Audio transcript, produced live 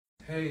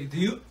Hey, do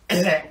you...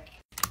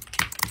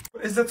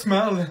 What is that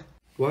smell?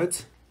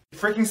 What? It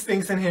freaking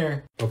stinks in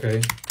here.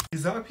 Okay.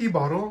 Is that a pee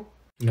bottle?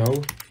 No.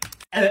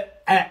 What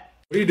are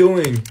you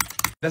doing?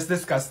 That's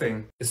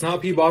disgusting. It's not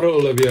a pee bottle,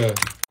 Olivia.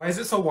 Why is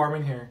it so warm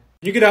in here?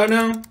 Can you get out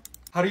now?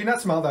 How do you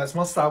not smell that? It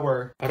smells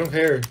sour. I don't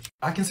care.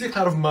 I can see a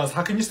cloud of muzz.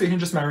 How can you stay here and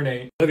just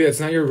marinate? Olivia, it's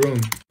not your room.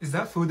 Is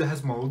that food that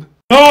has mold?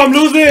 No, I'm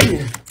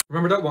losing!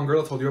 Remember that one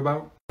girl I told you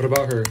about? What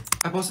about her?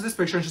 I posted this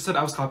picture and she said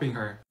I was copying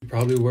her. You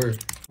probably were.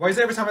 Why is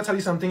it every time I tell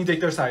you something, you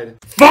take their side?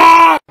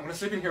 Fuck! I'm gonna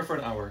sleep in here for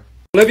an hour.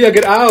 Olivia,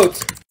 get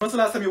out! When's the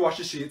last time you washed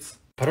the sheets?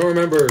 I don't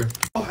remember.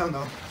 Oh, hell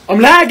no. I'm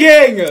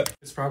lagging!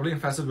 It's probably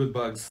infested with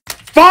bugs.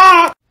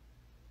 Fuck!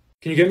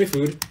 Can you get me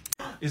food?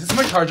 Is this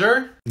my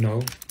charger?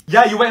 No.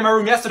 Yeah, you went in my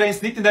room yesterday and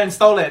sneaked in there and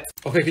stole it.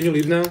 Okay, can you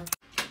leave now?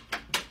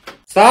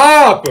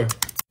 Stop!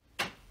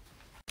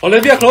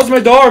 Olivia, close my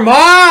door,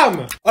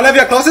 Mom!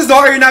 Olivia, close this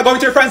door or you're not going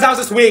to your friend's house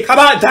this week. How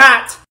about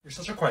that? You're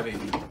such a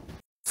crybaby.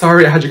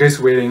 Sorry, I had you guys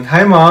waiting.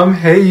 Hi, Mom.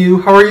 Hey,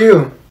 you. How are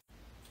you?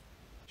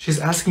 She's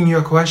asking you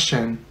a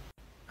question.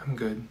 I'm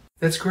good.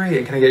 That's great.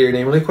 And can I get your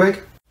name really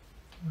quick?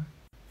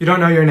 You don't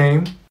know your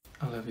name?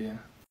 Olivia.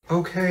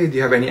 Okay. Do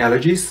you have any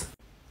allergies?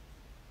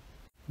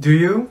 Do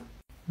you?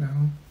 No.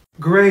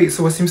 Great.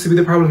 So what seems to be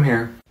the problem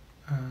here?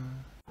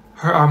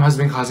 Her arm has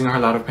been causing her a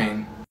lot of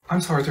pain.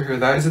 I'm sorry to hear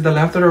that. Is it the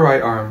left or the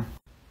right arm?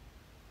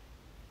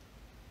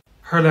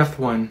 Her left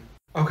one.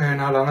 Okay, and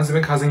how long has it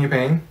been causing you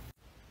pain?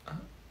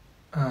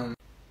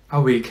 A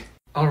week.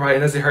 Alright,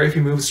 and does it hurt if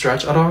you move,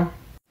 stretch at all?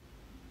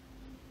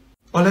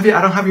 Olivia,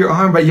 I don't have your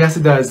arm, but yes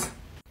it does.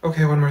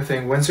 Okay, one more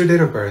thing. When's your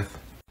date of birth?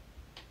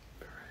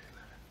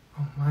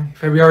 Oh my.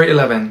 February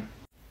 11.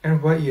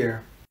 And what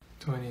year?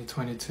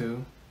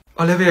 2022.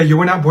 Olivia, you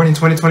were not born in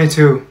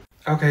 2022.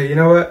 Okay, you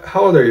know what?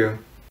 How old are you?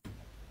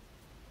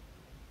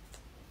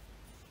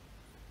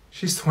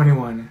 She's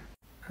 21.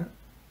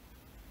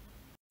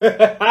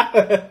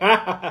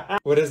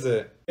 What is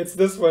it? It's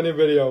this funny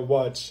video.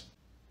 Watch.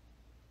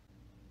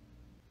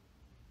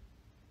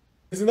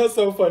 Isn't that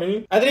so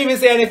funny? I didn't even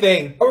say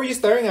anything. What were you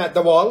staring at?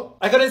 The wall?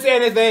 I couldn't see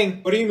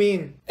anything. What do you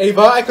mean?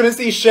 Ava, I couldn't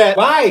see shit.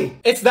 Why?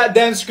 It's that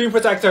damn screen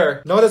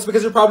protector. No, that's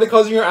because you're probably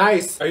closing your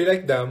eyes. Are you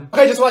like dumb?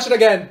 Okay, just watch it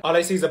again. All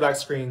I see is a black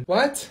screen.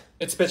 What?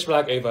 It's pitch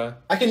black, Ava.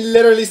 I can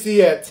literally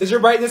see it. Is your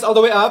brightness all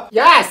the way up?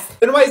 Yes!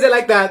 Then why is it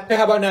like that? Hey,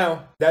 how about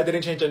now? That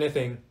didn't change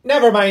anything.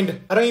 Never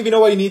mind. I don't even know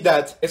why you need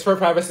that. It's for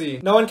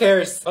privacy. No one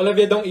cares.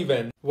 Olivia, don't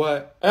even.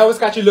 What? I always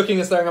catch you looking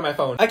and staring at my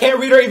phone. I can't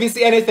read or even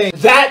see anything.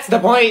 That's the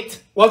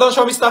point! Well, don't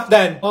show me stuff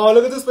then. Oh,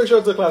 look at this picture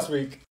I took last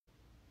week.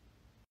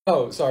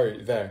 Oh,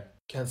 sorry. There.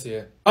 Can't see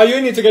it. Oh,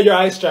 you need to get your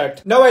eyes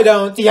checked. No, I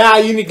don't. Yeah,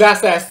 you need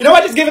glasses. You know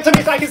what? Just give it to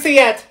me so I can see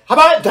it. How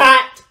about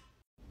that?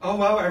 Oh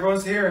wow,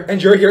 everyone's here.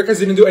 And you're here because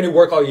you didn't do any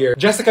work all year.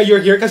 Jessica, you're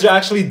here because you're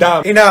actually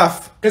dumb.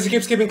 Enough! Because you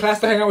keep skipping class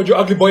to hang out with your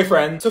ugly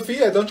boyfriend.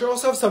 Sophia, don't you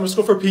also have summer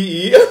school for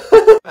PE?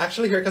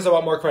 Actually here because I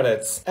want more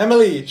credits.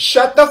 Emily,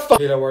 shut the fuck.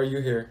 Kayla, why are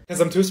you here?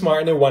 Because I'm too smart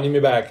and they're wanting me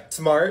back.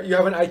 Smart? You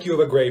have an IQ of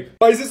a grape.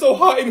 Why is it so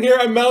hot in here?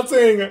 I'm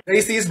melting. The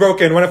AC is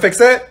broken. Wanna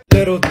fix it?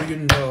 Little do you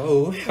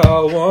know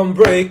how I'm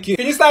breaking.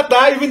 Can you stop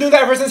that? You've been doing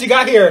that ever since you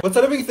got here. What's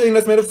that big thing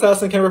that's made of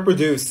cells and can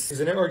reproduce?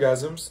 Isn't it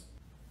orgasms?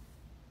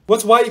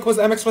 What's y equals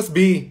mx plus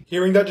b?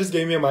 Hearing that just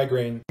gave me a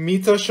migraine.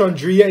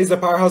 Mitochondria is the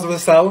powerhouse of the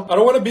cell. I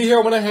don't want to be here.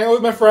 I want to hang out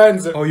with my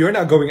friends. Oh, you're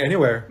not going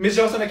anywhere. Miss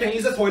Johnson, I can't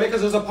use the toilet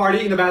because there's a party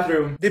in the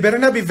bathroom. They better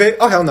not be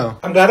oh, hell no.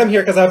 I'm glad I'm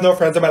here because I have no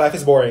friends and my life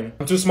is boring.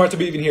 I'm too smart to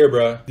be even here,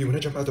 bruh. Do you want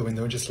to jump out the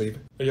window and just leave?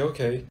 Are you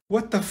okay?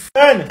 What the f-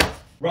 10!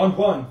 Round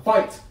 1.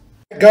 Fight!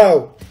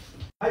 Go!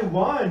 I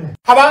won!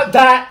 How about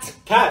that?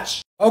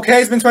 Catch! Okay,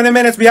 it's been 20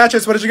 minutes.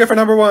 Beatrice, what did you get for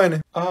number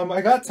 1? I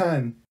got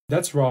 10.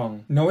 That's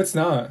wrong. No, it's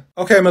not.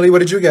 Okay, Emily, what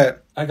did you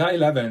get? I got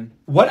 11.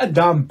 What a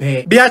dumb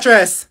bitch.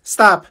 Beatrice,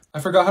 stop. I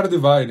forgot how to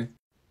divide.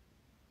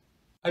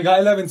 I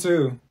got 11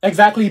 too.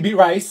 Exactly, beat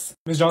Rice.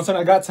 Miss Johnson,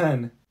 I got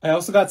 10. I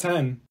also got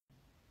 10.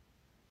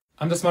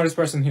 I'm the smartest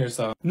person here,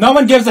 so. No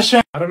one gives a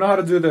shit. I don't know how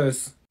to do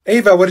this.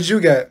 Ava, what did you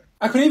get?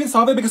 I couldn't even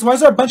solve it because why is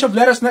there a bunch of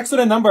letters next to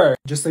the number?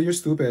 Just say you're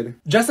stupid.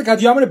 Jessica,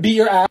 do you want me to beat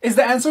your ass? Is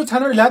the answer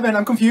 10 or 11?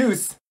 I'm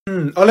confused.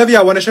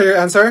 Olivia, want to share your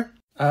answer?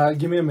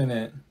 Give me a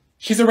minute.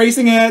 She's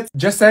erasing it.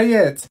 Just say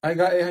it. I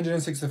got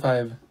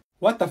 865.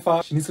 What the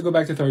fuck? She needs to go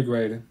back to 3rd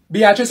grade.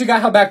 Beatrice, you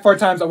got held back 4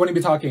 times. I wouldn't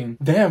be talking.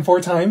 Damn,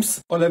 4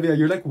 times? Olivia,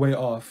 you're like way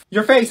off.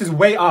 Your face is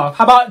way off.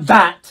 How about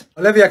that?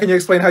 Olivia, can you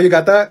explain how you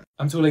got that?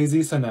 I'm too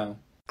lazy, so no.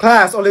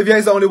 Class, Olivia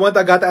is the only one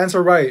that got the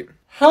answer right.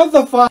 How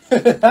the fuck?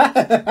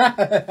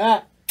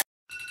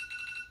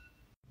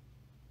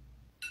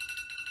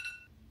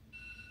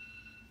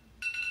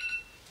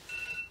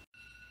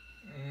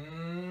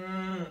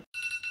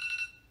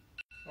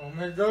 Oh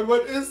my god,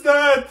 what is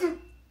that?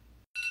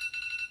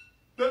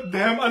 That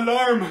damn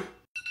alarm!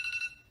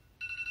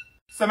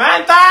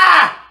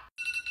 Samantha!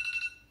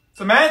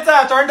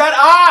 Samantha, turn that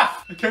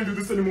off! I can't do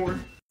this anymore.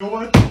 You know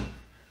what?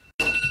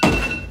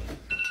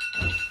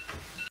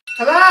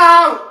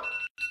 Hello?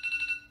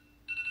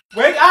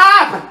 Wake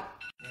up!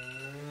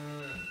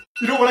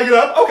 You don't want to get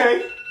up?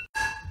 Okay.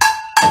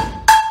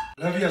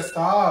 Olivia,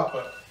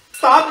 stop.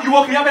 Stop! You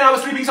woke me up and I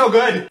was sleeping so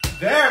good!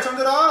 There, turned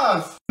it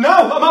off!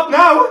 No! I'm up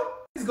now!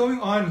 What is going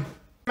on?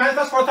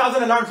 Samantha's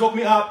 4,000 alarms woke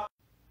me up.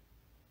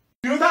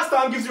 You know that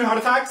storm gives you heart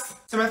attacks?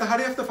 Samantha, how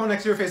do you have the phone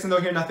next to your face and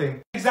don't hear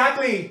nothing?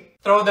 Exactly!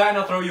 Throw that and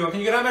I'll throw you. Can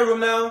you get out of my room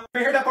now? If I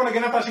hear that phone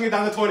again, I'm flushing it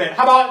down the toilet.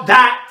 How about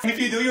that? And if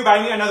you do, you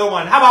buy me another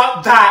one. How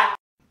about that?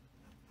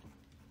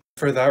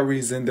 For that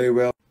reason, they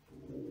will.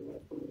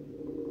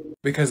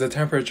 Because the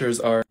temperatures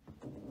are...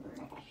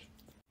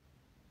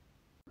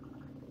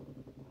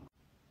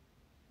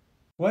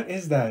 What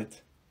is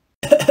that?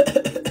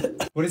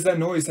 What is that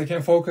noise? I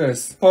can't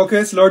focus.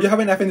 Focus? Lord, you have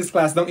an F in this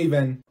class. Don't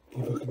even.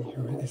 People can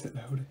hear it. Is it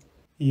loud?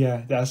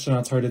 Yeah, the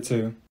astronauts heard it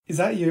too. Is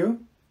that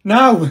you?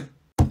 No!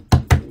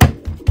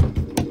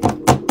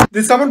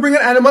 Did someone bring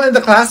an animal in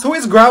the class? Who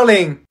is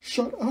growling?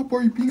 Shut up, why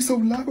are you being so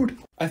loud?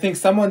 I think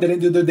someone didn't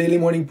do their daily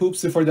morning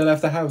poops before they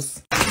left the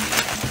house.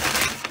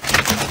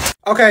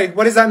 Okay,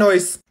 what is that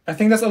noise? I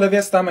think that's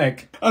Olivia's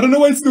stomach. I don't know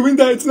why it's doing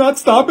that. It's not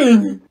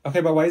stopping. Okay,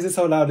 but why is it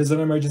so loud? Is there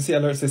an emergency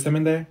alert system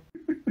in there?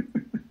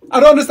 I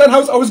don't understand how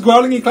it's always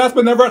growling in class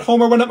but never at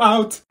home or when I'm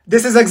out.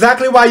 This is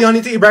exactly why you don't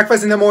need to eat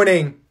breakfast in the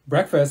morning.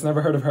 Breakfast?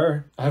 Never heard of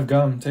her. I have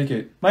gum. Take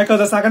it. Michael,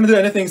 that's not gonna do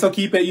anything, so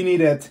keep it. You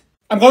need it.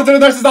 I'm going to the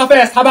nurse's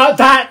office. How about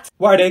that?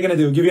 What are they gonna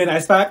do? Give you an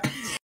ice pack?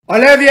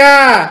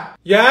 Olivia!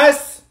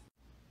 Yes?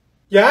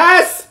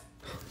 Yes?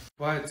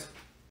 What?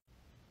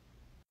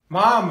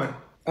 Mom!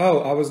 Oh,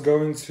 I was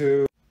going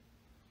to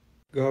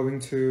Going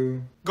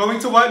to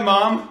what,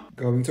 Mom?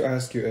 Going to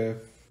ask you if...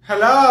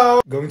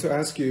 Hello? Going to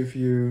ask you if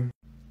you...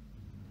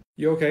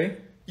 You okay?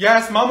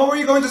 Yes, Mom, what were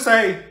you going to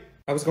say?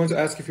 I was going to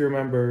ask if you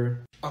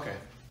remember... Okay.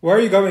 Where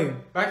are you going?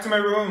 Back to my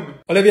room.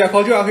 Olivia, I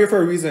called you out here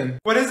for a reason.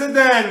 What is it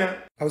then?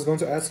 I was going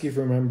to ask you if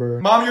you remember...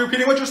 Mom, you're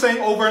repeating what you're saying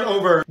over and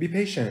over. Be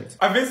patient.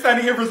 I've been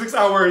standing here for 6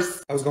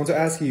 hours. I was going to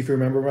ask you if you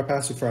remember my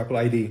password for Apple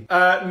ID.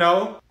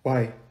 No.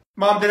 Why?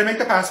 Mom, did I make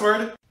the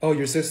password? Oh,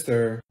 your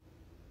sister.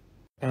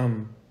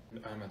 I'm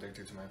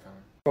addicted to my phone.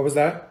 What was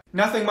that?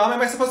 Nothing, Mom.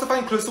 Am I supposed to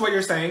find clues to what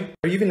you're saying?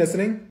 Are you even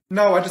listening?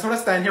 No, I just want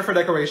to stand here for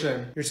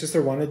decoration. Your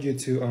sister wanted you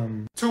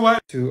to, To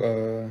what?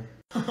 To,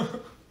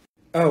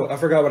 Oh, I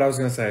forgot what I was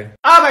gonna say.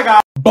 Oh my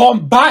god!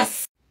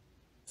 Bombast!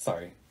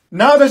 Sorry.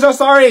 No, there's no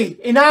sorry!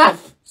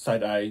 Enough!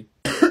 Side eye.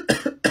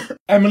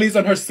 Emily's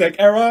on her sick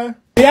era.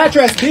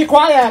 Beatrice, be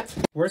quiet!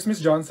 Where's Miss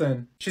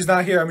Johnson? She's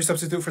not here. I'm your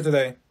substitute for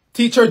today.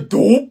 Teacher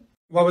dope!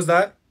 What was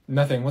that?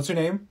 Nothing. What's your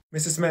name?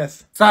 Mrs.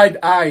 Smith. Side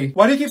eye.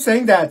 Why do you keep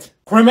saying that?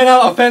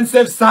 Criminal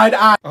offensive side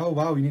eye. Oh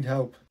wow, we need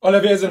help.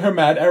 Olivia is in her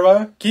mad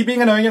era. Keep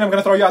being annoying and I'm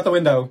gonna throw you out the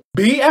window.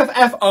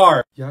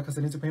 BFFR. Yeah, cause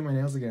I need to paint my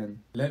nails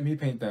again. Let me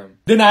paint them.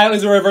 The Nile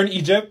is a river in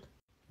Egypt.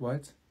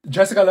 What?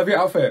 Jessica, I love your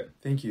outfit.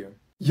 Thank you.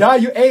 Yeah,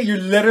 you're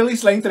literally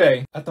slaying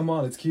today. At the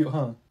mall, it's cute,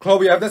 huh?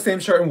 Chloe, I have the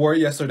same shirt and wore it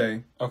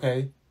yesterday.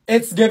 Okay.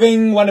 It's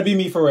giving wanna be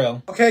me for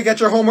real. Okay,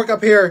 get your homework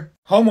up here.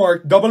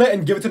 Homework, double it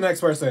and give it to the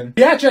next person.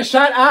 Beatrice,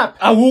 shut up!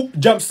 A whoop,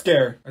 jump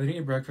scare. I didn't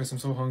eat breakfast, I'm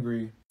so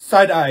hungry.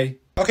 Side eye.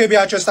 Okay,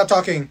 Beatrice, stop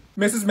talking.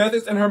 Mrs. Smith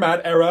is in her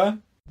mad era.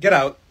 Get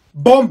out.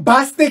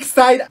 Bombastic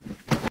side.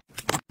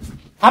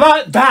 How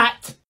about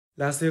that?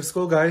 Last day of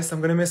school, guys.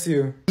 I'm gonna miss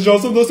you.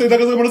 Joseph, don't say that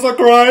because I'm gonna start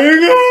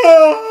crying.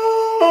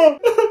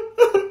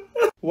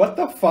 What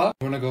the fuck?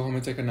 I wanna go home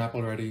and take a nap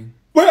already.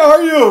 Where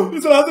are you?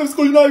 It's the last day of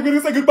school, you're not even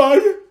gonna say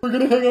goodbye? We're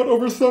gonna hang out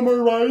over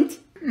summer, right?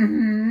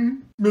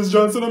 Miss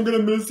Johnson, I'm gonna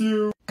miss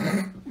you.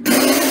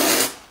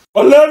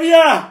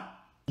 Olivia!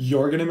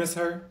 You're gonna miss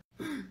her?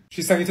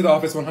 She sent you to the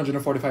office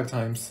 145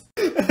 times.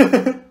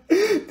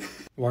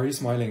 Why are you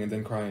smiling and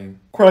then crying?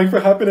 Crying for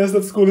happiness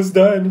that school is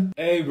done.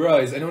 Hey bro,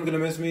 is anyone gonna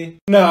miss me?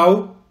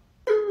 No.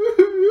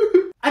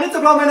 I need to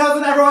blow my nose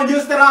and everyone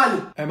use it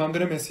all. Hey, I'm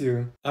gonna miss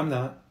you. I'm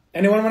not.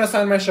 Anyone wanna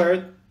sign my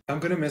shirt? I'm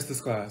gonna miss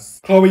this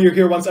class. Chloe, you're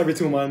here once every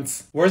 2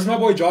 months. Where's my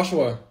boy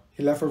Joshua?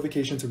 He left for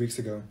vacation 2 weeks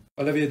ago.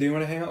 Olivia, do you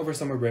wanna hang out over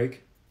summer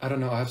break? I don't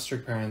know, I have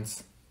strict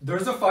parents.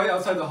 There's a fight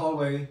outside the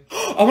hallway.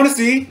 I wanna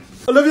see.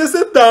 Olivia,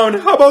 sit down.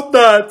 How about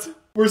that?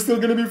 We're still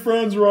gonna be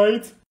friends,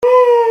 right?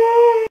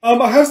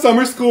 I have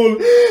summer school.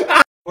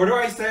 Where do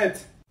I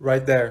sit?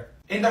 Right there.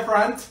 In the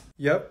front?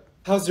 Yep.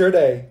 How's your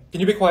day? Can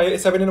you be quiet?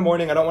 It's 7 in the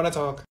morning. I don't want to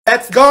talk.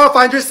 Let's go!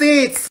 Find your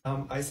seats!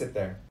 I sit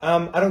there.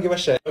 I don't give a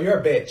shit. Oh, you're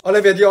a bitch.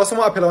 Olivia, do you also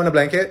want a pillow and a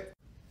blanket?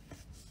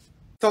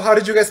 So how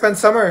did you guys spend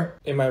summer?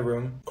 In my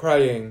room.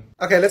 Crying.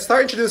 Okay, let's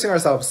start introducing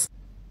ourselves.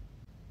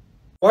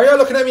 Why are y'all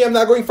looking at me? I'm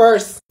not going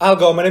first. I'll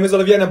go. My name is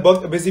Olivia and I'm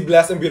booked, busy,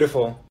 blessed, and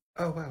beautiful.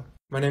 Oh, wow.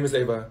 My name is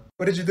Ava.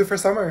 What did you do for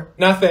summer?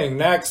 Nothing.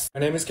 Next. My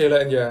name is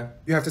Kayla and yeah.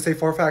 You have to say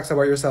 4 facts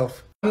about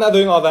yourself. I'm not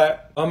doing all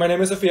that. My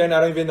name is Sophia and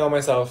I don't even know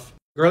myself.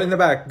 Girl in the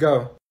back,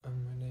 go.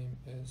 My name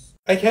is...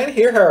 I can't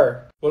hear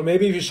her. Well,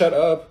 maybe if you shut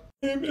up.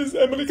 My name is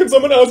Emily. Can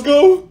someone else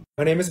go?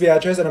 My name is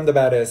Beatrice and I'm the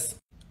baddest.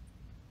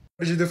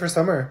 What did you do for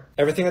summer?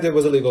 Everything I did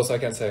was illegal, so I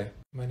can't say.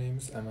 My name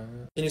is Emma.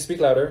 Can you speak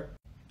louder?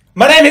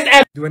 My name is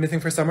Em. Do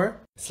anything for summer?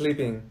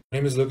 Sleeping. My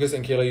name is Lucas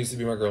and Kayla used to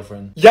be my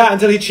girlfriend. Yeah,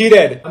 until he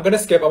cheated. I'm gonna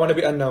skip. I want to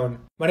be unknown.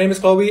 My name is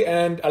Chloe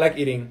and I like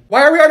eating.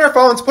 Why are we on our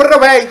phones? Put it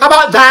away. How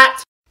about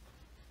that?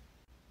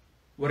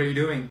 What are you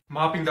doing?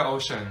 Mopping the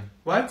ocean.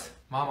 What?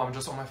 Mom, I'm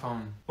just on my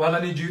phone. Well, I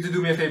need you to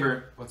do me a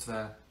favor. What's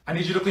that? I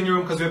need you to clean your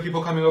room because we have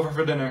people coming over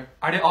for dinner.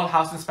 Are they all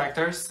house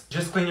inspectors?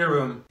 Just clean your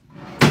room.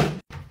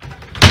 I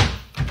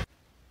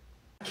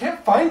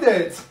can't find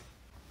it.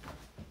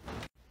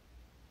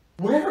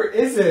 Where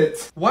is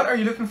it? What are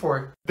you looking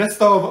for? The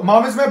stove.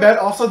 Mom, is my bed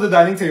also the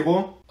dining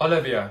table?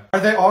 Olivia. Are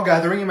they all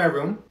gathering in my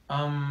room?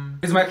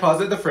 Is my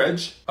closet the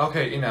fridge?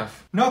 Okay,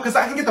 enough. No, because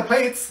I can get the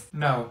plates.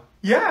 No.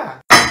 Yeah.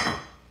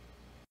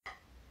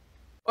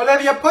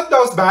 Olivia, put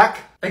those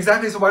back.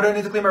 Exactly, so why do I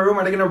need to clean my room?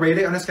 Are they gonna rate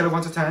it on a scale of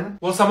 1 to 10?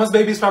 Well, someone's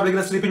baby is probably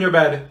gonna sleep in your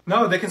bed.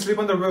 No, they can sleep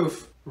on the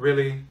roof.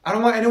 Really? I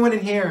don't want anyone in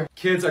here.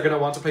 Kids are gonna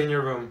want to play in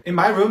your room. In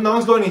my room? No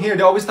one's going in here.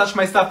 They always touch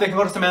my stuff. They can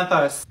go to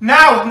Samantha's.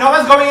 No! No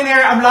one's going in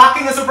here. I'm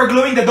locking and super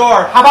gluing the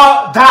door. How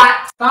about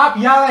that? Stop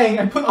yelling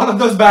and put all of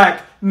those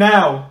back.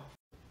 Now.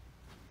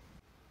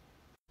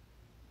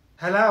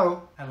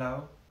 Hello?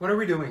 Hello? What are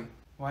we doing?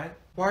 What?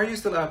 Why are you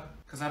still up?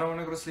 Because I don't want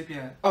to go to sleep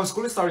yet. Oh,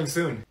 school is starting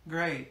soon.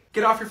 Great.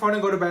 Get off your phone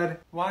and go to bed.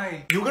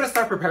 Why? You gotta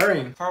start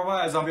preparing. For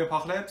what? A zombie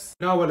apocalypse?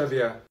 No,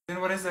 Olivia.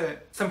 Then what is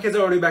it? Some kids are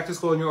already back to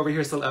school and you're over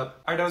here still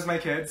up. Are those my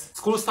kids?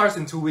 School starts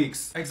in 2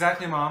 weeks.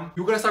 Exactly, Mom.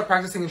 You gotta start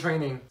practicing and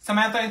training.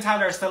 Samantha and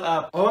Tyler are still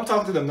up. Oh, I'm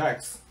talking to them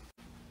next.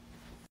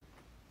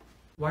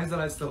 Why is the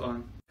light still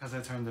on? Because I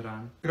turned it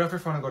on. Get off your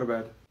phone and go to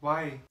bed.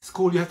 Why?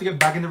 School, you have to get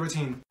back in the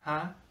routine.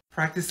 Huh?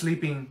 Practice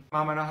sleeping.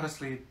 Mom, I know how to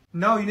sleep.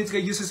 No, you need to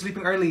get used to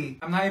sleeping early.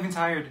 I'm not even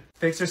tired.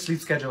 Fix your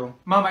sleep schedule.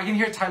 Mom, I can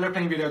hear Tyler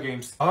playing video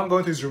games. Oh, I'm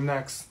going to his room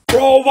next.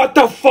 Bro, what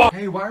the fuck?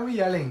 Hey, why are we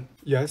yelling?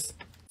 Yes?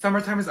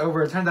 Summertime is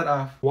over. Turn that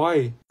off.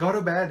 Why? Go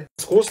to bed.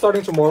 School's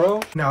starting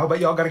tomorrow? No, but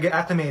y'all gotta get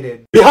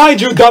acclimated.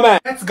 Behind you, dumbass!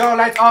 Let's go.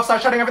 Lights off.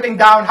 Start shutting everything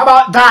down. How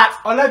about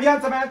that? Olivia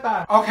and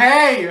Samantha.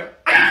 Okay.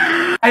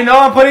 I know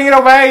I'm putting it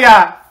away.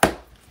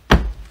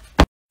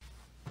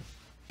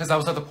 Because I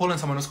was at the pool and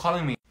someone was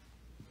calling me.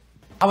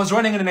 I was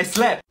running and then I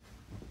slept.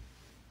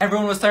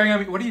 Everyone was staring at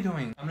me. What are you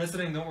doing? I'm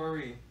listening, don't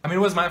worry. I mean,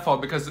 it was my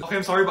fault because... Okay,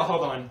 I'm sorry, but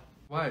hold on.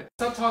 What?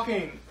 Stop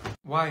talking.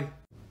 Why?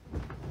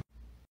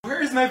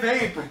 Where is my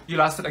vape? You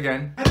lost it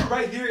again. I had it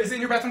right here. Is it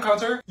in your bathroom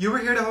counter? You were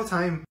here the whole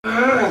time.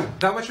 Is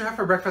that what you have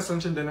for breakfast,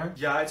 lunch, and dinner?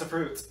 Yeah, it's a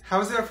fruit. How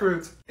is it a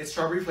fruit? It's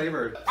strawberry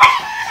flavored.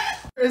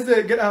 Where is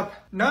it? Get up.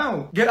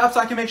 No. Get up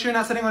so I can make sure you're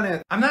not sitting on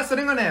it. I'm not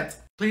sitting on it.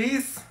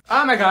 Please.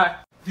 Oh my god.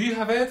 Do you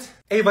have it?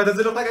 Ava, does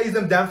it look like I use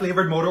them damn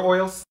flavored motor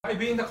oils? I'd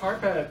be in the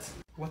carpet.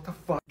 What the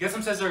fuck? Get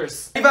some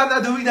scissors. Ava, I'm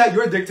not doing that.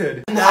 You're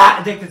addicted. Nah,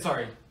 addicted,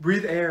 sorry.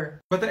 Breathe air.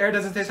 But the air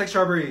doesn't taste like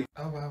strawberry.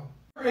 Oh, wow.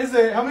 Where is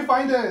it? Help me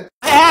find it.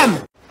 I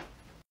am!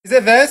 Is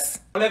it this?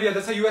 Olivia,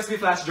 that's a USB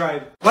flash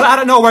drive. Well, I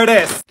don't know where it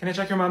is. Can I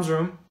check your mom's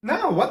room?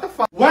 No, what the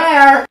fuck?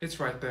 Where?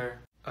 It's right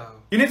there. Oh.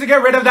 You need to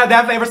get rid of that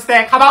damn flavor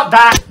stick. How about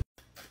that?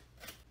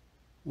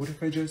 What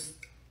if I just...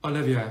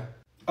 Olivia.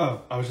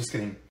 Oh, I was just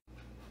kidding.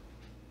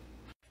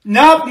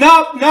 Nope,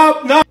 nope,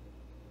 nope, nope.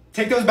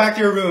 Take those back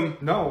to your room.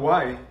 No,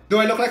 why? Do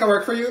I look like I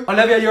work for you?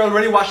 Olivia, you're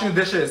already washing the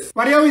dishes.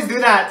 Why do you always do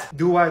that?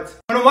 Do what?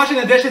 When I'm washing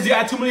the dishes, you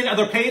add 2 million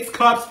other plates,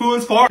 cups,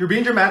 spoons, forks. You're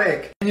being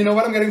dramatic. And you know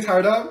what I'm getting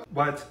tired of?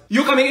 What?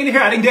 You coming in here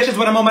adding dishes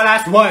when I'm on my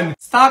last one.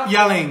 Stop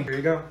yelling. Here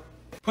you go.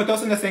 Put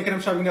those in the sink and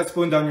I'm shoving that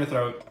spoon down your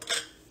throat.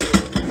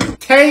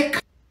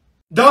 Take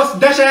those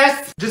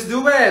dishes. Just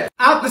do it.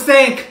 Out the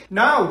sink.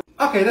 No.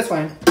 Okay, that's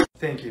fine.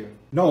 Thank you.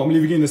 No, I'm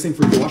leaving it in the sink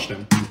for you to wash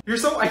them. You're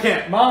so... I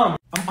can't. Mom.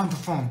 I'm on the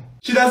phone.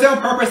 She does it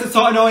on purpose. It's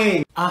so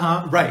annoying.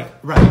 Uh-huh. Right.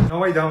 Right.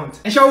 No, I don't.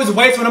 And she always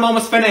waits when I'm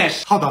almost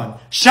finished. Hold on.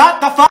 Shut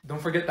the fuck.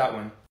 Don't forget that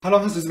one. How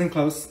long has this been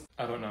closed?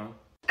 I don't know.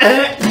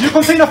 Did you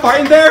contain a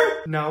fart in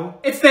there? No.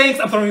 It stinks.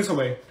 I'm throwing this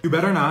away. You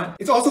better not.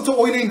 It's also too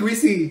oily and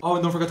greasy. Oh,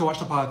 and don't forget to wash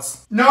the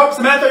pots. Nope.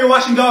 Samantha, you're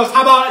washing those.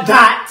 How about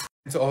that?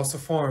 It's also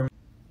form.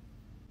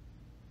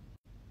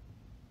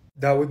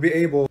 That would be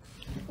able...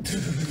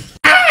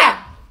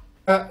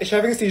 Is she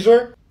having a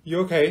seizure?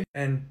 You okay?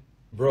 And,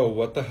 bro,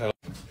 what the hell?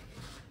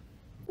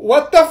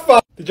 What the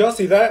fuck? Did y'all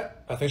see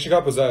that? I think she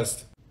got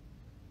possessed.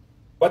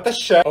 What the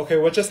shit? Okay,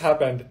 what just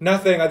happened?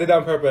 Nothing, I did that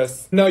on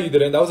purpose. No, you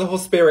didn't. That was a whole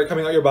spirit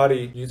coming out your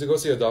body. You need to go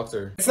see a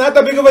doctor. It's not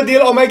that big of a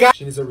deal, oh my god.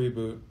 She needs a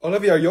reboot.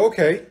 Olivia, are you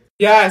okay?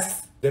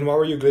 Yes. Then why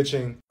were you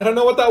glitching? I don't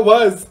know what that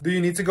was. Do you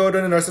need to go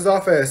to the nurse's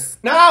office?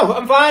 No,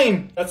 I'm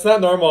fine. That's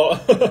not normal.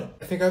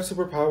 I think I have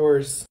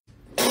superpowers.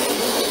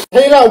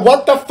 Hayla,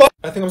 what the fuck?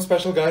 I think I'm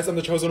special, guys. I'm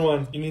the chosen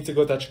one. You need to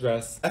go touch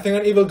grass. I think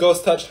an evil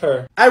ghost touched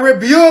her. I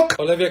rebuke!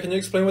 Olivia, can you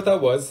explain what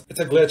that was? It's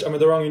a glitch. I'm in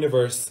the wrong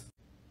universe.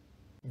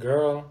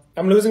 Girl.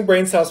 I'm losing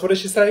brain cells. What did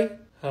she say?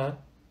 Huh?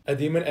 A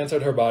demon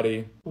entered her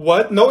body.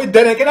 What? No, it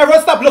didn't. Can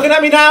everyone stop looking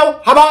at me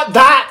now? How about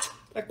that?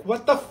 Like,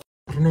 what the f?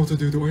 I don't know what to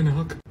do. Do I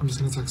knock? I'm just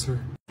gonna text her.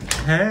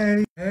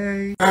 Hey.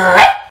 Hey.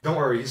 Don't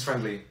worry. He's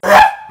friendly.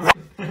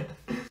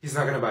 He's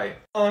not gonna bite.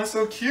 Oh,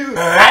 so cute.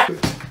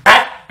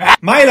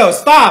 Milo,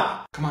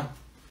 stop! Come on.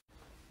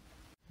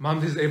 Mom,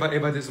 this is Ava.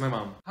 Ava, this is my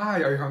mom.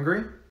 Hi, are you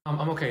hungry?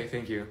 I'm okay,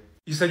 thank you.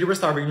 You said you were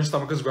starving and your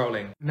stomach was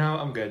growling. No,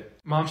 I'm good.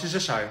 Mom, she's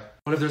just shy.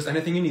 Well, if there's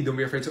anything you need, don't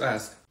be afraid to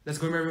ask. Let's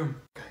go in my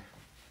room. Okay.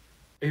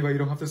 Ava, you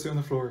don't have to sit on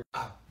the floor.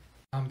 Do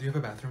you have a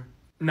bathroom?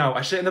 No,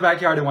 I shit in the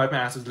backyard and wipe my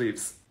ass with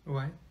leaves.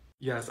 Why?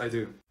 Yes, I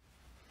do.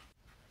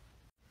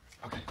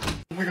 Okay.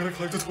 Oh my god, I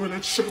clogged the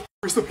toilet. Shit.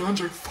 Where's the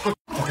plunger? Fuck.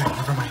 Okay,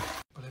 never mind.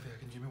 Olivia,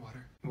 can you give me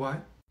water?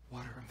 What?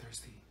 Water, I'm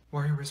thirsty.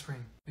 Why are you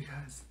whispering?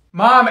 Because...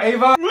 Mom,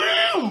 Ava!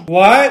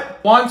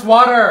 What? Wants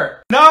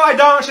water. No, I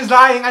don't. She's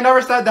lying. I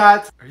never said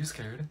that. Are you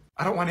scared?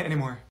 I don't want it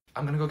anymore.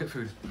 I'm gonna go get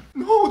food.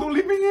 No, don't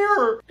leave me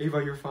here.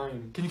 Ava, you're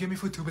fine. Can you get me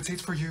food too? But say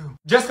it's for you.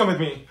 Just come with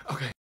me.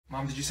 Okay.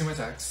 Mom, did you see my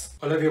text?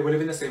 Olivia, we live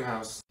in the same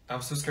house. I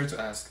was so scared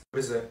to ask. What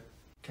is it?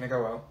 Can I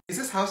go out? Is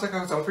this house like a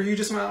hotel for you? You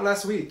just went out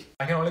last week.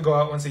 I can only go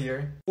out once a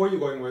year. Who are you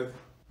going with?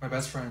 My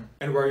best friend.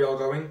 And where are you all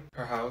going?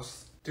 Her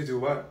house. To do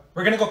what?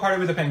 We're gonna go party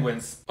with the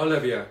penguins.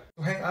 Olivia.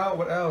 To hang out,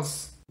 what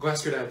else? Go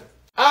ask your dad.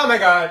 Oh my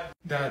god.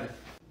 Dad.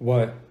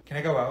 What? Can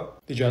I go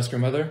out? Did you ask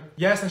your mother?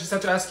 Yes, and she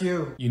said to ask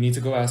you. You need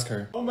to go ask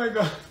her. Oh my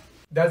god.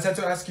 Dad said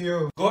to ask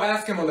you. Go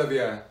ask him,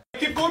 Olivia. I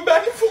keep going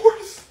back and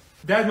forth.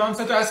 Dad, Mom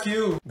said to ask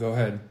you. Go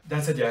ahead.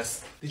 Dad said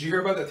yes. Did you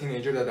hear about that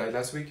teenager that died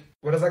last week?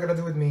 What is that gonna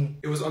do with me?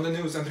 It was on the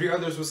news and 3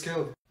 others was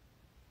killed.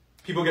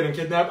 People getting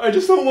kidnapped. I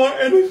just don't want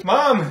any.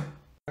 Mom!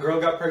 A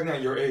girl got pregnant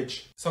at your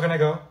age. So can I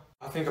go?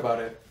 I'll think about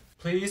it.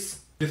 Please?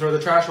 You throw the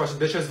trash, wash the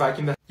dishes,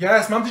 vacuum the...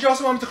 Yes, Mom, did you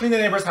also want me to clean the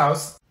neighbor's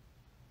house?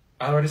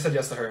 I already said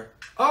yes to her.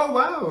 Oh,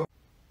 wow.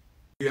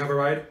 Do you have a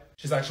ride?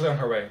 She's actually on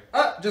her way.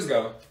 Just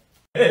go.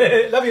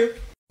 Love you.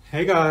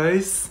 Hey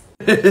guys.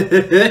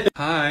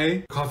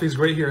 Hi. Coffee's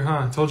great here,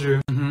 huh? Told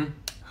you.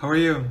 How are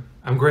you?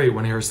 I'm great.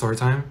 Want to hear a story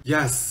time?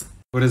 Yes.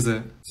 What is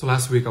it? So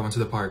last week I went to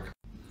the park.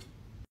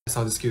 I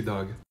saw this cute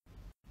dog.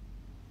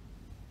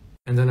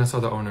 And then I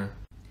saw the owner.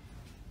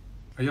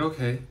 Are you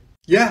okay?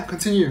 Yeah,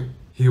 continue.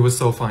 He was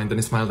so fine, then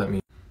he smiled at me.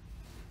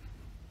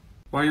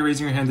 Why are you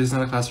raising your hand? This is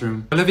not a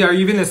classroom. Olivia, are you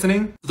even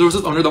listening? There was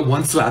this owner that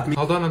once slapped me.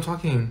 Hold on, I'm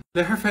talking.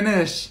 Let her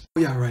finish. Oh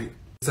yeah, right.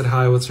 I said,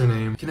 hi, what's your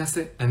name? Can I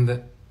say? And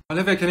then...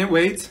 Olivia, can it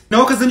wait?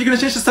 No, because then you're gonna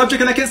change the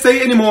subject and I can't say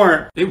it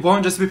anymore. It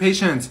won't, just be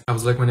patient. I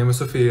was like, my name is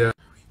Sophia.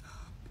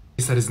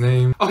 He said his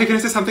name. Okay, can I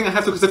say something? I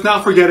have to, because if not,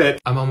 I'll forget it.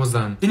 I'm almost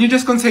done. Can you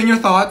just contain your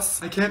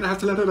thoughts? I can't, I have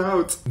to let it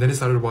out. Then he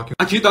started walking.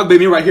 A cute dog bit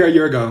me right here a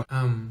year ago.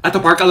 At the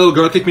park, a little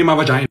girl kicked me in my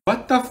vagina.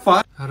 What the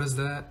fuck? How does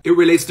that? It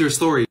relates to your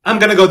story. I'm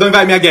gonna go, don't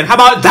invite me again. How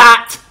about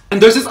that?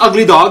 And there's this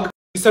ugly dog.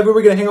 You said we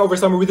were gonna hang out over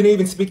summer, we didn't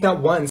even speak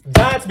not once.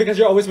 That's because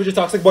you're always with your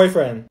toxic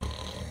boyfriend.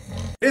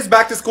 It's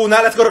back to school,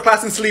 now let's go to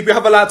class and sleep. You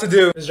have a lot to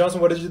do. Ms.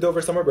 Johnson, what did you do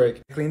over summer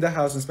break? I cleaned the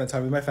house and spent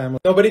time with my family.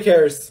 Nobody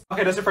cares.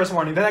 Okay, that's your first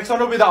warning. The next one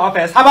will be the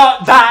office. How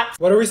about that?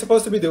 What are we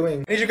supposed to be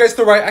doing? I need you guys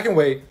to write. I can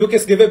wait.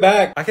 Lucas, give it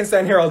back. I can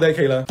stand here all day,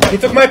 Kayla. He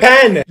took my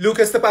pen!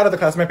 Lucas, step out of the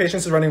class. My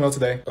patience is running low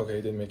today.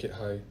 Okay, didn't make it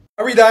high.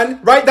 Are we done?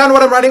 Write down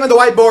what I'm writing on the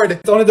whiteboard.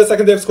 It's only the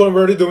second day of school and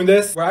we're already doing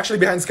this? We're actually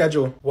behind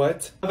schedule.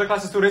 What? Other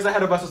class is 2 days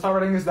ahead of us, so start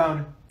writing this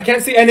down. I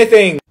can't see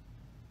anything!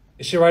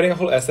 Is she writing a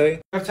whole essay?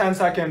 You have 10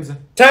 seconds.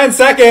 10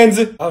 seconds!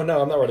 Oh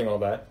no, I'm not writing all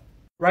that.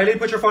 Riley,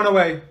 put your phone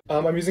away.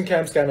 I'm using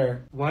Cam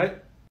Scanner.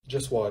 What?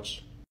 Just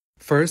watch.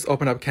 First,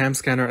 open up Cam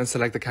Scanner and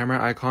select the camera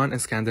icon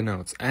and scan the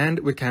notes. And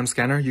with Cam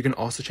Scanner, you can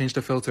also change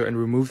the filter and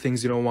remove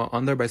things you don't want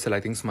on there by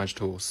selecting smudge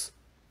tools.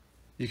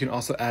 You can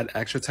also add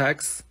extra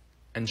text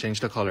and change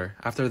the color.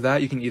 After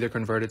that, you can either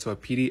convert it to a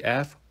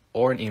PDF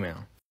or an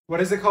email.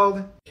 What is it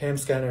called? Cam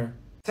Scanner.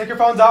 Take your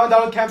phones out and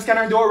download Cam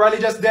Scanner and do what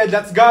Riley just did.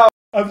 Let's go.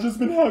 I've just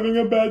been having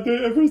a bad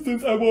day ever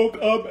since I woke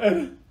up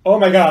and... Oh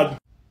my god.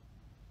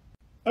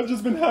 I've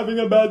just been having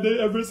a bad day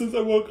ever since I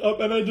woke up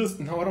and I just...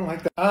 No, I don't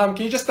like that.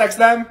 Can you just text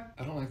them?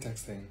 I don't like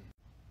texting.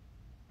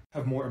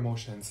 Have more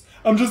emotions.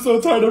 I'm just so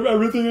tired of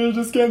everything and I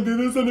just can't do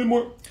this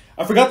anymore.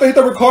 I forgot to hit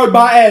the record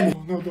button.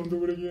 Oh no, don't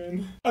do it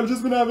again. I've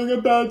just been having a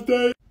bad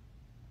day.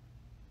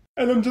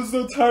 And I'm just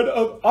so tired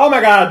of... Oh my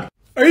god.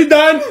 Are you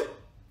done?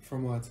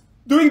 From what?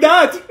 Doing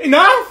that.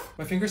 Enough.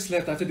 My finger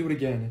slipped. I have to do it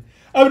again.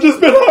 I've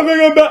just been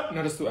having a bad...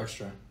 No, that's too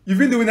extra. You've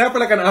been doing that for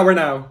like an hour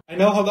now. I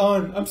know, hold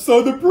on. I'm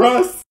so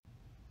depressed.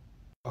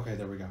 Okay,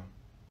 there we go.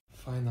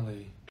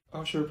 Finally.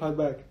 Oh, she replied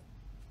back.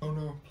 Oh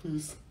no,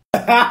 please. Oh,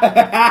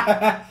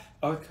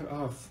 it cut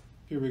off.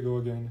 Here we go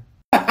again.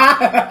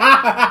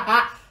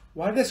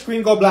 Why did the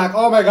screen go black?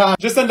 Oh my god.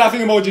 Just send laughing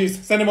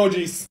emojis. Send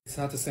emojis. It's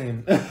not the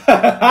same.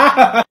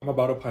 I'm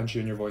about to punch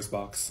you in your voice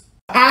box.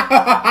 Okay,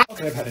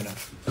 I've had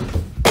enough.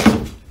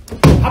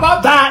 How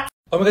about that?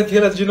 Oh my god,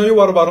 Kayla, did you know your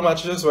water bottle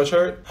matches your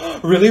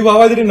sweatshirt? Really? Wow,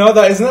 I didn't know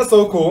that. Isn't that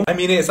so cool? I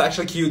mean, it's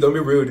actually cute. Don't be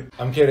rude.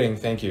 I'm kidding,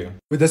 thank you.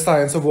 With the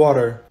science of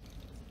water.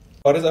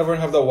 Why does everyone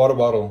have that water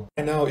bottle?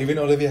 I know, even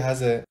Olivia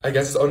has it. I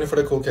guess it's only for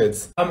the cool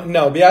kids.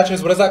 No,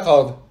 Beatrice, what is that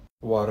called?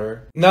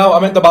 Water. No,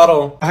 I meant the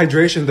bottle.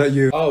 Hydration that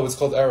you... Oh, it's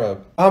called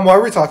Arab. Why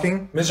are we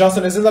talking? Miss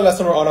Johnson, isn't the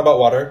lesson we're on about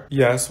water?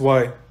 Yes,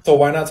 why? So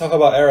why not talk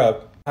about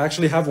Arab? I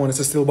actually have one, it's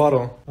a steel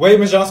bottle. Wait,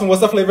 Miss Johnson,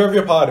 what's the flavor of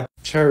your pod?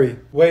 Cherry.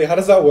 Wait, how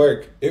does that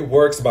work? It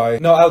works by...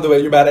 No, I'll do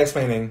it, you're bad at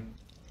explaining.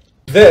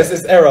 This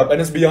is Arab,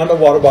 and it's beyond a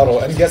water bottle,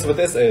 and guess what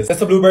this is?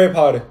 It's a blueberry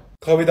pod.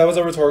 Chloe, that was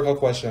a rhetorical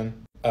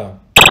question. Oh.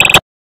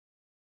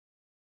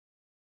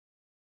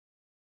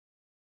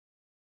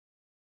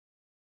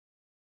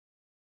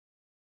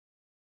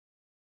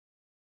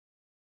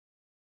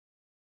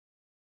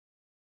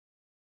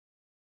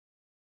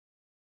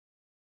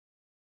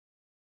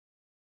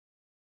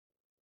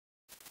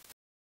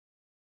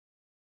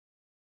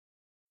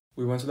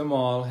 We went to the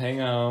mall, hang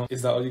out.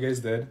 Is that all you guys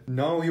did?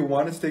 No, he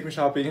wanted to take me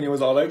shopping and he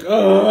was all like,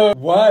 ugh,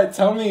 what?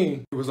 Tell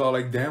me. He was all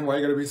like, damn, why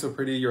you gotta be so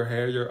pretty? Your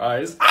hair, your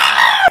eyes.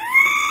 I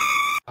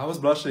was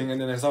blushing and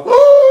then I saw,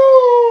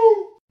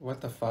 what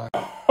the fuck?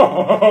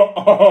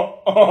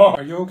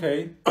 Are you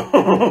okay?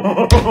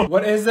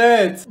 What is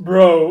it?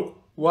 Bro.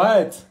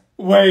 What?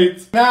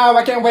 Wait. No,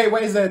 I can't wait.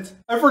 What is it?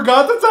 I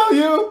forgot to tell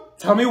you.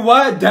 Tell me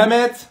what, damn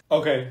it.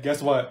 Okay,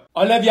 guess what?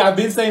 Olivia, I've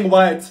been saying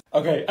what?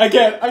 Okay, I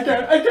can't.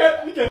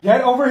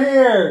 Get over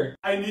here.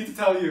 I need to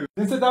tell you.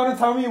 Then sit down and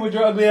tell me with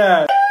your ugly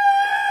ass.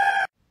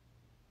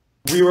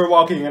 We were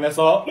walking and I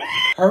saw,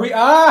 hurry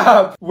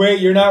up. Wait,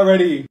 you're not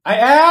ready. I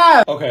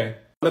am. Okay.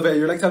 Olivia,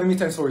 you're like telling me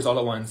 10 stories all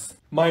at once.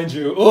 Mind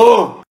you.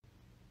 Ugh.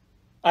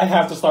 I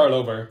have to start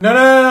over.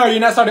 No, you're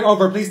not starting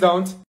over. Please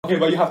don't. Okay,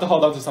 but you have to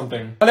hold on to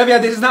something.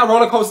 Olivia, this is not a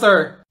roller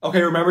coaster.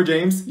 Okay, remember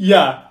James?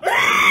 Yeah.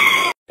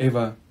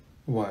 Ava,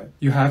 what?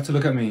 You have to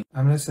look at me.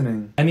 I'm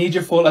listening. I need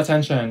your full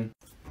attention.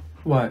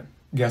 What?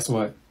 Guess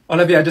what?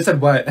 Olivia, I just said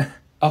what?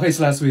 Okay,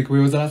 so last week.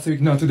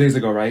 No, 2 days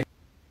ago, right?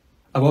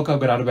 I woke up,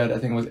 got out of bed, I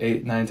think it was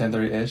 8, 9,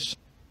 10:30-ish.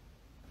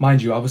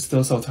 Mind you, I was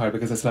still so tired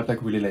because I slept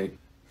like really late.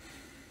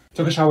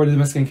 Took a shower, did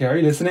my skincare. Are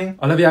you listening?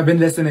 Olivia, I've been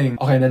listening.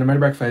 Okay, and then I made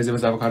breakfast. It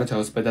was avocado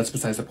toast, but that's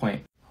besides the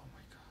point. Oh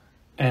my god.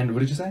 And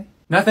what did you say?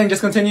 Nothing,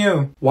 just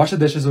continue. Wash the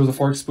dishes with a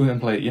fork, spoon,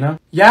 and plate, you know?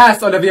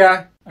 Yes,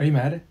 Olivia! Are you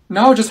mad?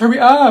 No, just hurry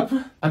up!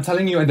 I'm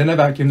telling you, and then I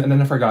vacuumed, and then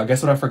I forgot.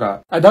 Guess what I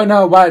forgot? I don't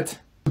know, what?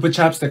 To put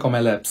chapstick on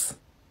my lips.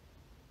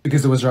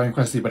 Because it was dry and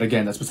crusty, but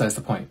again, that's besides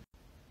the point.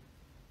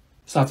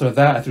 So after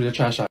that, I threw the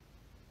trash out.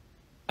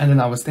 And then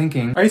I was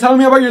thinking, are you telling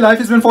me about your life?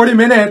 It's been 40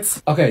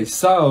 minutes. Okay,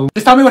 so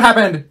just tell me what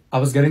happened. I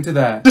was getting to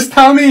that. Just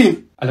tell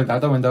me. I looked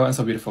out the window and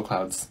saw beautiful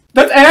clouds.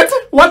 That's it?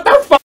 What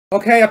the fuck?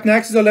 Okay, up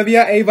next is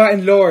Olivia, Ava,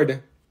 and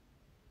Lourd.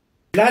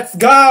 Let's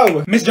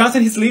go! Miss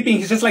Johnson, he's sleeping.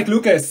 He's just like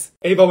Lucas.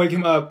 Ava, wake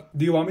him up.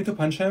 Do you want me to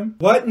punch him?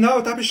 What?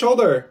 No, tap his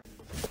shoulder.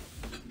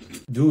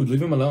 Dude,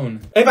 leave him alone.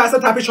 Ava, I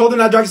said tap his shoulder,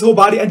 not drag his whole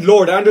body. And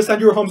Lourd, I understand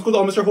you were homeschooled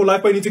almost your whole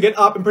life, but you need to get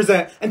up and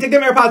present. And take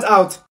them AirPods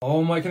out.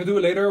 Oh my, can I do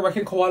it later? Why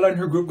can't Koala and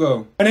her group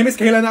go? My name is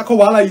Kayla, not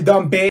Koala, you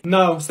dumb bitch.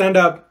 No, stand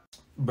up.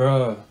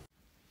 Bruh.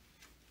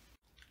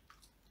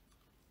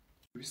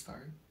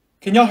 Restart.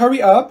 Can y'all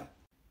hurry up?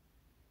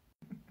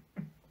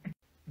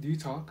 Do you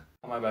talk?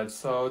 Oh my bad.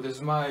 So this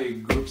is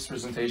my group's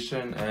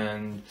presentation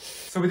and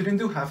so we didn't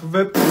do half of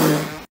it.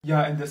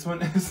 Yeah, and this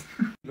one is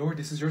Lourd,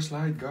 this is your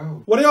slide,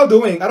 go. What are y'all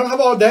doing? I don't have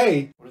all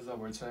day. What does that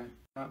word say?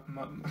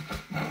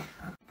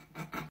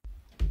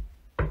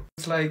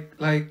 It's like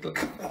I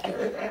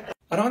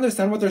don't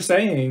understand what they're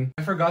saying.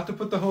 I forgot to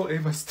put the whole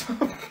Ava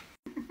stuff.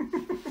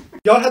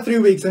 Y'all had 3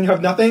 weeks and you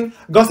have nothing?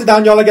 Go sit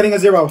down, y'all are getting a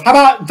 0. How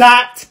about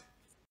that?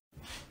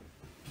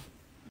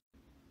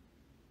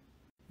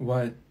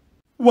 What?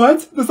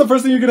 What? That's the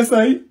first thing you're gonna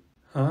say?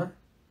 Huh?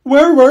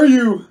 Where were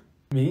you?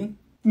 Me?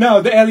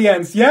 No, the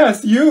aliens.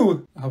 Yes,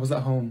 you. I was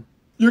at home.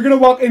 You're gonna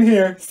walk in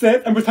here,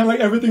 sit, and pretend like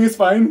everything is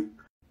fine?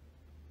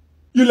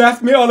 You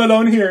left me all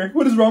alone here.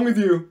 What is wrong with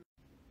you?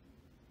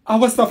 I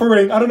was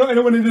suffering. I don't know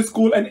anyone in this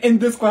school and in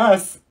this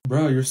class.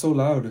 Bro, you're so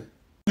loud.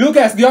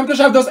 Lucas, do you want to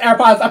shove those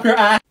AirPods up your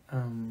ass?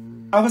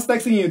 I was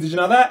texting you, did you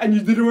know that? And you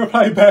didn't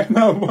reply back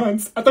not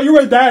once. I thought you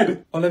were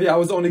dead. Olivia, I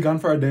was only gone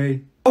for a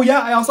day. Oh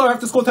yeah, I also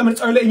arrived to school 10 minutes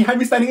early and you had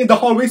me standing in the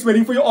hallways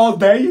waiting for you all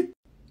day?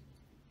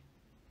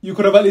 You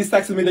could have at least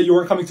texted me that you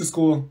weren't coming to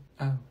school.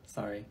 Oh,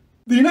 sorry.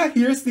 Do you not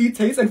hear, see,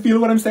 taste, and feel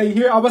what I'm saying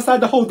here? I was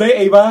sad the whole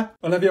day, Ava.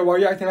 Olivia, why are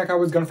you acting like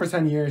I was gone for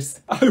 10 years?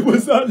 I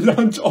was at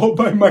lunch all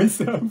by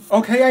myself.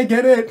 Okay, I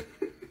get it.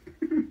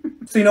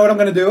 So you know what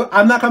I'm gonna do?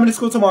 I'm not coming to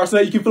school tomorrow so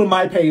that you can feel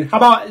my pain. How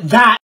about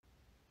that?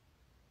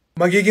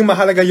 Magiging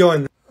mahalaga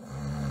yon.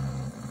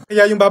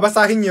 Kaya yung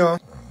babasahin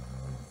nyo.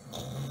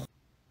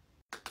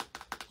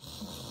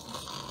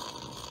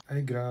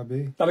 Ay,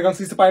 grabe. Talagang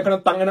sisipayan ko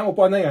ng tanga ng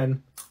upuan na yan.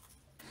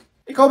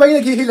 Ikaw ba yung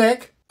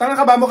naghihilik? Tanga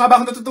ka ba? Mukha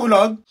ba akong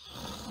natutulog?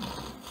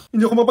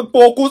 Hindi ako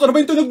mapag-focus. Ano ba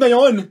yung tunog na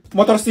yon?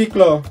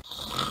 Motorsiklo.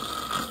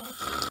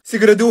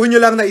 Siguraduhin nyo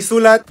lang na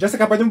isulat.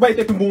 Jessica, pwede mo ba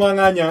itip yung bunga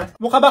nga niya?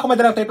 Mukha ba ako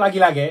madalang tape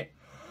lagi-lagi?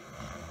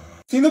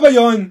 Sino ba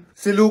yon?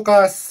 Si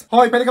Lucas.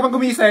 Hoy, pwede ka bang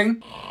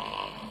gumising?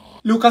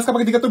 Lucas,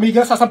 kapag di ka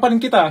tumigil,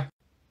 sasampanin kita.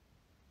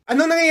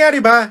 Anong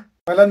nangyayari ba?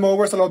 Kailan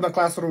mower sa loob ng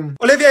classroom.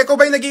 Olivia, ikaw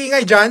ba yung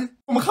nag-iingay dyan?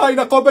 Kumakain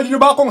ako, pwede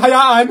nyo ba akong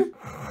hayaan?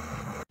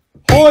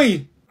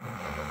 Hoy!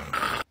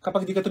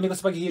 Kapag di ka tumigil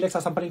sa paghihilik,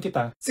 sasampanin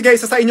kita. Sige,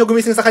 isa sa inyo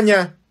gumising sa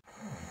kanya.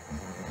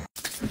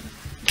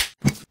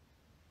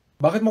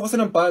 Bakit mo ko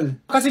sinampal?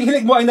 Kasing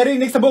hilig mo ay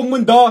narinig sa buong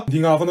mundo.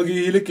 Hindi nga ako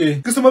naghihilik eh.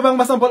 Gusto mo bang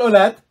masampal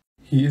ulit?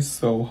 He is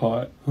so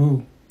hot.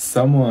 Who?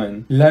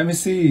 Someone. Let me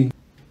see.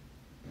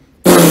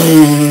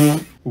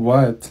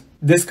 What?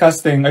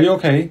 Disgusting. Are you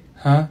okay?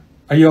 Huh?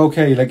 Are you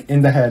okay? Like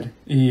in the head?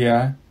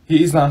 Yeah.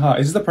 He is not hot.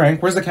 Is this a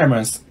prank? Where's the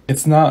cameras?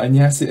 It's not, and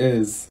yes it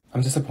is.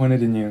 I'm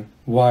disappointed in you.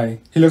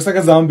 Why? He looks like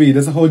a zombie.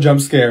 That's a whole jump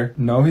scare.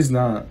 No, he's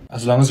not.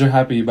 As long as you're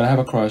happy, but I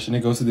have a crush and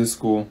he goes to this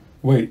school.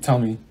 Wait, tell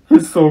me.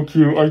 He's so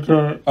cute, I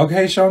can't.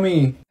 Okay, show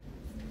me.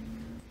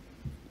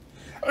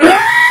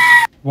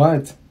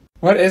 What?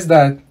 What is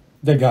that?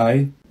 The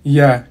guy?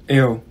 Yeah,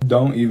 ew.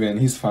 Don't even.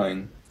 He's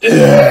fine.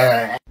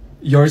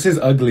 Yours is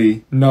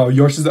ugly. No,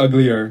 yours is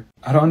uglier.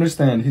 I don't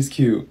understand. He's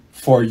cute.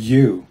 For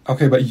you.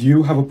 Okay, but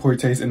you have a poor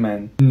taste in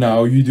men.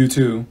 No, you do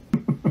too.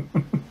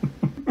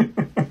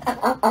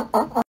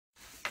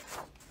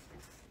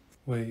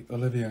 Wait,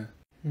 Olivia.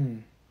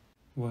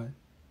 What?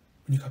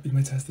 When you copied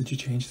my test, did you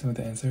change some of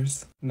the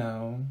answers?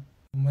 No.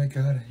 Oh my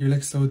god, you're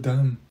like so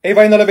dumb.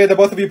 Ava and Olivia, the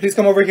both of you, please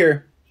come over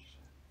here.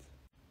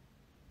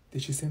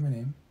 Did she say my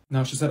name?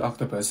 No, she said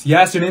octopus.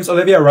 Yes, your name's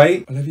Olivia,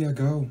 right? Olivia,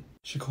 go.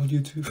 She called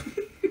you too.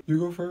 You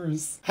go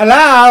first.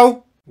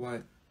 Hello?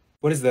 What?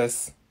 What is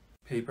this?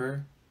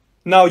 Paper?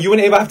 No, you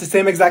and Ava have the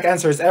same exact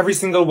answers, every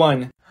single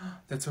one.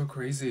 That's so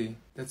crazy.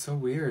 That's so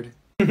weird.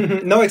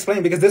 No,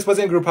 explain, because this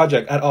wasn't a group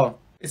project at all.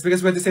 It's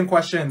because we had the same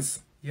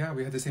questions. Yeah,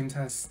 we had the same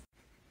test.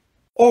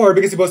 Or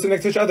because you both stood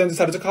next to each other and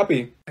decided to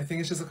copy. I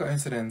think it's just a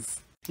coincidence.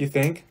 You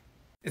think?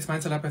 It's my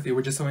telepathy.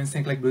 We're just so in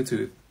sync like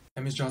Bluetooth.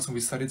 And Miss Johnson, we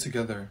studied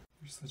together.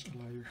 You're such a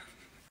liar.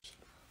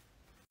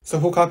 So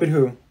who copied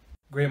who?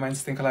 Great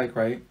minds think alike,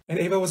 right? And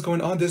Ava, what's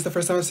going on? This is the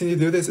first time I've seen you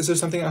do this. Is there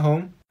something at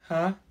home?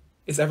 Huh?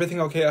 Is everything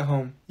okay at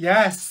home?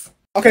 Yes!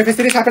 Okay, if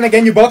this happen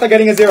again, you both are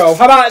getting a 0.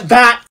 How about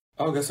that?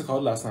 Oh, guess who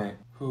called last night?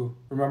 Who?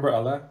 Remember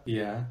Ella?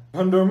 Yeah.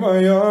 Under my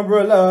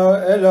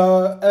umbrella,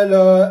 Ella,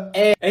 Ella,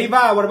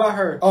 Ava, what about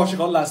her? Oh, she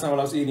called last night while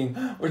I was eating.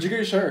 Where'd you get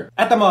your shirt?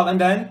 At the mall, and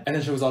then? And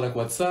then she was all like,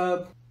 what's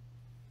up?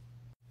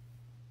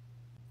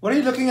 What are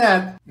you looking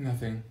at?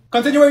 Nothing.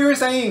 Continue what you were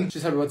saying. She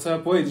said, what's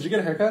up? Wait, did you get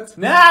a haircut?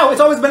 No,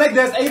 it's always been like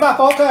this. Ava,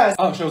 focus.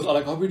 Oh, she was all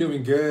like, hope you're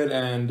doing good,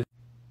 and...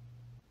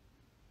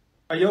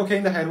 Are you okay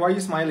in the head? Why are you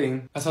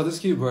smiling? I saw this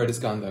cute bird. It's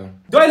gone though.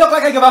 Do I look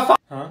like I give a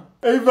fuck? Huh?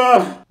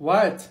 Ava!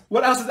 What?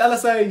 What else did Ella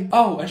say?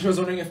 Oh, and she was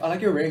wondering if I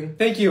like your ring.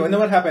 Thank you, and then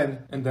what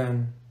happened? And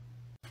then...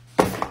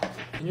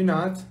 Can you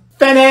not?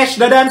 Finish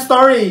the damn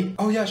story!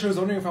 Oh yeah, she was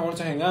wondering if I wanted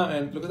to hang out,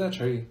 and look at that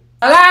tree.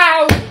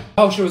 Hello!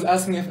 Oh, she was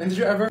asking if... And did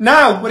you ever...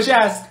 No! What did she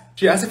ask?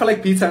 She asked if I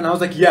like pizza, and I was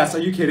like, yes. Are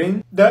you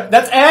kidding?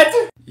 That's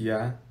it?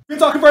 Yeah. You're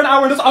talking for an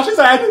hour, that's all she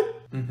said?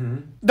 Mm-hmm.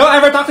 Don't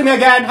ever talk to me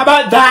again. How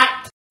about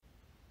that?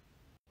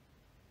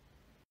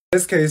 In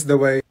this case, the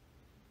way...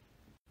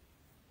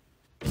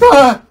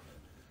 Ah!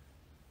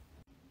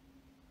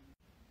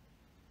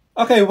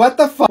 Okay, what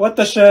the fuck? What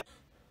the shit?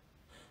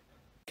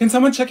 Can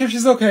someone check if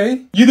she's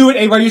okay? You do it,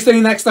 Ava. You're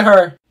sitting next to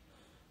her.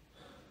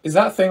 Is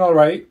that thing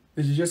alright?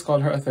 Did you just call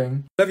her a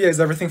thing? Olivia, is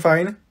everything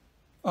fine?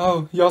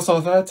 Oh, y'all saw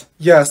that?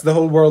 Yes, the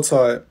whole world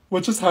saw it.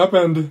 What just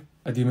happened?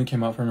 A demon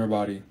came out from your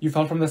body. You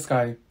fell from the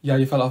sky. Yeah,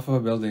 you fell off of a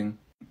building.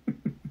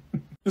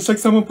 It's like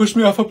someone pushed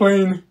me off a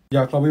plane.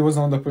 Yeah, Chloe was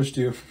the one that pushed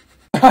you.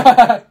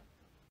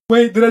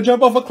 Wait, did I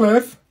jump off a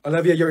cliff?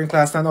 Olivia, you're in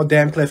class now. No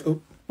damn cliff.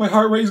 Oop. My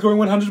heart rate is going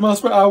 100 miles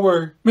per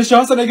hour. Miss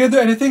Johnson, I can't do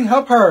anything.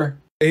 Help her.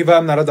 Ava,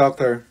 I'm not a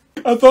doctor.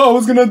 I thought I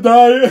was gonna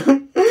die.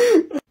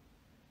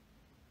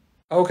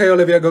 Okay,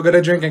 Olivia, go get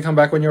a drink and come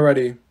back when you're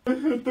ready. I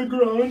hit the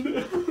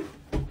ground.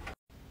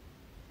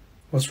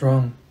 What's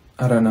wrong?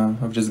 I don't know.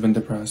 I've just been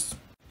depressed.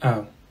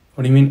 Oh.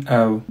 What do you mean,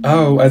 oh?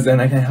 Oh, as in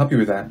I can't help you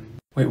with that.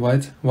 Wait,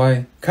 what?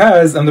 Why?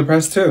 'Cause I'm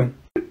depressed too.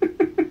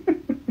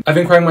 I've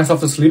been crying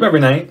myself to sleep every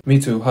night. Me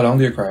too. How long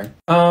do you cry?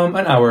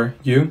 An hour.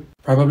 You?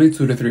 Probably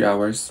 2 to 3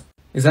 hours.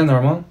 Is that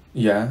normal?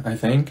 Yeah, I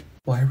think.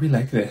 Why are we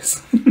like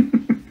this?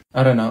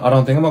 I don't know. I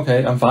don't think I'm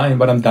okay. I'm fine,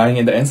 but I'm dying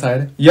in the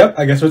inside. Yep,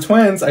 I guess we're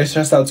twins. I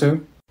stressed out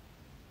too.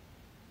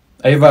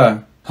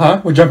 Ava.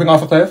 Huh? We're jumping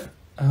off a cliff?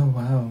 Oh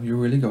wow, you're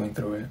really going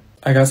through it.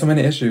 I got so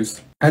many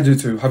issues. I do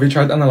too. Have you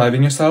tried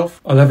unaliving yourself?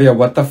 Olivia,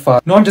 what the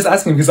fuck? No, I'm just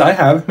asking because I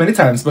have, many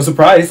times. But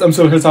surprise, I'm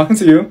still here talking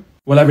to you.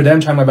 Well, every day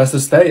I'm trying my best to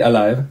stay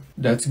alive.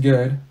 That's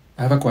good.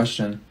 I have a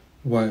question.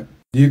 What?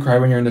 Do you cry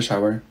when you're in the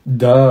shower?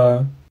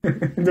 Duh.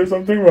 There's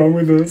something wrong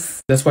with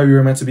this. That's why we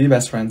were meant to be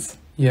best friends.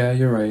 Yeah,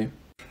 you're right.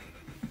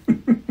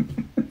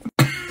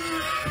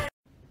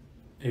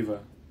 Ava.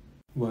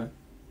 What?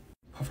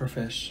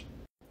 Pufferfish.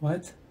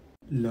 What?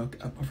 Look,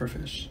 a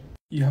pufferfish.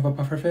 You have a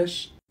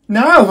pufferfish?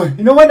 No!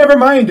 You know what? Never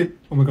mind.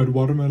 Oh my god,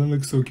 watermelon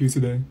looks so cute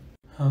today.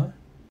 Huh?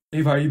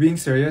 Ava, are you being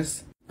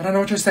serious? I don't know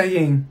what you're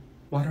saying.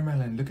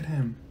 Watermelon, look at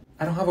him.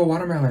 I don't have a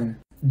watermelon.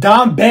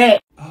 Dumb bitch!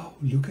 Oh,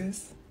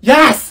 Lucas?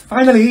 Yes!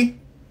 Finally!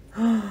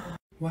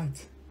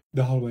 What?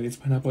 The hallway, it's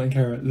pineapple and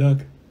carrot, look.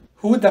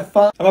 Who the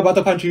fuck? I'm about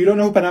to punch you. You don't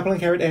know who Pineapple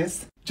and Carrot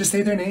is? Just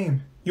say their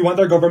name. You want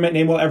their government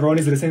name while everyone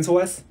is listening to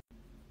us?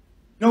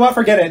 You know what?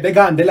 Forget it. They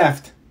gone. They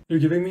left. You're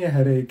giving me a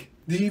headache.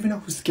 Do you even know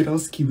who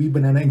Skittles, Kiwi,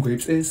 Banana, and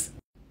Grapes is?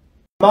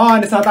 Come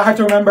on, it's not that hard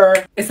to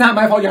remember. It's not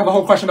my fault you have a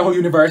whole crush on the whole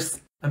universe.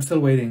 I'm still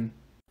waiting.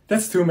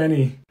 That's too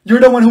many. You're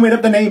the one who made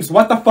up the names.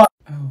 What the fuck?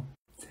 Oh,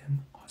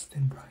 Tim,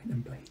 Austin, Brian,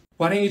 and Blake.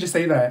 Why didn't you just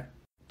say that?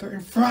 They're in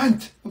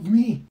front of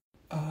me.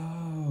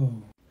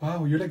 Oh.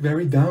 Wow, you're like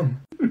very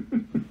dumb.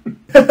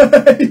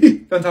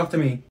 Don't talk to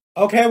me.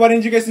 Okay, what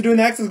didn't you guys do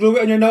next is glue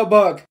it on your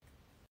notebook.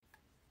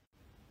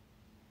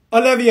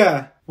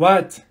 Olivia.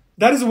 What?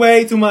 That is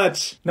way too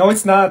much. No,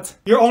 it's not.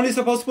 You're only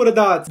supposed to put a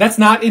dot. That's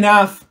not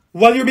enough.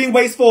 Well, you're being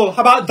wasteful.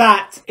 How about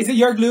that? Is it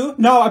your glue?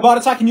 No, I bought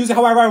it so I can use it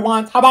however I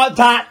want. How about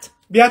that?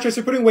 Beatrice,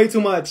 you're putting way too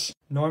much.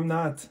 No, I'm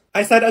not.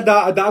 I said a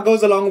dot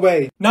goes a long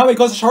way. No, it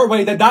goes a short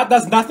way. The dot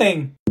does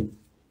nothing.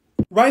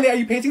 Riley, are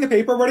you painting the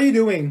paper? What are you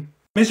doing?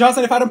 Miss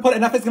Johnson, if I don't put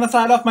enough, it's gonna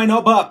slide off my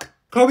notebook.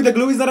 Chloe, the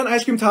glue is not an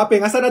ice cream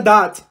topping. I said a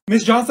dot.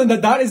 Miss Johnson, the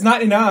dot is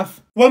not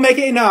enough. We'll make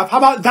it enough. How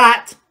about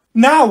that?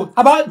 No,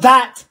 how about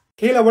that?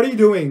 Kayla, what are you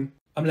doing?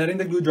 I'm letting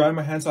the glue dry on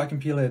my hand so I can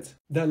peel it.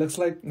 That looks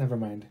like... Never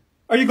mind.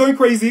 Are you going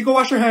crazy? Go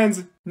wash your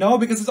hands. No,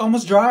 because it's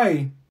almost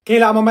dry.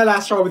 Kayla, I'm on my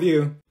last straw with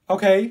you.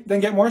 Okay, then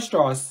get more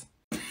straws.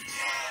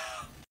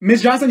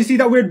 Miss Johnson, you see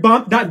that weird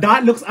bump? That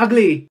dot looks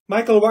ugly.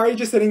 Michael, why are you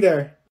just sitting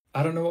there?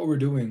 I don't know what we're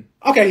doing.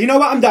 Okay, you know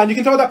what? I'm done. You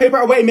can throw that paper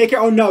away and make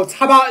your own notes.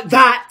 How about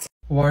that?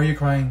 Why are you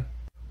crying?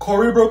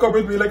 Corey broke up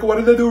with me. Like,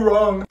 what did I do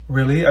wrong?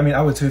 Really? I mean,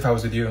 I would too if I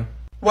was with you.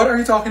 What are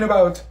you talking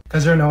about?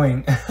 Because you're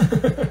annoying.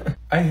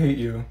 I hate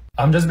you.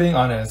 I'm just being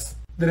honest.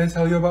 Did I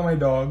tell you about my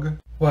dog?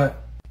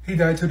 What? He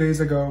died 2 days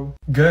ago.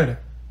 Good.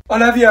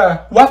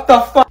 Olivia, what the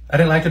fuck? I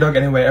didn't like your dog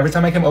anyway. Every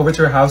time I came over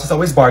to your house, it's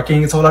always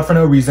barking. It's all out for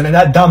no reason. And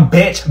that dumb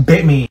bitch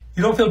bit me.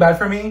 You don't feel bad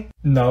for me?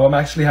 No, I'm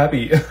actually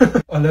happy.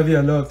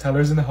 Olivia, look,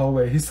 Tyler's in the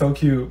hallway. He's so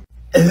cute.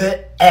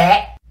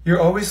 You're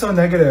always so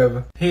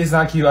negative. He is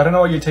not cute. I don't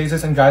know what your taste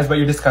is in guys, but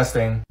you're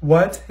disgusting.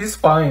 What? He's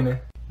fine.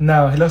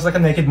 No, he looks like a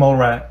naked mole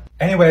rat.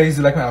 Anyways,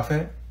 you like my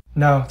outfit?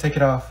 No, take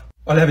it off.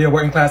 Olivia,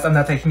 we're in class. I'm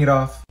not taking it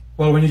off.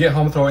 Well, when you get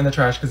home, throw it in the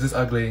trash because it's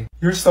ugly.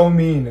 You're so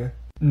mean.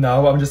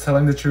 No, I'm just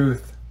telling the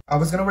truth. I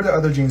was gonna wear the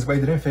other jeans, but it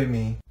didn't fit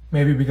me.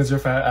 Maybe because you're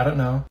fat. I don't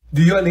know.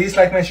 Do you at least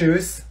like my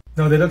shoes?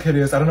 No, they look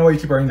hideous. I don't know why you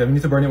keep wearing them. You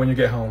need to burn it when you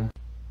get home.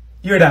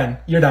 You're done.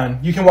 You're done.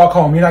 You can walk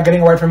home. You're not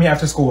getting a word from me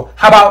after school.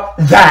 How about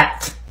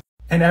that?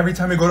 And every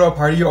time you go to a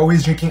party, you're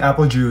always drinking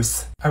apple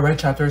juice. I read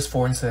chapters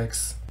 4 and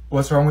 6.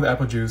 What's wrong with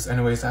apple juice?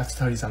 Anyways, I have to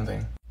tell you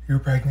something. You're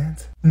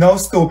pregnant? No,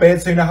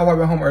 stupid. So you know how I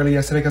went home early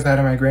yesterday because I had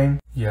a migraine?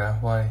 Yeah,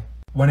 why?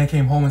 When I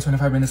came home and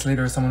 25 minutes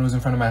later, someone was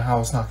in front of my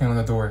house knocking on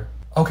the door.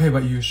 Okay,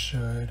 but you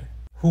should.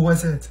 Who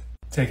was it?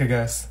 Take a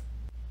guess.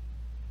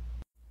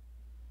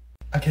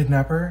 A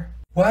kidnapper?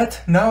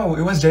 What? No,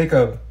 it was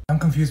Jacob. I'm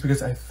confused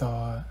because I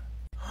thought...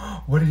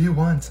 What did he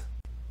want?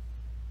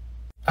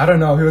 I don't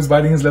know. He was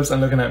biting his lips and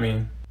looking at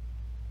me.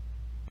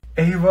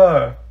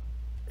 Ava.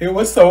 It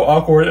was so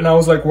awkward and I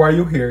was like, why are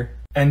you here?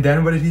 And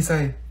then what did he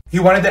say? He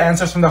wanted the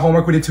answers from the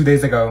homework we did 2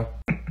 days ago.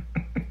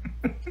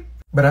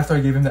 But after I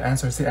gave him the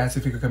answers, he asked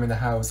if he could come in the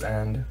house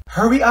and...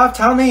 Hurry up,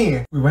 tell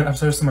me! We went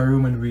upstairs to my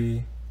room and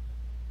we...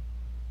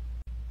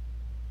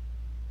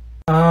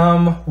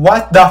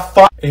 What the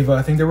fuck? Ava,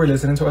 I think they were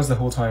listening to us the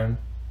whole time.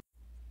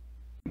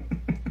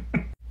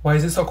 Why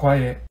is it so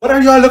quiet? What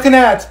are y'all looking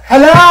at?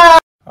 Hello!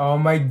 Oh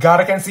my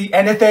god, I can't see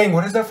anything.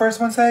 What does the first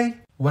one say?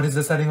 What is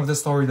the setting of the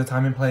story, the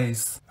time and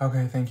place?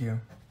 Okay, thank you.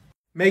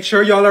 Make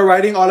sure y'all are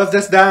writing all of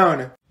this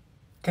down.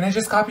 Can I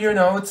just copy your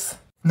notes?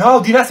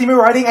 No, do you not see me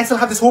writing? I still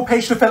have this whole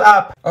page to fill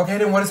up. Okay,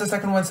 then what does the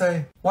second one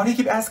say? Why do you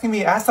keep asking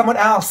me? Ask someone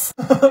else.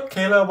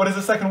 Kayla, what does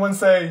the second one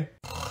say?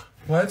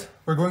 What?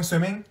 We're going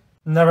swimming?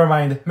 Never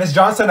mind. Miss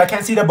Johnson, I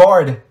can't see the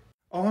board.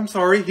 Oh, I'm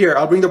sorry. Here,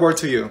 I'll bring the board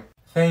to you.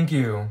 Thank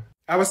you.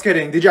 I was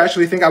kidding. Did you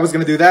actually think I was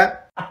gonna do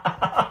that?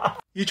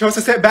 You chose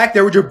to sit back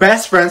there with your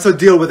best friend, so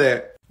deal with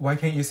it. Why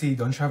can't you see?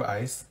 Don't you have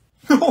eyes?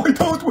 No, I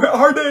don't. Where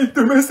are they?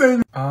 They're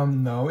missing.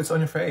 No, it's on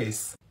your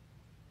face.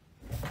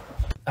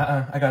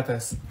 I got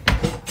this.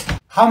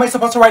 How am I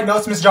supposed to write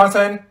notes, Miss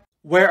Johnson?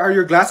 Where are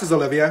your glasses,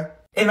 Olivia?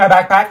 In my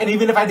backpack, and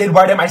even if I did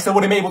wear them, I still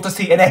wouldn't be able to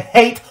see, and I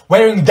hate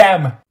wearing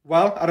them.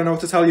 Well, I don't know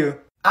what to tell you.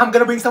 I'm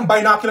gonna bring some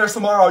binoculars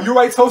tomorrow. You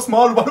write so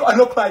small, what do I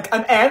look like?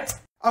 An ant?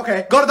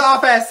 Okay, go to the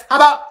office. How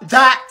about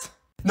that?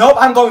 Nope,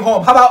 I'm going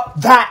home. How about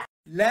that?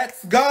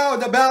 Let's go.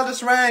 The bell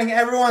just rang.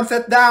 Everyone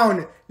sit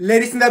down.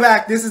 Ladies in the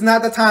back, this is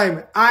not the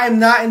time. I'm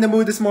not in the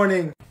mood this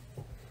morning.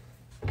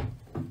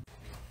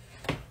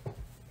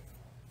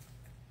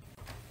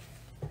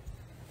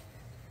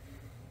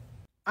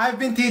 I've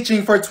been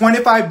teaching for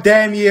 25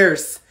 damn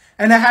years,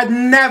 and I had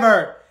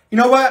never, you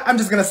know what? I'm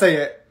just gonna say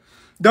it.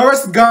 There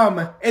was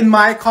gum in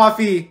my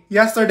coffee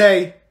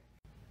yesterday.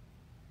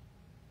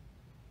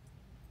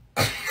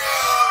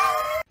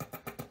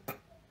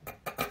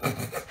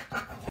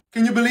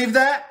 Can you believe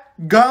that?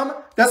 Gum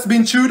that's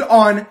been chewed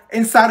on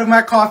inside of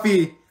my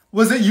coffee.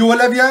 Was it you,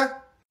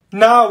 Olivia?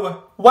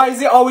 No. Why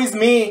is it always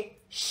me?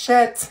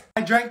 Shit.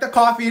 I drank the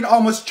coffee and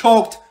almost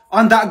choked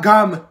on that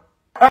gum.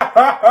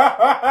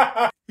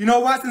 You know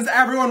what? Since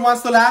everyone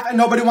wants to laugh and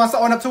nobody wants to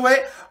own up to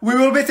it, we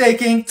will be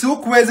taking 2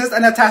 quizzes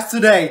and a test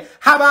today.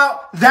 How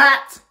about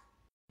that?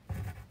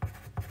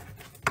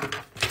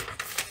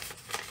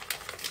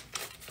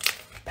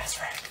 Best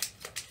friend.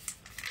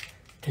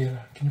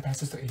 Kayla, can you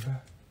pass this to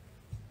Ava?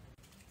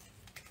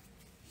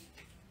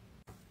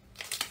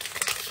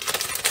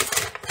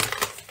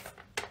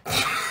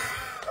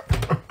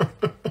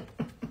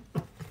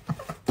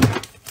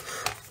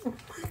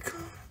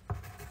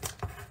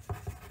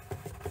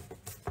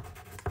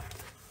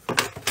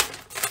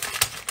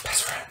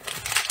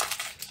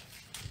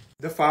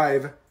 The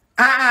 5.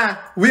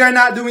 We are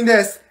not doing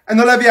this. And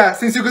Olivia,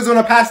 since you guys want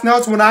to pass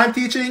notes when I'm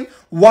teaching,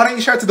 why don't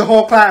you share it to the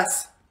whole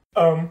class?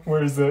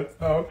 Where is it?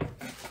 Oh.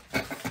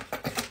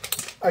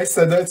 I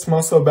said that it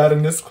smells so bad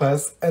in this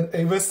class, and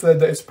Ava said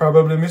that it's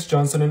probably Miss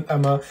Johnson and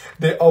Emma.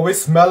 They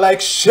always smell like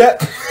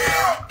shit.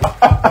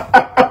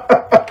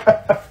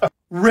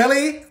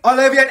 Really?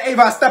 Olivia and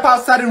Ava, step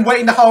outside and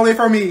wait in the hallway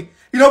for me.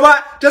 You know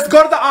what? Just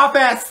go to the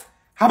office.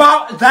 How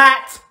about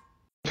that?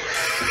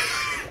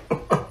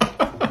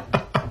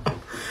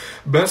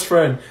 Best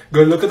friend,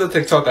 go look at the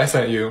TikTok I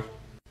sent you.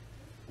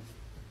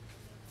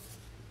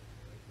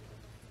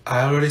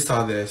 I already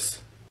saw this.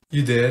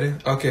 You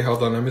did? Okay,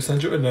 hold on. Let me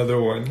send you another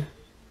one.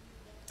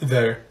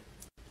 There.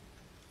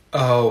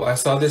 Oh, I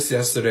saw this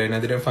yesterday and I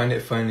didn't find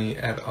it funny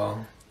at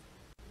all.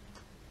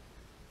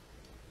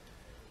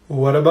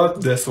 What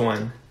about this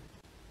one?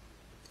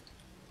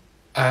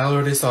 I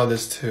already saw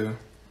this too.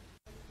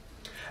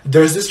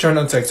 There's this trend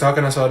on TikTok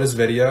and I saw this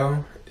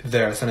video.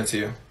 There, I sent it to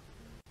you.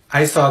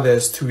 I saw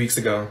this 2 weeks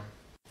ago.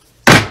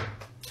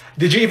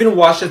 Did you even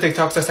watch the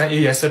TikToks I sent you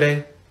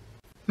yesterday?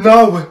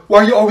 No,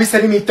 why are you always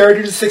sending me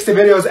 30 to 60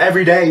 videos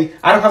every day?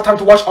 I don't have time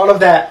to watch all of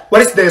that.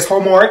 What is this,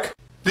 homework?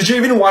 Did you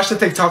even watch the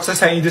TikToks I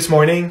sent you this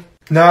morning?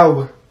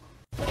 No.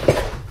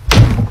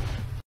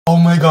 Oh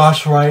my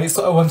gosh, right?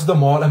 So I went to the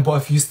mall and bought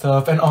a few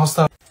stuff and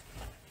also...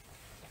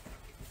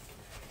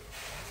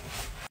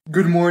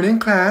 Good morning,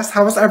 class.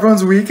 How was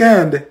everyone's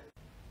weekend?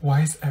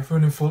 Why is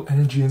everyone in full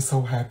energy and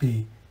so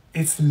happy?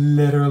 It's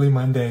literally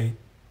Monday.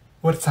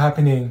 What's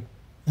happening?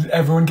 Did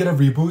everyone get a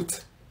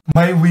reboot?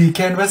 My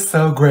weekend was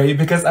so great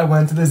because I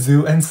went to the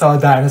zoo and saw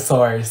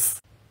dinosaurs.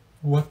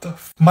 What the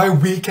f- My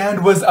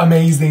weekend was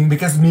amazing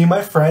because me and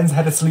my friends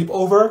had a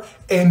sleepover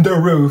in the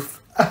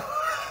roof.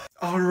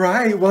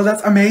 Alright, well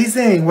that's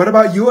amazing. What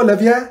about you,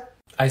 Olivia?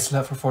 I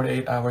slept for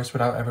 48 hours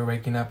without ever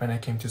waking up and I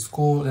came to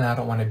school and I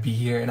don't want to be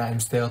here and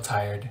I'm still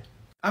tired.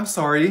 I'm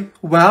sorry.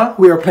 Well,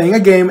 we are playing a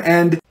game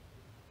and...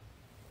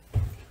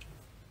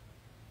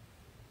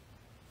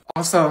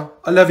 Also,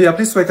 Olivia,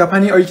 please wake up,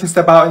 honey, or you can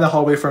step out in the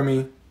hallway for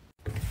me.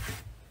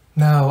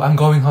 No, I'm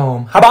going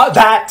home. How about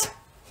that?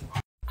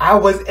 I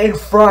was in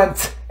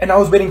front and I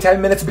was waiting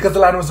 10 minutes because the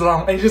line was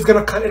long and you're just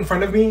gonna cut in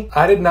front of me?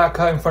 I did not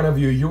cut in front of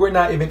you. You were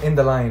not even in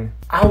the line.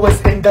 I was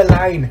in the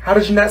line. How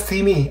did you not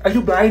see me? Are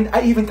you blind?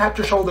 I even tapped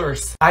your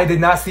shoulders. I did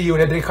not see you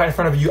and I didn't cut in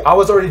front of you. I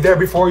was already there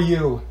before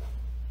you.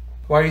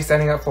 Why are you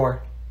standing up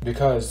for?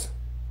 Because.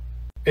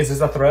 Is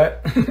this a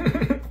threat?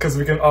 Because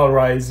we can all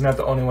rise. You're not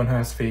the only one who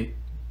has feet.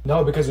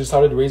 No, because you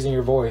started raising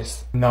your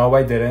voice. No,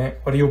 I didn't.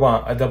 What do you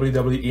want? A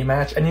WWE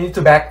match? And you need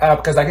to back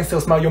up because I can still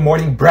smell your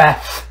morning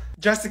breath.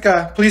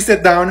 Jessica, please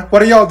sit down.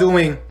 What are y'all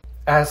doing?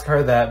 Ask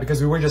her that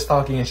because we were just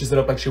talking and she stood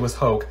up like she was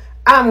Hulk.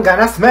 I'm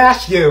gonna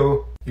smash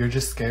you! You're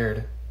just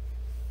scared.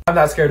 I'm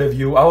not scared of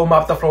you. I will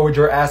mop the floor with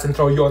your ass and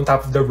throw you on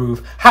top of the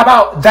roof. How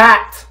about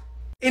that?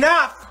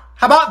 Enough!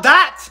 How about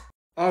that?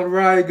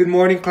 Alright, good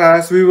morning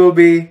class. We will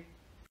be...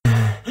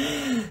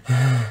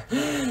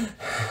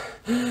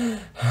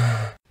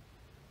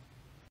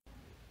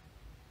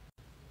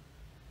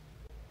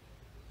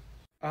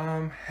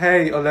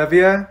 Hey,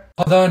 Olivia?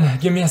 Hold on,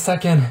 give me a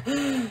second.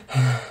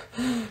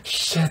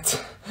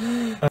 Shit.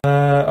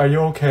 Are you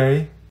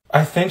okay?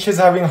 I think she's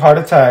having a heart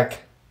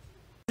attack.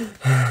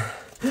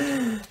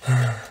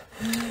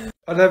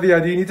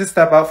 Olivia, do you need to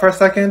step out for a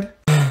second?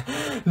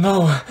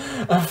 No,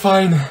 I'm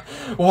fine.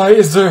 Why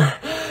is there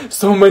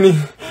so many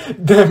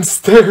damn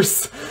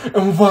stairs?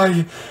 And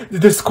why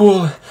did the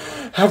school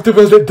have to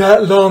build it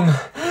that long?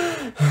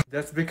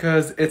 That's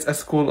because it's a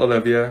school,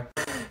 Olivia.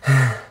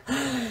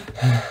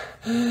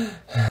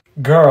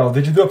 Girl,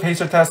 did you do a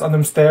pacer test on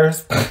them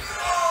stairs?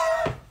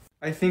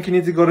 I think you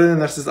need to go to the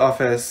nurse's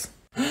office.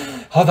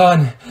 Hold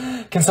on.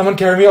 Can someone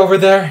carry me over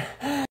there?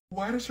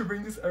 Why does she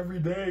bring this every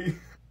day?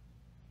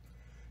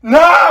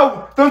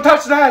 No! Don't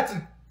touch that!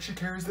 She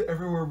carries it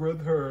everywhere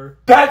with her.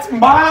 That's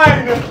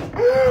mine!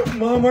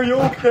 Mom, are you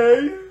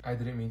okay? I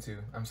didn't mean to.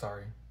 I'm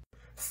sorry.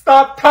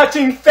 Stop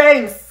touching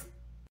things!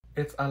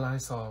 It's a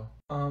Lysol.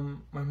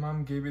 My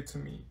mom gave it to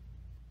me.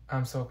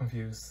 I'm so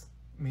confused.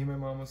 Me and my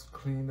mom was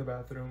cleaning the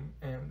bathroom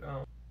and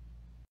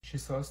she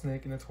saw a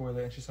snake in the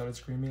toilet and she started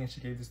screaming and she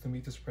gave this to me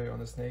to spray on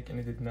the snake and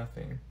it did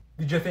nothing.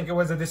 Did you think it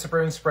was a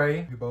disappearing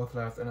spray? We both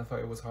laughed and I thought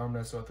it was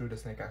harmless, so I threw the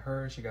snake at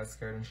her. She got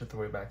scared and she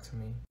threw it back to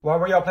me. Why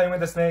were y'all playing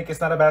with the snake?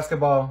 It's not a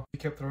basketball. We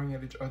kept throwing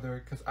at each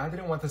other because I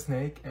didn't want the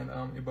snake and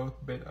it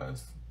both bit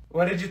us.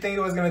 What did you think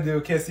it was gonna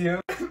do? Kiss you?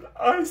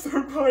 I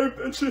survived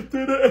and she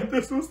did it and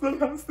this was the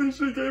last thing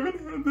she gave and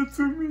handed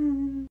to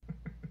me.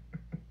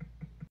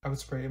 I would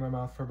spray it in my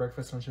mouth for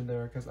breakfast, lunch, and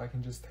dinner because I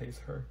can just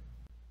taste her.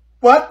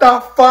 What the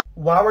fuck?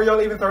 Why were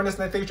y'all even throwing this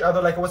snake to each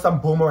other like it was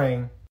some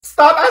boomerang?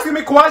 Stop asking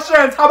me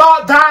questions! How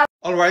about that?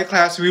 Alright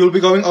class, we will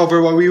be going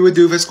over what we would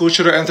do if a school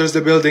shooter enters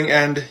the building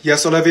and...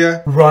 Yes,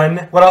 Olivia?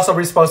 Run? What else are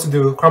we supposed to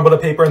do? Crumble the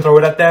paper and throw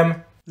it at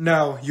them?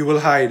 No, you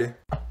will hide.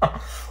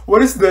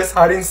 What is this?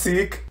 Hide and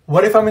seek?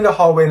 What if I'm in the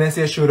hallway and I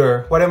see a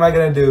shooter? What am I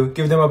gonna do?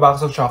 Give them a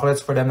box of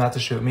chocolates for them not to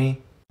shoot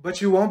me? But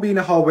you won't be in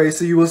the hallway,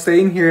 so you will stay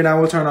in here and I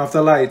will turn off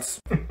the lights.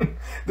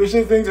 Does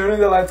she think turning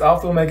the lights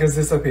off will make us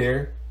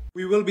disappear?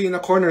 We will be in the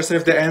corner, so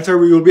if they enter,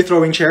 we will be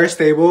throwing chairs,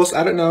 tables,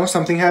 I don't know,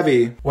 something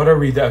heavy. What are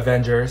we, the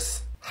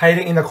Avengers?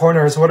 Hiding in the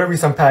corners, what are we,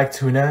 some packed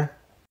tuna?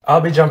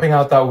 I'll be jumping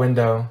out that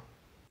window.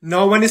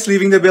 No one is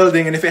leaving the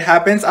building, and if it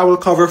happens, I will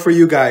cover for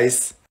you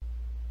guys.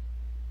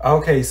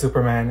 Okay,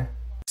 Superman.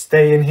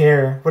 Stay in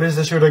here. What is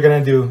the shooter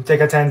gonna do? Take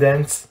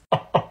attendance?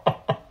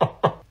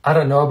 I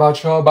don't know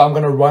about y'all, but I'm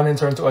gonna run and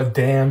turn into a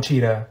damn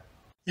cheetah.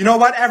 You know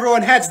what?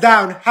 Everyone heads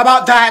down. How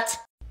about that?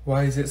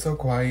 Why is it so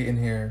quiet in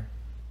here?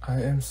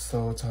 I am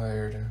so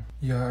tired.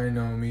 Yeah, I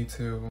know, me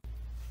too.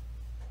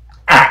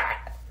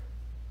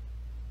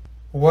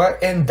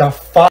 What in the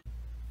fuck?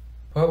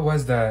 What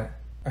was that?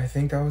 I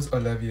think that was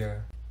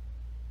Olivia.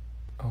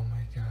 Oh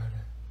my god.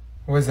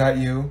 Was that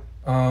you?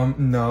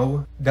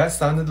 No. That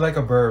sounded like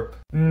a burp.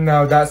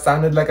 No, that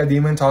sounded like a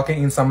demon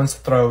talking in someone's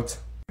throat.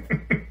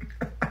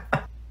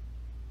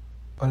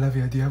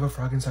 Olivia, do you have a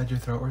frog inside your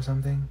throat or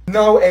something?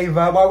 No,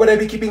 Ava. Why would I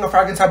be keeping a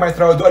frog inside my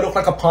throat? Do I look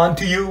like a pond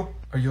to you?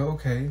 Are you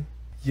okay?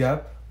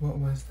 Yep. What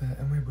was that?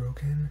 Am I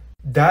broken?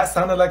 That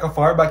sounded like a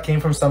fart but came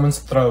from someone's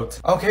throat.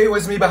 Okay, it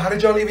was me, but how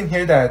did y'all even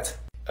hear that?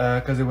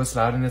 Cause it was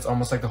loud and it's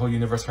almost like the whole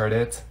universe heard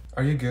it.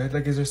 Are you good?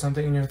 Like, is there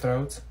something in your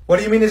throat? What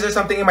do you mean, is there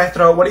something in my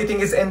throat? What do you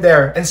think is in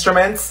there?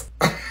 Instruments?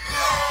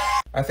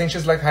 I think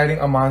she's like hiding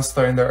a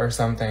monster in there or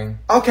something.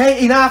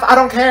 Okay, enough. I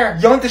don't care.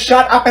 You want to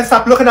shut up and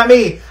stop looking at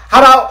me. How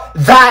about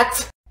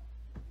that?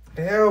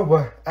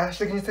 Ew.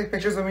 Ashley, can you take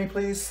pictures of me,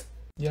 please?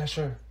 Yeah,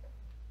 sure.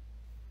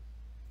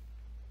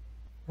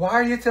 Why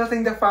are you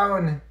tilting the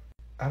phone?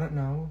 I don't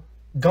know.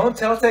 Don't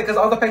tilt it, because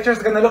all the pictures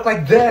are gonna look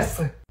like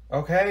this.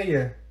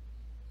 Okay.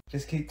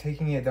 Just keep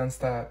taking it, don't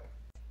stop.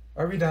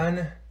 Are we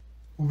done?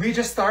 We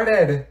just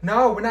started.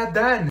 No, we're not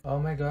done. Oh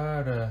my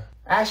god.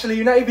 Ashley,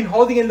 you're not even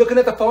holding and looking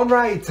at the phone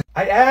right.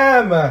 I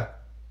am. Let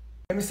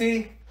me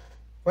see.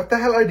 What the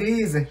hell are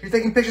these? You're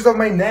taking pictures of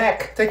my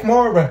neck. Take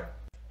more.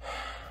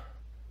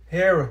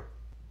 Here.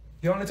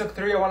 You only took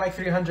 3. I want like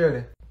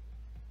 300.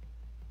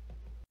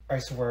 I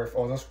swear if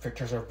all those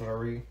pictures are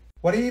blurry.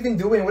 What are you even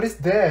doing? What is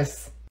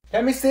this?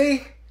 Let me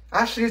see.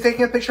 Ashley, you're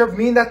taking a picture of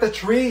me and not the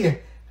tree.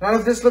 None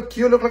of this look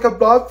cute. Look like a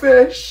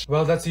blobfish.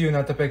 Well, that's you,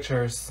 not the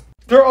pictures.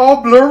 They're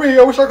all blurry.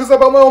 I wish I could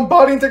step out my own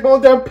body and take my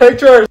own damn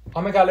pictures.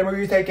 Oh my god, let me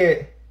retake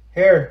it.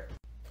 Here.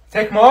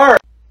 Take more.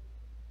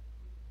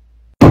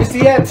 Let me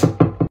see it.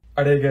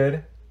 Are they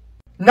good?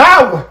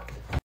 No!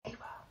 Ava,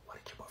 what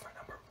did you put for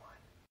number 1?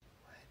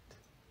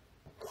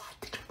 What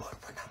did you put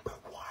for number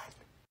 1?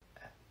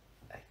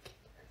 I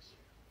can't hear you.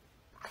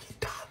 Are you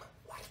dumb?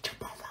 What did you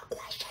put for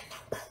question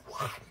number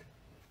 1?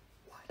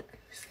 What are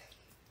you saying?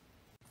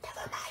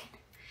 Never mind.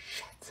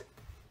 Shut.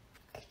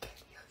 I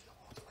can't hear you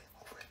all the way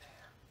over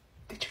there.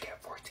 Did you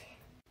get 14?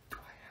 Do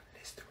I have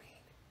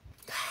Listerine?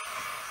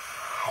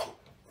 No!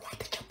 What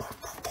did you put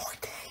for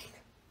 14?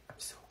 I'm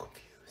so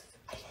confused.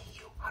 I hate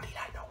you. How did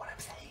I know what I'm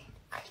saying?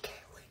 I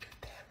can't read your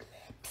damn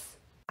lips.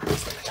 I'm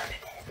just gonna turn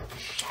it in.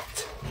 Shut.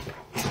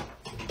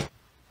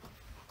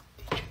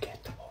 Did you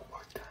get the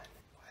homework done?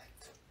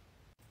 What?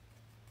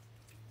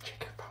 Check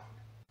your phone.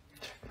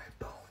 Check my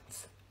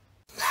bones.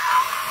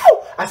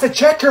 No! I said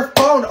check your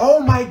phone. Oh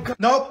my god.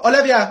 Nope.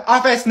 Olivia,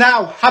 office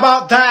now. How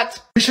about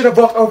that? We should have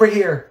walked over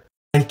here.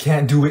 I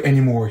can't do it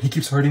anymore. He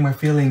keeps hurting my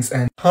feelings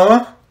and...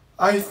 Huh?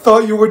 I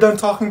thought you were done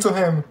talking to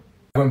him.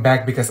 I went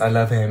back because I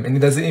love him and it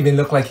doesn't even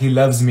look like he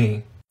loves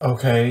me.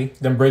 Okay,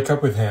 then break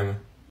up with him.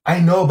 I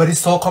know, but he's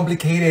so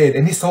complicated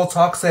and he's so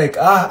toxic.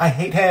 I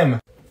hate him.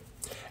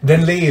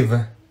 Then leave.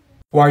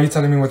 Why are you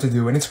telling me what to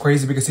do? And it's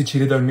crazy because he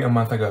cheated on me a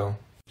month ago.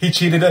 He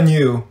cheated on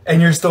you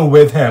and you're still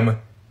with him.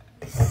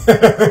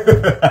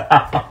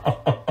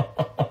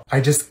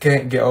 I just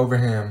can't get over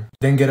him.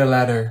 Then get a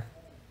ladder.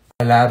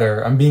 A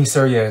ladder. I'm being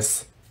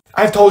serious.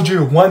 I've told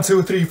you 1,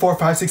 2, 3, 4,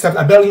 5, 6, 7,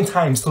 a billion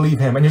times to leave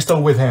him and you're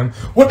still with him.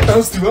 What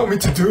else do you want me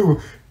to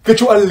do? Get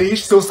you a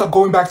leash so stop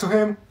going back to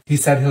him? He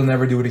said he'll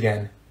never do it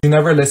again. You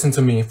never listen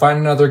to me. Find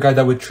another guy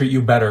that would treat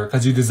you better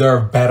because you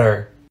deserve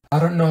better. I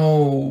don't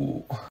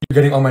know. You're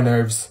getting on my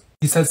nerves.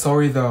 He said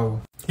sorry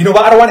though. You know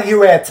what? I don't want to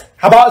hear it.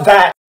 How about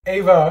that?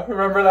 Ava,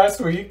 remember last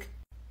week?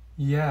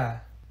 Yeah.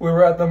 We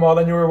were at the mall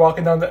and you were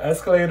walking down the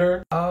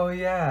escalator. Oh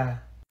yeah.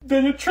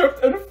 Then you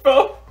tripped and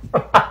fell.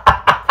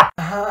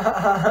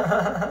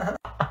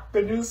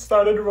 Then you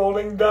started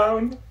rolling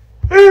down.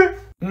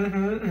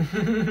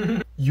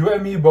 You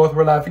and me both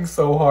were laughing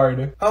so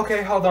hard.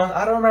 Okay, hold on.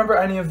 I don't remember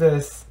any of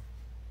this.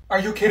 Are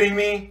you kidding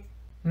me?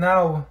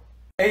 No.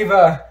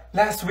 Ava,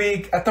 last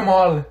week at the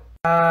mall.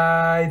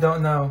 I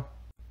don't know.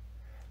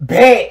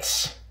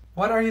 Bitch!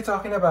 What are you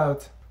talking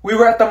about? We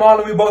were at the mall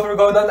and we both were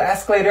going down the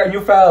escalator and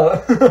you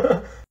fell.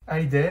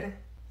 I did?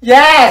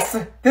 Yes!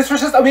 This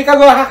was just a week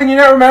ago. How can you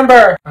not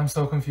remember? I'm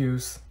so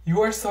confused.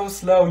 You are so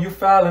slow. You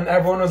fell and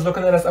everyone was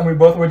looking at us and we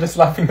both were just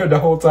laughing the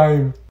whole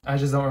time. I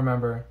just don't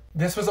remember.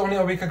 This was only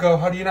a week ago.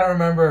 How do you not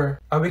remember?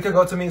 A week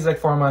ago to me is like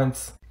 4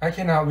 months. I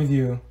cannot with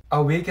you.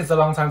 A week is a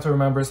long time to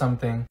remember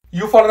something.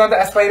 You falling down the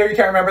escalator, you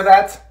can't remember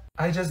that?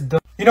 I just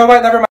don't. You know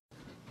what? Never mind.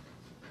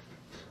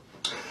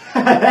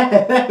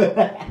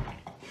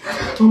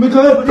 Oh my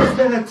god, what is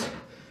that?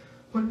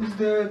 What is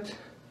that?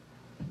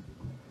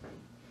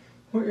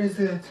 Where is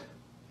it?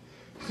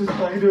 It's a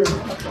spider.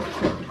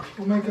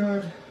 Oh my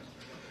god.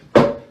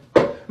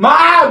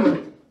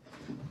 Mom!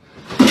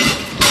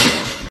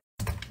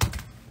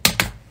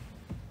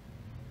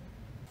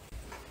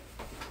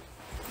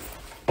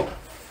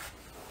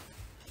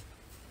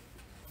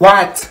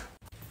 What?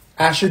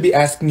 I should be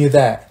asking you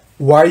that.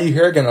 Why are you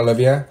here again,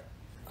 Olivia?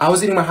 I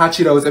was eating my hot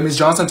Cheetos and Miss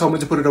Johnson told me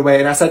to put it away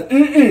and I said,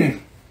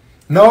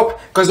 Nope,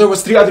 because there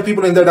was 3 other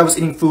people in there that was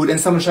eating food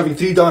and someone shoving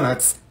 3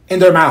 donuts in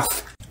their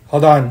mouth.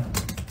 Hold on.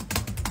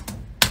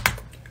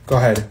 Go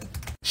ahead.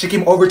 She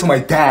came over to my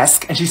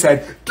desk and she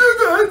said, "Give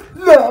it,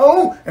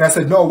 no!" And I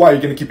said, "No, why?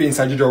 You're gonna keep it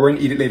inside your drawer and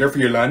eat it later for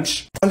your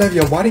lunch?"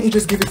 Olivia, why didn't you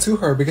just give it to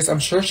her? Because I'm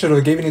sure she would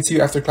have given it to you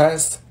after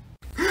class.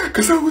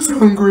 Because I was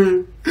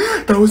hungry.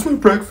 That was my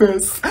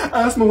breakfast.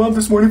 I asked my mom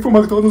this morning for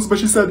McDonald's, but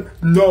she said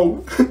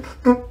no.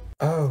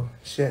 Oh,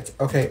 shit.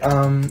 Okay,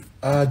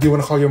 do you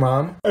want to call your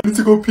mom? I need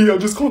to go pee. I'll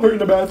just call her in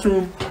the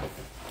bathroom.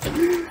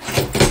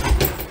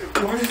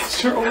 Why is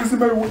she always in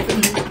my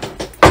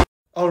way?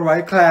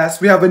 Alright,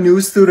 class. We have a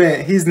new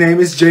student. His name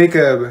is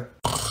Jacob.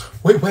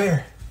 Wait,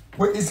 where?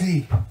 Where is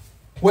he?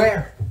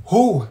 Where?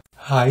 Who?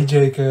 Hi,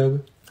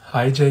 Jacob.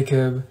 Hi,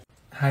 Jacob.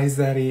 Hi,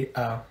 Zaddy.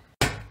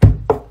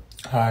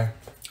 Hi.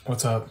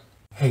 What's up?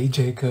 Hey,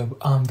 Jacob.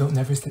 Don't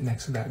never sit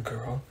next to that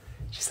girl.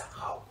 She's a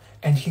hoe.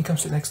 And you can come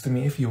sit next to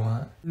me if you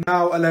want.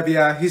 No,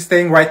 Olivia. He's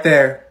staying right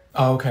there.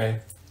 Oh, okay.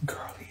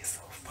 Girl, he's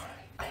so fine.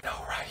 I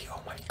know, right?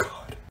 Oh my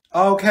god.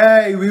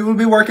 Okay, we will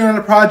be working on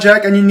a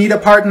project and you need a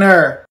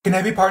partner. Can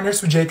I be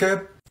partners with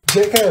Jacob?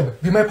 Jacob,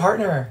 be my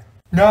partner.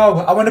 No,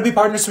 I want to be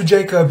partners with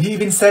Jacob. He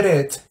even said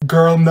it.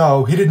 Girl,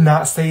 no. He did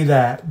not say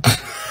that.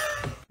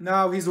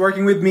 No, he's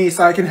working with me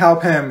so I can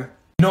help him.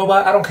 You know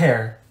what? I don't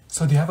care.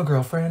 So do you have a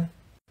girlfriend?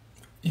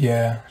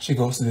 Yeah, she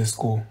goes to this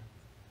school.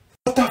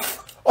 What the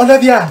f-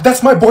 Olivia,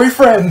 that's my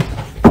boyfriend!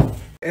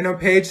 And on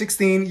page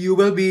 16, you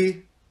will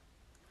be...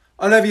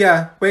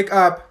 Olivia, wake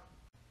up.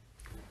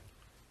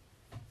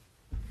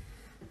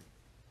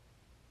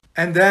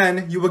 And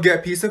then you will get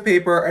a piece of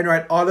paper and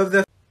write all of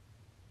the...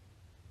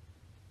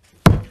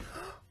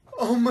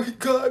 Oh my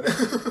god.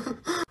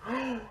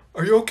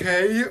 Are you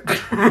okay?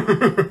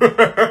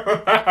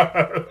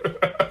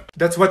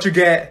 That's what you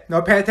get.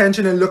 Now pay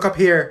attention and look up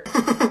here.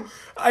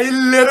 I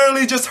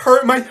literally just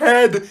hurt my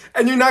head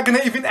and you're not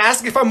gonna even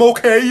ask if I'm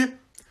okay?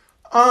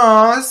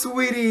 Aw,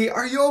 sweetie,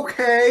 are you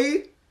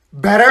okay?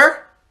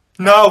 Better?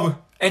 No.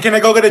 And can I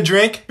go get a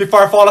drink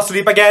before I fall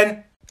asleep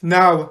again?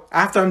 No,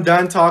 after I'm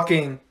done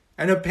talking.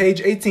 And on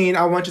page 18,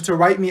 I want you to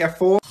write me a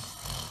full...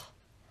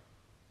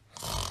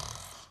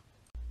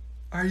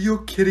 Are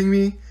you kidding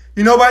me?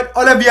 You know what,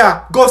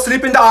 Olivia, go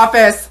sleep in the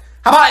office.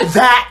 How about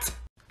that?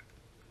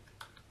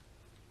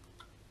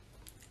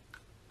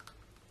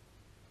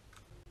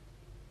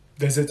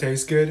 Does it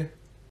taste good?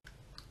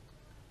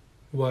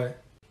 What?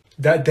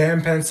 That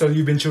damn pencil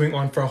you've been chewing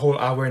on for a whole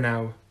hour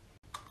now.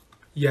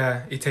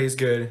 Yeah, it tastes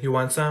good. You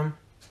want some?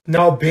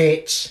 No,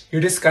 bitch. You're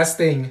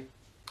disgusting.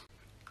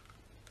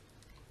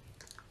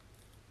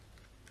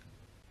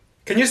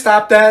 Can you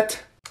stop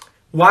that?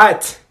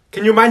 What?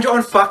 Can you mind your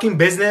own fucking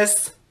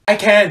business? I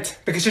can't,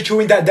 because you're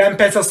chewing that damn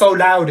pencil so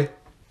loud.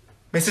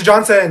 Mr.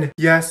 Johnson.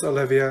 Yes,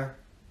 Olivia.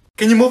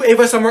 Can you move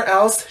Ava somewhere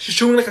else? She's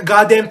chewing like a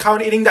goddamn cow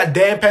and eating that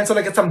damn pencil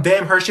like it's some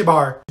damn Hershey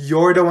bar.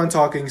 You're the one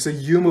talking, so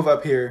you move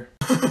up here.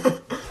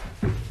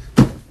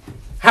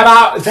 How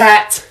about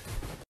that?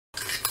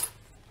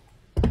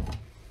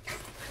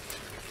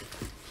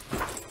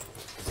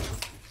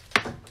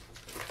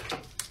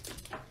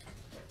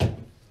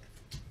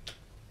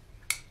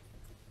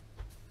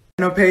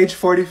 And on page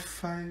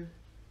 45.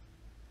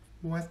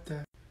 What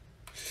the?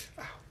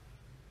 Ow.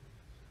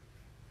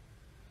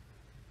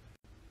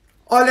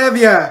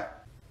 Olivia!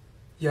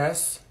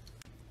 Yes?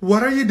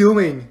 What are you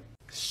doing?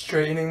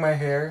 Straightening my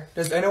hair.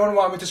 Does anyone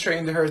want me to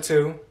straighten the hair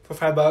too? For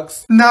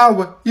 $5?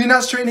 No! You're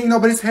not straightening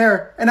nobody's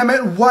hair. And I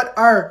meant, what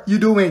are you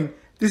doing?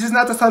 This is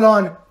not a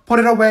salon. Put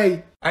it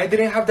away. I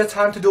didn't have the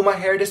time to do my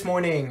hair this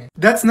morning.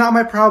 That's not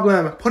my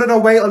problem. Put it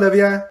away,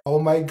 Olivia. Oh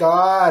my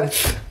god.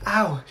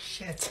 Ow,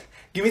 shit.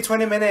 Give me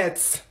 20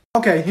 minutes.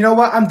 Okay, you know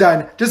what? I'm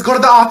done. Just go to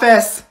the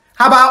office.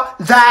 How about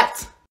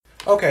that?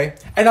 Okay,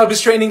 and I'll be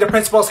straightening the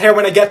principal's hair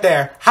when I get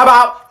there. How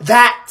about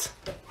that?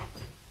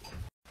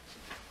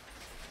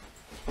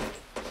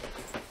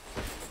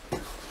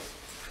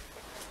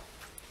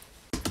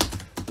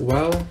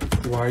 Well,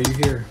 why are you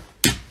here?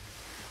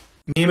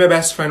 Me and my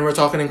best friend were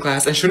talking in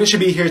class, and shouldn't she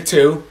be here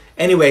too?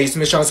 Anyways,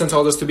 Miss Johnson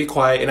told us to be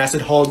quiet, and I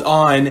said, hold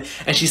on.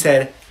 And she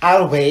said,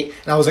 I'll wait.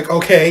 And I was like,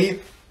 okay,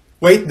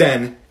 wait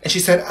then. And she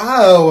said,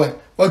 oh,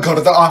 well, go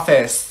to the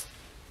office.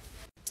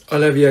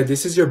 Olivia,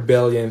 this is your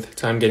billionth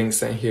time getting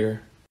sent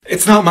here.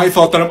 It's not my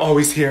fault that I'm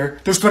always here.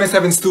 There's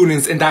 27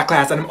 students in that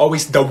class, and I'm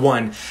always the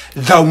one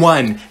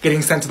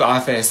getting sent to the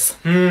office.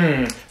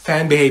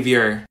 Fan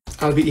behavior.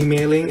 I'll be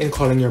emailing and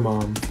calling your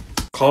mom.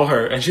 Call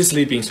her, and she's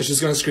sleeping, so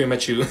she's gonna scream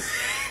at you.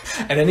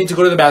 And I need to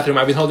go to the bathroom.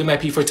 I've been holding my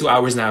pee for 2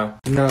 hours now.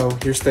 No,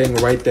 you're staying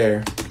right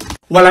there.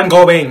 Well, I'm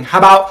going. How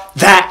about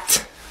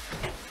that?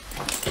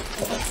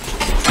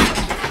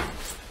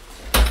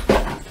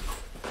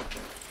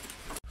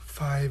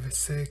 Five,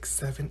 6,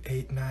 7,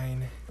 8,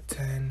 9,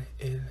 10,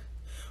 11.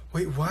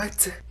 Wait,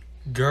 what?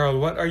 Girl,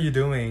 what are you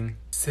doing?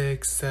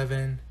 6,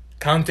 7.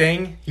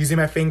 Counting? Using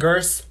my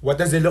fingers? What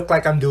does it look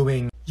like I'm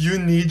doing? You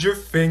need your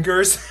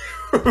fingers?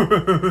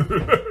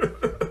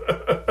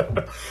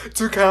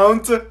 To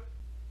count?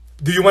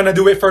 Do you want to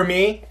do it for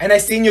me? And I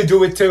seen you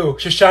do it too.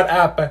 So shut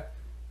up.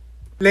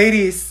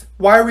 Ladies,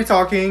 why are we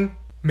talking?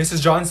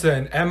 Mrs.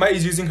 Johnson, Emma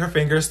is using her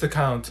fingers to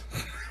count.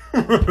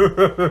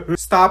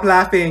 Stop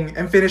laughing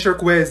and finish your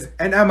quiz.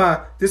 And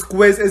Emma, this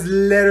quiz is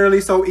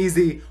literally so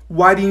easy.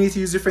 Why do you need to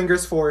use your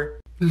fingers for?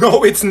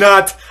 No, it's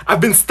not. I've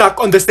been stuck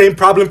on the same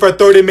problem for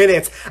 30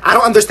 minutes. I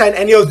don't understand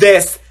any of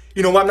this.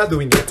 You know what? I'm not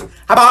doing it.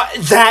 How about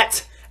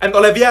that? And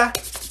Olivia?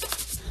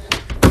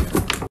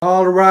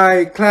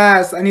 Alright,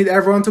 class. I need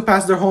everyone to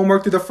pass their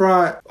homework to the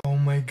front. Oh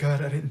my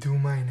god, I didn't do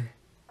mine.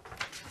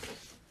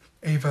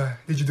 Ava,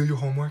 did you do your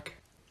homework?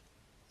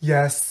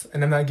 Yes,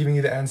 and I'm not giving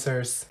you the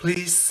answers.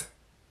 Please?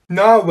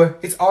 No,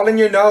 it's all in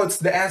your notes.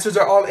 The answers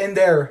are all in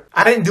there.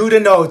 I didn't do the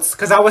notes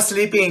because I was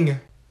sleeping.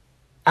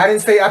 I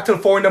didn't stay up till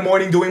 4 in the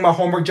morning doing my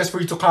homework just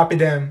for you to copy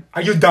them.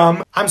 Are you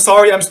dumb? I'm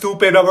sorry, I'm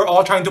stupid, but we're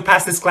all trying to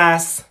pass this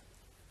class.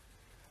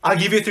 I'll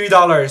give you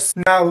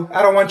 $3. No,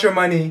 I don't want your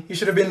money. You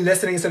should have been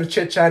listening instead of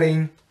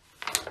chit-chatting.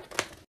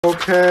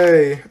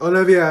 Okay,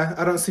 Olivia,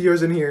 I don't see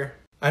yours in here.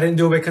 I didn't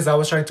do it because I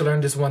was trying to learn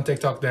this one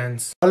TikTok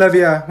dance.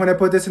 Olivia, when I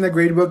put this in the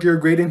gradebook, your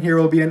grade in here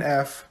will be an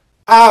F.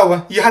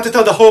 Ow, you have to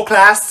tell the whole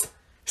class?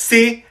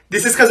 See,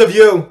 this is because of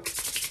you.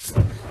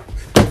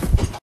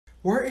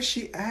 Where is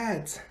she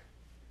at?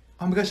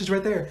 Oh my gosh, she's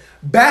right there.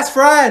 Best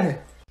friend!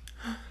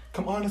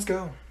 Come on, let's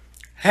go.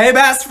 Hey,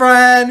 best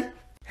friend!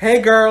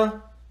 Hey,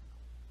 girl.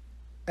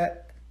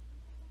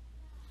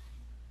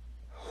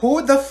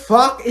 Who the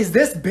fuck is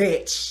this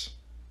bitch?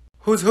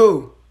 Who's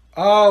who?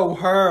 Oh,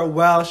 her.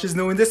 Well, she's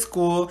new in this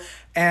school,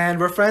 and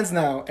we're friends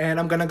now, and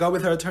I'm gonna go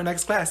with her to her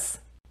next class.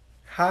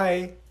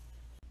 Hi.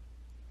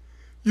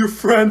 You're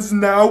friends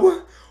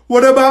now?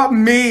 What about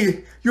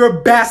me?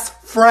 Your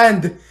best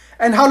friend.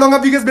 And how long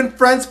have you guys been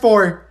friends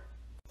for?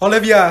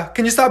 Olivia,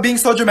 can you stop being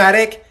so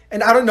dramatic?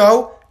 And I don't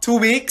know, 2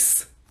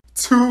 weeks?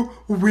 2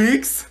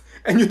 weeks?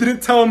 And you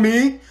didn't tell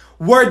me?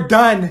 We're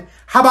done.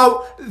 How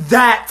about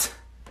that?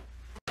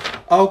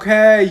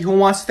 Okay, who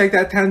wants to take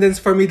the attendance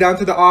for me down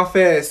to the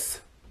office?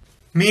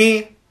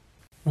 Me?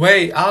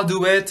 Wait, I'll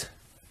do it.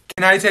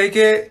 Can I take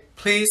it,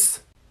 please?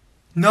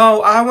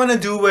 No, I want to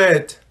do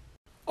it.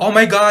 Oh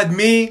my god,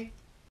 me?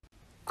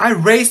 I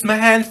raised my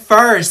hand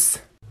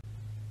first.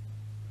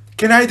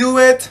 Can I do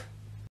it?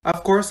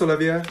 Of course,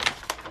 Olivia.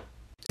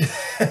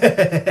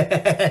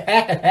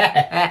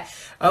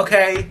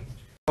 Okay.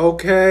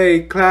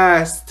 Okay,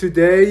 class.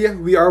 Today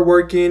we are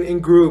working in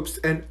groups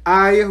and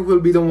I will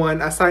be the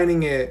one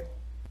assigning it.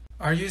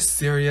 Are you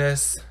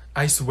serious?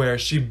 I swear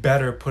she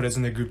better put us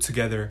in a group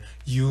together.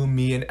 You,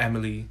 me, and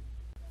Emily.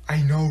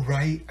 I know,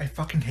 right? I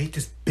fucking hate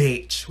this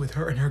bitch with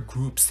her and her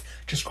groups.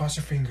 Just cross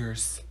your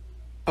fingers.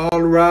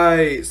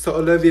 Alright, so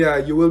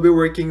Olivia, you will be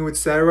working with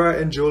Sarah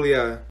and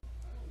Julia.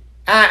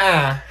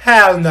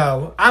 Hell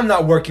no. I'm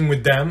not working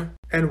with them.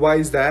 And why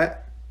is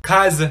that?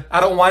 Cause I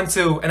don't want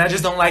to, and I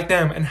just don't like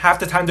them, and half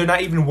the time they're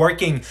not even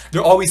working.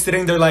 They're always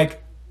sitting there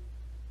like...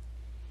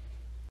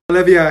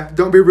 Olivia,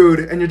 don't be rude,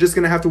 and you're just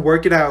gonna have to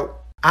work it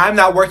out. I'm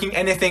not working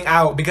anything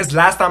out because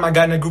last time I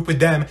got in a group with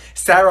them,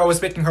 Sarah was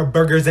picking her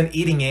burgers and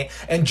eating it,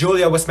 and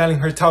Julia was smelling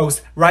her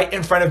toast right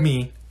in front of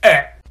me.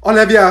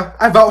 Olivia,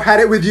 I've out-had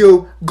it with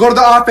you. Go to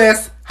the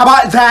office. How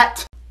about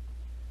that?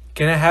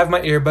 Can I have my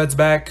earbuds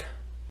back?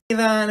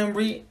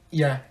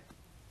 Yeah.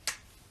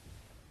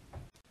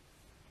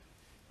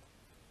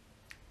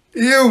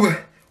 Ew,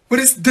 what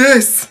is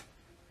this?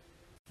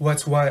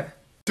 What's what?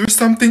 There's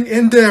something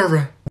in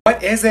there.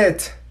 What is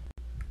it?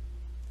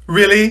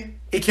 Really?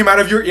 It came out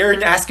of your ear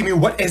and you're asking me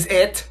what is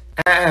it?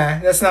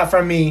 That's not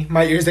from me.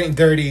 My ears ain't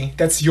dirty.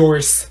 That's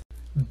yours.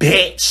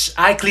 Bitch,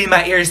 I clean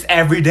my ears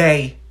every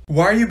day.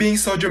 Why are you being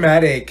so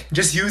dramatic?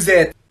 Just use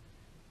it.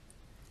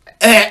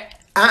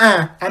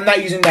 I'm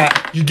not using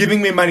that. You're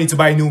giving me money to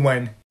buy a new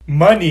one.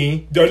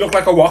 Money? Do I look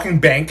like a walking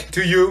bank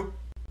to you?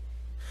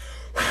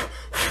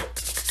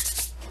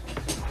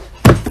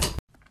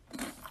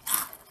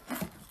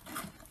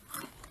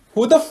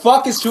 Who the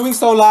fuck is chewing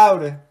so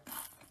loud?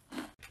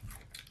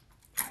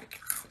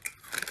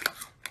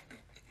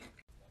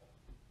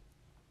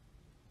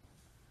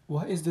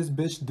 What is this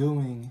bitch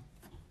doing?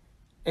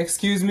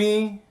 Excuse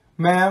me,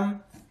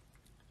 ma'am?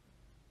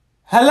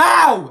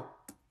 Hello!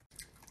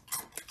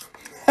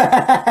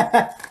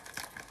 Are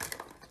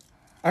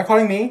you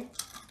calling me?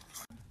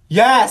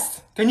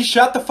 Yes! Can you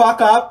shut the fuck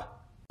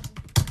up?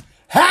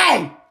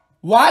 Hey!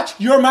 Watch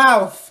your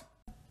mouth!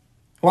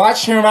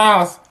 Watch your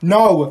mouth.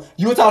 No,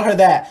 you tell her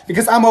that.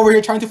 Because I'm over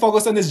here trying to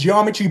focus on this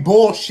geometry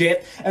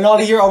bullshit, and all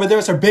I hear over there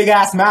is her big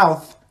ass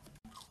mouth.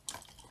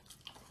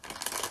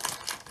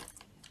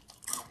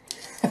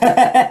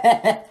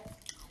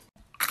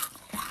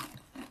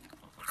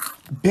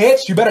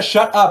 Bitch, you better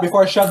shut up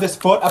before I shove this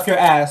foot up your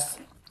ass.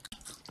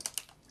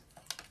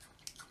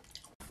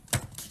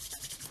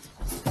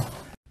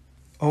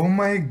 Oh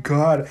my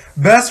god.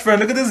 Best friend,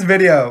 look at this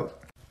video.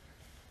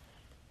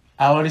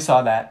 I already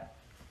saw that.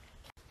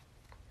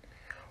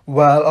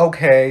 Well,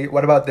 okay.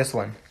 What about this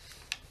one?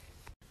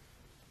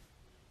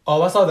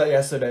 Oh, I saw that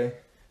yesterday.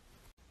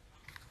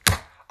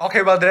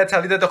 Okay, well, did I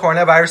tell you that the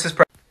coronavirus is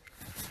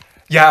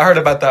Yeah, I heard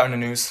about that on the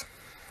news.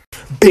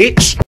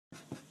 Bitch!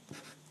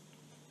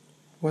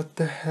 What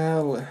the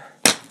hell?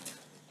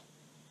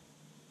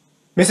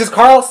 Mrs.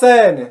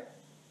 Carlson!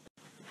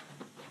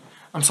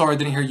 I'm sorry I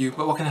didn't hear you,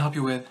 but what can I help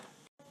you with?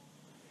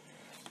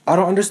 I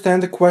don't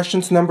understand the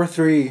questions number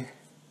 3.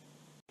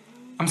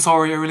 I'm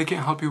sorry, I really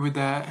can't help you with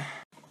that.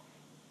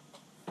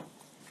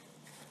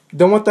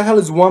 Then what the hell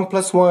is 1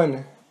 plus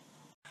 1?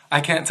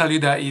 I can't tell you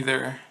that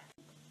either.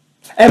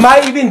 Am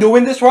I even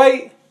doing this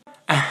right?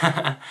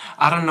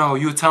 I don't know,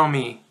 you tell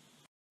me.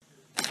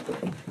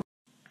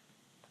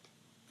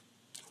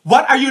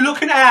 What are you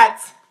looking at?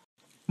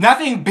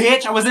 Nothing,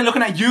 bitch. I wasn't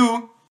looking at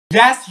you.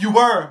 Yes, you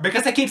were.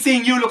 Because I keep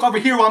seeing you look over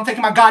here while I'm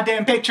taking my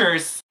goddamn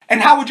pictures.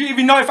 And how would you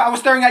even know if I was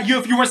staring at you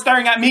if you were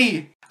staring at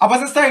me? I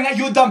wasn't staring at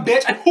you, dumb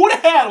bitch. And who the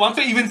hell wants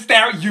to even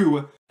stare at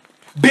you?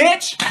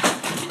 Bitch!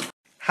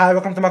 Hi,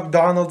 welcome to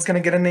McDonald's. Can I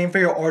get a name for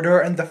your order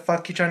and the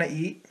fuck you trying to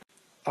eat?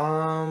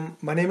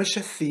 My name is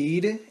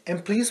Shafid.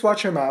 And please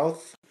watch your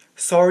mouth.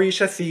 Sorry,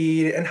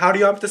 Shafid. And how do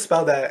you want me to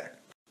spell that?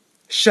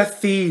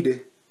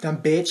 Shafid. Dumb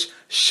bitch.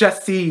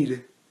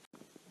 Shafid.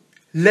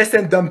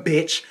 Listen, dumb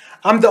bitch.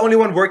 I'm the only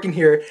one working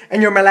here,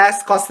 and you're my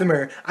last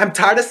customer. I'm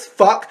tired as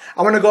fuck.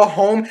 I wanna go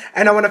home,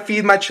 and I wanna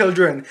feed my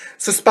children.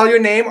 So spell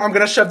your name, or I'm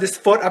gonna shove this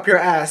foot up your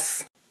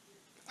ass.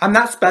 I'm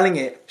not spelling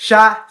it.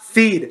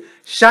 Shafid.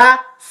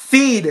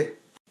 Shafid.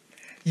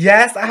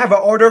 Yes, I have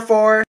an order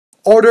for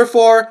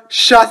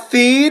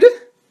Shafid.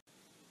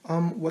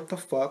 What the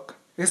fuck?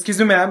 Excuse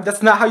me, ma'am.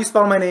 That's not how you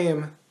spell my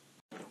name.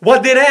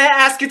 What, did I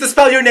ask you to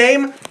spell your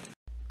name?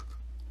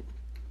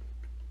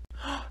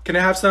 Can I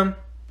have some?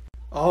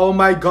 Oh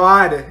my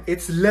god,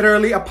 it's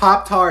literally a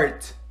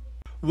Pop-Tart.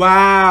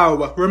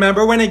 Wow,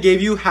 remember when I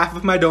gave you half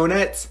of my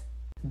donuts?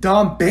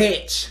 Dumb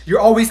bitch, you're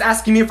always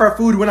asking me for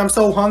food when I'm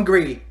so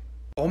hungry.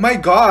 Oh my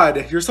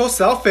god, you're so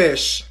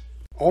selfish.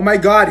 Oh my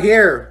god,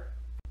 here.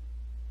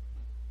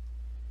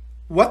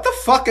 What the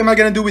fuck am I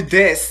gonna do with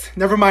this?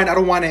 Never mind, I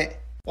don't want it.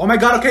 Oh my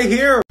god, okay,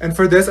 here. And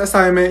for this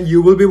assignment,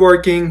 you will be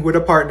working with a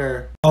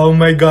partner. Oh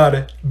my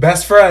god,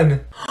 best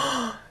friend.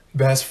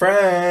 Best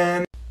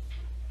friend.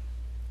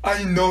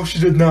 I know she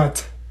did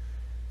not.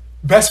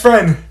 Best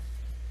friend.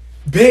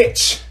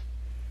 Bitch.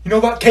 You know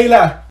what,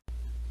 Kayla?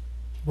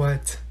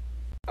 What?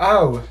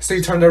 Oh, so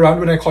you turned around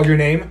when I called your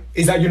name?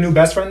 Is that your new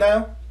best friend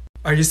now?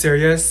 Are you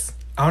serious?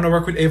 I want to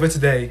work with Ava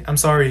today. I'm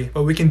sorry,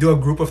 but we can do a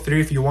group of 3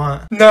 if you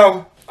want.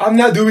 No, I'm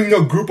not doing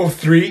no group of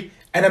 3,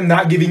 and I'm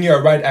not giving you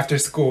a ride after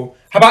school.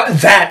 How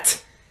about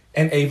that?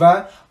 And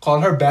Ava, call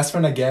her best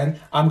friend again.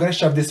 I'm gonna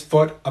shove this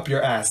foot up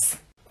your ass.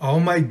 Oh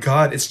my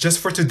god, it's just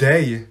for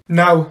today.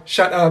 No,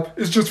 shut up.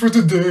 It's just for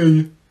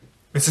today.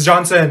 Mrs.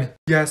 Johnson.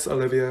 Yes,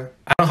 Olivia.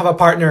 I don't have a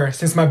partner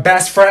since my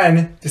best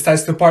friend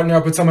decides to partner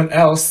up with someone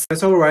else.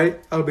 That's alright.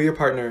 I'll be your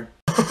partner.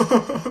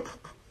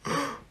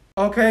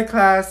 Okay,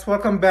 class.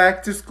 Welcome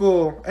back to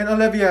school. And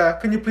Olivia,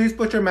 can you please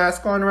put your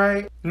mask on,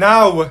 right?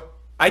 No!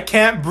 I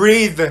can't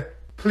breathe.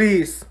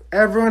 Please.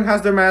 Everyone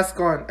has their mask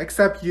on,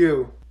 except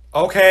you.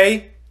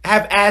 Okay. I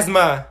have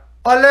asthma.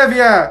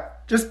 Olivia!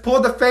 Just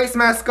pull the face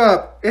mask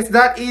up. It's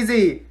that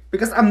easy.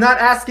 Because I'm not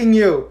asking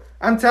you.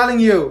 I'm telling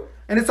you.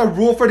 And it's a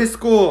rule for this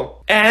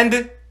school.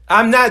 And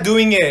I'm not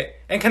doing it.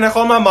 And can I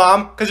call my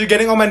mom? Because you're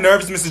getting on my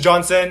nerves, Mrs.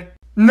 Johnson.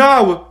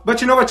 No. But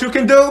you know what you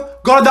can do?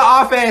 Go to the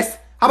office.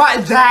 How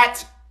about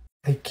that?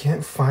 I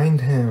can't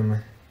find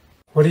him.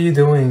 What are you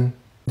doing?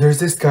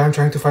 There's this guy I'm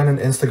trying to find on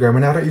Instagram.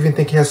 And I don't even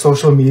think he has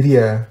social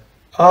media.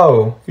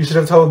 Oh, you should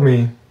have told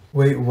me.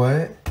 Wait,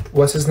 what?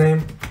 What's his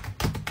name?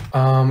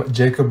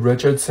 Jacob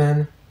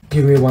Richardson.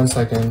 Give me 1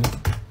 second.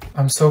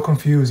 I'm so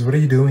confused. What are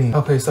you doing?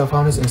 Okay, so I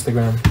found his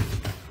Instagram.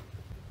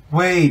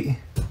 Wait.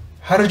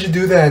 How did you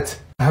do that?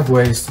 I have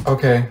waste.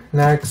 Okay,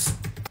 next.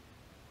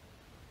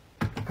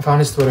 I found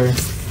his Twitter.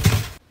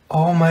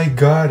 Oh my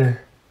god.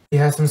 He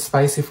has some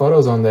spicy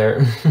photos on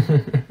there.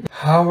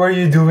 How are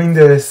you doing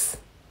this?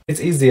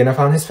 It's easy, and I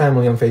found his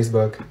family on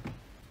Facebook.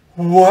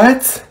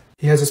 What?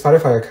 He has a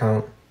Spotify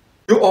account.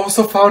 You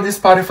also found his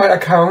Spotify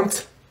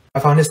account? I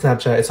found his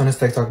Snapchat. It's on his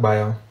TikTok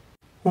bio.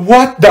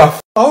 What the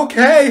f-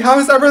 Okay, how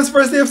is everyone's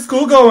first day of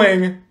school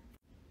going?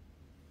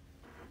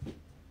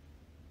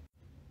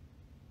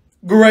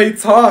 Great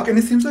talk, and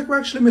it seems like we're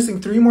actually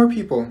missing 3 more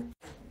people.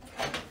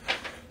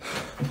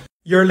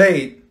 You're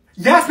late.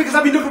 Yes, because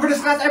I've been looking for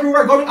this class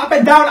everywhere, going up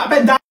and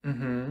down,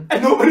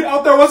 And nobody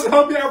out there wants to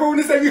help me. Everyone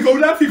is saying, you go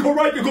left, you go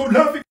right, you go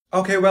left.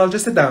 Okay, well,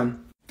 just sit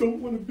down.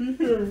 Don't want to be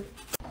here.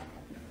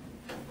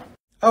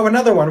 Oh,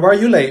 another one. Why are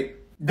you late?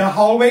 The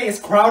hallway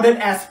is crowded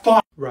as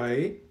fuck.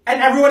 Right.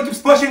 And everyone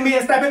keeps pushing me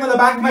and stepping on the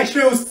back of my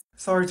shoes.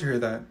 Sorry to hear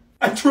that.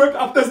 I tripped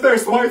up the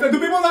stairs twice, and do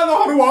people not know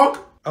how to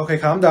walk? Okay,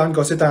 calm down.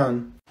 Go sit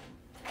down.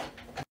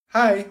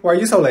 Hi. Why are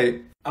you so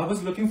late? I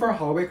was looking for a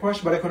hallway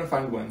crush, but I couldn't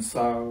find one,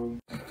 so...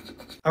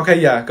 Okay,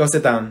 yeah. Go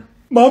sit down.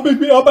 Mom, pick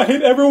me up. I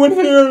hate everyone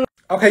here.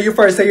 Okay, you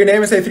first. Say your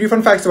name and say 3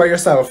 fun facts about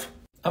yourself.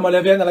 I'm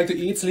Olivia, and I like to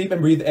eat, sleep,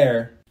 and breathe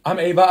air. I'm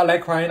Ava. I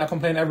like crying. I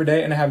complain every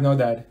day, and I have no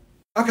dad.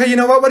 Okay, you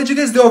know what? What did you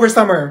guys do over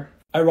summer?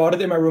 I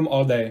rotted in my room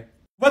all day.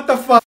 What the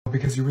fuck?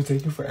 Because you were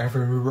taking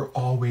forever and we were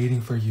all waiting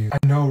for you. I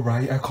know,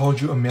 right? I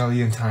called you a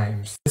million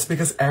times. It's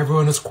because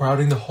everyone was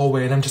crowding the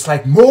hallway and I'm just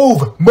like,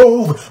 move,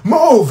 move,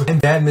 move.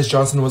 And then Miss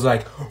Johnson was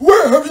like,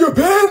 where have you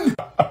been?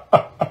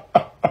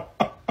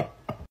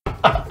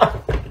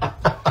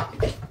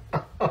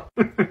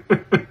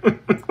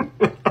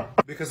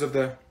 Because of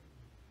the...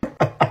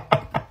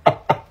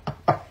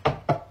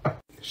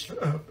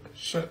 Shut up,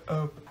 shut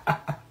up.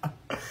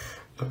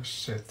 Oh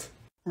shit.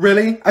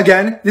 Really?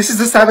 Again? This is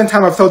the 7th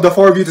time I've told the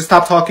 4 of you to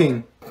stop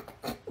talking.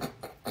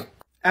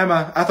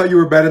 Emma, I thought you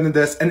were better than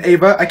this. And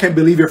Ava, I can't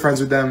believe you're friends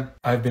with them.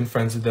 I've been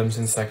friends with them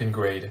since 2nd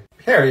grade.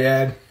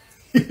 Period.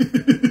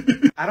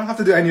 I don't have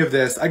to do any of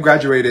this. I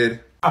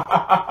graduated.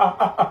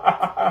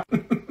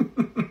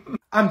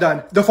 I'm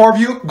done. The 4 of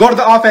you, go to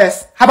the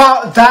office. How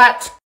about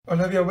that?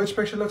 Olivia, which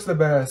picture looks the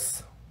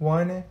best?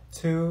 1,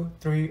 2,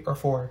 3, or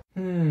 4?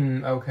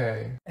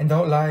 Okay. And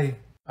don't lie.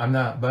 I'm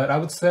not, but I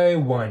would say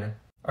 1.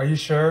 Are you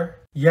sure?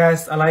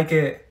 Yes, I like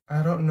it.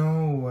 I don't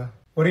know.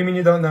 What do you mean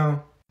you don't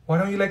know? Why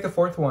don't you like the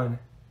 4th one?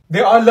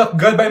 They all look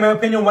good, but in my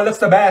opinion, 1 looks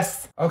the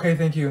best. Okay,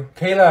 thank you.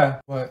 Kayla.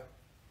 What?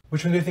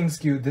 Which one do you think is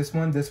cute? This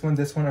one, this one,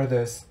 this one, or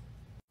this?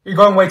 You're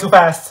going way too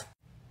fast.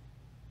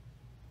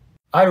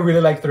 I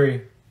really like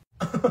 3.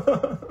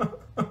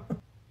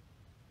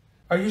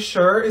 Are you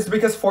sure? Is it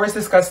because 4 is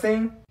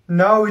disgusting?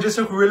 No, we just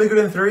look really good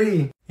in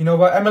 3. You know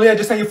what? Emily, I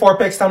just sent you 4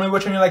 pics. Tell me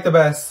which one you like the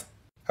best.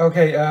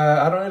 Okay,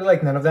 I don't really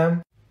like none of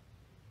them.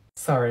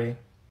 Sorry.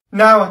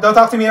 No, don't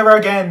talk to me ever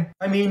again.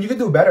 I mean, you could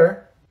do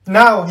better.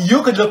 No,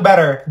 you could look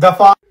better. The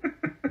fuck?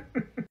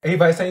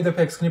 Ava, I sent you the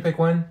pics. Can you pick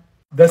one?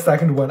 The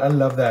 2nd one. I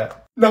love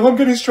that. Now I'm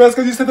getting stressed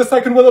because you said the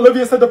 2nd one,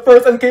 Olivia said the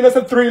 1st, and Kayla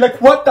said 3.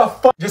 Like, what the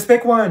fuck? Just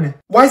pick one.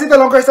 Why is it the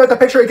longer I start the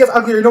picture, it gets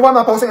uglier? You know what? I'm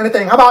not posting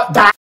anything. How about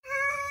that?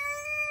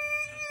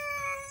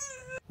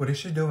 What is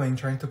she doing?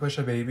 Trying to push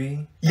a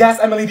baby? Yes,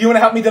 Emily, do you want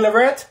to help me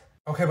deliver it?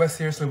 Okay, but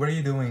seriously, what are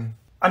you doing?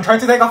 I'm trying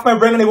to take off my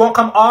ring and it won't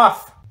come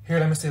off. Here,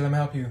 let me see. Let me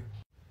help you.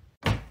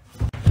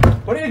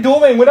 What are you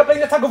doing? We're not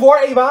playing the tug of war,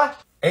 Ava.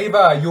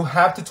 Ava, you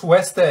have to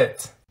twist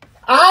it.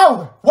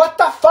 Ow! What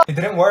the fuck? It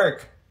didn't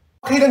work.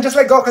 Okay, then just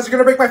let go because you're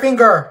gonna break my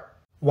finger.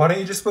 Why don't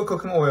you just put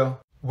cooking oil?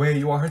 Wait,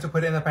 you want her to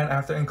put it in the pan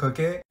after and cook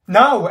it?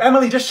 No,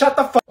 Emily, just shut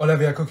the fuck.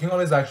 Olivia, cooking oil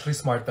is actually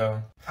smart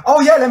though. Oh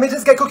yeah, let me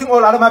just get cooking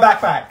oil out of my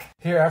backpack.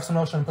 Here, I have some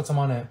lotion. Put some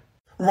on it.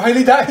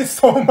 Riley, that is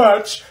so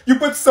much. You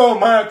put so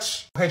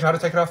much. Okay, try to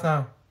take it off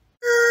now.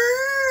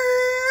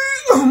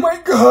 Oh my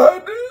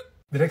god.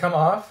 Did it come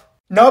off?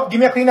 Nope, give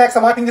me a Kleenex.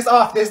 I'm wiping this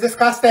off. This is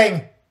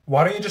disgusting.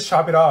 Why don't you just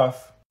chop it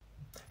off?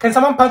 Can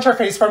someone punch her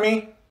face for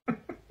me?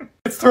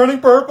 It's turning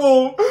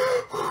purple.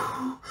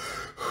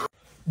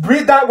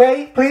 Breathe that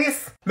way,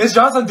 please. Miss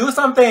Johnson, do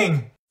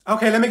something.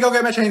 Okay, let me go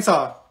get my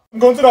chainsaw. I'm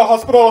going to the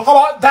hospital. How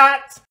about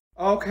that?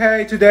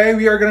 Okay, today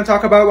we are going to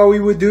talk about what we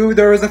would do if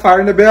there was a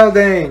fire in the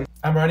building.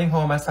 I'm running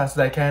home as fast as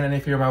I can, and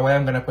if you're in my way,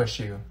 I'm going to push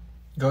you.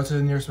 Go to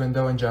the nearest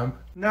window and jump.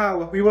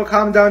 No, we will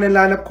calm down and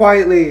line up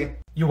quietly.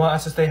 You want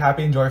us to stay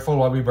happy and joyful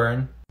while we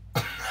burn?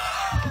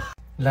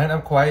 Line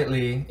up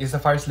quietly. Is the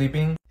fire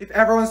sleeping? If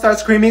everyone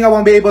starts screaming, I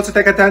won't be able to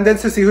take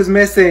attendance to see who's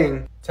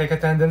missing. Take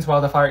attendance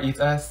while the fire eats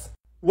us?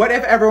 What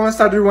if everyone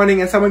started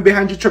running and someone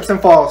behind you trips and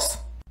falls?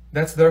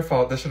 That's their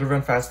fault. They should have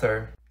run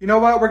faster. You know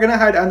what? We're gonna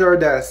hide under our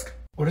desk.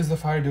 What is the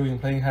fire doing?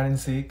 Playing hide and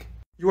seek?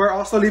 You are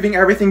also leaving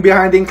everything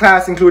behind in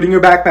class, including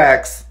your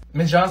backpacks.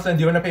 Miss Johnson,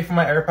 do you want to pay for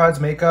my AirPods,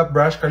 makeup,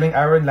 brush, curling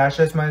iron,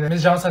 lashes,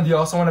 Miss Johnson, do you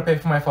also want to pay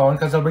for my phone?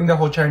 Because I'll bring the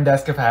whole chair and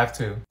desk if I have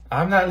to.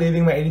 I'm not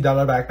leaving my $80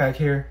 backpack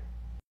here.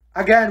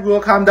 Again, we will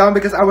calm down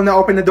because I will not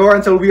open the door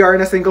until we are in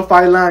a single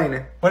file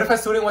line. What if a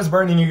student was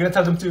burning? You're going to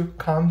tell them to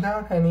calm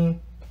down, honey.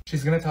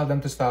 She's going to tell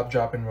them to stop,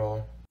 drop, and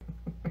roll.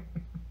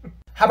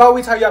 How about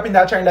we tie you up in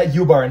that chair and let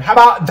you burn? How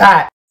about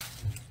that?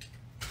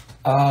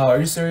 Are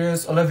you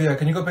serious? Olivia,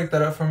 can you go pick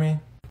that up for me?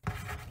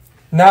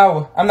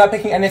 No, I'm not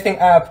picking anything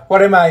up.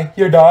 What am I,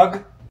 your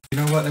dog? You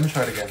know what? Let me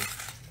try it again.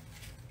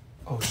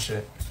 Oh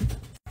shit.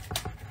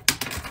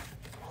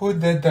 Who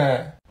did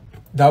that?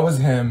 That was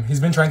him. He's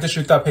been trying to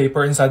shoot that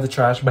paper inside the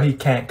trash, but he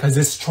can't because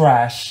it's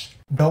trash.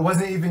 That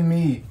wasn't even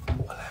me.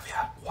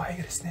 Olivia, why are you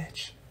gonna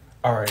snitch?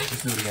 Alright,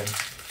 let's do it again.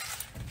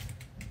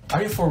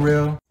 Are you for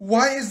real?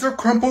 Why is there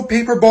crumpled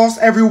paper balls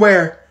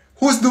everywhere?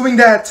 Who's doing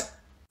that?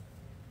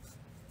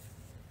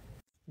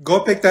 Go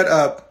pick that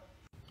up.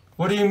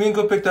 What do you mean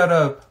go pick that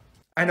up?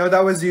 I know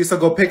that was you, so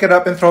go pick it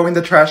up and throw in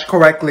the trash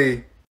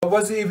correctly. That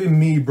wasn't even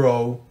me,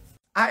 bro.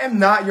 I am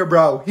not your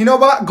bro. You know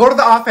what? Go to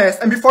the office,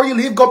 and before you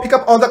leave, go pick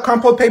up all the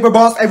crumpled paper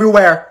balls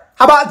everywhere.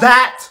 How about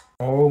that?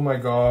 Oh my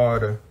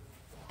god.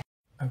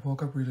 I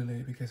woke up really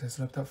late because I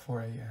slept at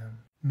 4 a.m.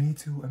 Me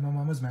too, and my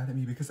mom was mad at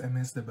me because I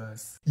missed the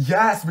bus.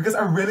 Yes, because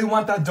I really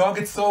want that dog.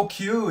 It's so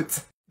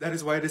cute. That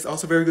is why it is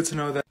also very good to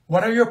know that.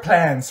 What are your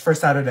plans for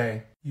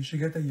Saturday? You should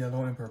get the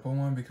yellow and purple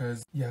one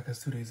because, because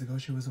 2 days ago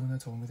she was the one that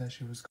told me that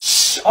she was—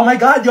 Shh! Oh my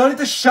god, y'all need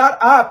to shut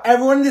up!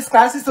 Everyone in this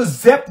class needs to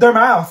zip their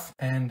mouth!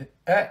 And,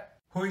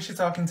 who is she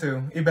talking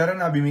to? It better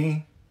not be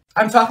me.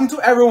 I'm talking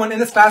to everyone in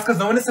this class because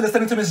no one is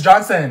listening to Miss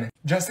Johnson.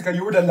 Jessica,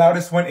 you were the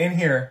loudest one in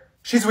here.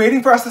 She's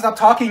waiting for us to stop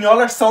talking. Y'all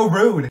are so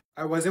rude.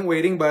 I wasn't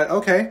waiting, but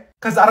okay.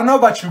 Cause I don't know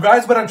about you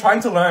guys, but I'm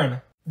trying to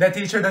learn. That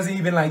teacher doesn't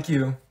even like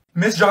you.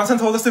 Miss Johnson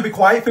told us to be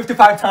quiet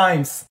 55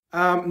 times.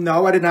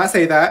 No, I did not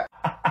say that.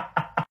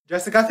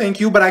 Jessica, thank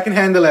you, but I can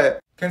handle it.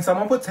 Can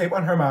someone put tape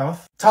on her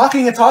mouth?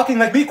 Talking and talking,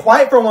 like be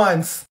quiet for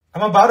once.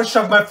 I'm about to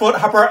shove my foot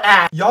up her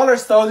ass. Y'all are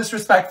so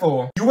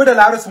disrespectful. You were the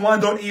loudest one,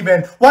 don't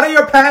even. What are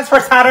your plans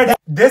for Saturday?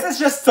 This is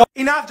just so—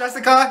 Enough,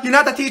 Jessica. You're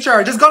not the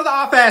teacher. Just go to the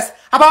office.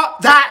 How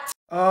about that?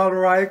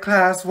 Alright,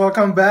 class.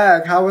 Welcome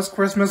back. How was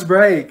Christmas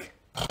break?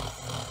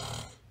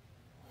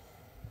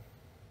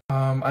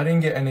 I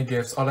didn't get any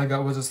gifts. All I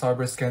got was a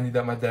Starburst candy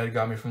that my dad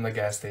got me from the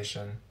gas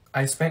station.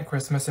 I spent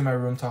Christmas in my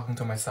room talking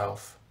to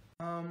myself.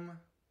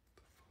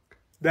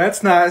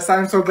 That's nice.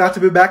 I'm so glad to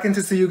be back and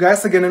to see you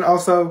guys again, and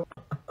also...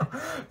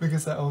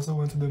 Because I also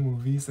went to the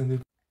movies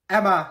and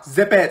Emma,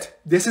 zip it.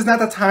 This is not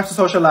the time to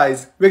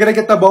socialize. We're gonna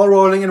get the ball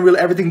rolling and reel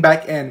everything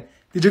back in.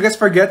 Did you guys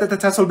forget that the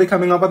test will be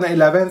coming up on the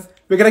 11th?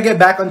 We're gonna get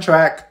back on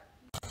track.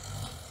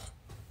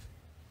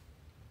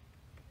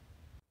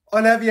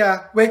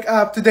 Olivia, wake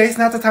up. Today's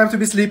not the time to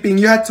be sleeping.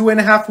 You had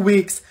 2.5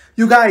 weeks.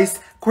 You guys,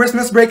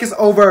 Christmas break is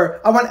over.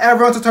 I want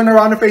everyone to turn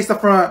around and face the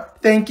front.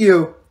 Thank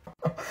you.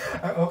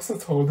 I also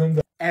told him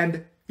that.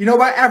 And you know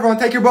what? Everyone,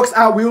 take your books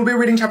out. We will be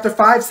reading chapter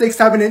 5, 6,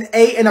 7, and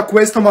 8 in a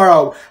quiz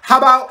tomorrow. How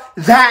about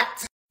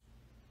that?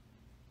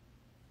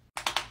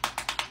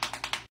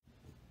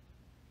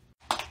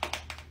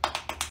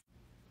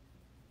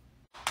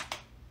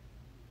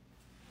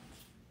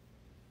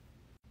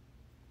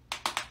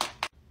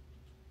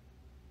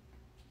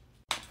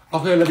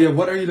 Okay, Olivia,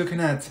 what are you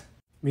looking at?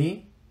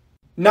 Me?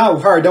 No,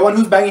 her. The one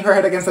who's banging her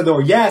head against the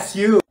door. Yes,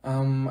 you.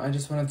 I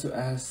just wanted to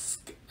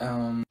ask,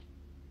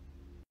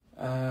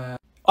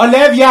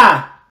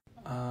 Olivia!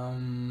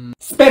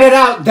 Spit it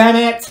out, damn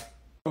it!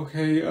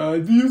 Okay,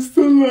 do you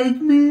still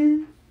like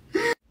me?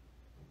 Like,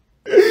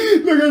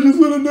 I just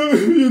wanna know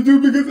if you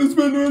do, because it's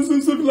been months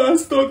since we've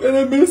last talked and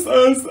I miss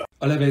us.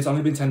 Olivia, it's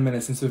only been 10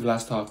 minutes since we've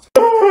last talked.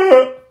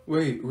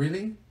 Wait,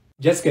 really?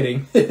 Just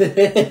kidding.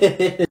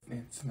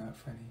 It's not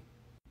funny.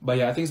 But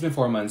yeah, I think it's been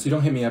 4 months. You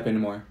don't hit me up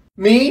anymore.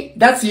 Me?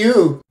 That's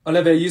you.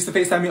 Olivia, you used to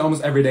FaceTime me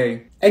almost every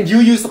day. And you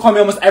used to call me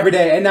almost every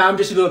day, and now I'm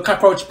just a little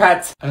cockroach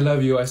pet. I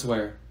love you, I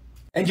swear.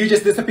 And you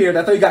just disappeared.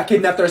 I thought you got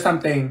kidnapped or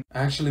something.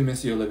 I actually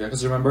miss you, Olivia,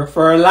 because remember?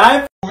 For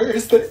life? Where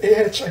is the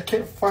itch? I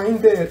can't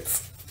find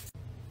it.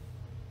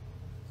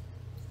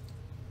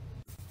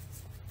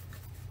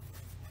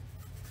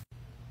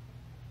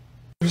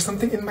 There's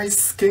something in my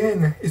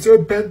skin. Is there a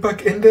bed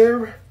bug in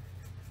there?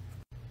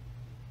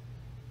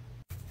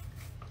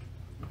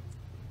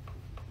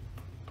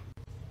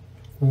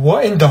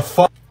 What in the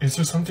fuck? Is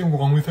there something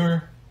wrong with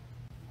her?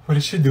 What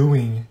is she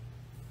doing?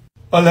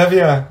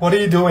 Olivia, what are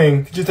you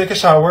doing? Did you take a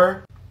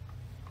shower?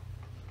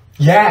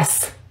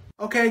 Yes!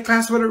 Okay,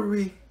 class, what are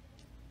we?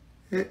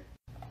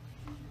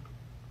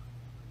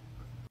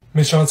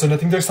 Miss Johnson, I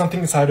think there's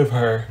something inside of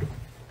her.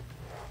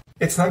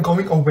 It's not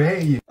going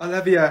away.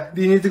 Olivia,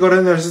 do you need to go to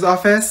the nurse's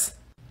office?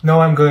 No,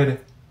 I'm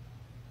good.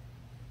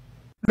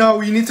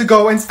 No, you need to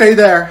go and stay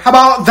there. How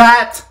about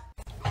that?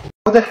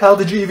 How the hell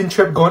did you even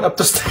trip going up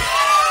the stairs?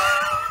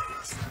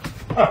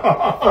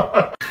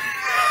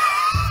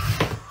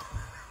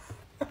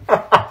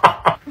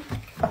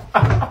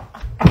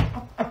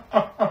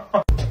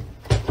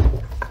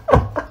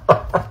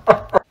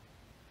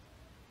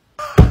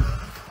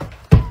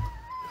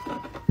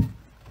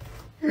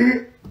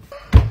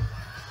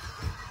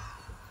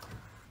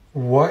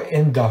 What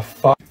in the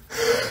fuck?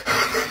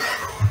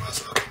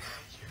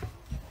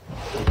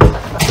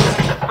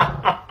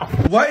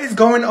 What is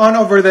going on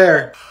over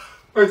there?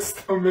 My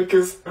stomach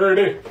is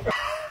hurting.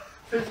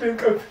 I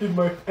think I peed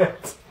my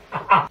pants.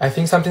 I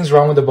think something's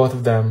wrong with the both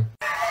of them.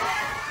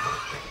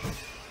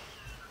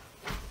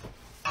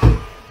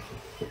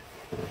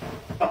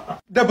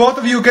 The both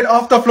of you get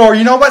off the floor.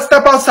 You know what?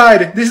 Step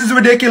outside. This is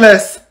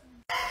ridiculous.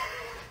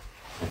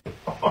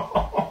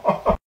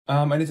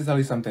 I need to tell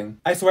you something.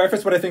 I swear if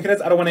it's what I think it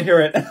is, I don't want to hear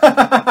it.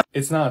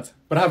 It's not,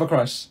 but I have a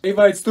crush.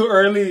 Ava, it's too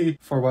early.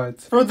 For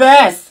what? For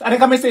this! I didn't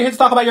come and sit here to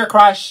talk about your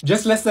crush.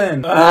 Just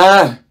listen.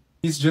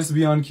 He's just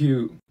beyond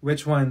cute.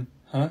 Which one?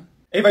 Huh?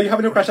 Ava, you have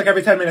a new crush like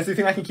every 10 minutes. Do you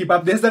think I can keep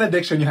up? This is an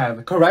addiction you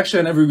have.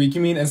 Correction every week, you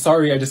mean? And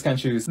sorry, I just can't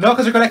choose. No,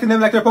 because you're collecting them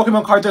like they're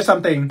Pokemon cards or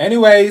something.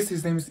 Anyways,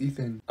 his name is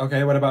Ethan.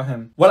 Okay, what about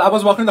him? Well, I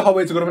was walking the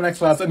hallway to go to my next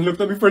class and he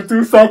looked at me for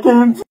 2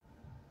 seconds.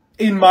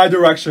 In my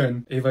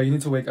direction. Ava, you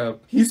need to wake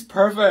up. He's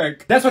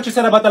perfect. That's what you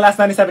said about the last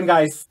 97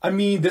 guys. I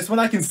mean, this one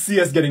I can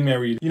see us getting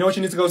married. You know what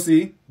you need to go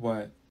see?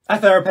 What? A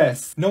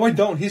therapist. No, I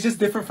don't. He's just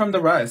different from the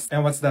rest.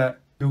 And what's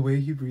that? The way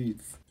he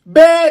breathes.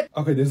 Bitch!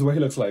 Okay, this is what he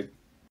looks like.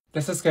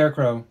 That's a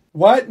scarecrow.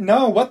 What?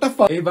 No, what the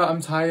fuck? Ava,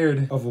 I'm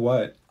tired. Of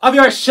what? Of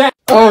your shit!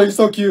 Oh, you're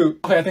so cute.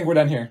 Okay, I think we're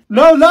done here.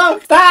 No,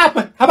 look! Stop!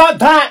 How about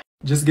that?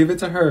 Just give it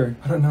to her.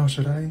 I don't know,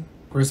 should I?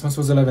 Christmas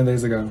was 11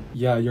 days ago.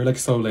 Yeah, you're like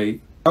so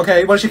late.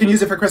 Okay, well she can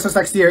use it for Christmas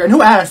next year. And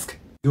who asked?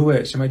 Do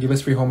it. She might give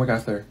us free homework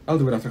after. I'll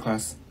do it after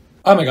class.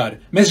 Oh my god.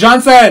 Miss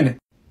Johnson!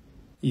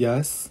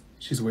 Yes?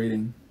 She's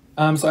waiting.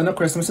 So I know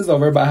Christmas is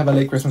over, but I have a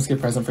late Christmas gift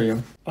present for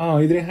you. Oh,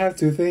 you didn't have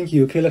to. Thank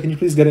you. Kayla, can you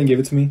please get it and give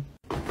it to me?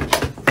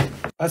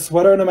 A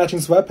sweater and a matching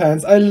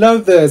sweatpants. I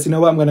love this. You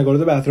know what? I'm gonna go to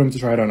the bathroom to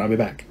try it on. I'll be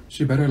back.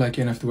 She better like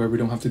it enough to where we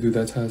don't have to do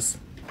that test.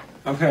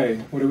 Okay,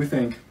 what do we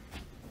think?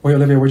 Wait,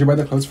 Olivia, where'd you buy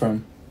the clothes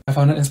from? I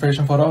found an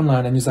inspiration photo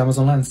online and used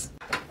Amazon Lens.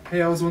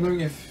 Hey, I was wondering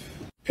if...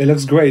 It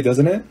looks great,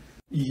 doesn't it?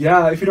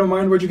 Yeah, if you don't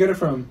mind, where'd you get it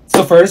from?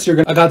 So first, you're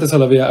gonna... I got this,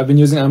 Olivia. I've been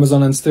using Amazon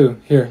Lens too.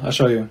 Here, I'll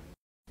show you.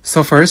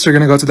 So first, you're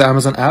gonna go to the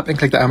Amazon app and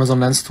click the Amazon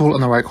Lens tool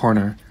on the right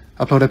corner.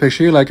 Upload a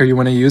picture you like or you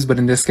want to use, but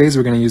in this case,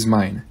 we're gonna use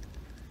mine.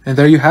 And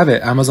there you have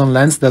it. Amazon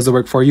Lens does the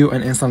work for you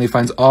and instantly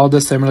finds all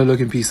the similar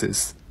looking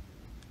pieces.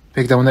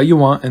 Pick the one that you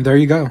want, and there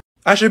you go.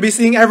 I should be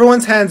seeing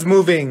everyone's hands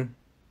moving.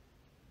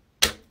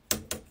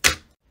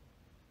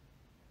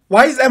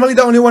 Why is Emily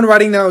the only one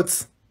writing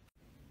notes?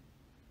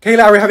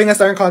 Kayla, are we having a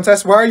staring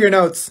contest? Where are your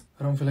notes?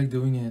 I don't feel like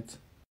doing it.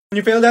 When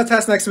you fail that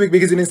test next week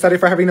because you didn't study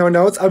for having no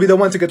notes, I'll be the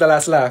one to get the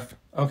last laugh.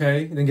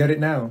 Okay, then get it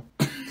now.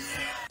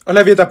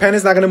 Olivia, the pen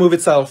is not gonna move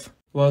itself.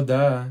 Well,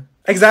 duh.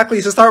 Exactly,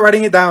 so start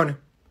writing it down.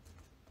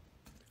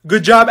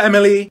 Good job,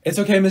 Emily. It's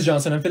okay, Ms.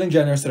 Johnson. I'm feeling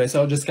generous today,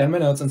 so I'll just scan my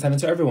notes and send it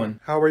to everyone.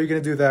 How are you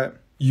gonna do that?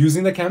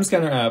 Using the Cam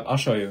Scanner app. I'll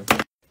show you.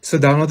 So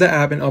download the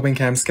app and open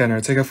Cam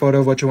Scanner. Take a photo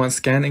of what you want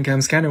scanned and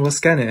Cam Scanner will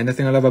scan it. And the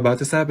thing I love about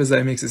this app is that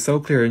it makes it so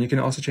clear, and you can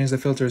also change the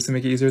filters to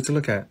make it easier to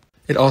look at.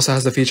 It also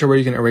has the feature where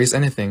you can erase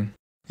anything.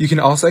 You can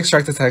also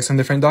extract the text from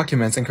different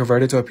documents and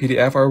convert it to a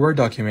PDF or a Word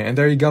document, and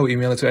there you go,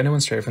 email it to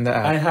anyone straight from the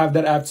app. I have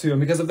that app too, and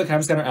because of the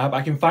Cam Scanner app,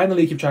 I can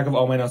finally keep track of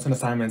all my notes and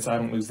assignments so I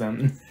don't lose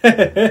them.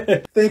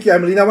 Thank you,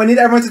 Emily. Now I need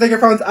everyone to take your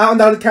phones out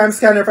and download Cam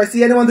Scanner. If I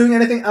see anyone doing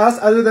anything else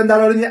other than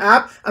downloading the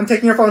app, I'm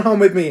taking your phone home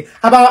with me.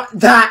 How about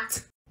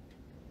that?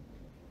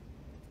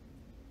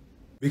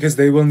 Because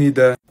they will need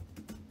the...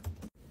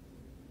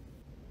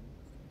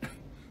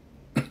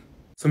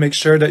 So make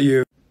sure that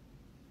you...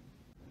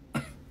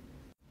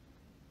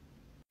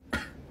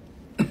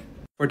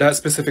 For that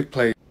specific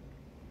plate.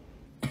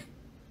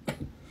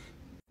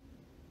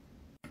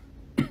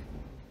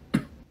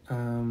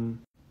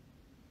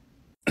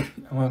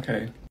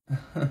 Okay.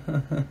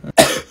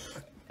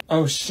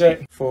 Oh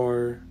shit.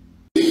 For...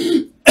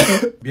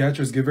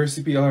 Beatrice, give her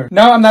CPR.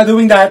 No, I'm not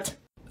doing that.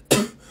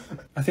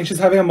 I think she's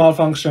having a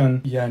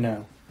malfunction. Yeah,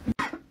 no.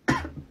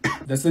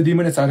 That's the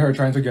demon inside her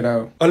trying to get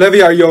out.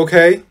 Olivia, are you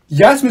okay?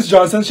 Yes, Miss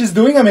Johnson, she's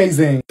doing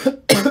amazing.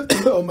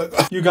 Oh my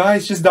god. You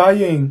guys, she's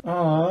dying.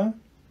 Aww.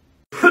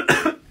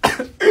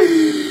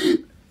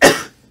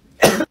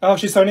 Oh,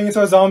 she's turning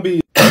into a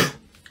zombie.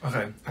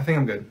 Okay, I think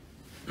I'm good.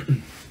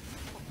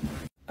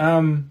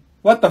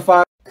 What the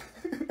fuck?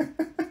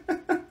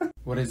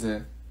 What is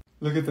it?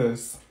 Look at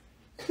this.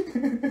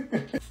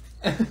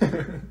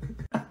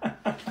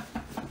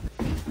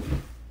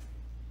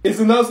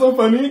 Isn't that so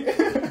funny?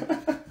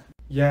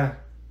 Yeah.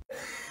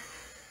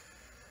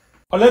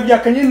 Olivia,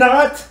 can you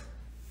not?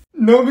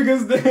 No,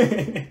 because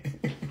they...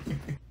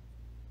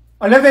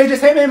 Olivia, you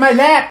just hit me in my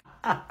lap.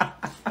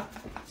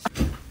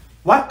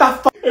 What the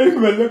fuck?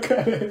 Anyway, look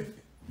at it.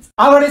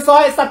 I already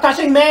saw it. Stop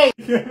touching me.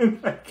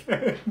 I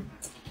can't.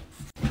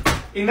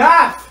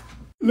 Enough.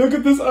 Look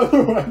at this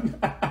other one.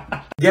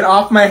 Get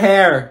off my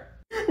hair.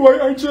 Why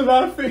aren't you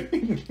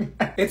laughing?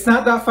 It's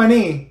not that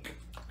funny.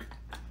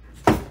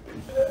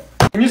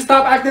 Can you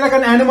stop acting like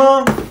an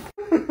animal?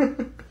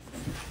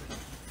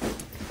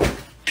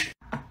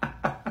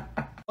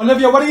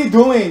 Olivia, what are you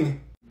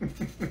doing?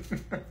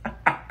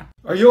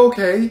 Are you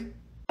okay?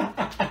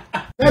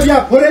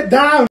 Olivia, put it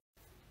down.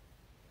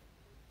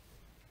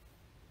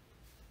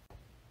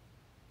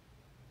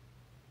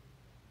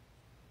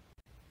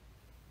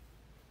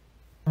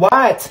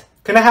 What?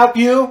 Can I help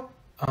you?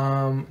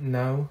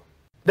 No.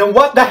 Then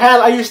what the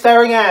hell are you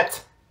staring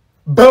at?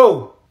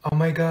 Boo! Oh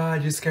my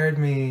god, you scared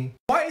me.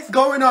 What is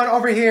going on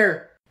over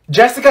here?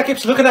 Jessica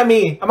keeps looking at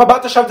me. I'm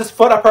about to shove this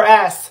foot up her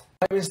ass.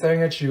 I've been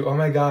staring at you. Oh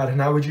my god,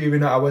 how would you even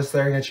know I was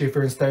staring at you if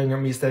you were staring at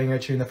me staring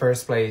at you in the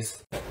first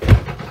place?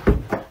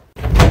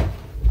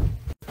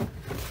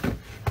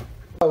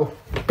 Oh.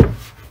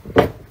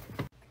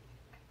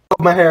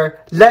 My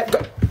hair. Let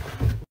go.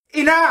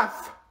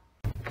 Enough!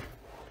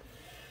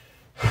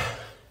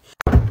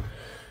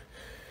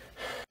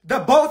 The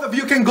both of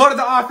you can go to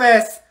the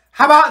office.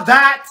 How about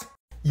that?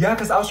 Yeah,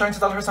 because I was trying to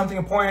tell her something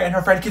important and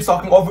her friend keeps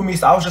talking over me,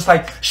 so I was just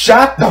like,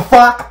 Shut the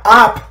fuck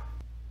up!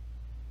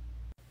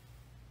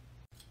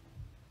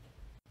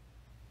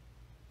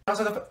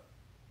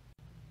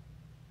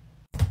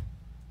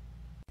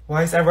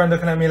 why is everyone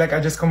looking at me like I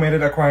just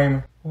committed a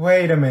crime?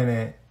 Wait a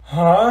minute.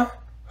 Huh?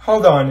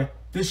 Hold on.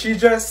 Did she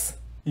just...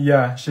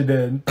 Yeah, she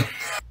did.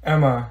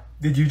 Emma,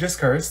 did you just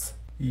curse?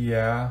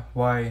 Yeah,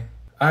 why?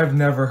 I've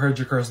never heard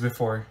you curse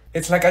before.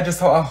 It's like I just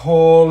saw a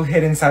whole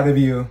hit inside of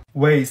you.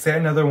 Wait, say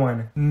another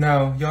one.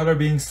 No, y'all are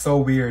being so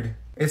weird.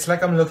 It's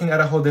like I'm looking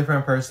at a whole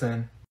different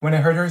person. When I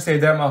heard her say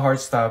that, my heart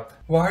stopped.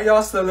 Why are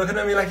y'all still looking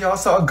at me like y'all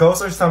saw a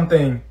ghost or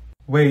something?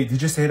 Wait,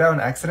 did you say that on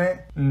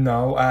accident?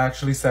 No, I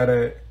actually said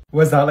it.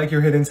 Was that like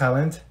your hidden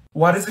talent?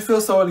 Why does it feel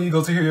so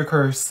illegal to hear your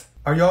curse?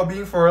 Are y'all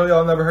being for real?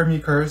 Y'all never heard me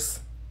curse?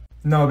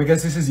 No,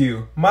 because this is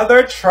you.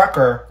 Mother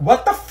trucker.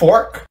 What the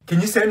fork?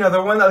 Can you say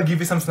another one? I'll give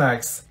you some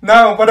snacks.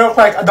 No, but I look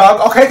like a dog.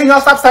 Okay, can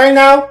y'all stop saying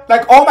now?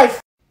 Like, oh my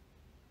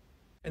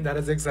And that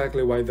is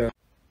exactly why the...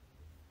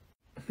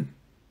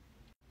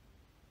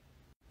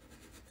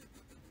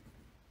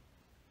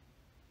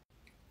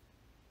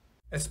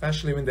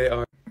 Especially when they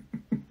are...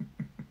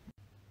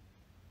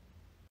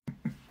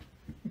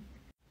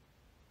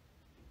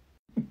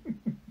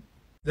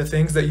 The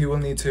things that you will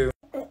need to...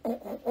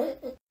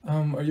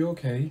 Are you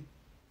okay?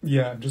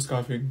 Yeah, just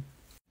coughing.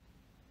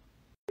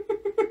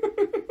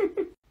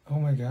 Oh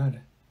my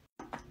god.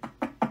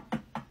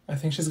 I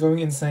think she's going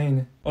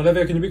insane.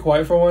 Olivia, can you be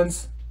quiet for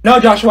once? No,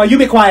 Joshua, you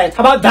be quiet.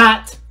 How about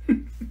that?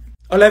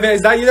 Olivia,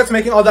 is that you that's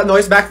making all that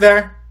noise back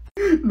there?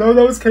 No,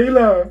 that was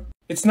Kayla.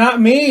 It's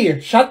not me.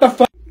 Shut the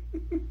fuck.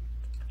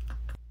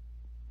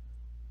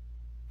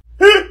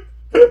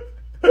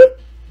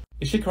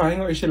 Is she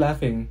crying or is she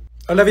laughing?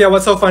 Olivia,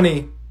 what's so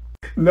funny?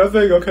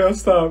 Nothing. Okay, I'll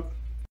stop.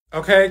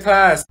 Okay,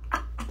 class.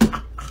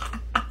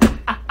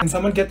 Can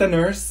someone get the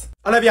nurse?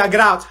 Olivia, get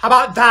out. How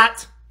about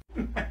that?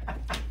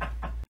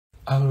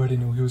 I already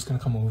knew he was gonna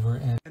come over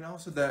and... And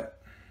also that...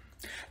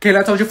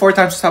 Kayla, I told you 4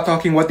 times to stop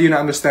talking. What do you not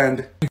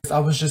understand? Because I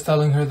was just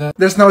telling her that...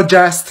 There's no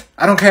jest.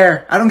 I don't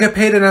care. I don't get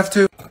paid enough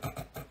to...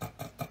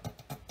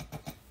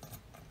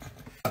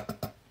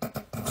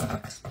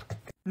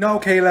 No,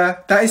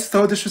 Kayla. That is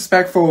so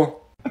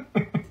disrespectful.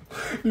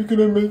 You're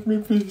gonna make me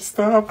pee.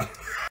 Stop.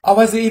 I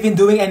wasn't even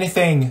doing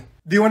anything.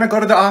 Do you want to go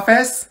to the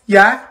office?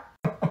 Yeah?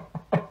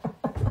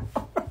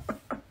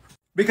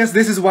 Because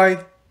this is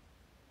why...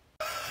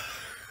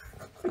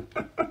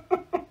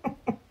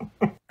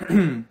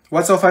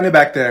 What's so funny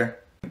back there?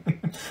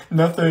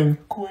 Nothing.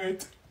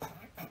 Quit.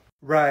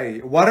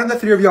 Right. Why don't the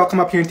 3 of y'all come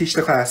up here and teach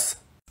the class?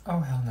 Oh,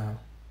 hell no.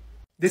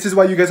 This is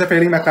why you guys are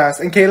failing my class.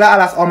 And Kayla,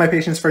 I'll ask all my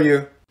patience for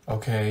you.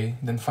 Okay,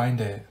 then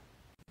find it.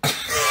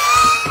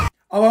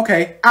 Oh,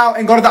 okay. Out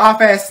and go to the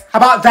office. How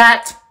about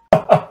that?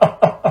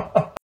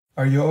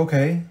 Are you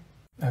okay?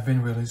 I've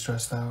been really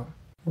stressed out.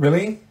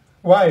 Really?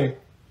 Why?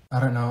 I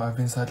don't know. I've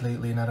been sad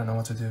lately and I don't know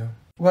what to do.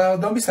 Well,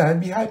 don't be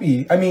sad. Be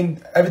happy. I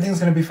mean, everything's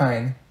gonna be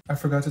fine. I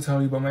forgot to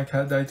tell you, but my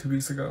cat died 2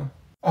 weeks ago.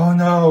 Oh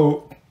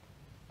no!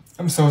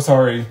 I'm so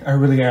sorry. I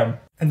really am.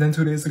 And then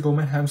 2 days ago,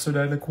 my hamster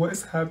died. Like, what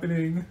is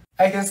happening?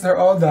 I guess they're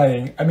all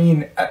dying. I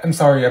mean, I'm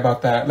sorry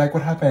about that. Like,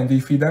 what happened? Do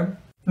you feed them?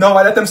 No,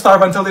 I let them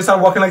starve until they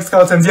start walking like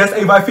skeletons. Yes,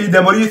 Ava, I feed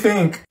them. What do you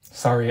think?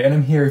 Sorry, and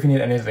I'm here if you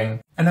need anything.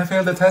 And I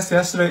failed the test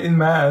yesterday in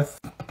math.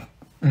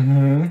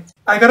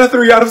 I got a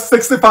 3 out of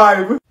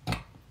 65.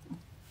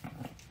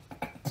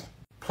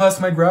 Plus,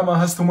 my grandma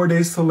has 2 more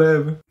days to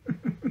live.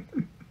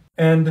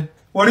 And...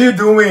 what are you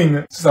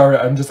doing? Sorry,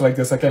 I'm just like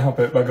this. I can't help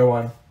it, but go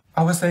on.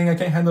 I was saying I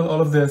can't handle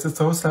all of this. It's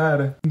so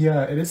sad.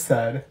 Yeah, it is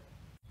sad.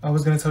 I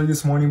was gonna tell you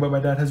this morning, but my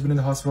dad has been in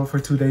the hospital for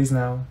 2 days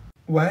now.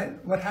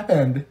 What? What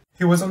happened?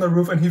 He was on the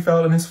roof and he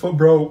fell and his foot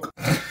broke.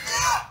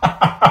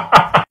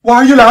 Why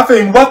are you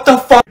laughing? What the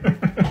fuck?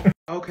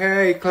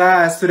 Okay,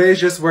 class. Today's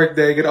just work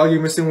day. Get all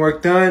your missing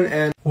work done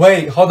and...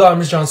 Wait, hold on,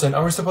 Miss Johnson.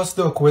 Are we supposed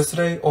to do a quiz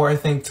today? Or I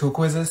think 2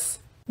 quizzes?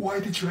 Why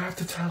did you have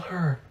to tell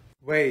her?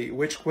 Wait,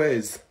 which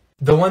quiz?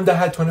 The one that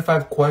had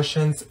 25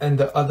 questions and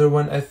the other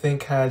one I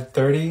think had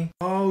 30.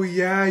 Oh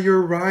yeah,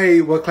 you're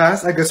right. Well,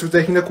 class, I guess we're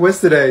taking the quiz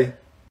today.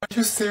 Are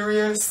you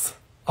serious?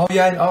 Oh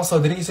yeah, and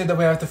also, didn't you say that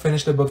we have to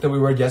finish the book that we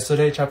read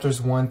yesterday? Chapters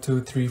 1,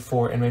 2, 3,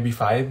 4, and maybe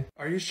 5?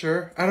 Are you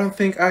sure? I don't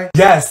think I...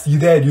 Yes, you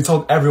did. You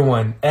told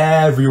everyone.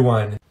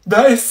 Everyone.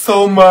 That is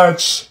so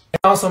much. And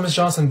also, Miss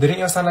Johnson, didn't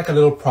you assign like a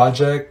little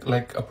project?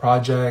 Like a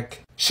project?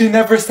 She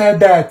never said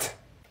that.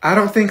 I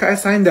don't think I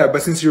signed that,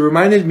 but since you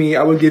reminded me,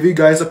 I will give you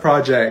guys a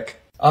project.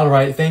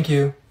 Alright, thank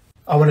you.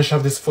 I want to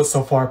shove this foot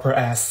so far per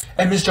ass.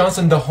 And Miss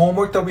Johnson, the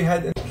homework that we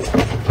had in...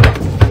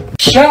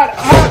 Shut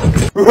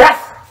up! Ref!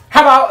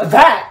 How about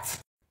that?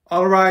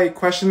 Alright,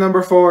 question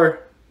number 4.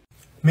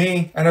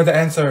 Me, I know the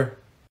answer.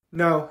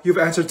 No, you've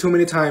answered too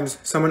many times.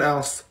 Someone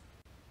else.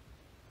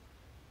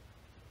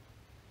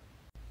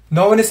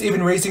 No one is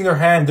even raising their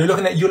hand. They're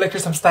looking at you like you're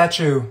some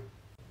statue.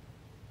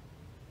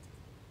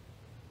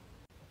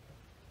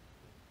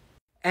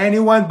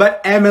 Anyone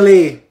but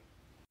Emily.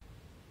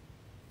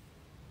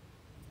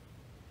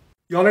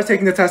 Y'all are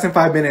taking the test in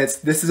 5 minutes.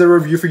 This is a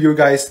review for you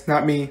guys,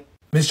 not me.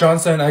 Miss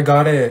Johnson, I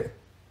got it.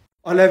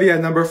 Olivia,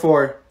 number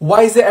 4.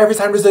 Why is it every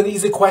time there's an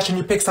easy question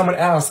you pick someone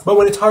else, but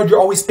when it's hard you're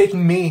always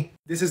picking me?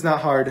 This is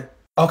not hard.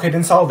 Okay,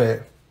 then solve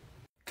it.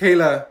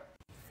 Kayla.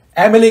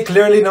 Emily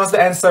clearly knows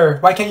the answer.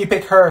 Why can't you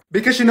pick her?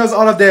 Because she knows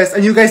all of this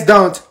and you guys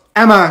don't.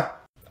 Emma.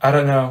 I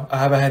don't know. I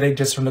have a headache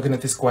just from looking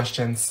at these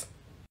questions.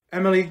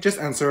 Emily, just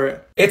answer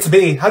it. It's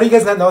B. How do you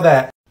guys not know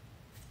that?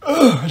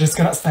 Ugh, I just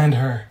cannot stand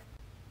her.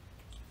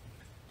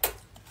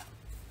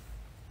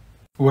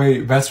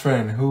 Wait, best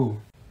friend, who?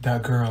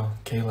 That girl,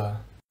 Kayla.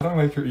 I don't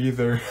like her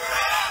either.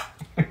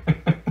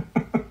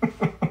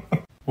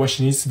 What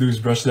she needs to do is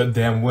brush that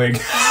damn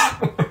wig.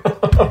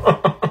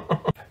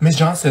 Miss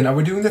Johnson, are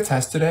we doing the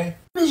test today?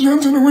 Miss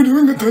Johnson, are we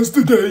doing the test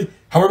today?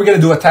 How are we gonna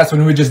do a test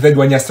when we just did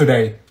one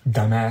yesterday?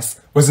 Dumbass.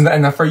 Wasn't that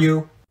enough for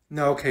you?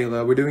 No,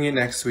 Kayla, we're doing it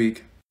next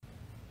week.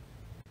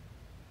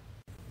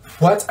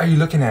 What are you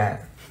looking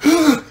at?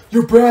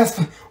 Your breath!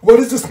 What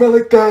does it smell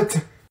like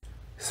that?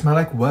 Smell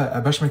like what? I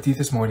brushed my teeth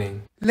this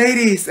morning.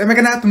 Ladies, am I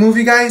gonna have to move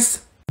you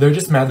guys? They're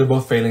just mad they're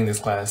both failing this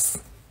class.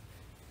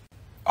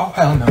 Oh,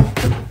 hell no.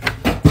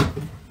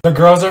 The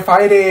girls are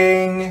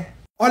fighting.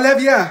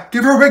 Olivia,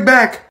 give her wig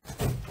back.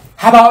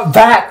 How about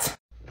that?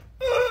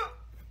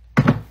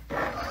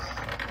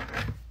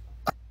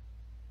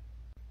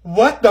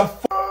 What the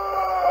f?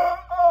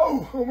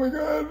 Oh my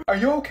god. Are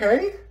you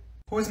okay?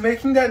 Who's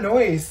making that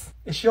noise?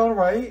 Is she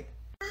alright?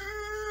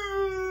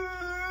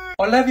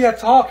 Olivia,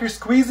 talk. You're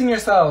squeezing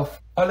yourself.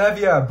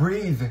 Olivia,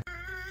 breathe.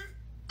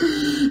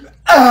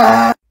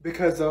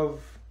 Because of...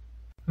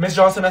 Miss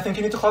Johnson, I think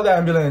you need to call the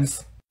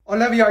ambulance.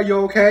 Olivia, are you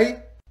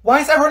okay? Why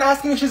is everyone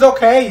asking if she's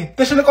okay?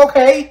 Does she look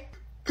okay?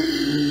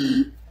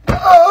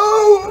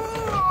 Oh!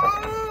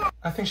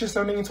 I think she's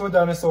turning into a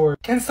dinosaur.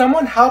 Can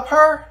someone help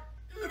her?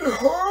 It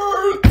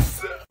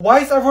hurts.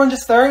 Why is everyone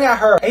just staring at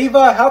her?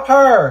 Ava, help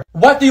her!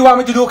 What do you want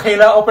me to do,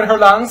 Kayla? Open her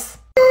lungs?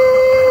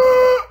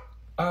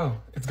 Oh,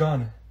 it's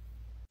gone.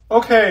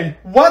 Okay,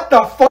 what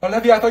the fuck?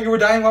 Olivia, I thought you were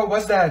dying. What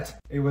was that?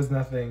 It was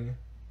nothing.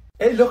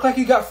 It looked like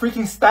you got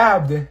freaking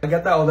stabbed. I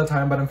get that all the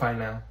time, but I'm fine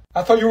now.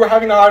 I thought you were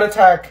having a heart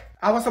attack.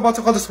 I was about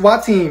to call the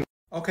SWAT team.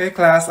 Okay,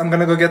 class, I'm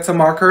gonna go get some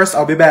markers.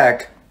 I'll be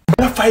back. You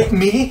wanna fight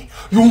me?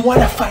 You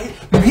wanna fight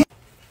me?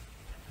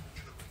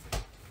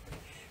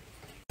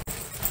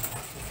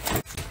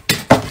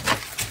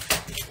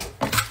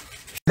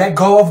 Let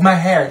go of my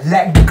hair.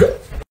 Let go.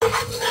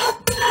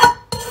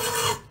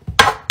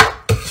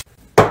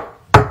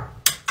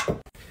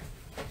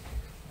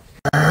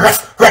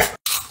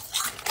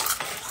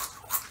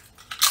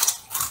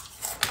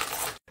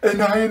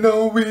 And I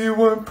know we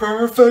weren't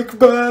perfect,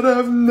 but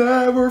I've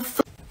never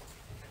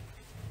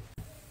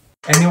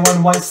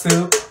Anyone want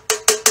soup?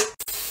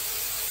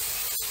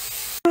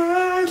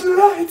 red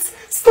lights.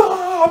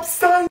 Stop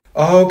sign.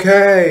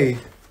 Okay.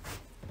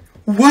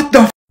 What the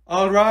f?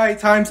 Alright,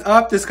 time's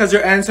up. Discuss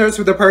your answers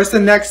with the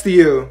person next to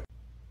you.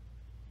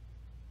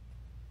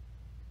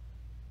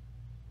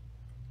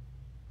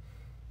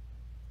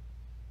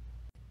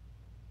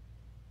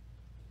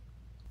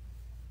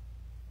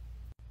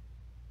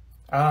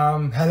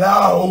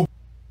 Hello.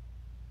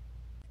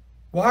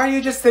 Why are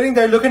you just sitting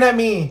there looking at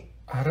me?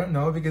 I don't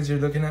know, because you're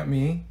looking at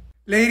me.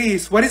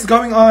 Ladies, what is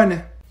going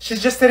on?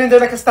 She's just sitting there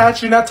like a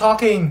statue, not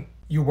talking.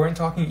 You weren't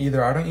talking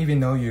either. I don't even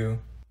know you.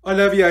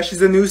 Olivia,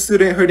 she's a new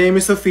student. Her name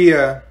is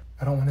Sophia.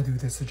 I don't want to do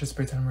this, so just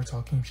pretend we're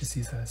talking if she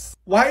sees us.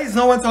 Why is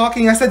no one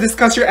talking? I said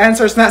discuss your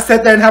answers, not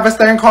sit there and have a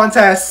staring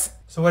contest.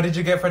 So what did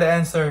you get for the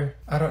answer?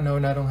 I don't know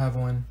and I don't have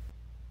one.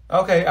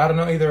 Okay, I don't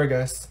know either, I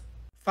guess.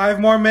 5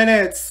 more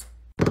minutes.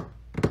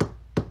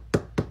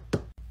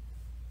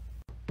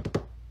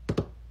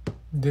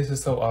 This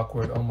is so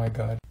awkward, oh my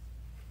god.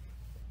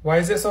 Why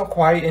is it so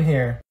quiet in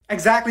here?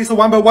 Exactly, so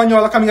one by one, you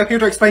all are coming up here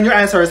to explain your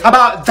answers. How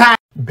about that?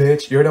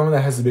 Bitch, you're the one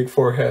that has a big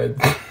forehead.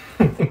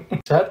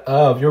 Shut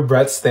up, your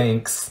breath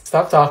stinks.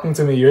 Stop talking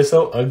to me, you're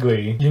so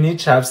ugly. You need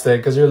chapstick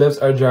because your lips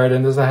are drier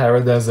than the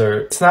Sahara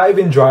Desert. It's not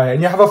even dry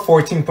and you have a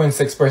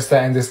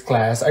 14.6% in this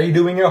class. Are you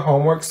doing your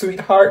homework,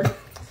 sweetheart?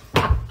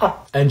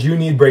 And you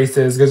need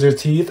braces because your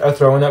teeth are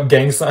throwing up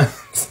gang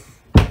signs.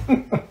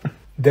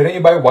 Didn't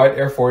you buy white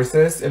Air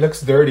Forces? It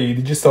looks dirty.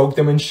 Did you soak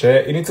them in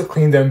shit? You need to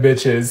clean them,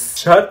 bitches.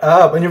 Shut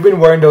up. And you've been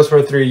wearing those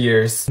for 3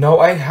 years. No,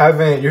 I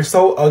haven't. You're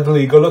so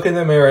ugly. Go look in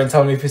the mirror and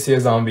tell me if you see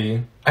a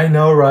zombie. I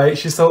know, right?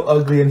 She's so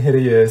ugly and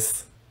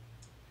hideous.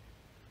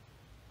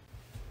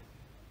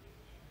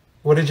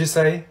 What did you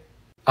say?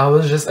 I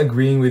was just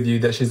agreeing with you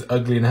that she's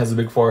ugly and has a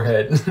big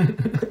forehead.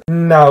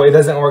 No, it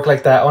doesn't work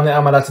like that. Only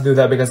I'm allowed to do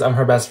that because I'm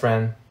her best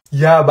friend.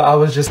 Yeah, but I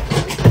was just...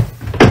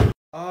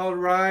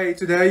 Alright,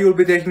 today you'll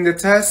be taking the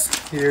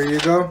test. Here you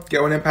go.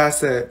 Get one and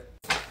pass it.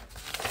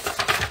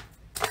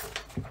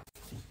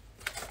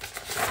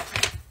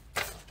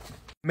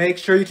 Make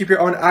sure you keep your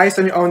own eyes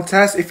on your own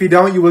test. If you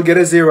don't, you will get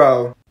a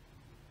 0.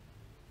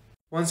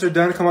 Once you're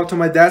done, come up to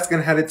my desk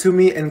and hand it to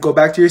me and go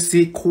back to your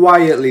seat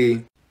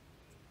quietly.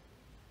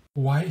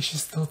 Why is she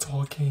still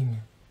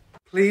talking?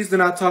 Please do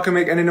not talk and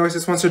make any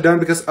noises once you're done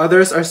because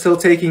others are still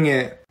taking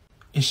it.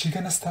 Is she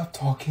gonna stop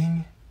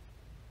talking?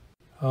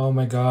 Oh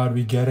my god,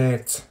 we get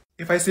it.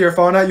 If I see your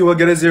phone out, you will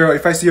get a 0.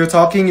 If I see you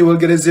talking, you will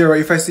get a 0.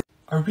 If I see...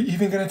 Are we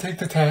even gonna take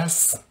the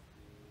test?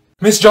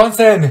 Miss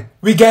Johnson,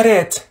 we get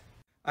it!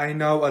 I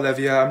know,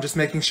 Olivia. I'm just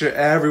making sure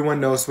everyone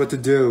knows what to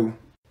do.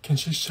 Can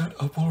she shut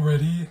up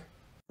already?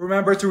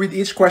 Remember to read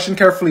each question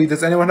carefully.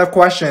 Does anyone have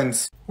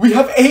questions? We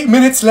have 8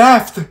 minutes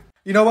left!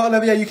 You know what,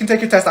 Olivia? You can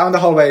take your test out in the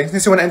hallway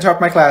since you want to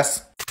interrupt my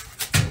class.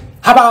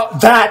 How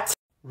about that?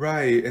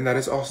 Right, and that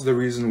is also the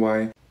reason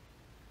why.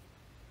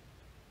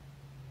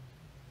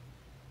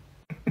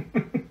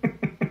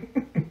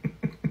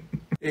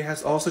 It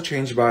has also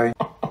changed by...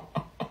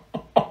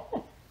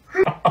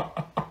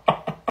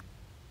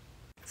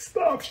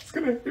 Stop, she's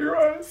gonna hear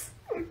us.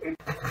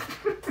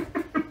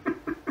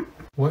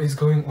 What is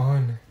going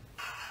on?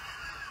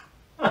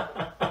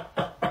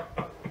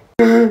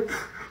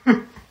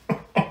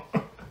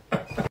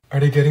 Are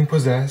they getting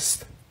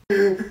possessed?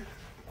 And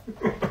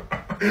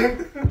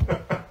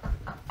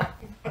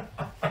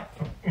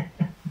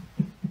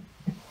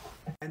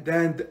And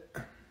then...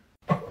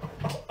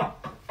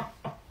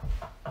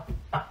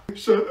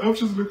 Shut up,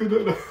 she's looking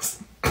at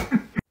us.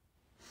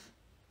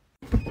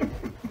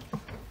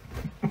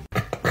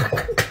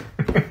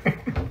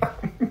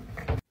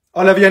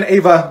 Olivia and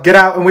Ava, get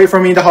out and wait for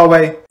me in the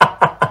hallway.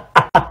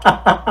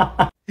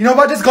 You know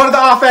what? Just go to the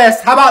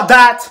office. How about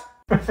that?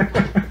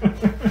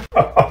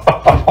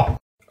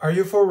 Are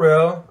you for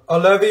real?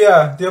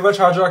 Olivia, do you have a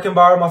charger I can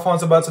borrow? My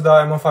phone's about to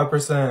die. I'm on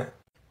 5%.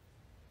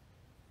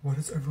 Why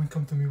does everyone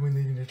come to me when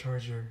they need a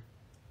charger?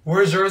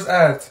 Where's yours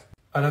at?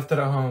 I left it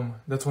at home.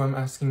 That's why I'm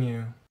asking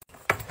you.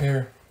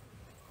 Here.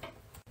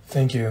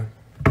 Thank you.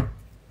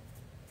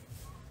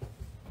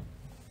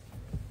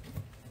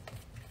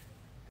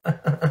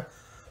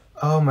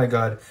 Oh my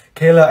god.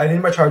 Kayla, I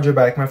need my charger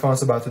back. My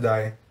phone's about to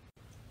die.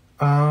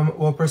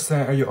 What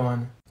percent are you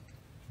on?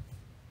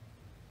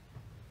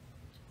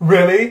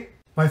 Really?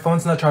 My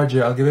phone's not charged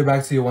yet. I'll give it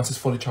back to you once it's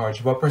fully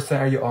charged. What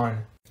percent are you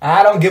on?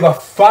 I don't give a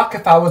fuck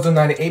if I was on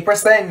 98%,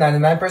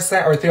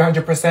 99%, or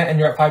 300% and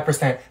you're at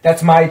 5%.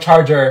 That's my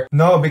charger.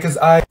 No, because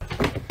I...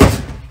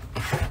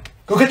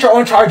 Go get your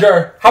own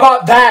charger. How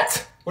about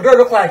that? What do I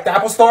look like? The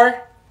Apple Store?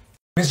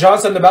 Miss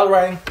Johnson, the bell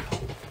rang.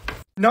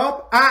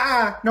 Nope,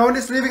 no one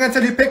is leaving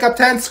until you pick up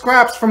 10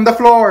 scraps from the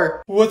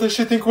floor. What does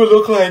she think we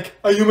look like?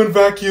 A human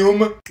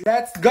vacuum?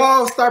 Let's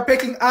go, start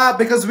picking up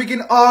because we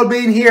can all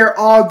be in here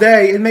all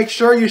day and make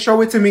sure you show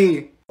it to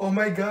me. Oh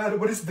my god,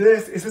 what is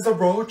this? Is this a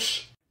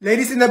roach?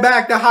 Ladies in the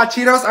back, the hot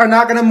Cheetos are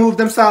not gonna move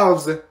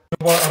themselves.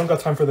 Well, I don't got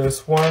time for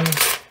this. 1,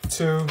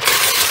 2,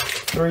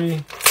 3,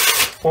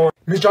 4.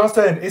 Miss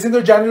Johnston, isn't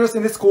there janitors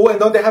in this school and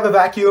don't they have a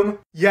vacuum?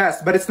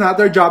 Yes, but it's not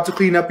their job to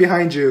clean up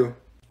behind you.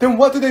 Then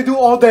what do they do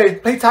all day?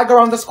 Play tag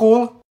around the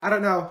school? I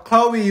don't know.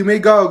 Chloe, you may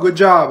go. Good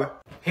job.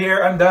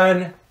 Here, I'm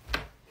done.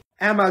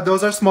 Emma,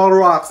 those are small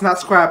rocks, not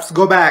scraps.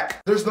 Go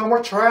back. There's no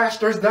more trash.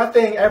 There's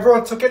nothing.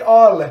 Everyone took it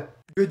all.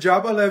 Good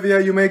job, Olivia.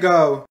 You may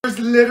go. There's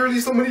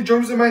literally so many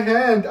germs in my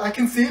hand. I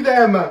can see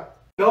them.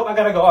 Nope, I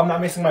gotta go. I'm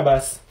not missing my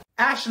bus.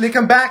 Ashley,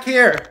 come back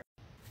here.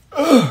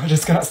 Ugh, I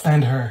just cannot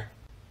stand her.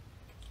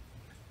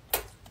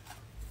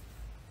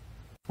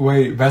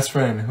 Wait, best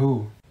friend,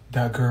 who?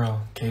 That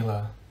girl,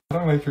 Kayla. I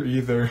don't like her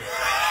either.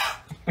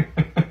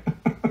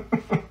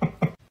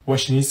 What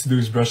she needs to do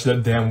is brush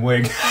that damn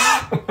wig.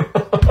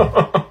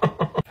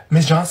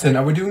 Miss Johnson,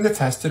 are we doing the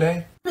test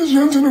today? Miss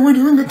Johnson, are we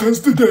doing the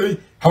test today?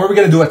 How are we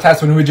gonna do a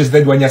test when we just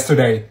did one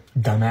yesterday?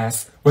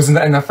 Dumbass. Wasn't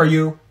that enough for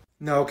you?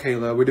 No,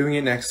 Kayla, we're doing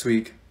it next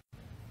week.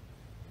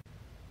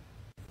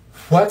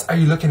 What are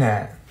you looking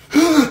at?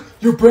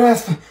 Your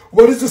breath!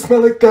 Why does it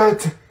smell like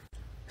that?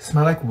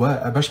 Smell like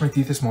what? I brushed my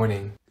teeth this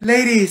morning.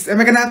 Ladies,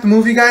 am I gonna have to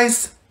move you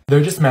guys?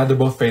 They're just mad they're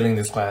both failing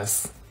this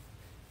class.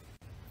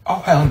 Oh,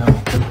 hell no.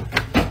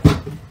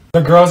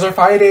 The girls are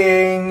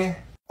fighting.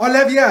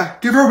 Olivia,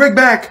 give her wig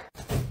back.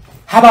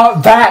 How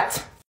about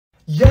that?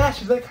 Yeah,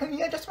 she's like,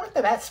 honey, I just want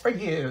the best for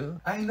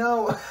you. I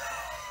know.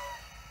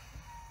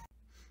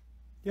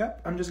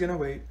 Yep, I'm just gonna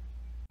wait.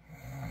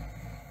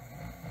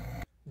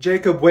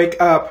 Jacob, wake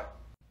up.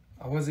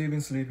 I wasn't even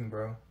sleeping,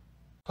 bro.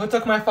 Who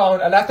took my phone?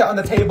 I left it on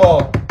the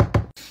table.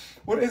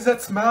 What is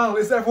that smell?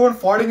 Is everyone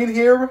farting in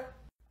here?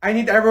 I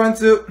need everyone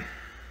to...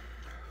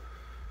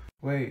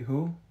 Wait,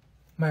 who?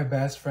 My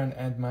best friend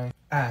and my...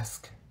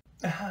 Ask.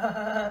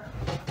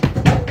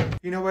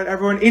 You know what,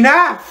 everyone?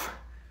 Enough!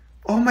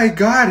 Oh my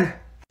god.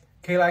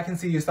 Kayla, I can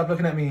see you. Stop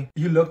looking at me.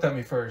 You looked at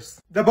me first.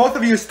 The both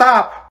of you,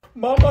 stop!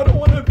 Mom, I don't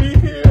want to be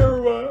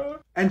here.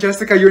 And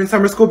Jessica, you're in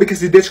summer school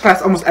because you ditch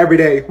class almost every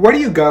day. Where do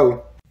you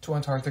go? To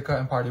Antarctica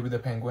and party with the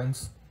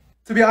penguins.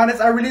 To be honest,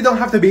 I really don't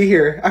have to be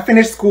here. I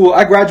finished school.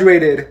 I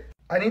graduated.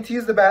 I need to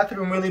use the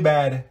bathroom really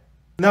bad.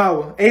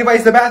 No. Ava,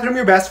 is the bathroom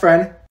your best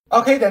friend?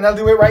 Okay, then I'll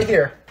do it right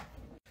here.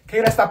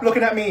 Kayla, stop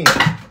looking at me.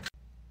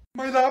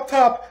 My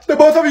laptop. The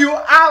both of you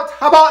out.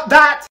 How about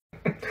that?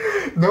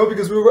 No,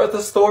 because we were at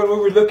the store and we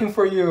were looking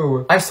for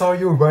you. I saw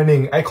you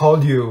running. I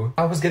called you.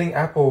 I was getting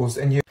apples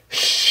and you...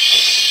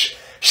 Shh.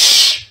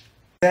 Shh.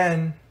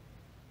 Then...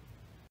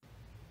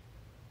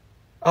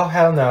 Oh,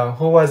 hell no.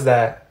 Who was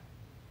that?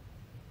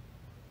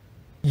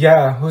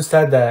 Yeah, who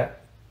said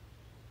that?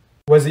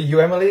 Was it you,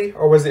 Emily,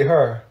 or was it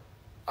her?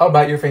 I'll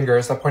bite your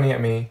finger. Stop pointing at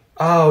me.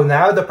 Oh,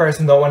 now the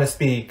person don't want to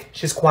speak.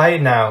 She's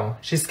quiet now.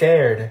 She's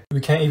scared. We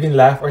can't even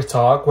laugh or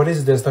talk. What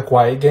is this, the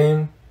quiet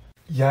game?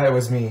 Yeah, it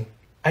was me.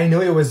 I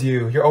knew it was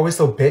you. You're always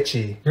so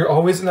bitchy. You're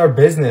always in our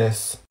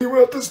business. We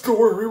were at the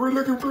store. We were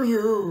looking for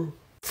you.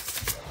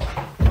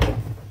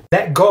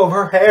 Let go of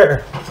her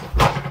hair.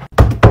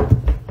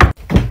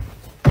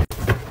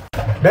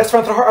 Best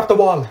friend, throw her up the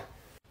wall.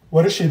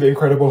 What is she, the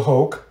Incredible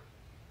Hulk?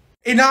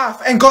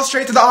 Enough, and go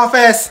straight to the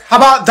office. How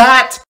about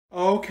that?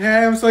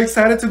 Okay, I'm so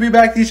excited to be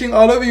back teaching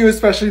all of you,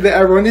 especially that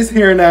everyone is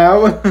here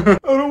now. I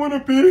don't want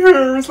to be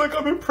here. It's like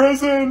I'm in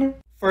prison.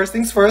 First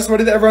things first, what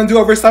did everyone do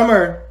over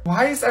summer?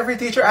 Why is every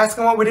teacher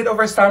asking what we did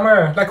over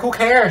summer? Like, who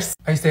cares?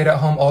 I stayed at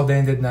home all day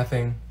and did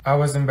nothing. I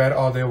was in bed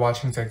all day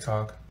watching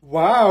TikTok.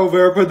 Wow,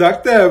 very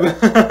productive.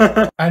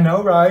 I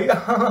know, right?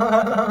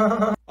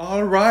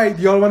 Alright,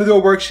 y'all want to do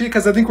a worksheet?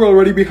 Because I think we're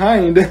already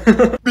behind.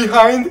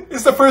 Behind?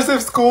 It's the first day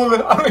of school.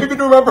 I don't even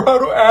remember how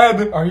to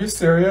add. Are you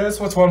serious?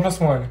 What's 1 plus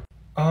 1?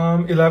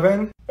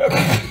 11?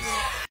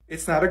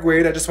 It's not a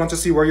grade, I just want to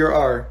see where you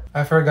are.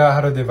 I forgot how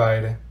to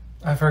divide.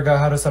 I forgot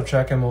how to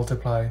subtract and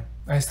multiply.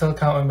 I still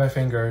count with my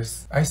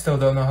fingers. I still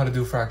don't know how to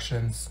do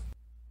fractions.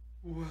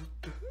 What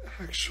the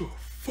actual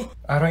fuck?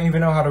 I don't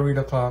even know how to read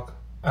a clock.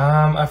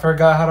 I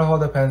forgot how to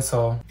hold a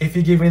pencil. If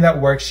you give me that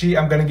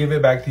worksheet, I'm gonna give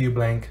it back to you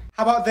blank.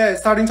 How about this?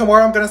 Starting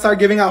tomorrow, I'm gonna start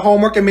giving out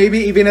homework and maybe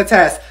even a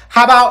test.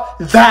 How about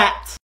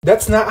that?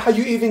 That's not how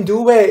you even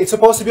do it. It's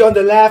supposed to be on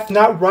the left,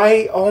 not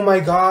right. Oh my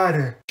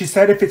god. She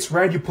said if it's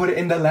red, you put it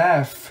in the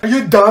left. Are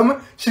you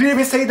dumb? She didn't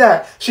even say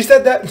that. She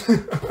said that.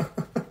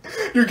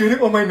 You're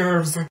getting on my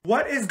nerves.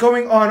 What is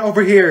going on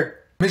over here?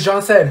 Miss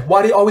John said,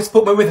 why do you always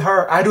put me with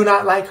her? I do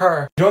not like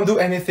her. You don't do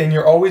anything.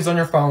 You're always on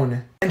your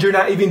phone. And you're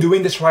not even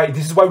doing this right.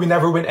 This is why we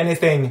never win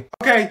anything.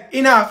 Okay,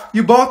 enough.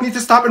 You both need to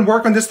stop and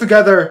work on this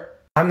together.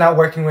 I'm not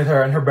working with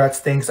her and her breath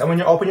stinks. And when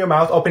you open your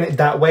mouth, open it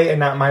that way and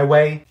not my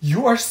way.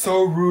 You are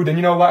so rude. And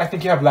you know what? I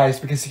think you have lice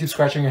because you keep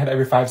scratching your head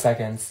every 5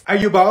 seconds. Are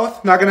you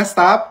both not gonna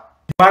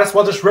stop? You might as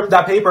well just rip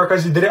that paper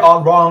because you did it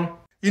all wrong.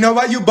 You know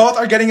what? You both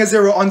are getting a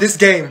 0 on this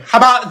game. How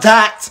about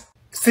that?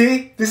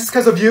 See? This is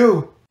because of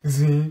you.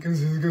 See?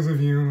 Because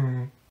of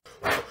you.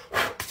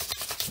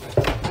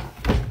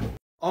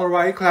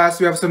 Alright, class.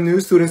 We have some new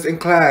students in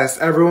class.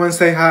 Everyone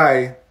say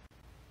hi.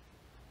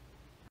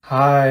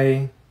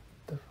 Hi.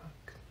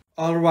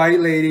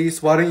 Alright,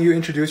 ladies. Why don't you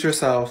introduce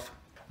yourself?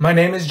 My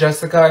name is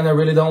Jessica and I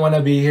really don't want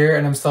to be here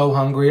and I'm so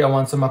hungry. I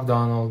want some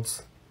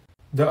McDonald's.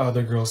 The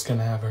other girls can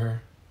have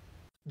her.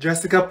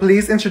 Jessica,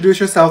 please introduce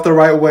yourself the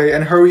right way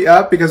and hurry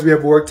up because we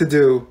have work to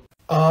do.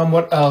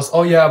 What else?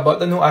 Oh yeah, about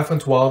the new iPhone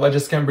 12. I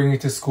just can't bring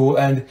it to school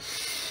and...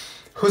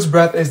 Whose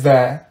breath is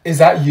that? Is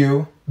that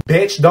you?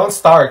 Bitch, don't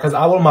start because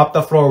I will mop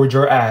the floor with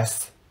your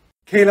ass.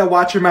 Kayla,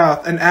 watch your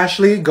mouth. And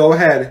Ashley, go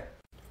ahead.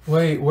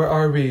 Wait, where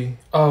are we?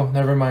 Oh,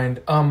 never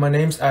mind. My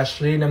name's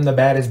Ashley and I'm the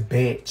baddest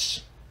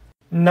bitch.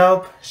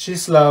 Nope,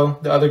 she's slow.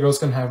 The other girls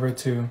can have her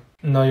too.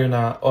 No, you're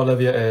not.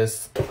 Olivia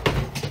is.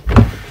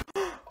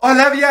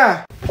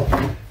 Olivia!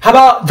 How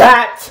about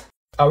that?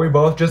 Are we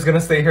both just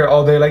gonna stay here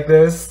all day like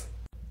this?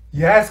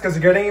 Yes, because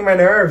you're getting in my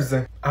nerves.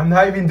 I'm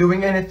not even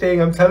doing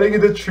anything. I'm telling you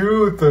the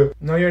truth.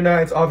 No, you're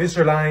not. It's obvious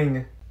you're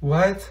lying.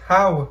 What?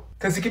 How?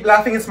 Because you keep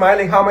laughing and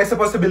smiling. How am I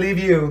supposed to believe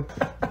you?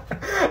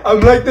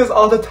 I'm like this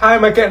all the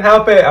time. I can't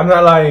help it. I'm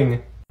not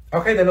lying.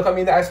 Okay, then look at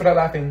me in the eyes without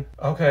laughing.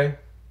 Okay.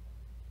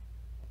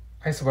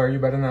 I swear you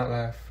better not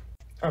laugh.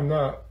 I'm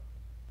not.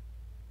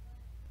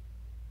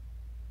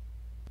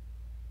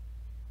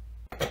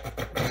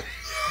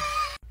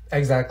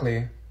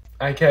 Exactly.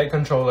 I can't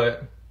control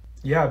it.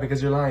 Yeah,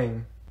 because you're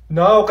lying.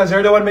 No, because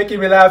you're the one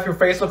making me laugh. Your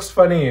face looks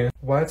funny.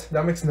 What?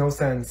 That makes no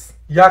sense.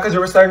 Yeah, because you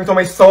were staring into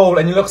my soul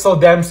and you look so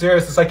damn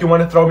serious. It's like you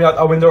want to throw me out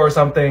a window or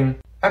something.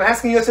 I'm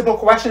asking you a simple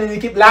question and you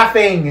keep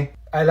laughing.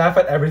 I laugh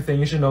at everything.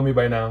 You should know me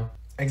by now.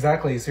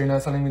 Exactly, so you're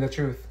not telling me the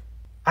truth.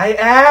 I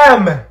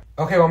am!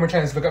 Okay, one more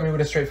chance. Look at me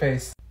with a straight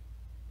face.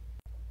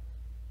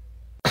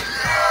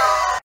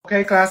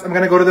 Okay, class, I'm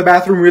gonna go to the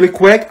bathroom really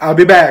quick. I'll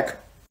be back.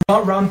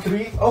 Not round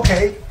 3?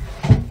 Okay.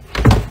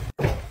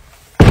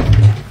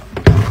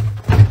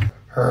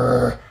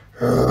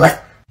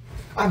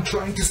 I'm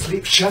trying to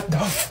sleep. Shut the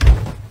f.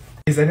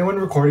 Is anyone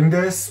recording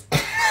this?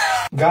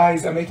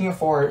 Guys, I'm making a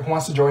fort. Who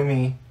wants to join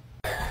me?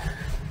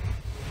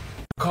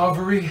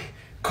 Recovery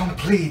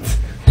complete.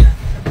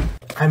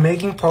 I'm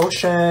making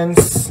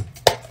potions.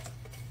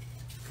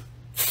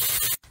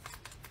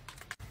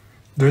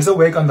 There's a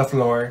wig on the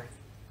floor.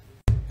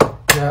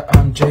 Yeah,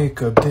 I'm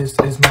Jacob. This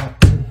is my...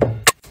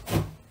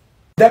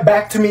 That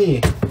back to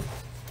me.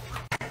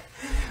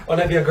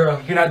 Olivia,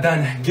 girl, you're not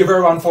done. Give her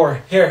a round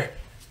 4. Here.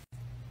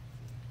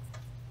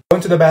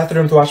 Going to the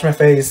bathroom to wash my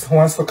face. Who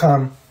wants to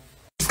come?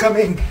 She's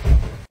coming.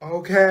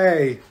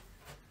 Okay.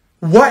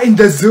 What in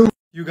the zoo?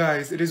 You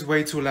guys, it is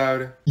way too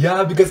loud.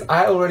 Yeah, because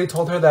I already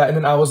told her that and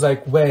then I was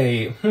like,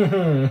 wait.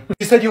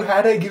 She said you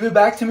had it. Give it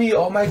back to me.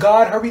 Oh my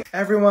god, hurry.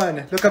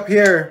 Everyone, look up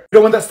here. You're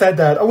the one that said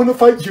that. I want to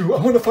fight you.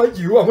 I want to fight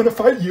you. I want to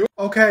fight you.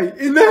 Okay,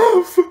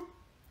 enough.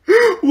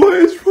 What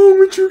is wrong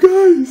with you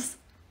guys?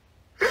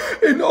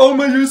 In all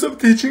my years of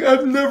teaching,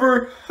 I've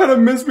never had a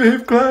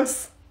misbehaved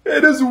class.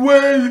 It is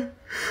way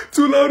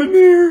too loud in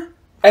here.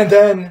 And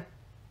then,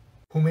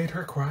 who made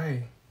her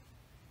cry?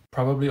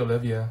 Probably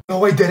Olivia.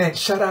 No, I didn't.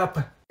 Shut up.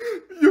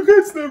 You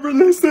guys never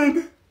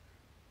listen.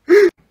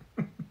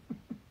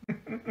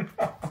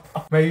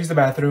 May I use the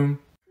bathroom?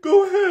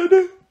 Go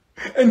ahead.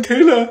 And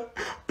Kayla,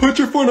 put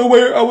your phone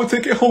away or I will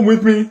take it home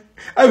with me.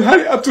 I've had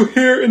it up to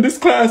here in this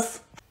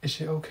class. Is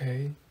she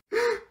okay?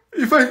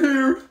 If I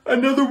hear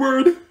another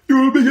word, you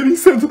will be getting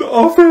sent to the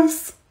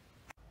office.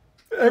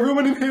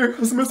 Everyone in here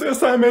has missed their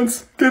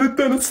assignments. Get it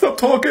done and stop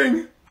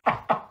talking.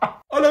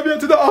 Olivia,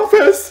 to the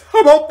office.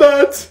 How about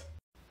that?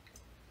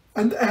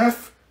 An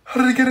F?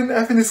 How did I get an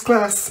F in this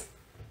class?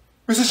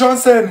 Mrs.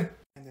 Johnson.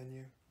 And then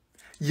you.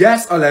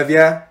 Yes,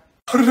 Olivia.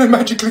 How did I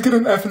magically get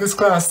an F in this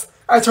class?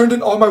 I turned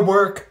in all my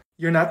work.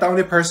 You're not the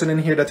only person in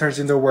here that turns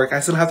in their work. I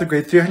still have to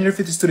grade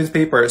 350 students'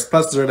 papers,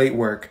 plus their late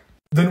work.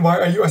 Then why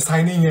are you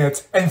assigning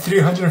it? And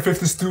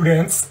 350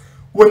 students?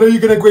 When are you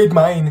gonna grade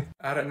mine?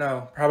 I don't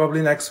know.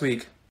 Probably next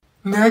week.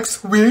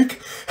 Next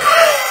week?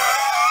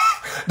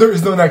 There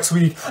is no next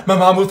week. My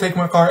mom will take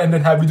my car and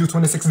then have me do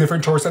 26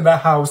 different chores in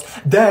that house.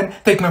 Then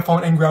take my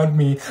phone and ground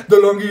me. The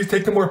longer you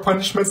take, the more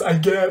punishments I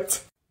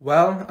get.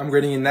 Well, I'm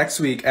grading you next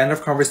week. End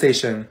of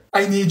conversation.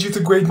 I need you to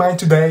grade mine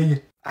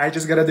today. I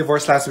just got a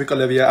divorce last week,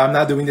 Olivia. I'm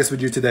not doing this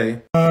with you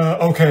today.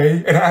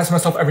 Okay. And I ask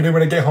myself every day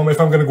when I get home if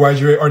I'm gonna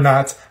graduate or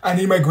not. I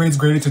need my grades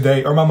graded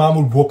today or my mom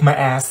will whoop my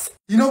ass.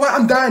 You know what?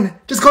 I'm done.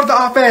 Just go to the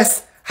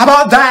office. How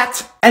about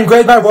that? And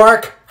grade my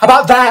work. How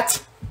about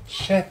that?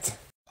 Shit.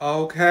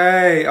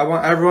 Okay. I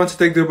want everyone to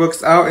take their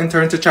books out and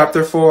turn to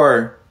chapter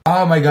 4.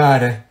 Oh my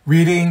god.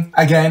 Reading?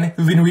 Again?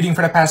 We've been reading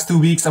for the past 2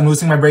 weeks. I'm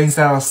losing my brain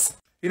cells.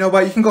 You know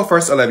what? You can go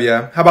first,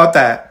 Olivia. How about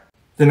that?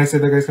 The next day,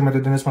 the guys came out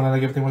of dinner,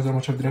 like everything was so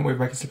much of didn't wait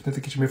back and sleep in the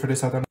kitchen before they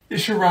sat down.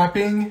 Is she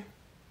rapping?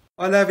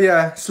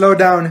 Olivia, slow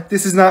down.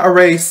 This is not a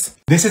race.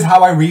 This is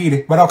how I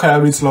read, but okay, I'll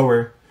read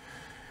slower.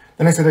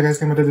 The next day, the guys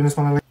came out of dinner,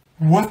 like,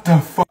 what the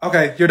fuck?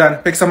 Okay, you're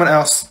done. Pick someone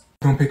else.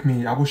 Don't pick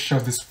me. I will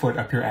shove this foot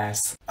up your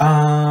ass.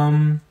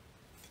 Emma.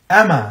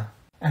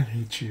 I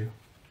hate you.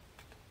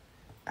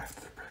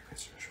 After the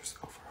breakfast was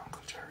over,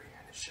 Uncle Jerry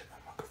and his shit on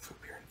mug of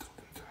food beer and told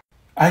him to.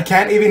 I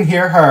can't even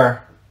hear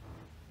her.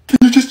 Can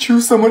you just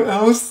choose someone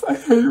else? I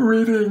hate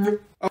reading.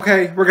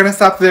 Okay, we're gonna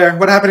stop there.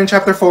 What happened in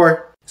chapter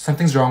 4?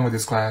 Something's wrong with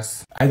this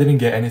class. I didn't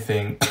get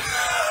anything.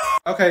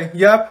 Okay,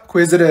 yep,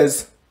 quiz it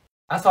is.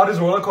 I saw this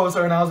roller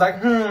coaster and I was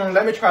like,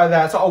 let me try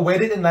that. So I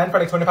waited in line for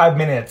like 25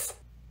 minutes.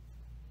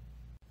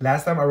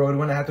 Last time I rode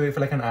one, I had to wait for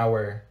like an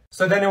hour.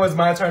 So then it was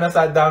my turn. I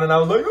sat down and I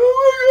was like,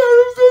 oh my god,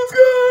 I'm so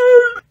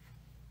scared.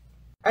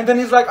 And then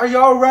he's like, are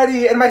y'all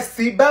ready? And my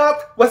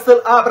seatbelt was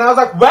still up. And I was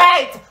like,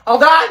 wait,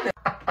 hold on.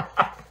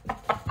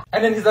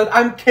 And then he said,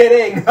 I'm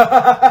kidding. And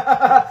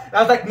I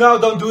was like, no,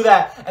 don't do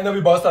that. And then we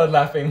both started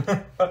laughing.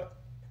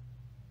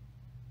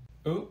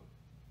 Ooh.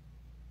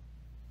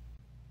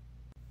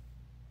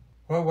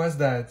 What was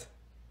that?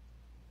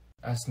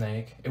 A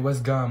snake. It was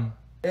gum.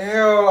 Ew,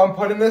 I'm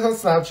putting this on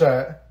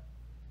Snapchat.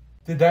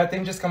 Did that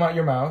thing just come out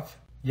your mouth?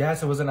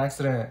 Yes, it was an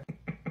accident.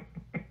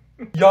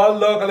 Y'all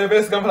look,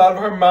 Olivia's gum fell out of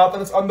her mouth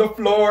and it's on the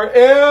floor.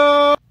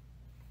 Ew!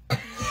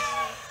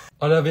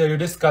 Olivia, you're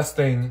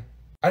disgusting.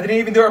 I didn't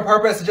even do it on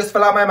purpose, it just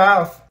fell out my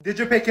mouth. Did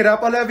you pick it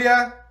up,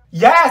 Olivia?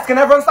 Yes! Can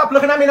everyone stop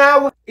looking at me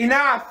now?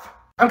 Enough!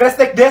 I'm gonna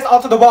stick this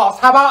all to the walls.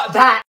 How about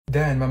that?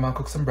 Then my mom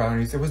cooked some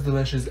brownies. It was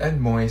delicious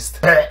and moist.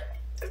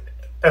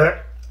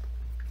 Oh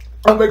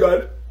my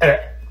god.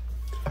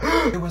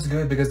 It was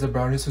good because the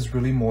brownies was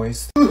really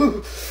moist.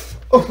 Oh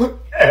my...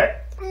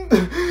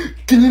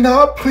 Can you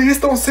not? Please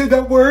don't say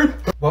that word.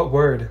 What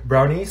word?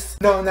 Brownies?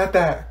 No, not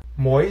that.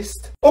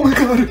 Moist? Oh my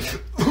god.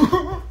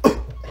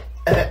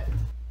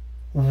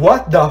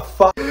 What the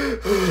fuck?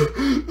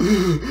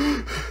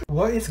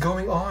 What is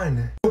going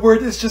on? The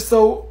word is just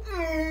so...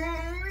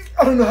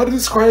 I don't know how to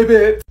describe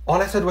it.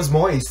 All I said was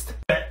moist.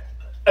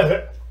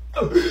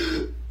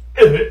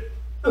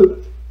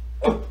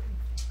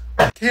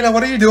 Kayla,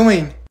 what are you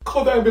doing?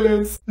 Call the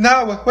ambulance.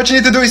 No, what you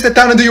need to do is sit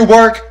down and do your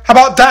work. How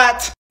about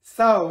that?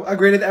 So, I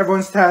graded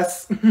everyone's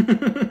tests.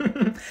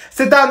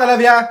 Sit down,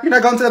 Olivia. You're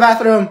not going to the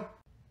bathroom.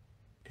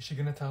 Is she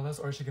gonna tell us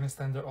or is she gonna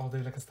stand there all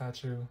day like a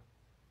statue?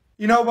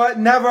 You know what?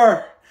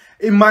 Never!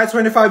 In my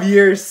 25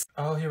 years.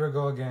 Oh, here we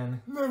go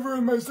again. Never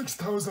in my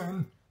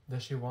 6,000.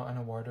 Does she want an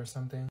award or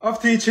something?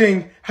 Of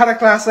teaching. Had a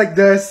class like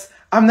this.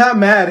 I'm not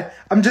mad.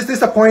 I'm just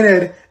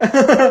disappointed.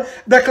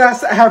 The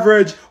class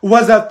average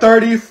was a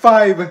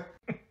 35.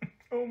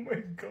 Oh my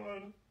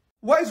god.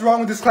 What is wrong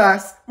with this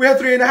class? We have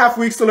 3.5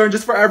 weeks to learn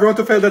just for everyone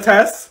to fail the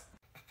test?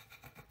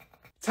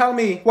 Tell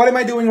me, what am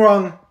I doing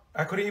wrong?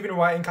 I couldn't even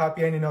write and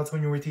copy any notes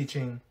when you were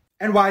teaching.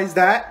 And why is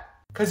that?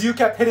 Because you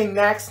kept hitting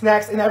next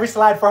in every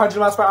slide for 100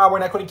 miles per hour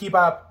and I couldn't keep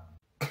up.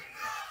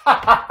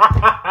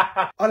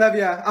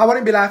 Olivia, I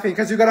wouldn't be laughing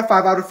because you got a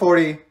 5 out of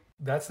 40.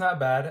 That's not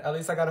bad. At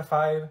least I got a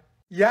 5.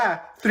 Yeah,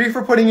 3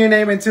 for putting your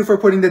name and 2 for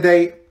putting the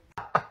date.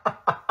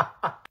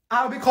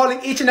 I'll be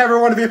calling each and every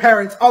one of your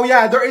parents. Oh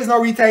yeah, there is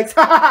no retakes.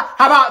 How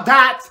about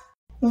that?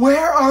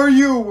 Where are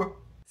you?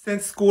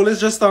 Since school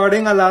is just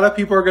starting, a lot of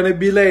people are gonna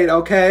be late,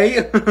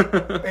 okay?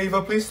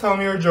 Ava, please tell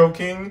me you're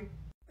joking.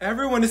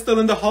 Everyone is still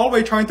in the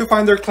hallway trying to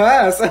find their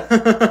class.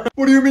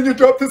 What do you mean you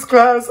dropped this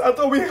class? I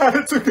thought we had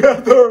it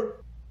together.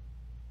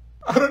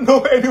 I don't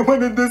know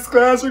anyone in this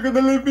class. You're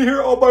gonna leave me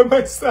here all by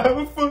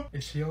myself.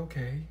 Is she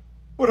okay?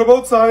 What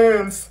about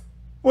science?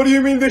 What do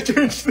you mean they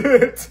changed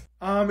it?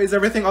 Is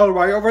everything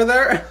alright over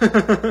there?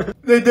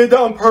 They did that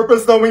on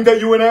purpose knowing that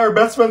you and I are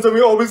best friends and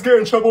we always get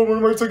in trouble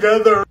when we're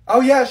together.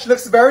 Oh yeah, she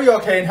looks very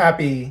okay and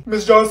happy.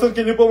 Miss Johnson,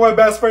 can you put my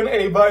best friend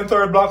Ava in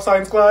third block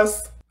science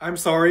class? I'm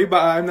sorry,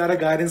 but I'm not a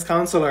guidance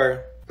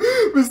counselor.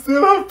 We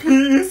still have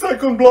PE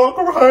second block,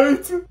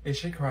 right? Is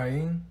she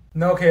crying?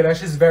 No, Kayla,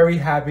 she's very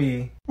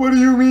happy. What do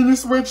you mean you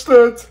switched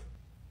it?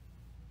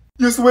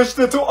 You switched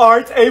it to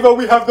art. Ava,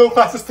 we have no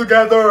classes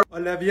together.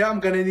 Olivia,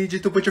 I'm gonna need you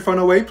to put your phone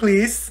away,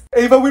 please.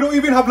 Ava, we don't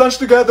even have lunch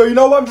together. You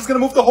know what? I'm just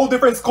gonna move to a whole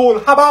different school.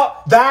 How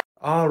about that?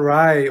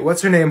 Alright,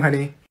 what's your name,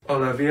 honey?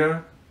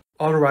 Olivia?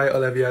 Alright,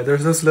 Olivia,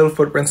 there's those little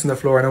footprints on the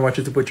floor and I want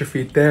you to put your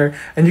feet there.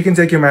 And you can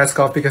take your mask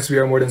off because we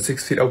are more than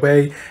 6 feet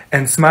away.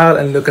 And smile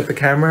and look at the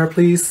camera,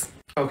 please.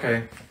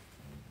 Okay.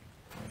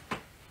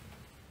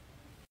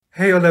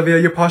 Hey Olivia,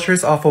 your posture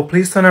is awful.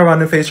 Please turn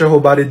around and face your whole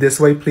body this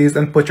way, please.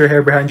 And put your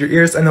hair behind your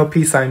ears and no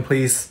peace sign,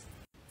 please.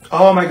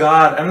 Oh my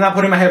god, I'm not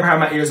putting my hair behind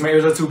my ears. My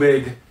ears are too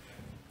big.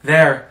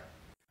 There.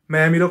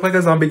 Ma'am, you look like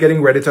a zombie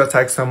getting ready to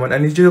attack someone. I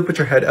need you to put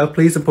your head up,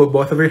 please, and put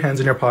both of your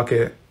hands in your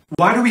pocket.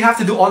 Why do we have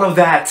to do all of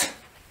that?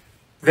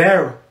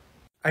 There.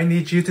 I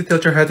need you to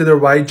tilt your head to the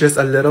right just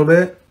a little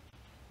bit.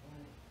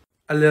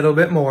 A little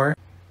bit more.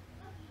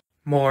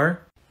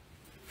 More.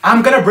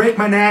 I'm gonna break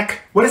my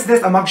neck. What is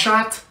this, a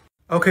mugshot?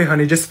 Okay,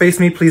 honey, just face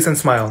me, please, and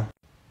smile.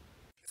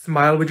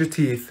 Smile with your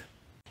teeth.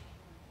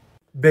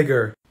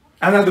 Bigger.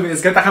 I'm not doing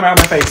this. Get the camera out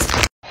of my face.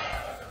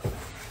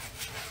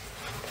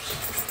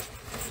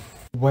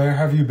 Where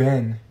have you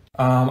been?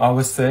 I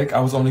was sick.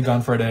 I was only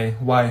gone for a day.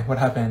 Why? What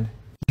happened?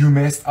 You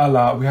missed a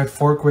lot. We had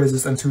 4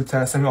 quizzes and 2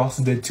 tests, and we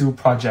also did 2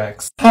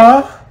 projects.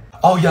 Huh?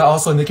 Oh yeah,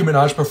 also Nicki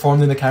Minaj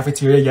performed in the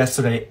cafeteria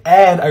yesterday,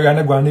 and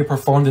Ariana Grande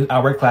performed in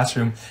our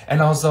classroom.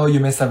 And also, you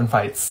missed 7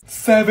 fights.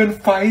 7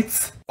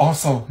 fights?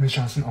 Also, Miss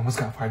Johnson almost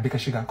got fired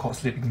because she got caught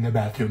sleeping in the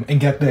bathroom.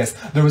 And get this,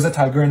 there was a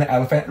tiger and an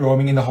elephant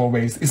roaming in the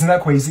hallways. Isn't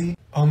that crazy?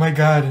 Oh my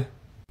god.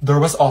 There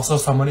was also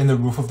someone in the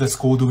roof of the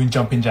school doing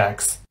jumping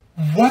jacks.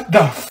 What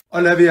the f—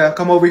 Olivia,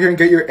 come over here and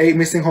get your 8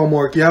 missing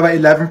homework. You have an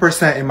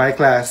 11% in my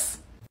class.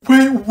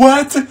 Wait,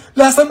 what?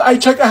 Last time I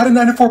checked, I had a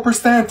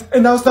 94%,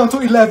 and now it's down to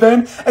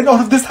 11, and all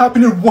of this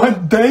happened in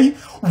one day?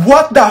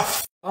 What the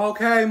f—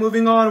 Okay,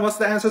 moving on. What's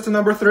the answer to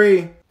number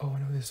 3? Oh, I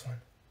know this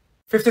one.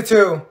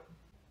 52.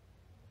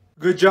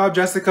 Good job,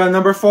 Jessica.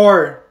 Number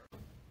 4.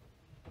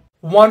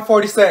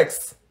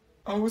 146.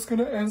 I was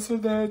gonna answer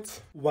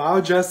that. Wow,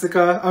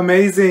 Jessica.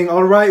 Amazing.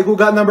 Alright, who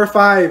got number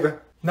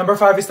 5? Number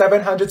 5 is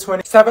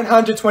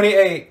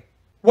 728.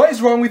 What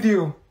is wrong with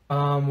you?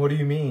 What do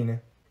you mean?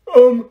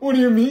 What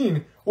do you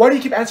mean? Why do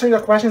you keep answering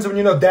the questions when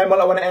you know damn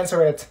well I want to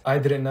answer it? I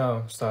didn't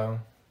know, so...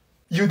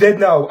 You did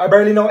know. I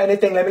barely know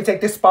anything. Let me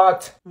take this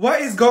spot.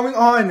 What is going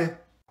on?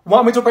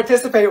 Want me to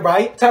participate,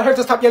 right? Tell her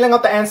to stop yelling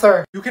out the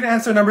answer. You can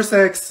answer number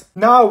 6.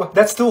 No,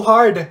 that's too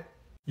hard.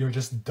 You're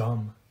just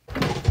dumb.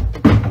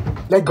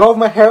 Let go of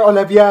my hair,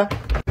 Olivia.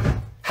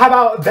 How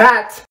about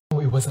that? Oh,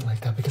 it wasn't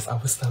like that because I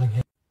was telling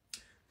him.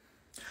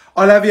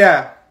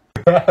 Olivia!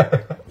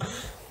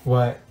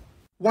 What?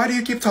 Why do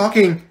you keep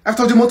talking? I've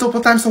told you multiple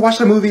times to watch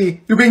the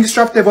movie. You're being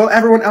disruptive while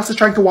everyone else is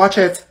trying to watch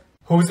it.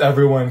 Who's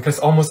everyone? Because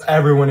almost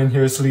everyone in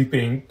here is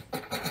sleeping.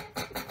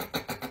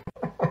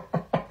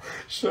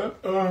 Shut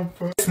up.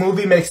 This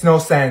movie makes no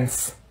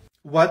sense.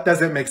 What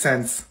doesn't make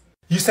sense?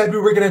 You said we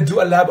were gonna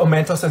do a lab of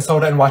Mentos and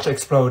soda and watch it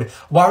explode.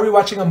 Why are we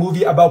watching a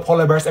movie about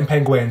polar bears and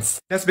penguins?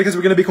 That's because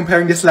we're gonna be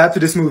comparing this lab to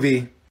this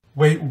movie.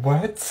 Wait,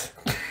 what?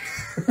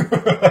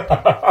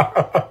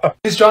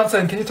 Miss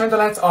Johnson, can you turn the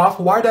lights off?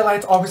 Why are the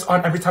lights always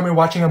on every time we're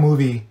watching a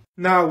movie?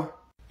 No.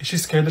 Is she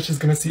scared that she's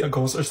gonna see a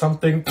ghost or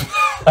something?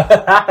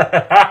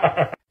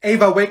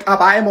 Ava, wake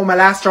up. I am on my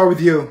last straw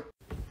with you.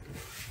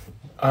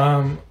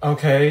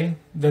 Okay.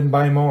 Then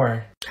buy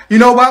more. You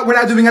know what? We're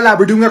not doing a lab.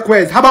 We're doing a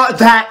quiz. How about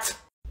that?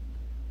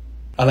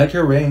 I like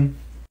your ring.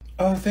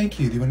 Oh, thank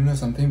you. Do you want to know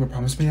something? But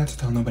promise me not to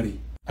tell nobody.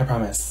 I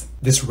promise.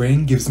 This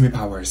ring gives me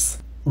powers.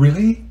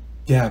 Really?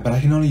 Yeah, but I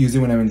can only use it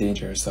when I'm in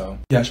danger, so...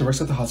 Yeah, she works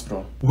at the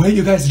hospital. Wait,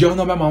 you guys, do you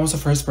know my mom was the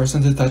first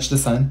person to touch the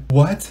sun?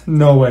 What?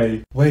 No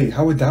way. Wait,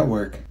 how would that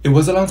work? It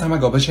was a long time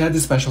ago, but she had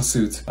this special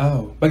suit.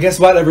 Oh. But guess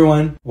what,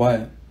 everyone?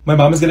 What? My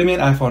mom is getting me an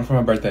iPhone for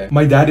my birthday.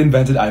 My dad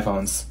invented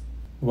iPhones.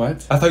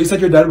 What? I thought you said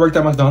your dad worked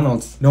at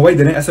McDonald's. No, I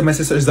didn't. I said my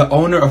sister is the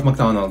owner of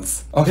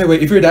McDonald's. Okay,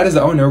 wait, if your dad is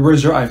the owner,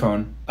 where's your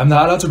iPhone? I'm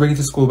not allowed to bring it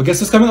to school, but guess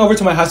who's coming over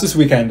to my house this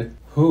weekend?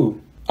 Who?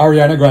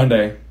 Ariana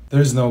Grande.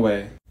 There's no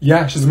way.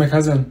 Yeah, she's my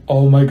cousin.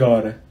 Oh my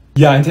god.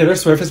 Yeah, and Taylor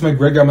Swift is my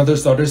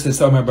great-grandmother's daughter's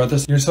sister or my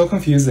brother's. You're so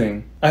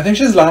confusing. I think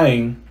she's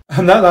lying.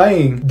 I'm not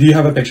lying. Do you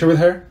have a picture with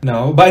her?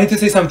 No. But I need to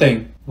say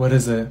something. What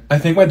is it? I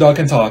think my dog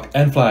can talk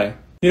and fly.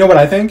 You know what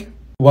I think?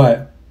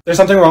 What? There's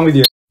something wrong with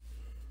you.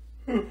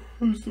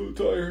 I'm so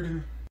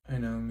tired. I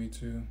know, me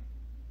too.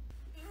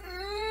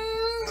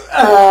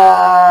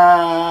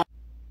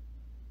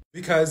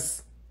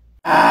 Because...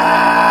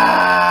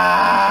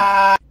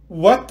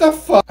 What the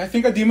fuck? I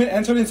think a demon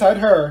entered inside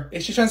her.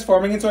 Is she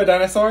transforming into a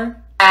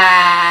dinosaur?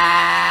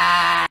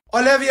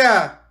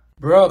 Olivia!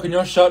 Bro, can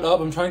you shut up?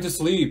 I'm trying to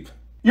sleep.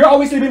 You're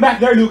always sleeping back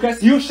there,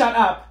 Lucas. You shut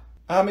up.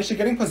 Is she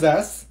getting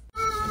possessed?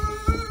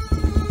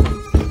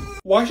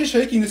 Why is she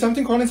shaking? Did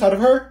something crawl inside of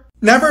her?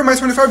 Never in my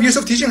 25 years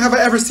of teaching have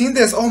I ever seen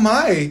this. Oh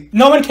my.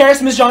 No one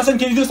cares, Miss Johnson.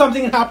 Can you do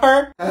something and help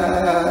her?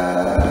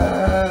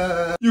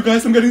 You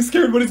guys, I'm getting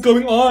scared. What is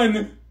going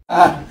on?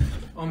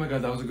 Oh my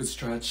god, that was a good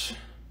stretch.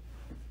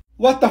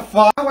 What the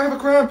fuck? Oh, I have a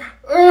cramp.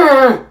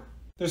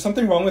 There's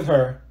something wrong with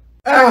her.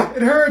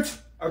 It hurts.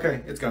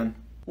 Okay, it's gone.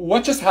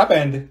 What just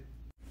happened?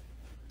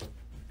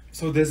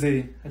 So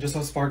dizzy. I just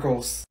saw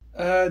sparkles.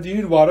 Do you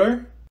need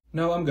water?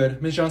 No, I'm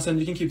good. Miss Johnson,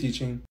 you can keep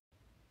teaching.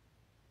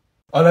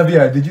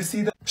 Olivia, did you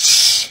see the—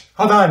 Shh!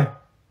 Hold on!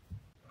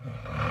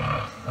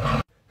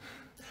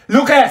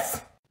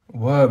 Lucas!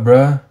 What,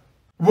 bruh?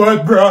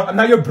 What, bruh? I'm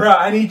not your bruh.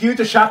 I need you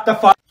to shut the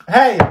fuck—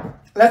 Hey!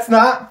 Let's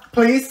not,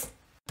 please.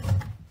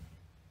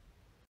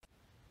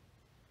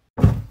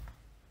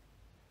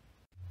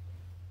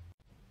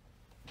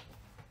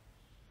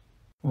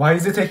 Why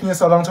is it taking you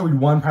so long to read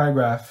one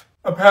paragraph?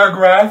 A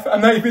paragraph?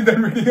 I'm not even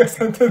done reading a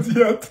sentence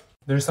yet.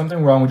 There's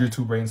something wrong with your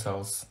 2 brain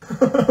cells.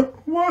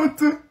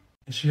 What?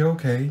 Is she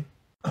okay?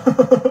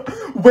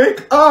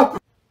 Wake up!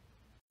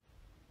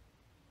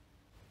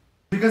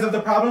 Because of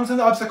the problems and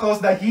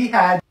obstacles that he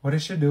had, What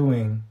is she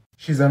doing?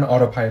 She's on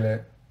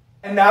autopilot.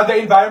 and now the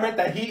environment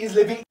that he is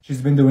living.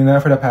 She's been doing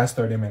that for the past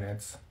 30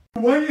 minutes.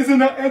 Why is it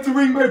not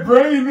entering my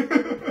brain?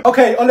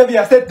 Okay,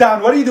 Olivia, sit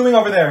down. What are you doing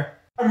over there?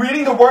 I'm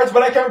reading the words,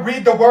 but I can't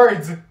read the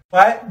words.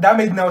 What? That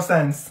made no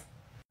sense.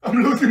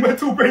 I'm losing my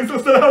 2 brain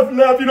cells that I have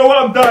left. You know what?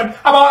 I'm done.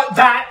 How about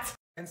that?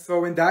 And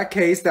so in that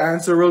case, the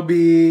answer will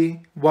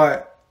be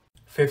what?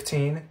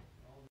 15.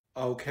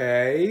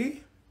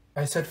 Okay.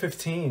 I said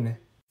 15.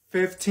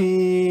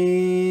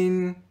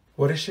 15.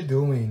 What is she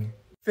doing?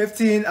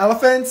 15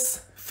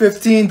 elephants,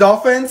 15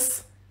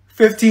 dolphins,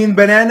 15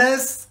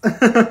 bananas,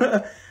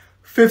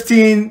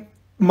 15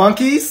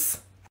 monkeys,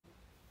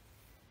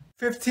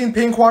 15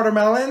 pink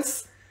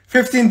watermelons,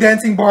 15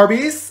 dancing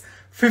Barbies,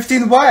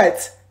 15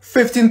 what?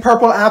 15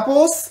 purple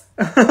apples,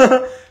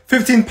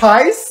 15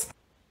 pies.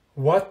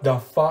 What the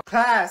fuck?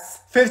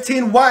 Class,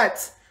 15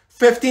 what?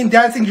 15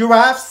 dancing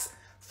giraffes,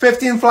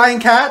 15 flying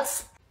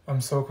cats.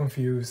 I'm so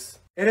confused.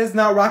 It is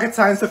not rocket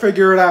science to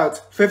figure it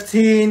out.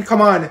 15,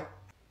 come on.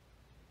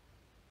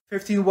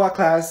 15 what,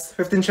 class?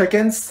 15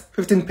 chickens?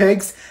 15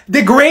 pigs?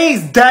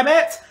 Degrees, damn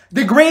it!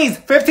 Degrees!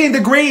 15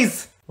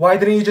 degrees! Why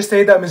didn't you just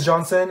say that, Miss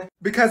Johnson?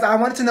 Because I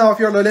wanted to know if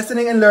you're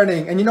listening and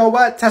learning. And you know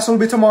what? Test will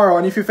be tomorrow.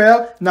 And if you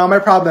fail, not my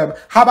problem.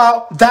 How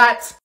about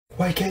that?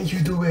 Why can't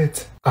you do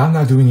it? I'm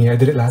not doing it. I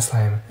did it last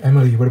time.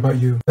 Emily, what about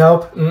you?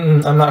 Nope.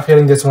 I'm not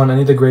failing this one. I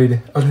need a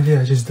grade.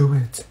 Olivia, just do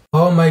it.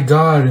 Oh my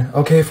god.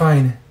 Okay,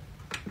 fine.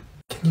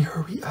 Can you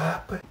hurry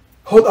up?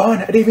 Hold on,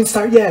 I didn't even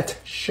start yet.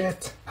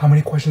 Shit. How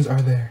many questions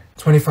are there?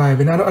 25.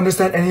 And I don't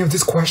understand any of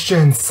these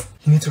questions.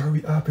 You need to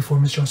hurry up before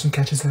Miss Johnson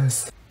catches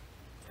us.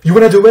 You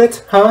wanna do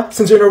it? Huh?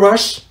 Since you're in a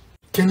rush?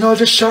 Can y'all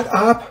just shut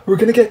up? We're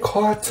gonna get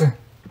caught.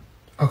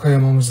 Okay,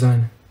 I'm almost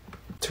done.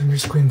 Turn your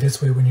screen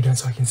this way when you're done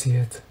so I can see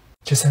it.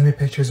 Just send me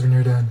pictures when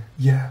you're done.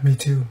 Yeah, me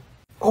too.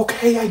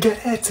 Okay, I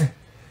get it.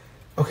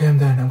 Okay, I'm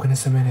done. I'm gonna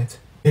submit it.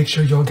 Make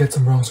sure y'all get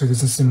some wrong so it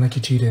doesn't seem like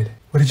you cheated.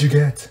 What did you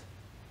get?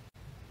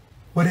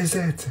 What is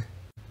it?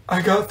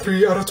 I got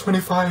 3 out of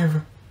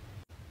 25.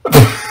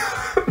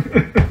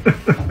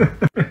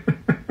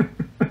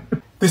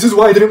 This is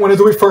why I didn't want to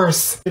do it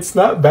first. It's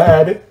not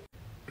bad.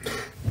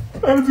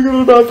 I have to go to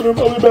the bathroom.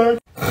 I'll be back.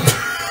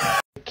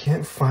 I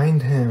can't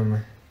find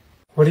him.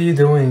 What are you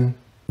doing?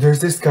 There's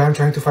this guy I'm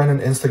trying to find on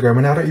Instagram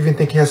and I don't even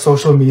think he has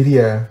social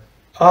media.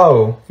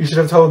 Oh, you should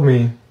have told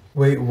me.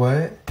 Wait,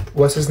 what?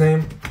 What's his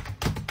name?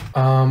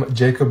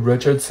 Jacob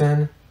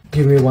Richardson?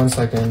 Give me 1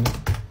 second.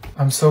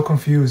 I'm so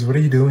confused. What are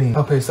you doing?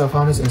 Okay, so I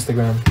found his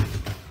Instagram.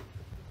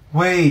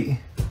 Wait,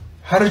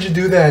 how did you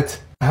do that?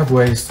 I have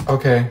ways.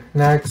 Okay,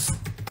 next.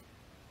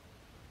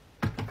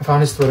 I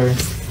found his Twitter.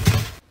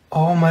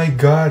 Oh my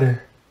god.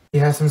 He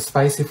has some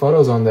spicy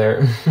photos on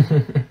there.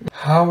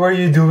 How are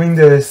you doing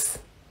this?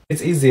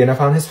 It's easy, and I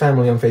found his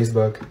family on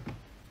Facebook.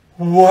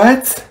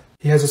 What?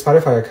 He has a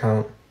Spotify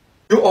account.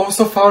 You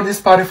also found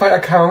his Spotify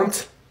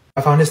account?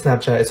 I found his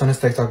Snapchat. It's on his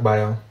TikTok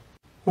bio.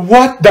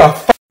 What the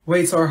f—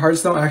 Wait, so our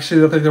hearts don't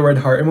actually look like the red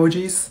heart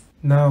emojis?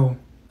 No.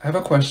 I have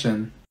a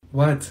question.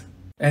 What?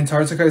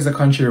 Antarctica is a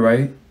country,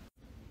 right?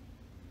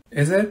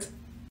 Is it?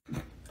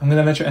 I'm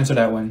gonna let you answer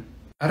that one.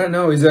 I don't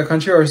know. Is it a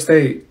country or a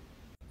state?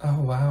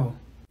 Oh, wow.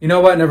 You know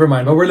what? Never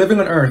mind. But we're living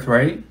on Earth,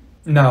 right?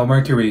 No,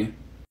 Mercury.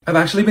 I've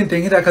actually been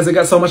thinking that because it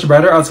got so much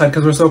brighter outside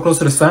because we're so close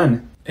to the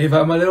sun.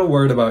 Ava, I'm a little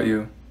worried about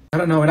you. I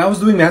don't know. And I was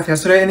doing math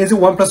yesterday, and is it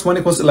 1 + 1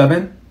 =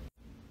 11?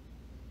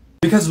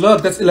 Because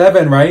look, that's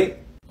 11, right?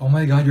 Oh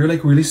my god, you're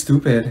like really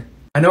stupid.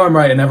 I know I'm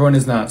right and everyone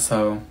is not,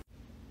 so...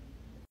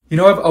 You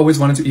know I've always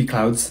wanted to eat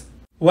clouds.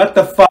 What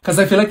the fuck? Because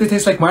I feel like they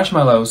taste like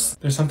marshmallows.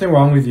 There's something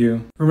wrong with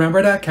you.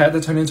 Remember that cat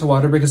that turned into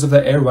water because of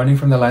the air running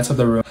from the lights of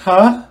the room?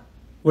 Huh?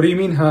 What do you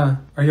mean, huh?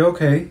 Are you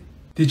okay?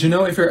 Did you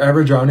know if you're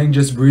ever drowning,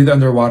 just breathe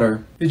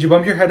underwater? Did you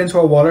bump your head into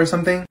a wall or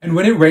something? And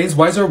when it rains,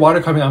 why is there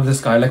water coming out of the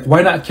sky? Like,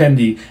 why not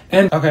candy?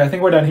 And okay, I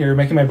think we're done here. You're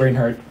making my brain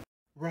hurt.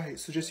 Right,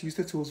 so just use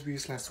the tools we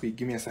used last week.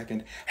 Give me a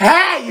second.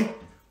 Hey!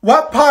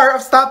 What part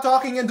of stop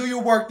talking and do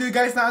your work do you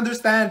guys not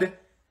understand?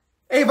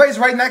 Ava is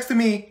right next to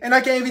me, and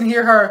I can't even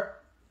hear her.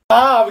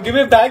 Stop! Give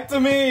it back to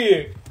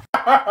me!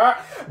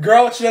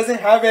 Girl, she doesn't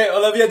have it.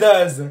 Olivia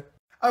does.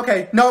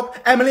 Okay, nope.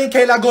 Emily and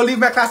Kayla, go leave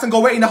my class and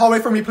go wait in the hallway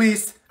for me,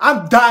 please.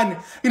 I'm done.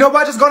 You know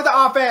what? Just go to the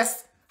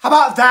office. How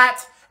about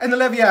that? And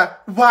Olivia,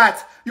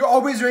 what? You're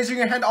always raising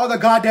your hand all the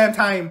goddamn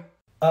time.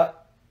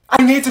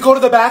 I need to go to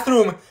the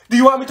bathroom. Do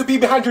you want me to pee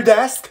behind your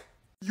desk?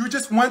 You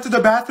just went to the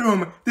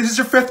bathroom. This is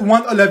your fifth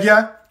one,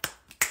 Olivia.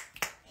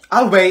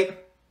 I'll wait.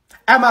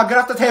 Emma, get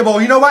off the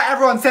table. You know what?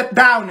 Everyone sit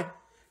down.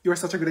 You're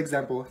such a good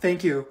example.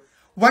 Thank you.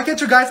 Why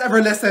can't you guys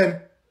ever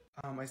listen?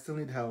 I still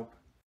need help.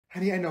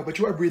 Honey, I know, but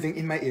you are breathing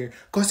in my ear.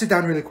 Go sit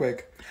down really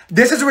quick.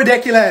 This is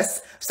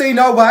ridiculous. So you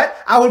know what?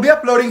 I will be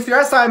uploading 3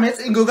 assignments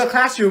in Google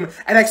Classroom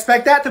and I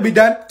expect that to be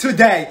done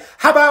today.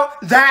 How about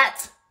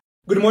that?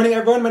 Good morning,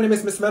 everyone. My name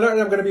is Miss Miller and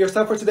I'm going to be your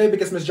sub for today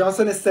because Miss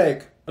Johnson is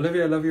sick.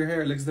 Olivia, I love your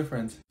hair. It looks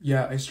different.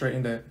 Yeah, I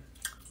straightened it.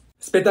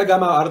 Spit that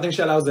gum out. I don't think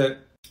she allows it.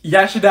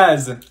 Yeah, she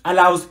does.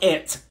 Allows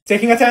it.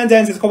 Taking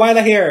attendance is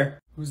Koala here.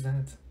 Who's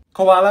that?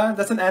 Koala?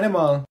 That's an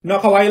animal. No,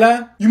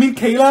 Koala? You mean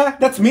Kayla?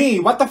 That's me.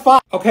 What the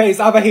fuck? Okay, it's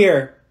Ava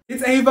here.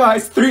 It's Ava.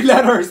 It's 3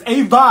 letters.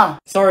 Ava.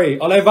 Sorry,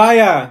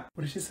 Olivia.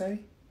 What did she say?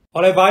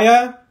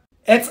 Olivia?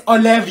 It's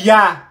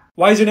Olivia.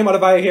 Why is your name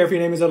Olivia here if your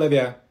name is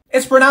Olivia?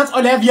 It's pronounced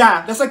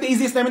Olivia. That's like the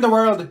easiest name in the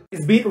world.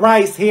 It's beat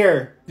rice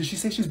here. Did she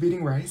say she's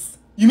beating rice?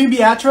 You mean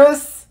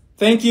Beatrice?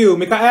 Thank you,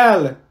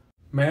 Mikael.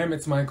 Ma'am,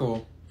 it's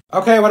Michael.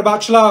 Okay, what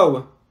about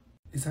Chloe?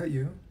 Is that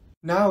you?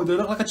 No, do I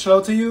look like a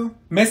chlo to you?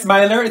 Miss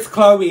Myler, it's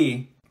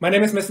Chloe. My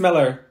name is Miss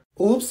Miller.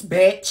 Oops,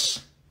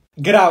 bitch.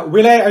 Get out.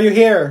 Relay, are you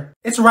here?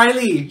 It's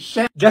Riley.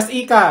 Shit. Just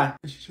Ika.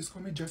 Did she just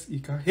call me just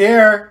Ika?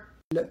 Here.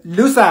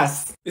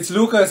 Lusas. It's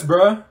Lucas,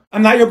 bruh.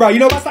 I'm not your bro. You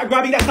know what? Start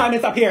grabbing the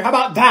assignments up here. How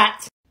about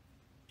that?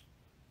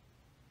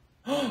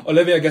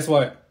 Olivia, guess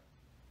what?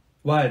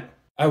 What?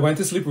 I went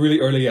to sleep really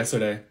early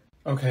yesterday.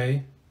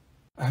 Okay?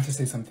 I have to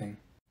say something.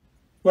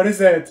 What is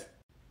it?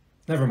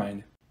 Never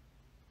mind.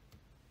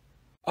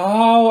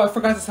 Oh, I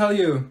forgot to tell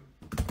you.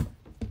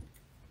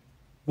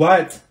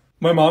 What?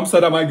 My mom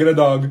said I might get a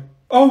dog.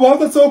 Oh wow,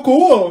 that's so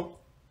cool.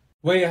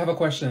 Wait, I have a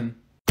question.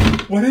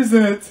 What is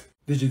it?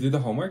 Did you do the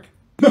homework?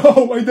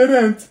 No, I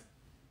didn't.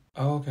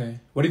 Oh, okay.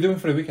 What are you doing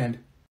for the weekend?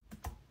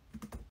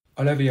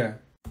 Olivia.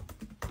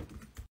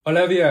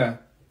 Olivia.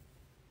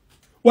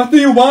 What do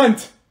you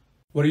want?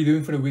 What are you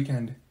doing for the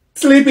weekend?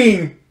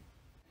 Sleeping.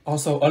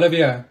 Also,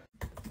 Olivia.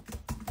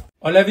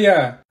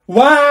 Olivia.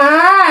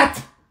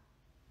 What?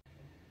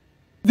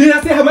 Did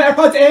I say I have my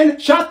AirPods in?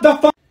 Shut the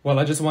fuck. Well,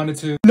 I just wanted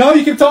to... No,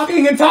 you keep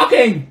talking and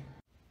talking.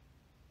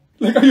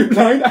 Like, are you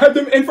blind? I had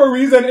them in for a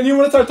reason and you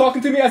want to start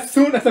talking to me as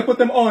soon as I put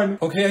them on.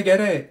 Okay, I get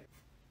it.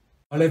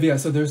 Olivia,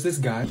 so there's this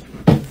guy.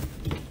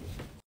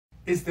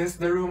 Is this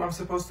the room I'm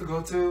supposed to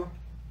go to?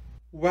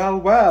 Well,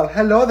 well.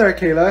 Hello there,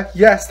 Kayla.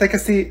 Yes, take a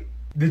seat.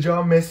 Did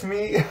y'all miss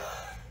me?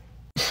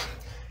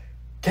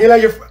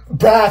 Kayla, your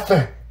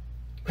breath.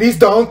 Please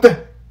don't.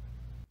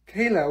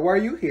 Kayla, why are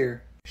you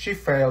here? She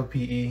failed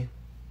PE.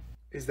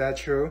 Is that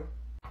true?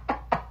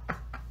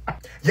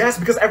 Yes,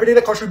 because every day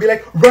the coach would be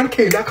like, run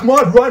Kayla, come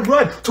on,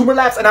 run, 2 more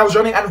laps, and I was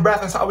running out of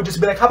breath, and so I would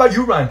just be like, how about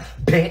you run,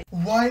 bitch?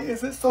 Why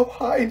is it so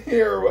hot in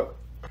here?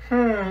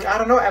 I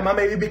don't know, Emma,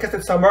 maybe because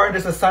it's summer and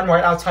there's a sun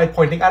right outside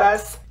pointing at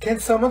us. Can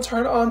someone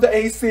turn on the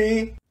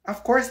AC?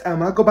 Of course,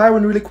 Emma, go buy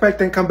one really quick,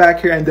 then come back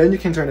here and then you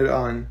can turn it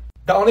on.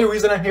 The only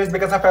reason I'm here is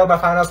because I failed my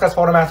finals because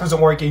photo math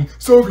wasn't working.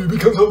 Sorry, we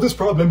can't solve this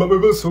problem, but we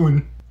will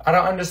soon. I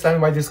don't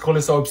understand why this school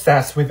is so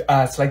obsessed with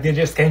us. Like, they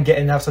just can't get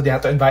enough, so they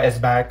have to invite us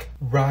back.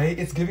 Right?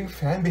 It's giving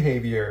fan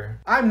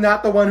behavior. I'm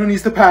not the one who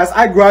needs to pass.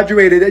 I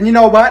graduated, and you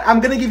know what? I'm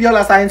gonna give you all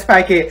a science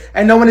packet,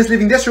 and no one is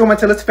leaving this room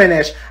until it's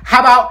finished. How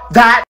about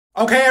that?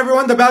 Okay,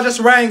 everyone, the bell just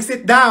rang.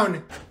 Sit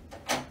down.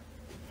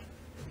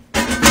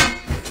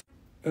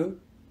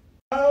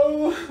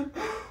 Oh.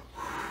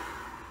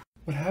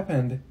 What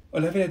happened?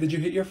 Olivia, did you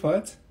hit your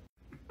foot?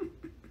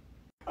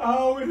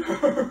 Oh, it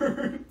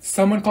hurts.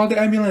 Someone called the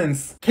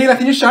ambulance. Kayla,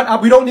 can you shut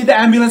up? We don't need the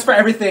ambulance for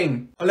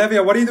everything.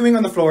 Olivia, what are you doing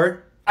on the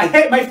floor? I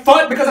hit my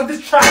foot because of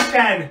this trash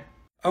can.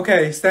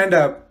 Okay, stand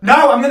up.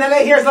 No, I'm gonna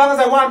lay here as long as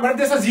I want. What if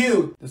this was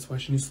you? That's why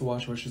she needs to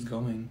watch where she's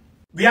going.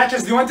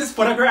 Beatrice, do you want this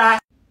foot up your ass?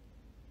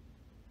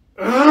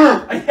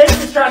 Ugh, I hate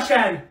this trash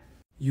can.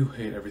 You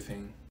hate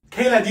everything.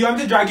 Kayla, do you want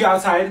me to drag you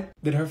outside?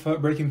 Did her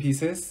foot break in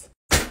pieces?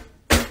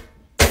 Is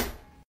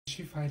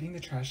she fighting the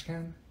trash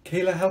can?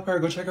 Kayla, help her.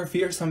 Go check her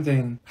feet or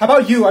something. How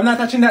about you? I'm not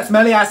touching that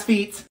smelly ass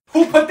feet.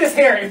 Who put this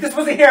here? If this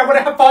wasn't here, I would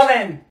have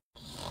fallen.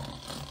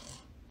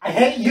 I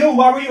hate you.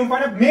 Why were you in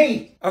front of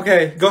me?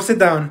 Okay, go sit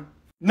down.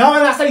 No,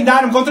 I'm not sitting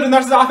down. I'm going to the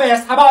nurse's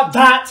office. How about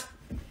that?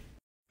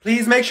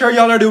 Please make sure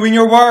y'all are doing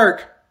your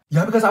work.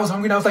 Yeah, because I was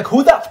hungry and I was like,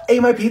 who the f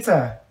ate my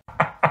pizza?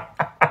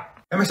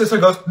 And my sister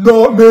goes,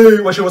 not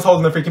me, when she was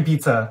holding the freaking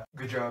pizza.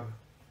 Good job.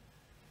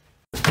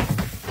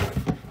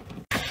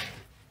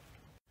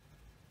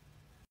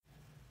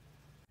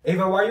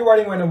 Ava, why are you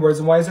writing random words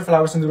and why is there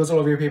flowers and doodles all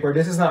over your paper?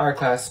 This is not art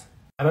class.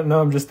 I don't know,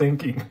 I'm just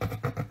thinking.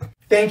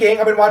 Thinking?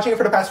 I've been watching it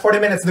for the past 40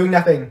 minutes doing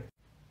nothing.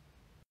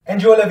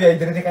 And you, Olivia, you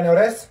didn't think I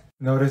noticed?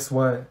 Notice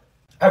what?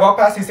 I walked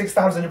past you 6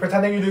 times and you're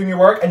pretending you're doing your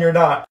work and you're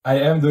not. I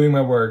am doing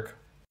my work.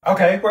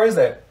 Okay, where is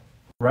it?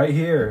 Right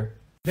here.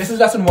 This is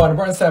lesson 1,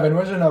 important 7.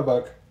 Where's your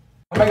notebook?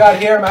 Oh my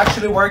god, here, I'm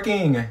actually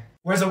working.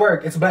 Where's the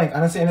work? It's blank. I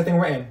don't see anything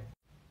written.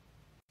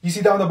 You see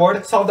that on the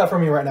board? Solve that for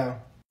me right now.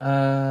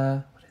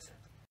 What is it?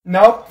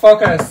 Nope,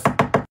 focus.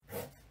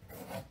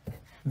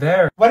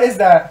 There. What is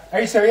that?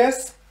 Are you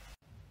serious?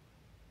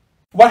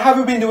 What have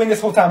we been doing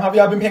this whole time? Have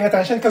y'all been paying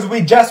attention? Because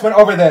we just went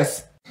over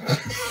this.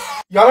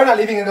 Y'all are not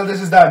leaving until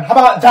this is done. How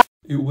about that?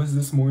 It was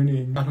this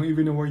morning. I don't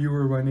even know where you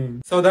were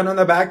running. So then on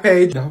the back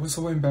page. That was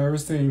so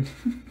embarrassing.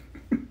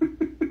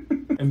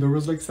 And there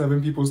was like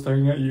 7 people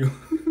staring at you.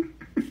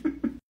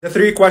 The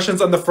 3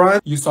 questions on the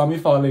front. You saw me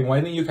falling. Why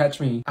didn't you catch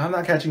me? I'm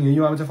not catching you.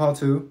 You want me to fall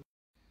too?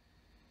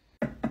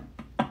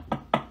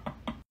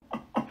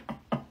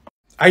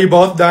 Are you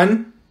both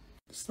done?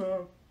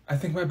 Stop. I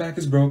think my back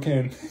is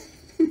broken.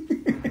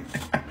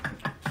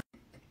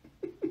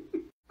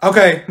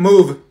 Okay,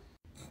 move.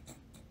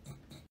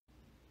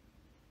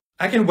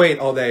 I can wait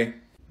all day.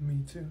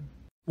 Me too.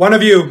 One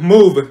of you,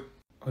 move.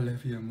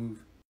 Olivia, move.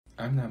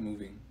 I'm not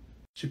moving.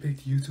 She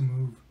picked you to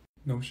move.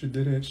 No, she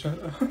didn't.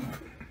 Shut up.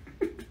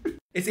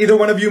 It's either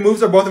one of you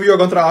moves or both of you are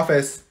going to the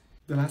office.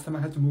 The last time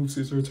I had to move,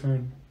 so it's your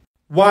turn.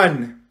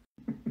 1,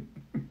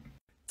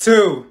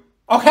 2.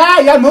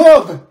 Okay, yeah,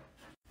 move!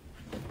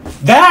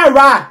 There,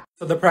 right!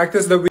 So the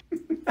practice that we...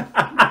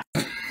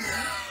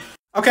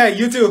 Okay,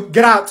 you two,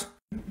 get out.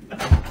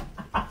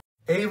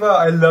 Ava,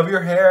 I love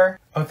your hair.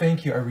 Oh,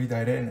 thank you. I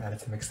re-dyed it and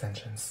added some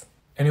extensions.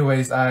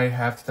 Anyways, I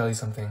have to tell you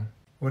something.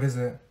 What is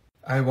it?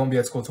 I won't be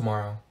at school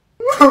tomorrow.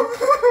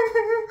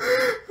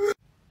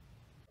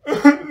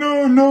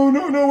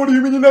 No. What do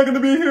you mean you're not gonna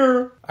be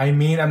here? I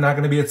mean, I'm not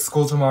gonna be at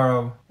school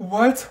tomorrow.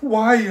 What?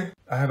 Why?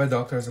 I have a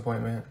doctor's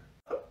appointment.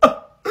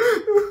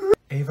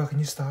 Ava, can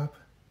you stop?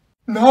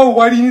 No,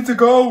 why do you need to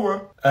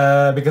go?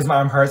 Because my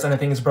arm hurts and I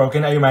think it's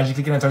broken. Are you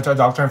magically gonna turn to a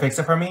doctor and fix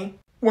it for me?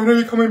 When are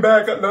you coming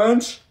back? At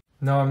lunch?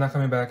 No, I'm not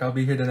coming back. I'll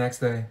be here the next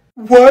day.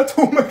 What?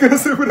 Who am I gonna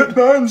sit with at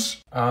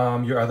lunch?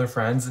 Your other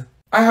friends.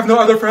 I have no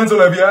other friends,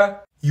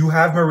 Olivia. You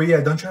have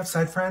Maria. Don't you have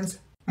side friends?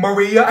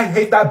 Maria, I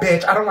hate that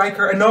bitch. I don't like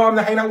her. And no, I'm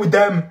not hanging out with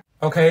them.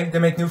 Okay,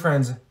 then make new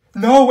friends.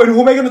 No, and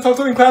who am I gonna talk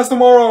to in class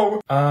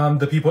tomorrow?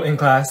 The people in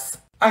class.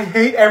 I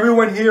hate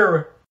everyone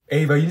here.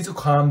 Ava, you need to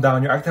calm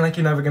down. You're acting like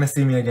you're never gonna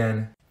see me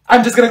again.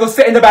 I'm just gonna go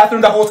sit in the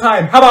bathroom the whole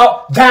time. How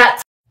about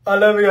that?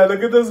 Olivia,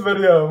 look at this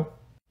video.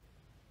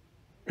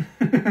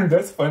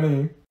 That's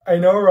funny. I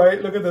know,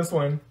 right? Look at this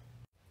one.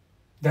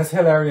 That's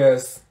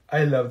hilarious.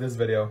 I love this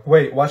video.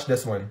 Wait, watch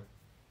this one.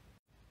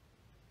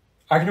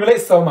 I can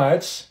relate so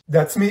much.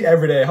 That's me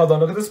every day. Hold on,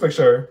 look at this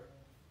picture.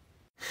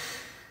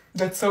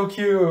 That's so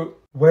cute.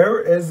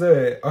 Where is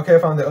it? Okay, I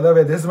found it.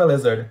 Olivia, this is my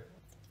lizard.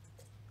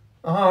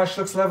 Oh,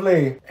 she looks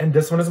lovely. And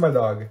this one is my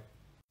dog.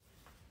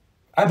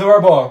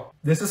 Adorable.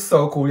 This is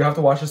so cool. You have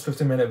to watch this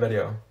 15-minute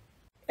video.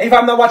 If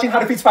I'm not watching how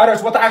to feed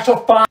spiders, what the actual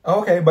fuck?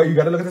 Okay, but you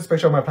gotta look at this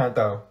picture of my plant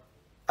though.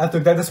 I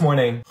took that this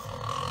morning.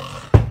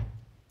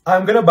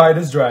 I'm gonna buy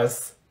this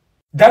dress.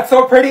 That's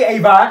so pretty,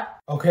 Ava.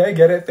 Okay, I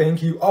get it.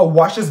 Thank you. Oh,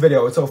 watch this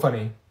video. It's so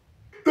funny.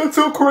 That's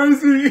so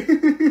crazy.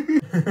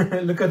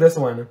 Look at this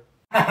one.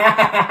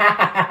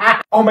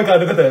 Oh my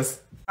god, look at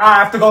this. I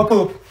have to go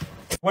poop.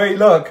 Wait,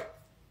 look.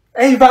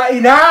 Ava,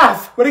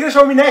 enough! What are you gonna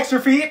show me next?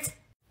 Your feet?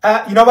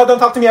 You know what? Don't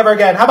talk to me ever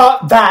again. How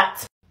about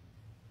that?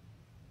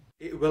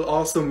 It will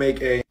also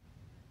make a...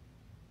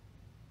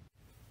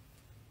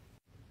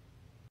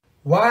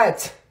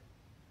 What?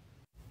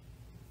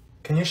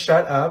 Can you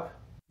shut up?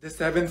 The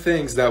 7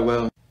 things that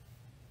will...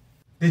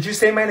 Did you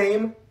say my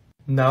name?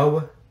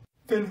 No.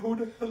 Then who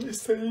the hell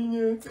is saying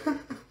it?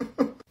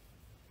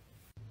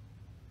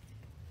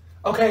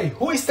 Okay,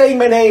 who is saying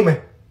my name?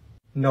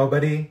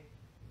 Nobody.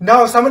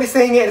 No, somebody's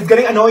saying it. It's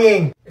getting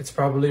annoying. It's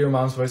probably your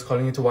mom's voice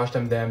calling you to wash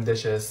them damn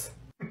dishes.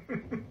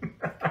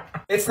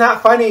 It's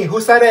not funny. Who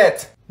said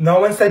it? No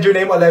one said your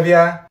name,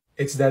 Olivia.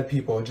 It's dead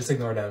people. Just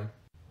ignore them.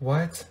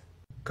 What?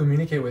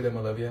 Communicate with them,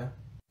 Olivia.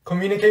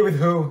 Communicate with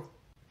who?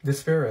 The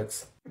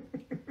spirits.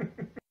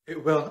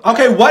 It will.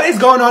 Okay, what is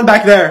going on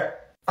back there?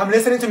 I'm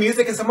listening to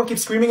music and someone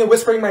keeps screaming and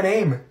whispering my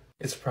name.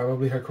 It's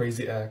probably her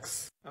crazy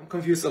ex. I'm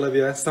confused,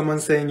 Olivia.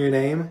 Someone's saying your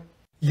name?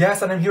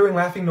 Yes, and I'm hearing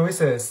laughing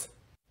noises.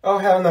 Oh,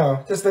 hell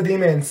no. Just the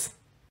demons.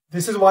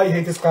 This is why you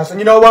hate this class. And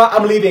you know what?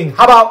 I'm leaving.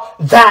 How about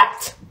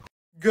that?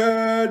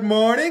 Good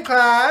morning,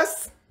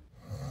 class.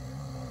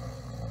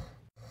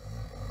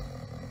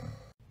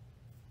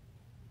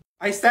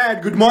 I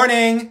said good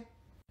morning.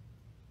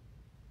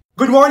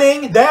 Good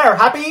morning. There.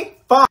 Happy?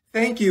 Fuck.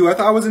 Thank you. I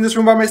thought I was in this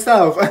room by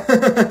myself.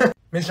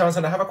 Miss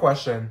Johnson, I have a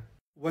question.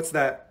 What's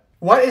that?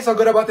 What is so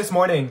good about this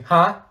morning,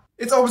 huh?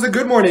 It's always a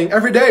good morning.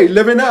 Every day.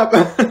 Living up.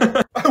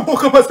 I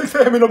woke up at 6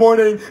 a.m. in the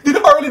morning. Do you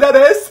know how early that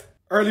is?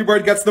 Early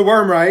bird gets the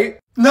worm, right?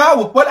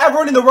 No! While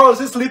everyone in the world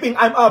is sleeping,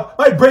 I'm up.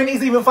 My brain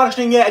isn't even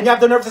functioning yet, and you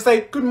have the nerve to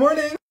say, good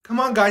morning. Come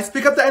on, guys.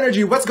 Pick up the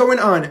energy. What's going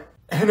on?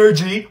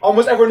 Energy?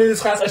 Almost everyone in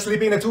this class are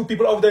sleeping, and the 2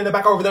 people over there in the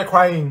back are over there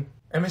crying.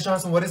 And Miss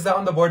Johnson, what is that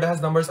on the board that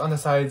has numbers on the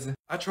sides?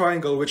 A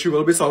triangle, which you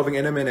will be solving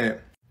in a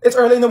minute. It's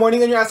early in the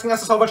morning and you're asking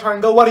us to solve a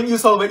triangle. Why don't you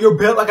solve it? You're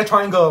built like a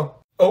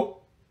triangle. Oh.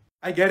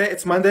 I get it.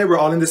 It's Monday. We're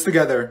all in this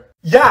together.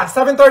 Yeah,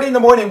 7:30 in the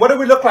morning. What do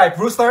we look like,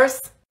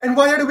 roosters? And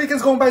why are the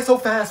weekends going by so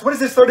fast? What is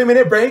this,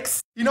 30-minute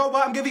breaks? You know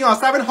what? I'm giving y'all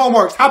 7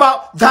 homeworks. How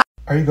about that?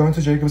 Are you going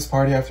to Jacob's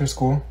party after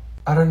school?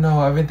 I don't know,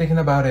 I've been thinking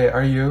about it.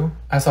 Are you?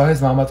 I saw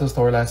his mom at the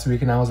store last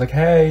week and I was like,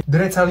 hey,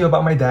 did I tell you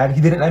about my dad?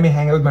 He didn't let me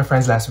hang out with my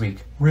friends last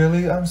week.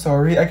 Really? I'm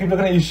sorry. I keep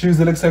looking at your shoes.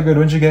 They look so good.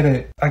 When'd you get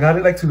it? I got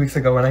it like 2 weeks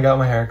ago when I got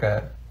my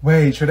haircut.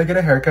 Wait, should I get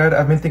a haircut?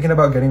 I've been thinking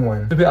about getting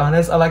one. To be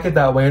honest, I like it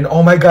that way. And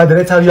oh my god, did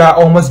I tell you I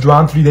almost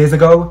drowned 3 days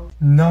ago?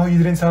 No, you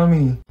didn't tell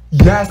me.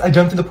 Yes, I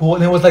jumped in the pool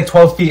and it was like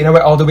 12 feet and I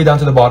went all the way down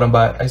to the bottom,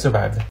 but I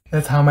survived.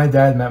 That's how my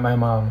dad met my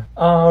mom.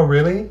 Oh,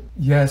 really?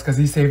 Yes, because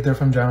he saved her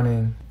from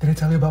drowning. Did I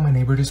tell you about my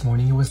neighbor this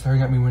morning? He was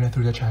staring at me when I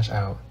threw the trash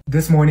out.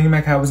 This morning, my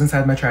cat was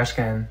inside my trash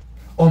can.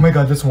 Oh my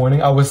god, this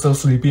morning I was so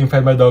sleepy and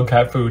fed my dog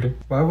cat food.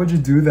 Why would you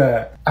do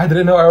that? I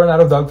didn't know I ran out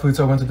of dog food,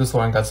 so I went to the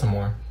store and got some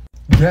more.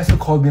 Guess who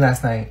called me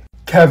last night?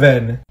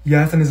 Kevin.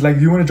 Yes, and he's like,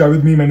 do you want to drive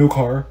with me in my new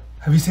car?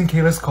 Have you seen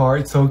Kayla's car?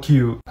 It's so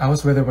cute. I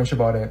was with her when she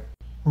bought it.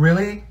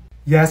 Really?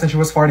 Yes, and she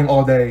was farting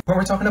all day. When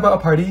we're talking about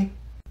a party?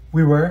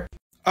 We were.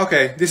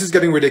 Okay, this is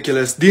getting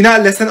ridiculous. Do you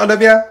not listen,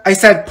 Olivia? I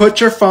said put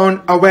your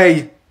phone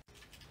away.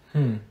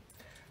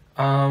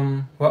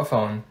 What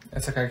phone?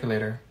 It's a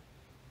calculator.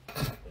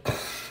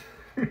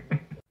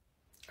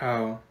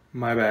 Oh,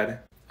 my bad.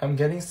 I'm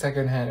getting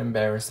secondhand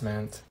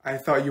embarrassment. I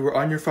thought you were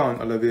on your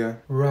phone, Olivia.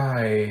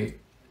 Right.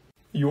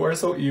 You are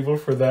so evil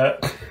for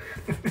that.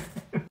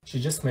 She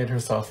just made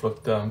herself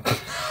look dumb.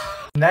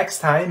 Next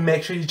time,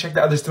 make sure you check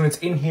the other students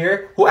in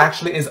here who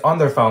actually is on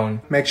their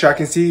phone. Make sure I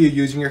can see you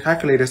using your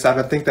calculator so I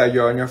don't think that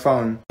you're on your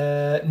phone.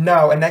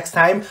 No, and next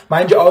time,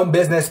 mind your own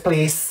business,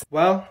 please.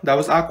 Well, that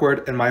was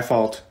awkward and my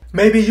fault.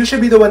 Maybe you should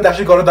be the one that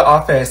should go to the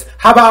office.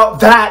 How about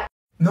that?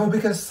 No,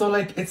 because so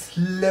like, it's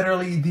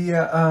literally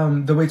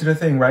the way to the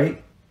thing,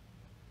 right?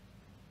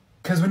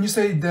 Because when you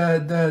say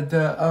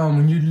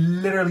when you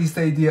literally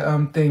say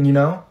the thing, you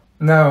know?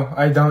 No,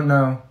 I don't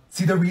know.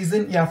 See the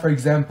reason? Yeah, for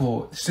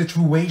example,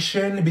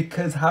 situation,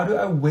 because how do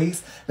I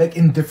waste like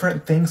in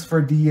different things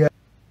for the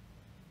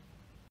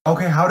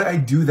okay, how do I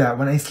do that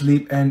when I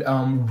sleep and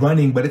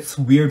running, but it's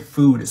weird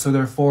food, so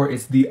therefore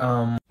it's the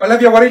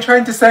Olivia, what are you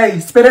trying to say?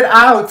 Spit it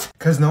out!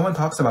 Cause no one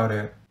talks about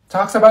it.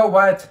 Talks about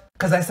what?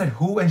 Cause I said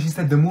who and she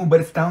said the moon,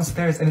 but it's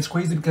downstairs and it's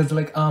crazy because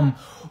like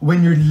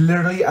when you're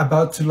literally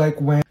about to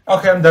like when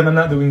okay, I'm done, I'm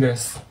not doing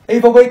this.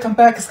 Ava, wait, come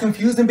back. It's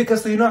confusing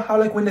because so you know how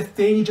like when the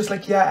thing you just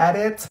like yeah add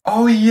it?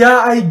 Oh yeah,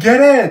 I get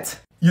it.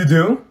 You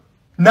do?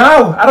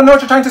 No, I don't know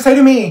what you're trying to say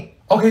to me.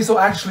 Okay, so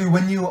actually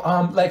when you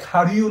like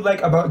how do you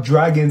like about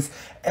dragons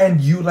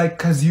and you like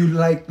cause you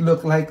like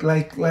look like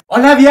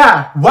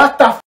Olivia, what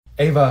the f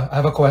Ava, I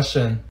have a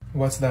question.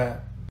 What's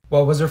that?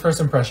 What was your first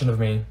impression of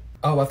me?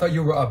 Oh, I thought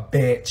you were a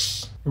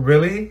bitch.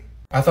 Really?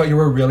 I thought you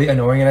were really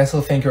annoying and I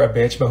still think you're a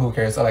bitch, but who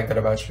cares? I like that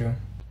about you.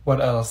 What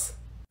else?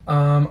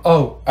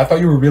 Oh, I thought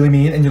you were really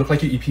mean and you look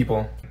like you eat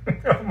people.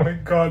 Oh my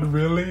god,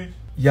 really?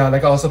 Yeah,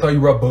 like I also thought you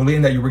were a bully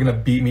and that you were gonna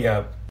beat me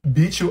up.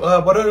 Beat you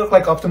up? What do I look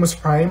like, Optimus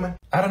Prime?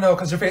 I don't know,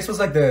 cause your face was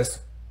like this.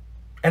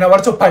 And I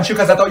wanted to punch you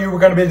cause I thought you were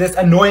gonna be this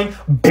annoying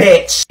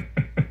bitch.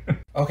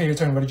 Okay, your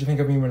turn. What did you think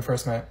of me when we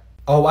first met?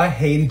 Oh, I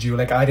hated you,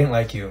 like I didn't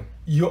like you.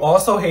 You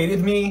also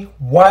hated me?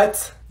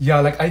 What? Yeah,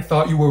 like I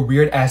thought you were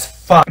weird as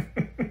fuck.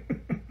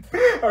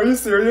 Are you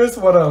serious?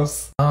 What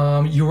else?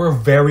 You were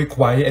very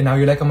quiet and now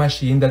you're like a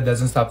machine that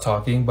doesn't stop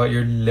talking, but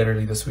you're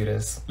literally the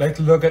sweetest. Like,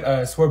 look at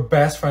us. We're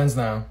best friends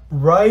now.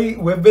 Right?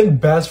 We've been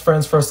best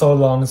friends for so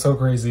long. It's so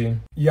crazy.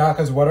 Yeah,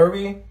 cause what are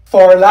we?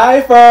 For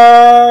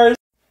lifers!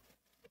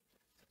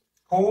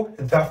 Who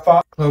the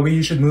fuck? Chloe,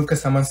 you should move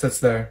cause someone sits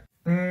there.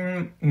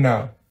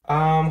 No.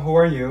 Who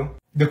are you?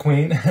 The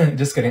queen?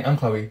 Just kidding, I'm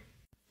Chloe.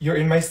 You're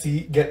in my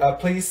seat. Get up,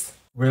 please.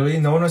 Really?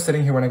 No one was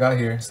sitting here when I got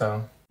here,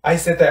 so. I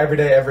sit there every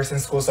day ever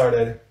since school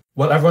started.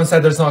 Well, everyone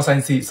said there's no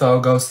assigned seat, so I'll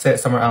go sit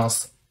somewhere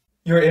else.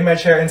 You're in my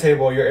chair and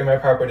table. You're in my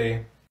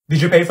property.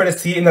 Did you pay for the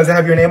seat and does it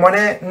have your name on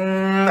it?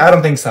 I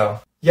don't think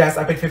so. Yes,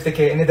 I paid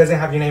 $50K and it doesn't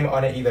have your name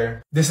on it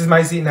either. This is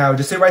my seat now.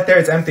 Just sit right there.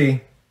 It's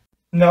empty.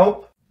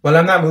 Nope. Well,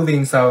 I'm not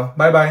moving, so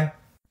bye-bye.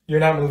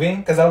 You're not moving?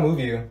 Because I'll move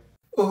you.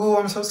 Ooh,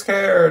 I'm so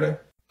scared.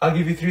 I'll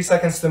give you 3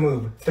 seconds to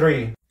move.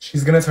 3.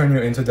 She's gonna turn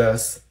you into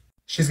dust.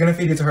 She's gonna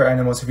feed you to her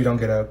animals if you don't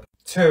get up.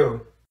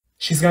 2.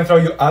 She's gonna throw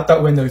you out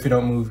that window if you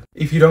don't move.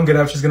 If you don't get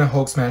up, she's gonna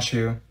Hulk smash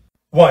you.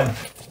 1.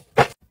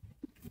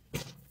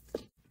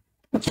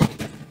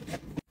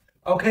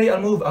 Okay, I'll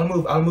move. I'm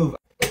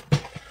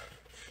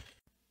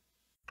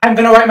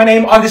gonna write my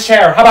name on this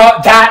chair. How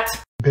about that?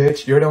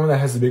 Bitch, you're the one that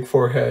has a big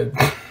forehead.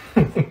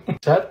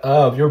 Shut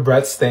up, your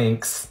breath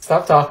stinks.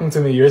 Stop talking to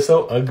me, you're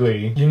so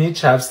ugly. You need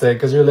chapstick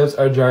because your lips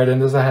are drier than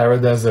the Sahara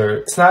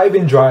Desert. It's not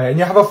even dry and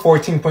you have a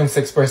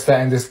 14.6%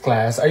 in this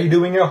class. Are you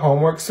doing your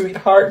homework,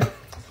 sweetheart?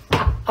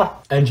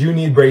 And you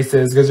need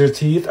braces because your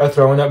teeth are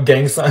throwing up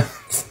gang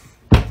signs.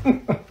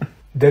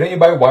 Didn't you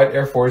buy white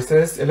Air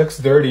Forces? It looks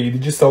dirty.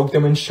 Did you soak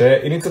them in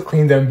shit? You need to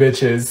clean them,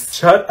 bitches.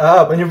 Shut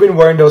up. And you've been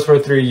wearing those for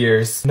 3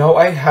 years. No,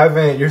 I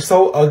haven't. You're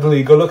so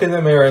ugly. Go look in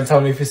the mirror and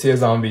tell me if you see a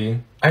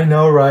zombie. I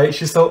know, right?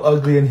 She's so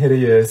ugly and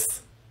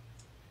hideous.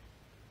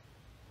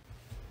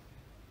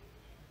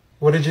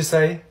 What did you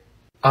say?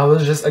 I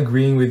was just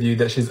agreeing with you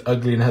that she's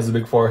ugly and has a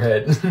big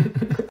forehead.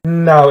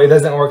 No, it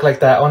doesn't work like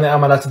that. Only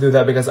I'm allowed to do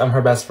that because I'm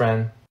her best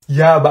friend.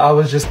 Yeah, but I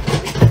was just...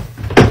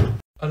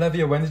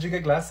 Olivia, when did you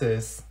get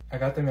glasses? I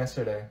got them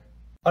yesterday.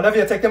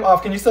 Olivia, take them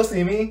off. Can you still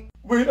see me?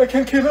 Wait, I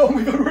can't, Kayla. Oh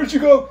my god, where'd you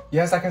go?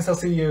 Yes, I can still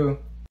see you.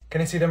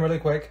 Can I see them really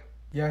quick?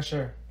 Yeah,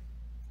 sure.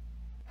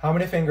 How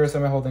many fingers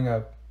am I holding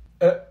up?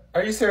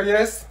 Are you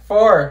serious?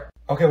 4.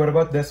 Okay, what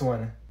about this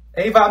one?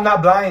 Ava, I'm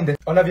not blind.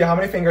 Olivia, how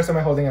many fingers am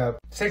I holding up?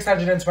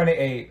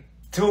 628.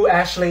 2,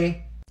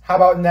 Ashley. How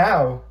about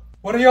now?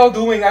 What are y'all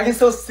doing? I can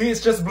still see,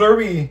 it's just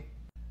blurry.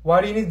 Why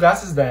do you need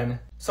glasses then?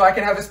 So I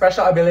can have the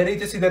special ability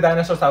to see the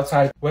dinosaurs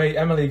outside. Wait,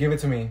 Emily, give it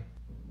to me.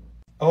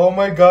 Oh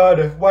my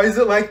god, why is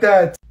it like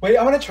that? Wait,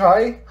 I wanna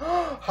try.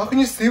 How can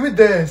you see with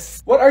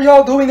this? What are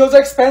y'all doing? Those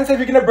are expensive,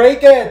 you're gonna break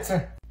it.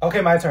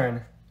 Okay, my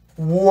turn.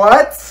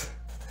 What?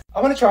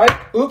 I wanna try.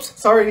 Oops,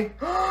 sorry.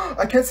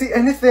 I can't see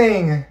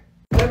anything.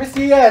 Let me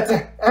see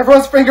it.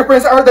 Everyone's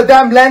fingerprints are the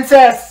damn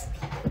lenses.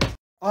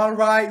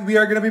 Alright, we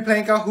are gonna be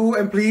playing Kahoot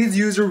and please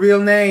use your real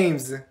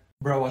names.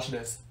 Bro, watch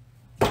this.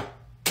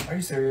 Are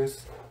you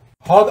serious?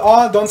 Hold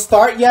on, don't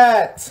start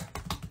yet.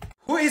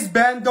 Who is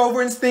bent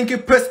over and stinky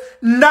puss?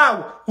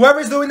 Now!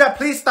 Whoever's doing that,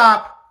 please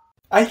stop.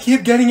 I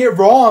keep getting it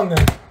wrong.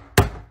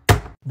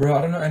 Bro,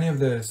 I don't know any of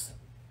this.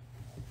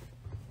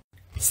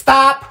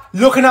 Stop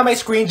looking at my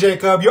screen,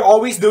 Jacob. You're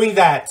always doing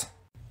that.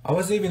 I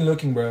wasn't even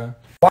looking, bro.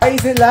 Why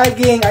is it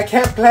lagging? I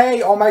can't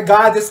play. Oh my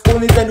god, this phone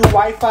needs a new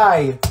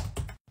Wi-Fi.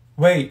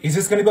 Wait, is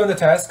this gonna go on the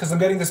test? Because I'm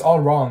getting this all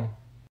wrong.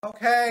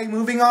 Okay,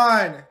 moving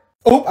on.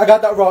 Oh, I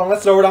got that wrong.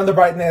 Let's lower down the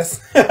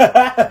brightness.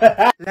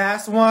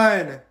 Last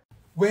one.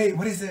 Wait,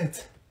 what is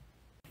it?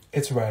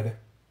 It's red.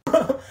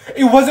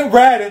 It wasn't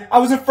red. I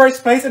was in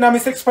first place and I'm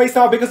in 6th place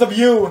now because of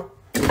you.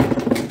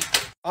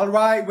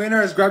 Alright,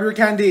 winners, grab your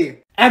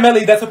candy.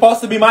 Emily, that's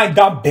supposed to be mine,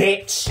 dumb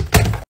bitch.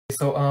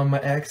 So, my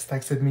ex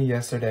texted me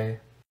yesterday.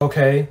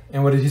 Okay,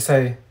 and what did he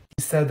say?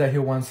 He said that he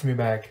wants me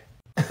back.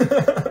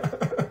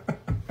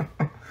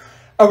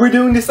 Are we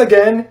doing this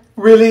again?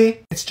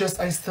 Really? It's just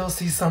I still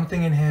see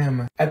something in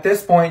him. At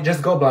this point,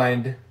 just go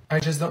blind. I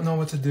just don't know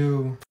what to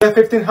do. The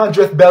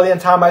 1500th billion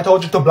time I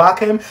told you to block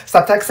him,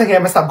 stop texting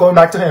him, and stop going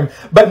back to him.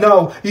 But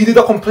no, you did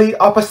the complete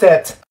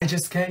opposite. I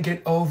just can't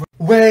get over.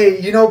 Wait,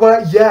 you know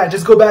what? Yeah,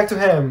 just go back to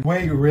him.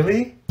 Wait,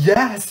 really?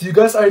 Yes, you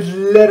guys are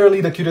literally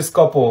the cutest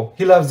couple.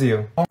 He loves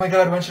you. Oh my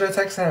god, when should I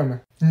text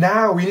him?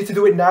 Now, we need to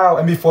do it now.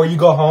 And before you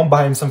go home,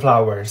 buy him some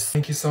flowers.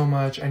 Thank you so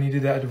much. I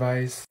needed that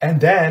advice. And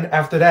then,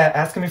 after that,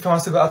 ask him if he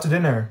wants to go out to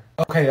dinner.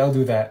 Okay, I'll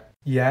do that.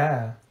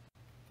 Yeah.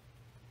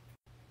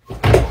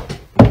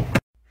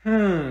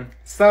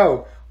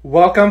 So,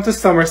 welcome to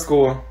summer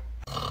school.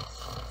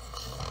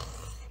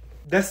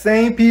 The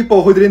same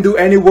people who didn't do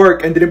any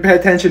work and didn't pay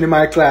attention in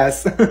my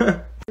class.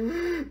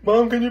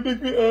 Mom, can you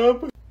pick me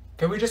up?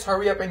 Can we just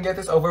hurry up and get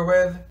this over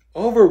with?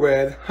 Over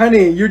with?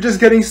 Honey, you're just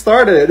getting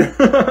started.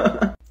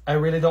 I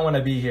really don't want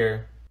to be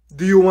here.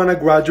 Do you want to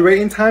graduate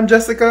in time,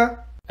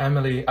 Jessica?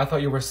 Emily, I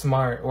thought you were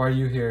smart. Why are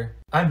you here?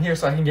 I'm here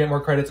so I can get more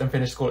credits and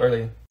finish school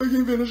early. I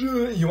can finish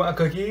it. You want a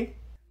cookie?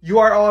 You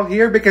are all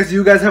here because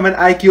you guys have an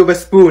IQ of a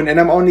spoon, and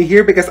I'm only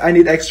here because I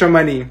need extra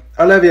money.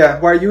 Olivia,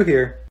 why are you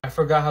here? I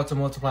forgot how to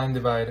multiply and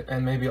divide,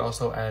 and maybe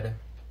also add.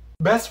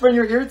 Best friend,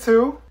 you're here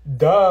too?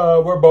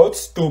 Duh, we're both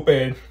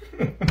stupid.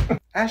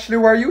 Ashley,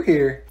 why are you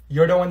here?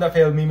 You're the one that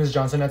failed me, Miss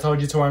Johnson. I told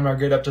you to warm my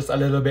grade up just a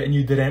little bit and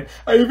you didn't.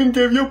 I even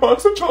gave you a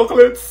box of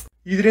chocolates.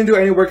 You didn't do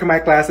any work in my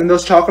class, and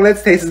those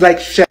chocolates tasted like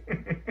shit.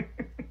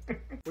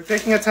 We're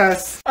taking a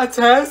test. A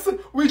test?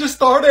 We just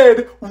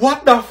started.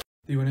 What the f—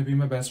 Do you want to be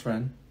my best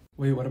friend?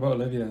 Wait, what about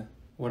Olivia?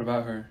 What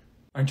about her?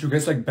 Aren't you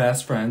guys like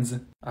best friends?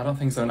 I don't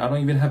think so, and I don't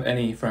even have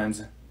any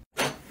friends.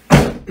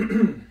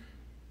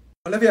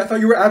 Olivia, I thought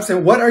you were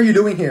absent. What are you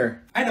doing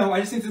here? I know, I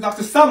just need to talk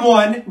to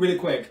someone really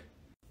quick.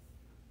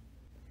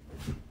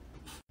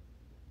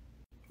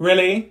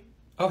 Really?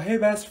 Oh, hey,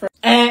 best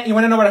friend. You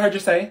wanna know what I heard you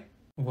say?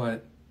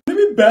 What? What do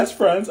you mean best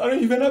friends? I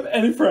don't even have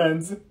any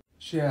friends.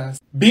 She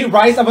asked. Beat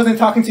Rice, I wasn't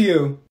talking to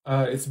you.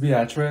 It's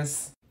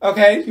Beatrice.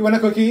 Okay, you want a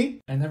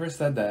cookie? I never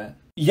said that.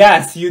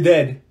 Yes, you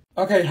did.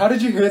 Okay, how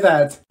did you hear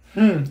that?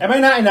 Am I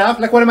not enough?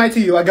 Like, what am I to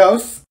you, a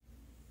ghost?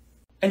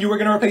 And you were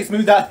gonna replace me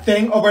with that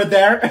thing over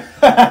there?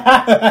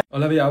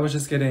 Olivia, I was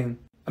just kidding.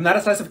 I'm not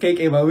a slice of cake,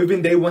 Ava. We've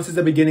been day one since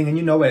the beginning and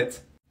you know it.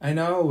 I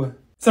know.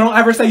 So don't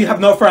ever say you have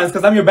no friends,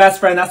 because I'm your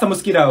best friend, that's a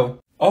mosquito.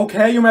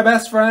 Okay, you're my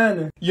best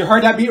friend. You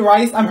heard that, Beat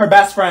Rice? I'm her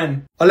best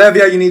friend.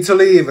 Olivia, you need to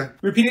leave.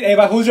 Repeat it,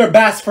 Ava. Who's your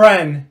best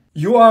friend?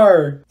 You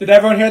are. Did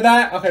everyone hear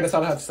that? Okay, that's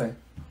all I have to say.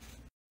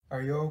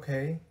 Are you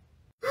okay?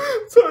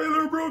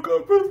 Tyler broke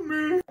up with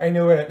me. I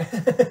knew it.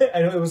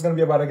 I knew it was gonna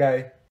be about a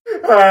guy.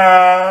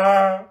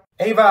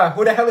 Ava,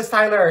 who the hell is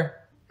Tyler?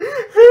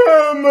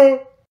 Him.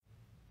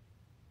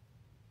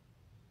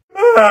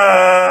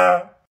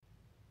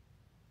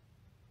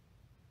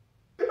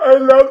 I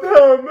love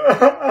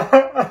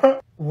him.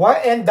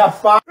 What in the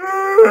fuck?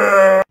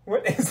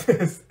 What is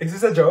this? Is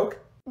this a joke?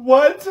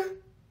 What?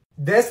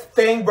 This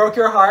thing broke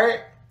your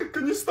heart?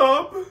 Can you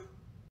stop?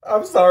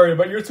 I'm sorry,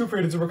 but you're too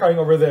pretty to be crying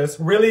over this.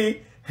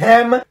 Really?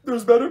 Him?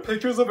 There's better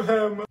pictures of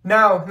him.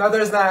 No,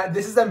 there's not.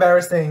 This is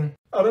embarrassing.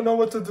 I don't know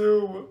what to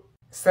do.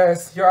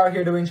 Sis, you're out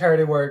here doing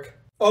charity work.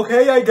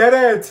 Okay, I get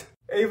it.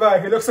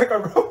 Ava, he looks like a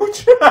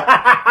roach. Can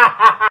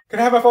I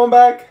have my phone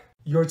back?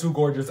 You're too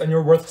gorgeous and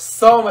you're worth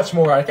so much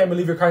more. I can't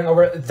believe you're crying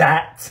over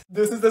that.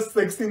 This is the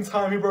 16th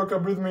time he broke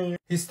up with me.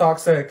 He's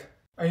toxic.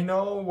 I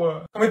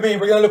know. Come with me.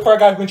 We're gonna look for a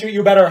guy who can treat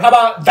you better. How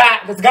about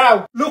that? Let's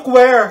go. Look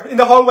where? In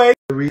the hallway.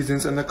 The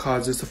reasons and the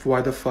causes of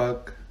why the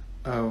fuck.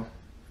 Oh.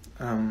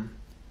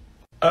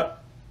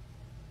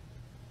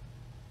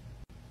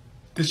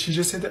 Did she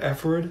just say the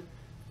F word?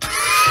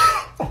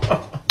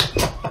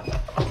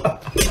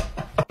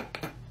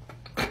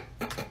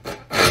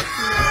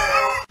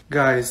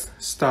 Guys,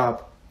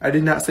 stop. I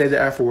did not say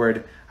the F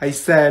word. I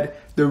said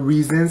the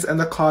reasons and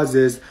the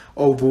causes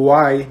of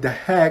why the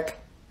heck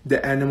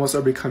the animals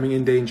are becoming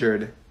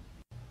endangered.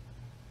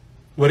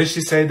 What did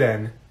she say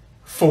then?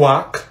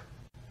 Fuck?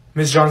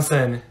 Miss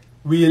Johnson,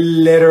 we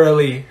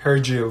literally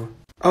heard you.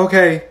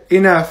 Okay,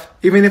 enough.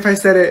 Even if I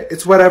said it,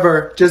 it's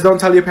whatever. Just don't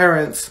tell your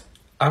parents.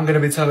 I'm gonna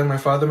be telling my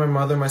father, my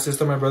mother, my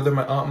sister, my brother,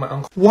 my aunt, my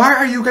uncle. Why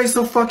are you guys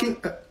so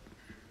fucking...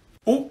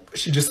 Oh,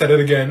 she just said it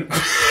again.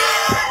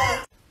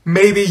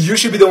 Maybe you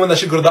should be the one that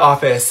should go to the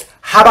office.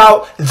 How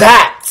about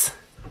that?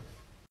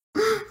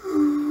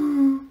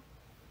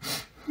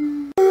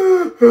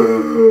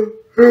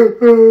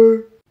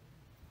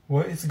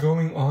 What is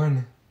going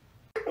on?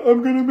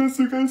 I'm gonna miss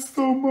you guys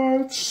so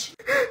much.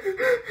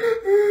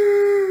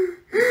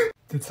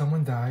 Did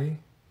someone die?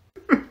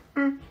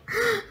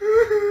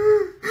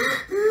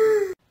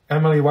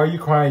 Emily, why are you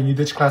crying? You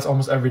ditch class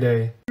almost every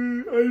day.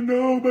 I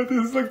know, but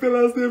this is like the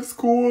last day of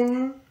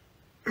school.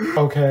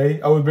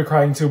 Okay, I would be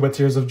crying too, but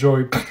tears of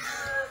joy.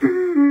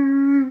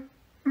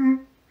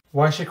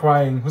 Why is she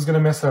crying? Who's gonna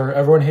miss her?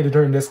 Everyone hated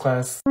her in this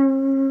class.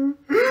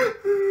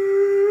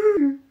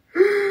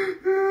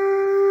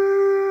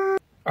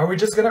 Are we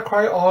just gonna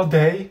cry all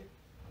day?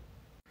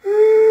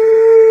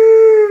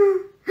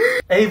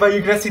 Ava,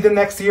 you're gonna see them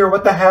next year.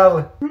 What the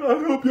hell?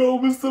 I hope you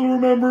always still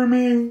remember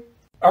me.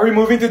 Are we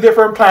moving to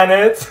different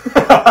planets?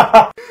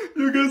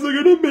 You guys are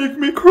gonna make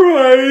me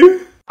cry.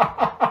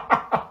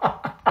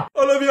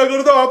 Olivia, go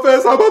to the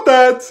office. How about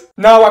that?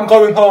 No, I'm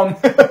going home.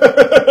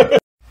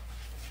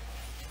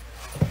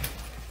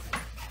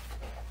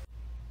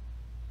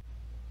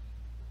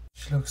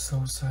 She looks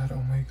so sad.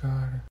 Oh my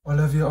god.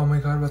 Olivia, oh my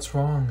god, what's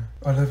wrong?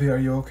 Olivia, are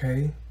you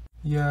okay?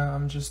 Yeah,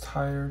 I'm just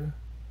tired.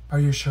 Are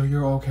you sure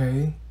you're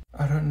okay?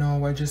 I don't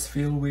know, I just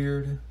feel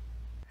weird.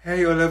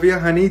 Hey, Olivia,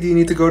 honey, do you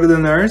need to go to the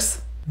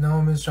nurse?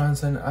 No, Miss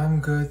Johnson, I'm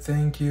good,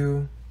 thank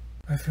you.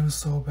 I feel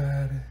so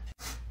bad.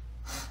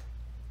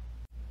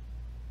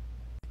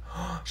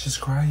 She's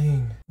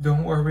crying.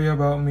 Don't worry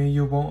about me,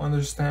 you won't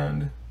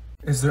understand.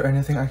 Is there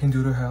anything I can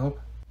do to help?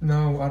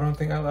 No, I don't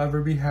think I'll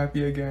ever be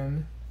happy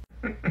again.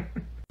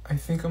 I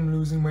think I'm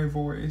losing my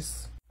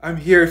voice. I'm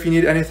here if you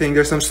need anything.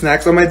 There's some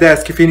snacks on my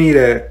desk if you need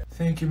it.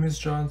 Thank you, Miss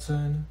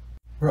Johnson.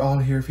 We're all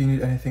here if you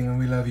need anything and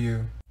we love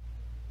you.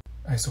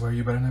 I swear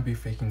you better not be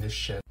faking this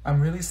shit.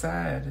 I'm really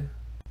sad.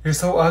 You're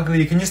so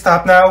ugly. Can you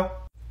stop now?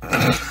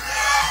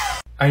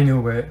 I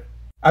knew it.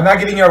 I'm not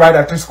giving you a ride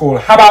after school.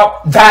 How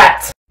about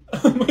that?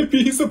 My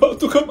pee is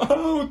about to come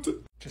out.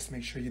 Just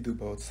make sure you do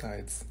both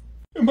sides.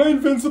 Am I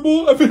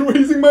invincible? I've been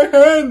raising my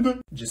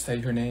hand. Just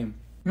say her name.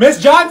 Miss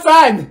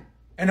Johnson!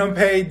 And on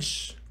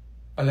page...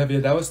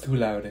 Olivia, that was too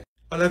loud.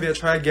 Olivia,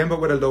 try again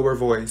but with a lower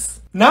voice.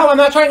 No, I'm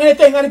not trying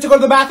anything. I need to go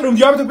to the bathroom. Do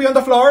you want me to be on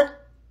the floor?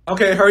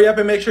 Okay, hurry up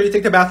and make sure you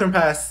take the bathroom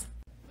pass.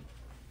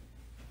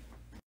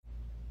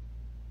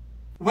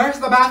 Where's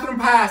the bathroom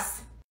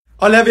pass?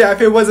 Olivia,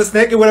 if it was a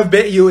snake, it would have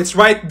bit you. It's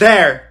right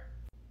there.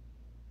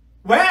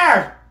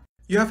 Where?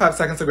 You have 5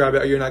 seconds to grab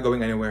it or you're not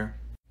going anywhere.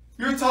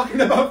 You're talking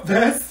about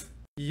this?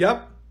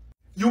 Yup.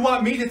 You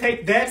want me to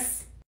take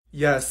this?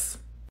 Yes.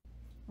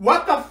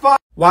 What the fuck?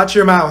 Watch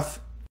your mouth.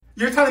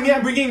 You're telling me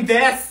I'm bringing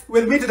this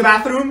with me to the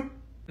bathroom?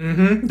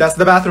 Mm-hmm. That's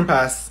the bathroom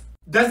pass.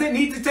 Does it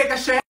need to take a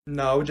shit?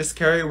 No, just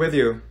carry it with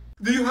you.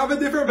 Do you have a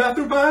different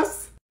bathroom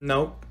pass?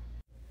 Nope.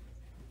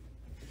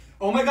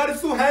 Oh my god,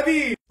 it's too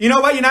heavy. You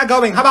know what? You're not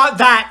going. How about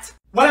that?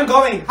 When I'm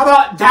going, how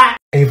about that?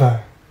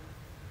 Ava.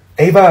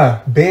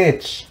 Ava,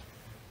 bitch.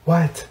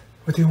 What?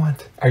 What do you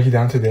want? Are you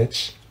down to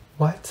ditch?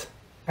 What?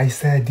 I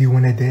said, do you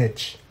want to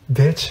ditch?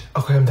 Ditch?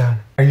 Okay, I'm down.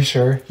 Are you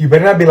sure? You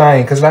better not be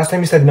lying, because last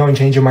time you said no and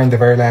changed your mind the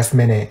very last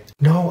minute.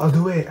 No, I'll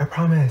do it. I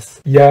promise.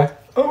 Yeah?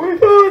 Oh my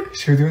god.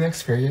 Should we do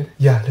next period?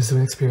 Yeah, let's do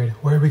next period.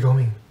 Where are we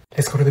going?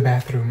 Let's go to the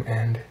bathroom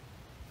and...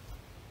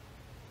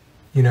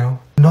 You know?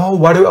 No,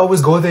 why do we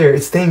always go there?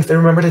 It stinks. And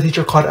remember the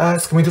teacher caught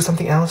us. Can we do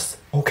something else?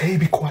 Okay,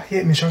 be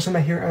quiet. Miss Johnson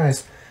might hear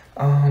us.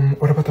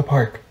 What about the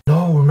park?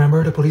 No,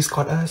 remember the police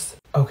caught us?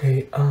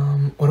 Okay,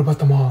 what about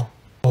the mall?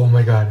 Oh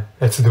my god,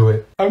 let's do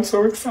it. I'm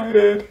so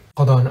excited.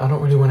 Hold on, I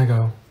don't really want to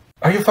go.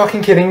 Are you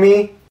fucking kidding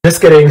me? Just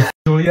kidding.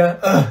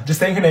 Julia, just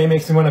saying her name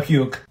makes me want to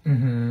puke.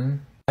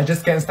 I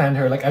just can't stand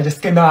her. Like, I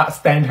just cannot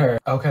stand her.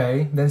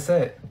 Okay, then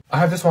sit. I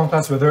have this one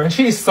class with her and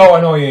she's so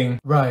annoying.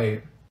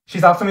 Right.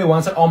 She's after me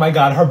once and oh my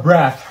god, her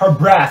breath.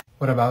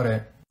 What about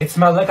it? It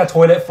smelled like a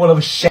toilet full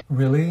of shit.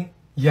 Really?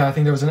 Yeah, I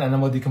think there was an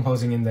animal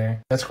decomposing in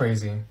there. That's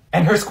crazy.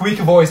 And her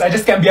squeaky voice, I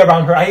just can't be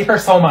around her. I hate her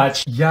so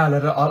much. Yeah,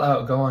 let it all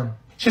out. Go on.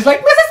 She's like,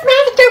 Mrs.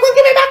 Manager, will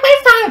give me back my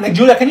fine. Like,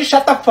 Julia, can you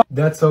shut the fuck?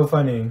 That's so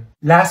funny.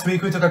 Last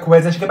week we took a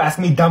quiz and she kept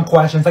asking me dumb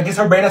questions. Like, is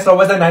her brain as slow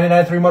as a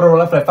 993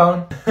 Motorola flip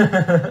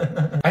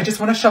phone? I just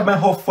want to shove my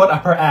whole foot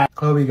up her ass.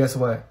 Chloe, guess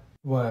what?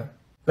 What?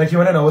 Like, you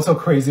want to know what's so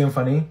crazy and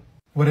funny?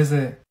 What is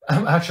it?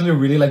 I'm actually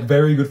really, like,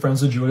 very good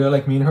friends with Julia.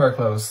 Like, me and her are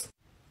close.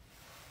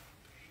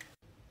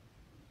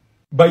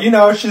 But you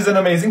know, she's an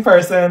amazing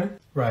person.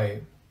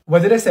 Right.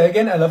 What did I say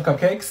again? I love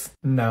cupcakes?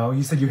 No,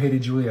 you said you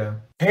hated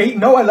Julia. Hate?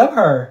 No, I love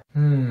her.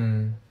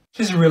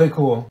 She's really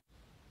cool.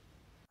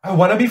 I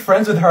want to be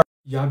friends with her.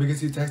 Yeah,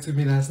 because you texted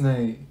me last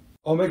night.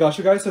 Oh my gosh,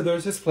 you guys, so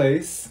there's this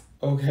place.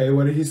 Okay,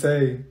 what did he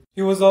say?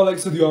 He was all like,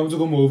 so do you want me to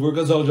come over?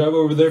 Because I'll drive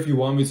over there if you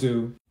want me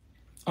to.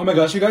 Oh my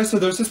gosh, you guys, so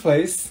there's this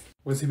place.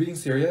 Was he being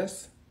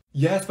serious?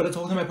 Yes, but I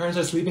told him my parents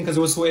are sleeping because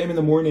it was 2 a.m. in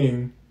the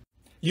morning.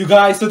 You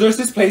guys, so there's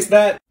this place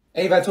that...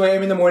 Ava, at 2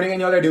 a.m. in the morning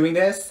and y'all are doing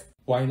this?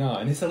 Why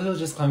not? And he said he'll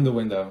just climb the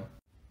window.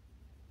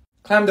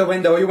 Climb the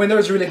window? Your window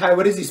is really high.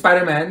 What is he,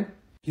 Spider-Man?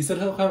 He said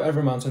he'll climb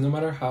every mountain, no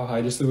matter how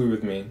high, just to be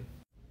with me.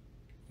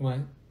 What?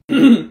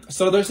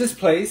 So there's this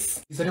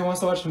place. He said he wants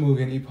to watch a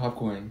movie and eat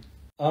popcorn.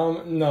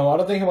 No, I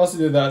don't think he wants to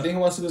do that. I think he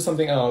wants to do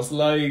something else,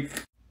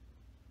 like...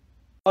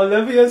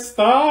 Olivia,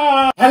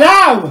 stop!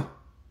 Hello!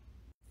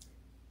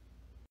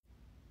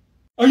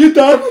 Are you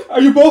done?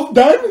 Are you both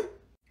done?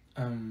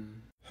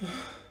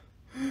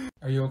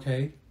 Are you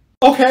okay?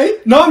 Okay?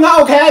 No, I'm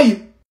not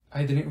okay!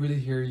 I didn't really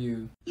hear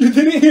you. You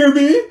didn't hear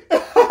me?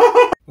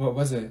 What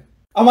was it?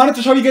 I wanted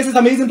to show you guys this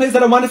amazing place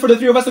that I wanted for the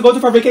 3 of us to go to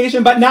for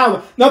vacation, but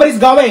now, nobody's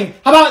going!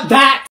 How about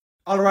that?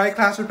 Alright,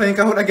 class, we're playing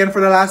Kahoot again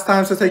for the last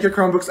time, so take your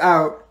Chromebooks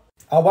out.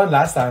 I won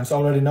last time, so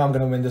I already know I'm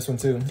gonna win this one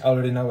too. I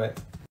already know it.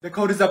 The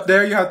code is up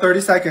there, you have 30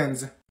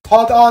 seconds.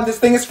 Hold on, this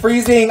thing is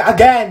freezing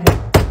again!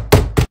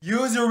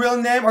 Use your real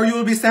name or you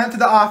will be sent to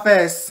the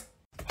office.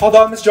 Hold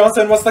on, Miss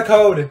Johnson, what's the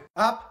code?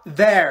 Up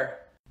there.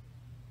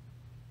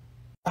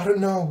 I don't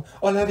know.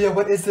 Olivia,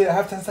 what is it? I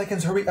have 10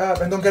 seconds, hurry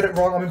up and don't get it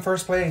wrong, I'm in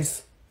first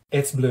place.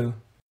 It's blue.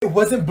 It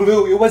wasn't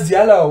blue, it was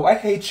yellow. I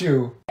hate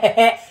you.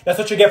 That's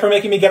what you get for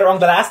making me get it wrong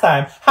the last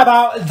time. How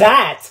about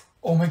that?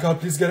 Oh my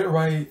god, please get it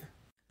right.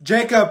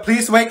 Jacob,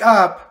 please wake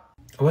up.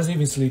 I wasn't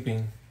even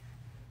sleeping.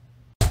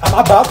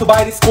 I'm about to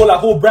buy this school a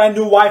whole brand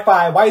new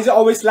Wi-Fi. Why is it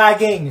always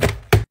lagging?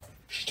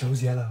 She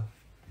chose yellow.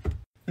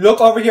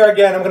 Look over here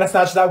again. I'm gonna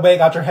snatch that wig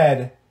out your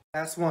head.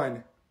 Last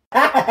one.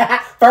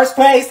 First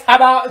place. How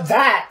about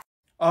that?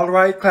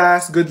 Alright,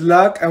 class. Good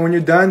luck. And when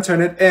you're done,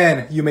 turn it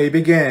in. You may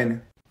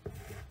begin.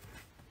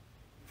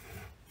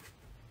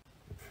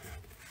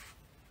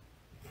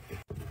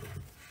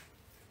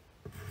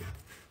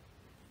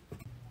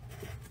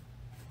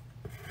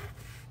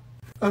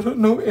 I don't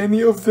know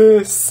any of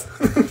this.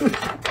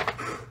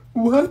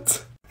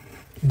 What?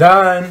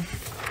 Done.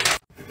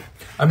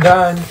 I'm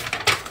done.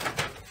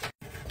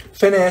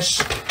 Finish.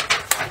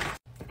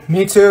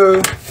 Me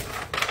too.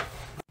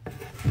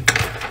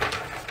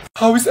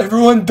 How is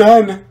everyone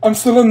done? I'm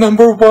still on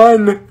number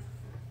 1.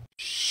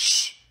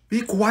 Shh.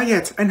 Be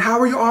quiet. And how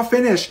are you all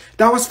finished?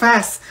 That was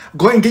fast.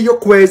 Go and get your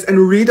quiz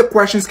and read the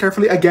questions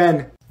carefully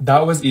again.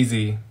 That was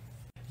easy.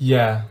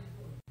 Yeah.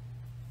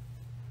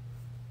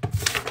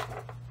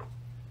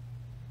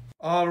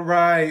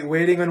 Alright,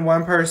 waiting on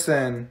one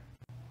person.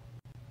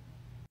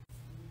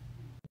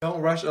 Don't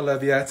rush,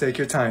 Olivia. Take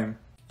your time.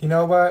 You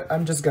know what?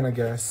 I'm just gonna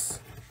guess.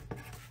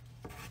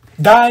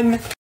 Done!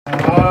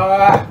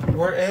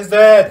 Where is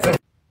it? Where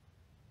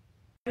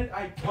did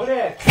I put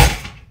it?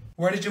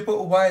 Where did you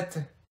put what?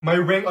 My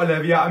ring,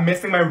 Olivia. I'm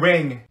missing my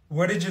ring.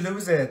 Where did you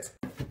lose it?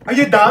 Are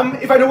you dumb?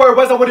 If I knew where it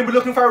was, I wouldn't be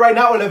looking for it right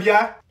now,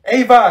 Olivia.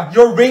 Ava,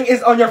 your ring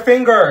is on your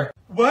finger.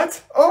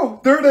 What? Oh,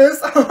 there it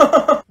is.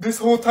 This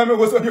whole time it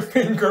was on your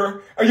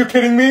finger. Are you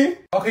kidding me?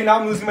 Okay, now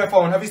I'm losing my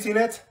phone. Have you seen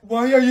it?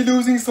 Why are you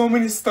losing so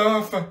many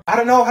stuff? I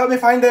don't know. Help me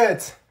find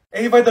it.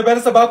 Ava, the bell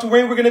is about to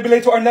ring. We're gonna be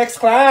late to our next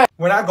class.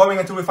 We're not going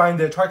until we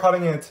find it. Try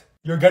calling it.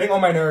 You're getting on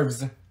my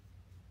nerves.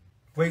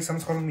 Wait,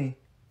 someone's calling me.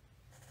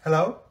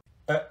 Hello?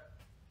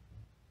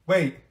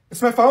 Wait,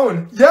 it's my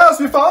phone. Yes,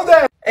 we found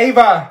it.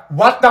 Ava,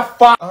 what the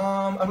fuck?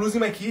 I'm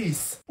losing my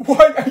keys.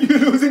 Why are you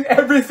losing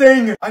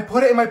everything? I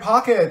put it in my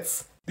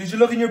pockets. Did you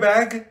look in your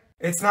bag?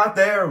 It's not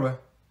there.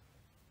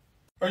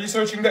 Are you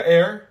searching the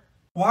air?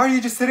 Why are you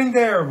just sitting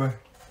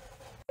there?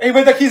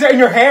 Ava, the keys are in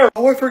your hair.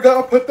 Oh, I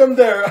forgot I put them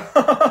there.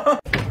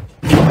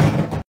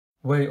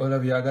 Wait,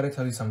 Olivia, I gotta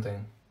tell you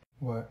something.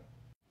 What?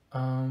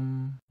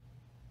 You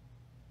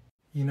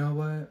know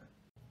what?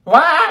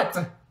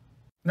 What?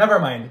 Never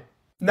mind.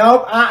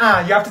 Nope,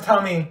 you have to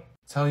tell me.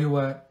 Tell you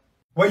what?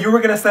 What you were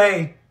gonna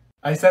say.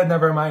 I said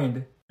never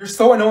mind. You're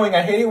so annoying,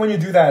 I hate it when you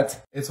do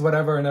that. It's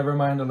whatever, never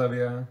mind,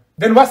 Olivia.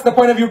 Then what's the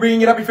point of you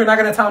bringing it up if you're not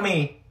gonna tell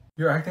me?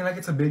 You're acting like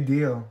it's a big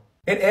deal.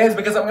 It is,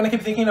 because I'm gonna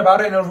keep thinking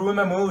about it and it'll ruin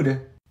my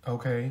mood.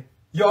 Okay.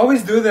 You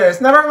always do this.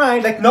 Never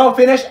mind. Like, no,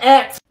 finish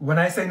it. When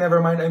I say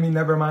never mind, I mean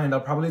never mind. I'll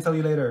probably tell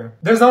you later.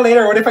 There's no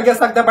later. What if I get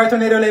sucked up by a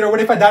tornado later?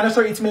 What if a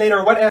dinosaur eats me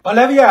later? What if...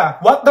 Olivia,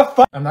 what the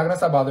fuck? I'm not gonna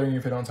stop bothering you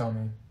if you don't tell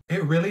me.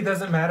 It really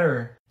doesn't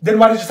matter. Then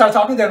why did you start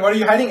talking then? What are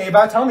you hiding,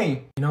 Ava? Tell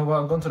me. You know what?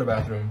 I'm going to the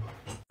bathroom.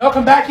 No,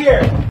 come back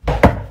here.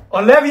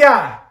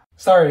 Olivia!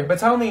 Sorry, but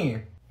tell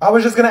me. I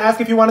was just gonna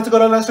ask if you wanted to go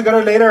to lunch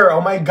together later.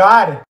 Oh my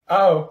god.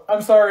 Oh,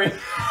 I'm sorry.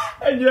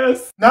 And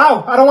yes.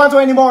 No, I don't want to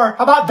anymore.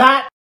 How about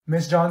that?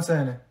 Miss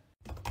Johnson.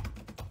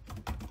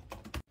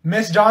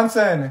 Miss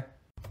Johnson.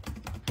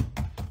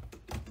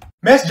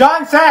 Miss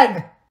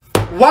Johnson!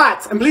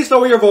 What? And please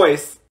lower your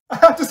voice. I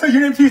have to say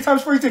your name 3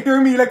 times for you to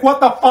hear me. Like, what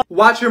the fuck?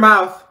 Watch your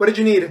mouth. What did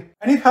you need?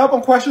 I need help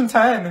on question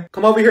 10.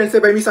 Come over here and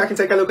sit by me so I can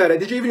take a look at it.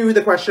 Did you even read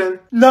the question?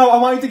 No, I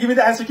want you to give me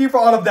the answer key for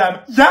all of them.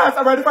 Yes,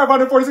 I read it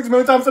 546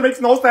 million times. It makes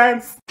no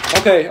sense.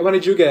 Okay, what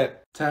did you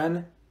get?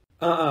 10?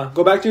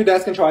 Go back to your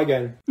desk and try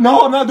again.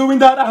 No, I'm not doing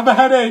that. I have a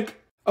headache.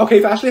 Okay,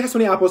 if Ashley has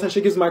 20 apples and she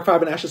gives Mike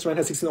 5 and Ashley's friend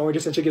has 16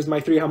 oranges and she gives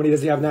Mike 3, how many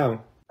does he have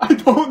now? I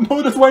don't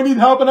know. That's why I need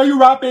help. And are you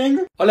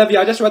rapping? Olivia,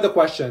 I just read the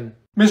question.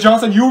 Miss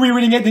Johnson, you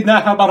rereading it did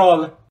not help at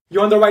all.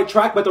 You're on the right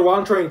track, but the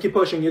wrong train. Keep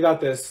pushing. You got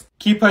this.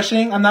 Keep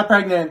pushing? I'm not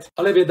pregnant.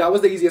 Olivia, that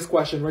was the easiest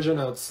question. Where's your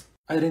notes?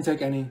 I didn't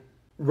take any.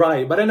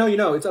 Right, but I know you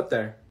know. It's up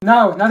there.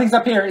 No, nothing's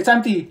up here. It's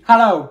empty.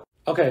 Hello.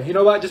 Okay, you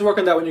know what? Just work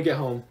on that when you get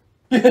home.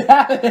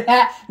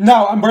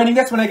 No, I'm burning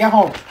this when I get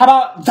home. How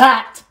about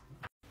that?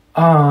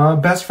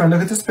 Best friend,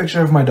 look at this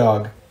picture of my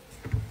dog.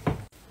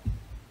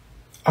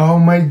 Oh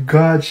my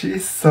god, she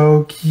is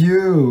so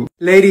cute.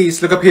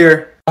 Ladies, look up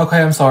here.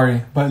 Okay, I'm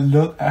sorry, but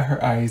look at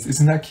her eyes.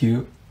 Isn't that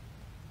cute?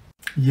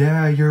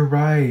 Yeah, you're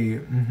right.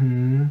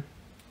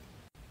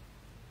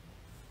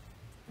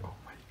 Oh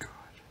my god.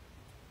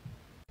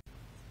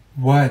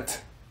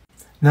 What?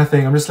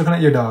 Nothing, I'm just looking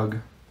at your dog.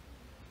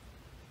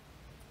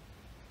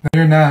 No,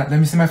 you're not. Let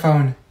me see my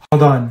phone.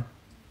 Hold on.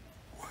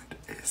 What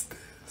is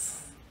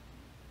this?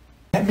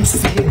 Let me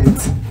see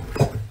it.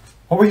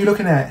 What were you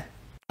looking at?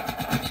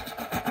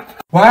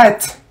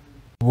 What?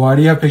 Why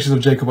do you have pictures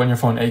of Jacob on your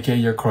phone, aka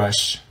your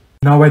crush?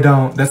 No, I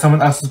don't. That's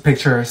someone else's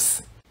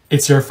pictures.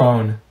 It's your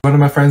phone. One of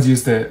my friends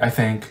used it, I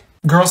think.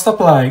 Girl, stop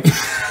lying.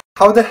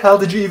 How the hell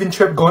did you even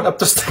trip going up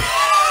the stairs?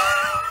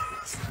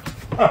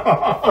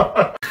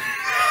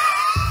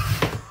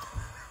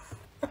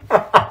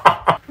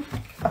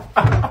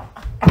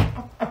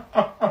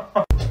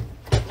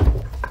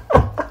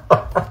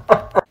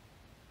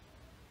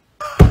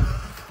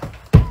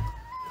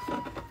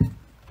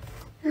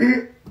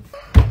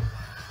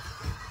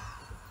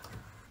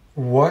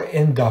 What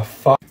in the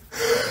fuck?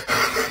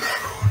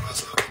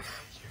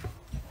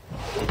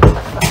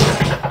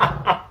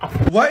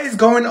 What is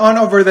going on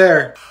over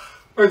there?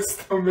 My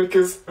stomach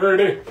is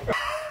hurting.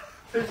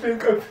 I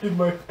think I peed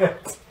my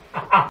pants.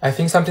 I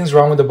think something's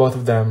wrong with the both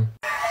of them.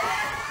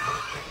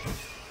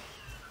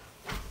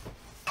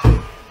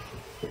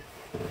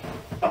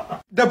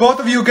 The both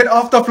of you get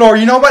off the floor.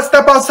 You know what?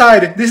 Step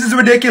outside. This is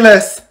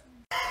ridiculous.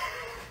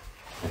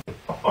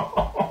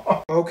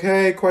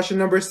 Okay, question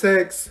number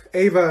 6.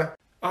 Ava.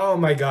 Oh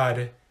my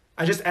god.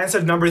 I just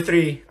answered number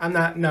 3.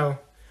 No.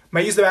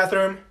 May I use the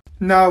bathroom?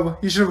 No,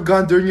 you should have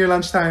gone during your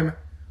lunchtime.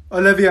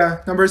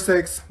 Olivia, number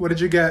 6. What did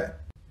you get?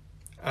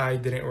 I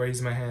didn't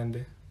raise my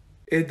hand.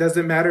 It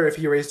doesn't matter if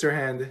you raised your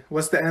hand.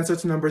 What's the answer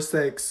to number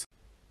 6?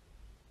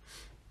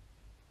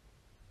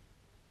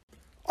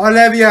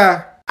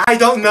 Olivia! I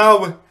don't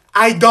know.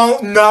 I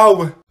don't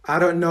know. I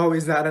don't know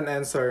is not an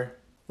answer.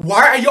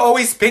 Why are you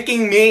always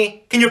picking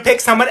me? Can you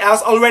pick someone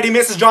else already,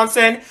 Mrs.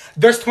 Johnson?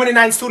 There's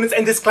 29 students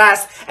in this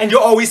class and you're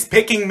always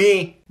picking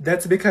me.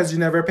 That's because you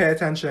never pay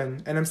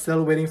attention and I'm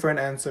still waiting for an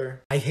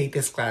answer. I hate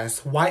this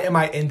class. Why am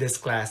I in this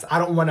class? I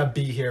don't want to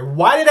be here.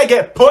 Why did I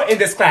get put in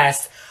this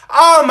class?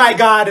 Oh my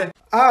god.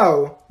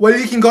 Oh, well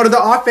you can go to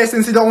the office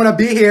since you don't want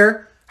to be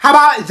here. How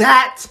about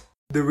that?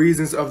 The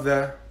reasons of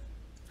the...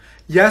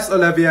 Yes,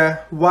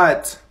 Olivia.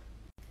 What?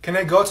 Can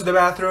I go to the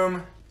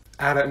bathroom?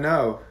 I don't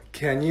know.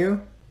 Can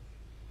you?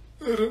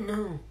 I don't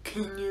know.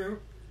 Can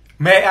you?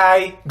 May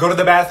I go to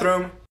the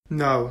bathroom?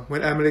 No,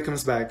 when Emily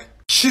comes back.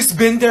 She's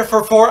been there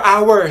for 4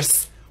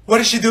 hours.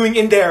 What is she doing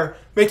in there?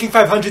 Making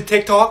 500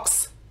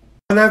 TikToks?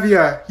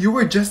 Olivia, you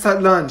were just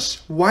at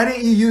lunch. Why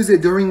didn't you use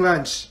it during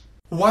lunch?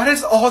 Why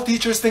does all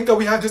teachers think that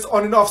we have this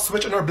on and off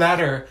switch on our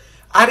bladder?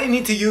 I didn't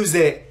need to use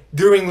it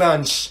during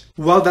lunch.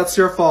 Well, that's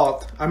your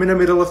fault. I'm in the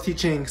middle of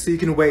teaching, so you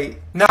can wait.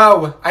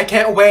 No, I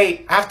can't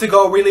wait. I have to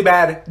go really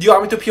bad. Do you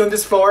want me to pee on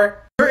this floor?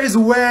 There is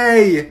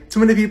way too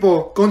many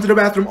people going to the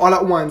bathroom all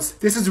at once.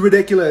 This is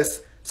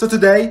ridiculous. So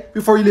today,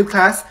 before you leave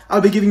class,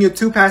 I'll be giving you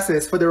 2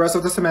 passes for the rest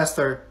of the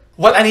semester.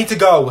 Well, I need to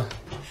go.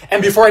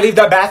 And before I leave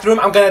that bathroom,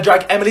 I'm gonna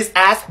drag Emily's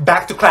ass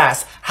back to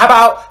class. How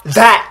about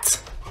that?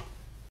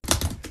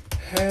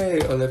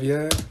 Hey,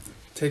 Olivia.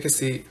 Take a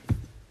seat.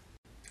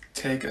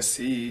 Take a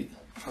seat.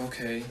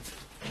 Okay.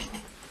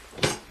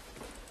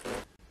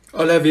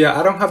 Olivia,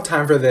 I don't have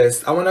time for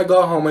this. I want to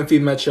go home and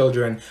feed my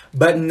children.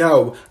 But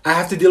no, I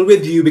have to deal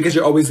with you because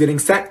you're always getting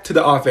sent to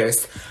the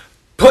office.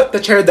 Put the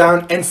chair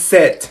down and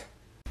sit.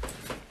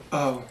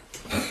 Oh.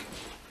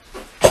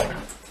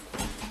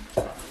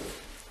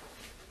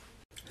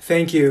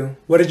 Thank you.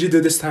 What did you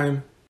do this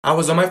time? I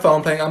was on my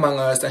phone playing Among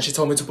Us and she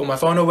told me to put my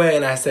phone away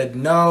and I said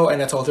no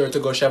and I told her to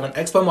go shove an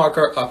expo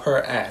marker up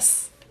her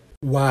ass.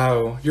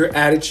 Wow, your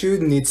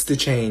attitude needs to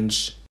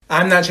change.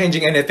 I'm not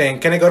changing anything.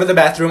 Can I go to the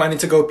bathroom? I need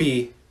to go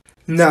pee.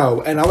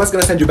 No, and I was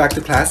gonna send you back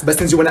to class, but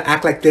since you wanna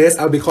act like this,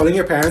 I'll be calling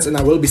your parents and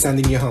I will be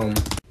sending you home.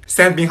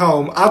 Send me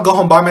home. I'll go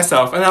home by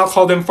myself and I'll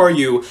call them for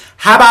you.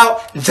 How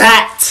about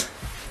that?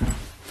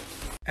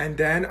 And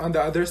then on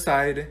the other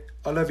side,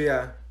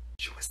 Olivia.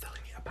 She was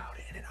telling me about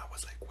it and then I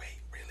was like,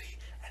 wait, really?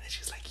 And then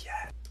she's like,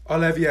 yeah.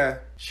 Olivia.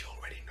 She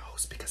already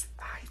knows because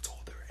I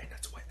told her and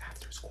that's why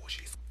after school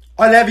she's...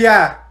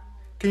 Olivia!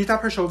 Can you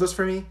tap her shoulders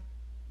for me?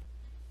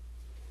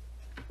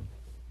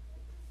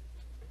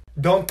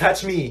 Don't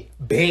touch me,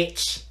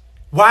 bitch.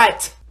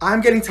 What?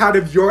 I'm getting tired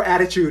of your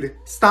attitude.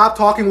 Stop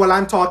talking while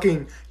I'm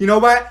talking. You know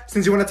what?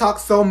 Since you want to talk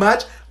so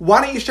much,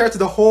 why don't you share it to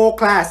the whole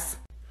class?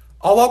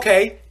 Oh,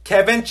 okay.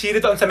 Kevin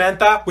cheated on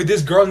Samantha with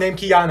this girl named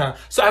Kiana.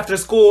 So after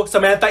school,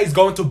 Samantha is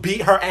going to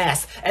beat her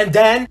ass. And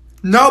then...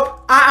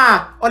 Nope.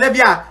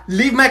 Olivia,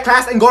 leave my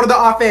class and go to the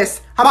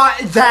office. How about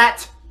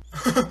that?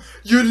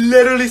 You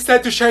literally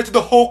said to share it to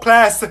the whole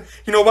class.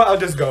 You know what? I'll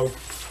just go.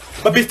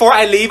 But before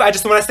I leave, I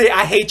just want to say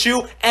I hate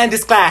you and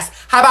this class.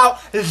 How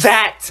about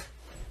that?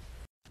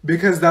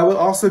 Because that will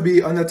also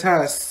be on the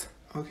test.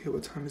 Okay,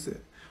 what time is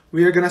it?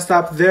 We are gonna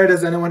stop there.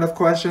 Does anyone have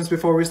questions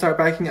before we start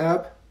backing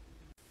up?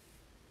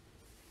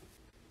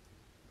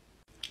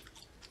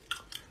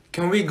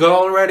 Can we go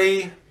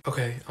already?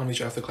 Okay, I'll meet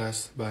you after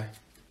class. Bye.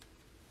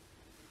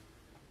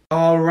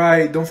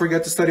 Alright, don't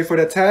forget to study for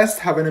the test.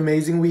 Have an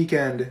amazing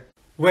weekend.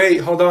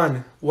 Wait, hold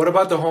on. What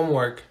about the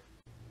homework?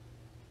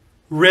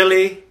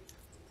 Really?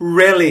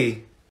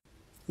 Really?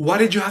 Why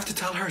did you have to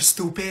tell her,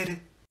 stupid?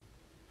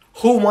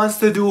 Who wants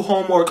to do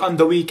homework on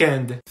the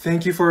weekend?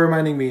 Thank you for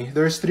reminding me.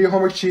 There's 3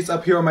 homework sheets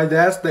up here on my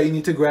desk that you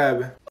need to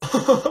grab.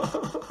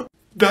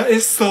 That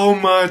is so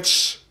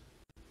much.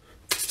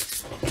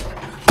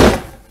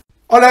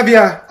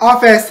 Olivia,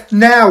 office,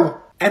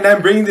 now! And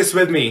I'm bringing this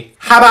with me.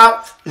 How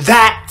about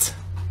that?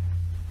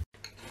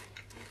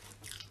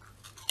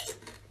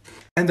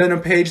 And then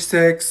on page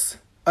 6,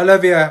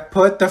 Olivia,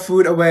 put the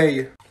food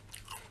away.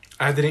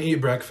 I didn't eat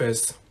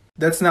breakfast.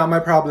 That's not my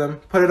problem.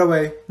 Put it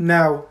away.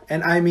 Now.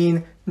 And I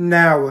mean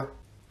now.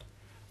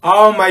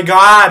 Oh my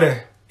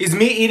god! Is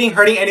me eating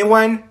hurting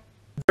anyone?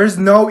 There's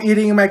no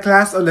eating in my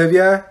class,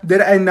 Olivia.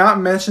 Did I not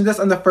mention this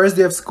on the first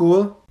day of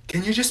school?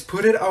 Can you just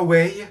put it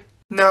away?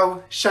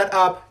 No, shut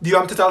up. Do you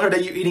want to tell her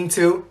that you're eating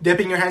too?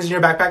 Dipping your hands in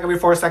your backpack every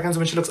 4 seconds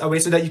when she looks away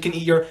so that you can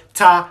eat your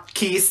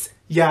ta-kees?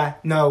 Yeah,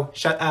 no,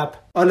 shut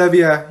up.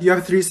 Olivia, you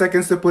have 3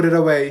 seconds to put it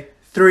away.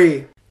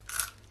 3,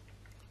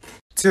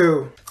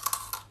 2,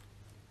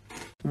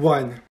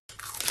 1.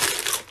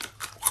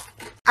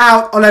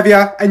 Out,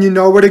 Olivia, and you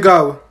know where to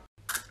go.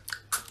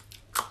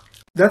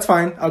 That's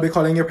fine. I'll be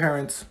calling your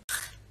parents.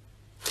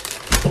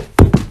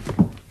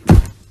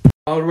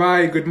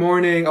 Alright, good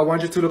morning. I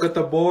want you to look at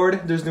the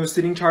board. There's no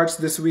sitting charts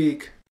this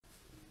week.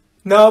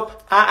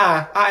 Nope.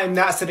 I am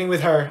not sitting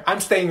with her. I'm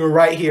staying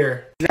right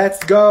here.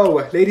 Let's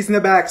go. Ladies in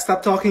the back,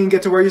 stop talking and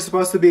get to where you're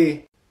supposed to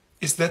be.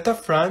 Is that the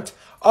front?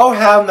 Oh,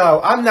 hell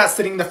no. I'm not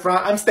sitting in the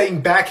front. I'm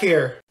staying back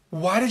here.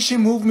 Why did she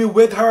move me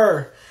with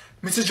her?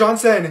 Mrs.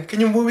 Johnson, can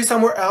you move me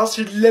somewhere else?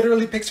 She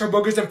literally picks her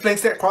boogers and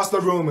flings it across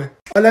the room.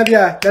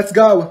 Olivia, let's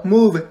go.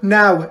 Move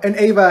now. And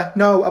Ava,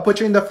 no, I'll put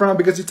you in the front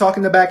because you talk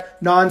in the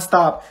back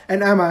non-stop.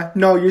 And Emma,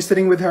 no, you're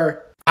sitting with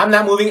her. I'm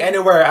not moving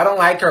anywhere. I don't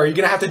like her. You're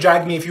gonna have to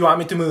drag me if you want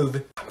me to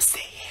move. I'm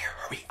staying here.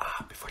 Hurry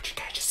up before she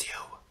catches you.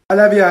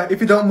 Olivia,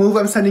 if you don't move,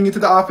 I'm sending you to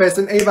the office.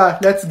 And Ava,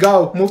 let's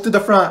go. Move to the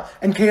front.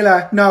 And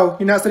Kayla, no,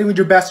 you're not sitting with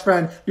your best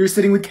friend. You're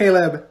sitting with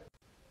Caleb.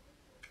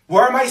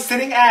 Where am I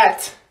sitting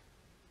at?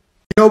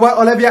 You know what,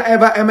 Olivia,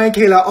 Eva, Emma, and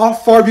Kayla, all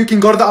 4 of you can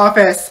go to the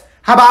office.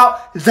 How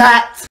about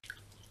that?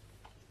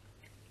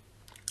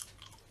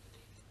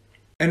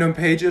 And on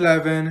page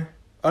 11,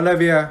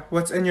 Olivia,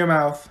 what's in your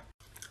mouth?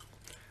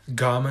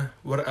 Gum?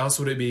 What else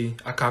would it be?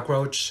 A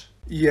cockroach?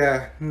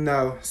 Yeah,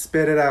 no,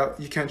 spit it out.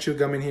 You can't chew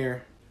gum in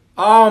here.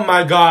 Oh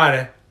my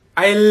god.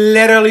 I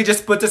literally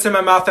just put this in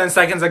my mouth 10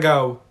 seconds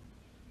ago.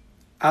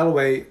 I'll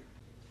wait.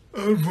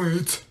 I'll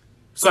wait.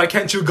 So I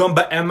can't chew gum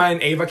but Emma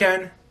and Ava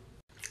can?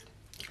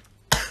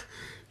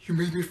 You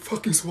made me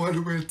fucking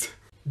swallow it.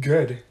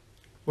 Good.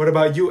 What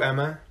about you,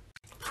 Emma?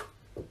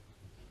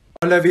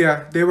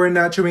 Olivia, they were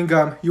not chewing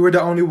gum. You were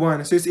the only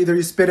one. So it's either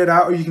you spit it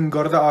out or you can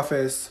go to the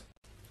office.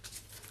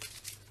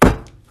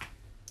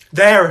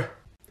 There!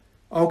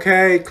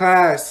 Okay,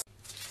 class.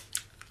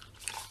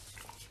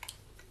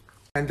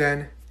 And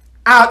then,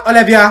 out,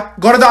 Olivia!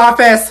 Go to the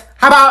office!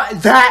 How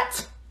about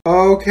that?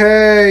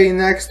 Okay,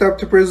 next up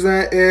to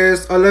present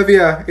is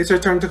Olivia. It's your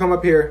turn to come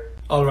up here.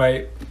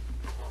 Alright.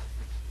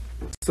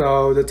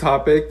 So the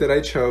topic that I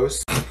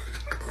chose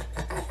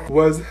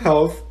was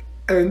health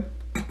and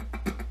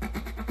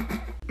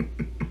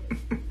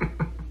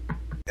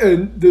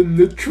the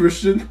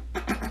nutrition.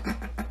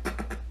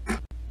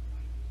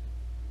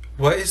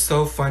 What is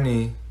so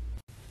funny?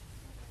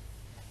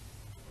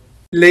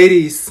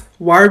 Ladies,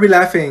 why are we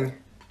laughing?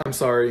 I'm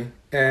sorry.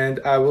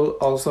 And I will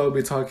also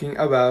be talking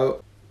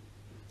about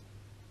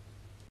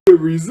the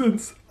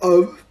reasons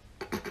of...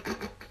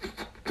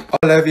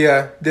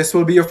 Olivia, this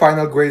will be your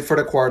final grade for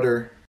the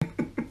quarter.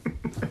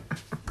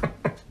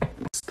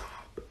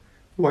 Stop.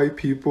 White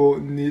people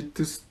need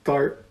to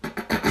start.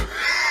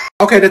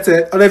 Okay, that's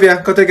it.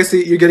 Olivia, go take a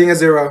seat. You're getting a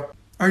 0.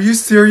 Are you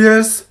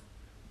serious?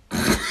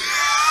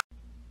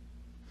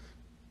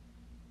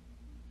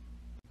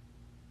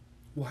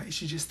 Why is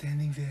she just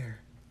standing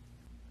there?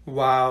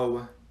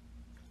 Wow.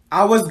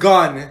 I was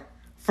gone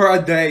for a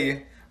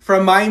day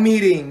from my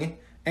meeting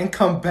and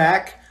come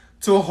back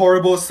to a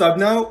horrible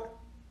subnote.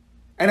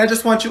 And I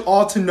just want you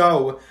all to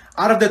know,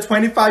 out of the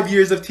 25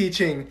 years of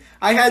teaching,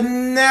 I had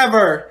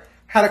never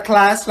had a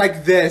class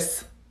like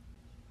this.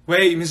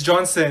 Wait, Miss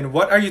Johnson,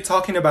 what are you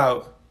talking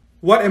about?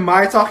 What am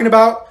I talking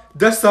about?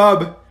 The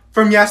sub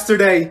from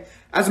yesterday.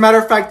 As a matter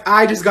of fact,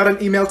 I just got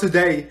an email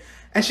today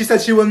and she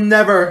said she will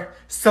never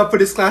sub for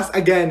this class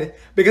again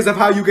because of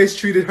how you guys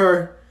treated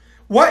her.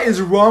 What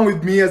is wrong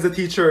with me as a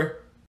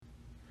teacher?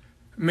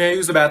 May I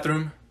use the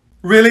bathroom?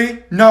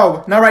 Really?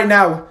 No, not right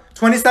now.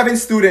 27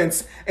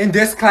 students in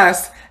this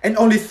class and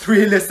only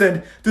 3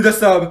 listened to the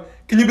sub.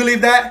 Can you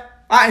believe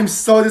that? I am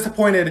so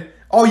disappointed.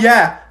 Oh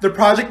yeah, the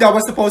project that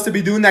was supposed to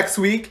be due next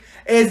week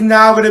is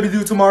now going to be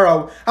due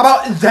tomorrow. How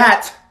about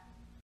that?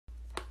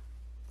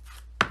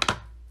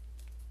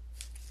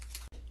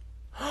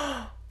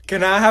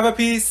 Can I have a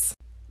piece?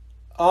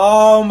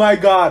 Oh my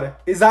god,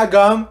 is that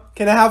gum?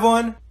 Can I have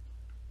one?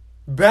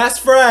 Best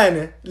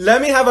friend,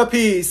 let me have a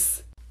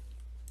piece.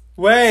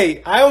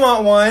 Wait, I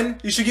want one.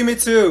 You should give me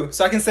 2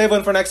 so I can save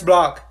one for next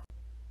block.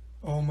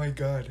 Oh my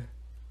god,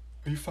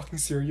 are you fucking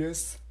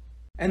serious?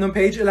 And on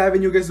page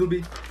 11 you guys will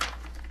be...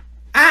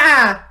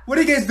 What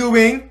are you guys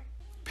doing?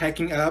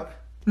 Packing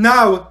up.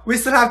 No, we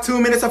still have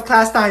 2 minutes of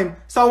class time.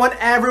 So I want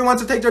everyone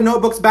to take their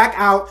notebooks back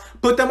out,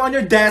 put them on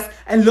your desk,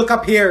 and look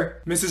up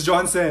here. Mrs.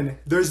 Johnson,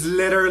 there's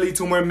literally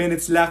 2 more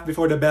minutes left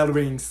before the bell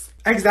rings.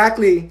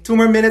 Exactly, 2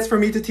 more minutes for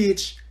me to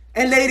teach.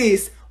 And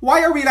ladies,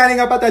 why are we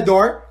lining up at the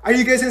door? Are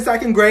you guys in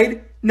 2nd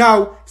grade?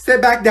 No,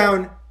 sit back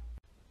down.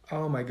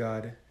 Oh my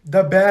god.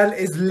 The bell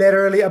is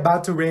literally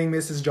about to ring,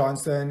 Mrs.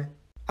 Johnson.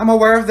 I'm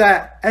aware of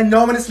that, and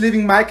no one is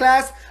leaving my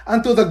class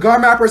until the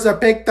gum wrappers are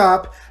picked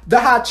up,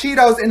 the hot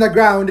Cheetos in the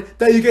ground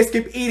that you guys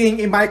keep eating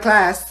in my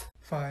class.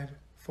 5,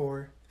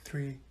 4,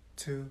 3,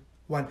 2,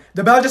 1.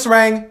 The bell just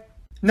rang.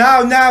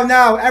 No,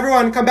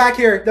 everyone come back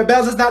here. The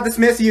bell does not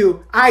dismiss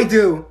you. I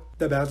do.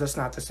 The bell does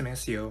not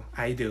dismiss you.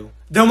 I do.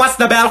 Then what's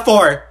the bell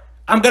for?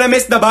 I'm gonna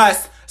miss the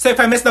bus. So if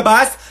I miss the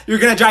bus, you're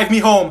gonna drive me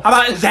home. How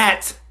about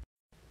that?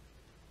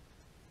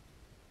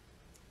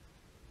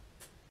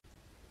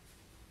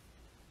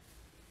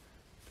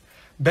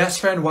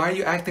 Best friend, why are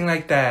you acting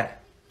like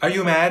that? Are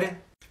you mad?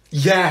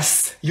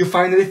 Yes, you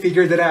finally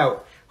figured it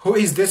out. Who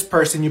is this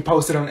person you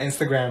posted on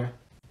Instagram?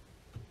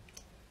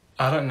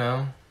 I don't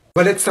know.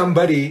 Well, it's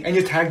somebody, and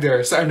you tagged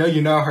her, so I know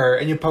you know her,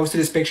 and you posted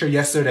this picture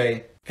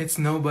yesterday. It's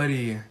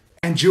nobody.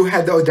 And you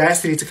had the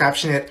audacity to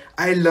caption it,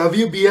 I love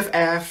you,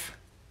 BFF.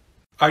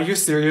 Are you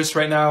serious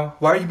right now?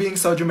 Why are you being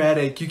so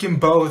dramatic? You can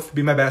both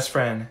be my best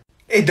friend.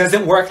 It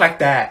doesn't work like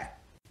that.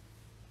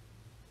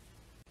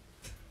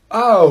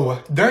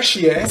 Oh, there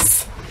she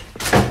is.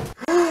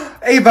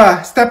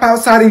 Ava, step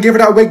outside and give her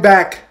that wig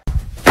back.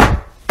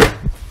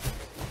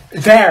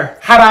 There,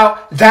 how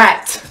about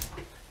that?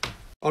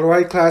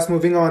 Alright class,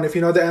 moving on. If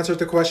you know the answer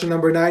to question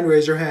number 9,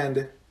 raise your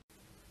hand.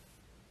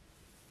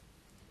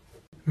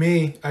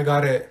 Me, I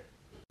got it.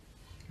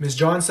 Miss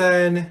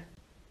Johnson.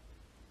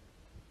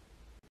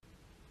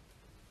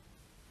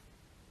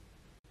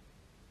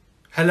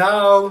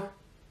 Hello?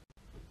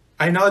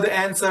 I know the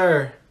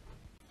answer.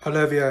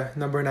 Olivia,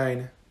 number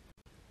 9.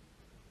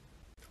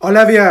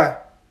 Olivia!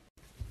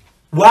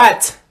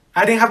 What?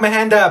 I didn't have my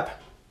hand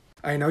up.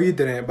 I know you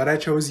didn't, but I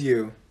chose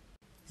you.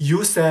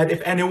 You said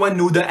if anyone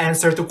knew the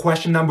answer to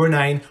question number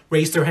 9,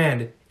 raise their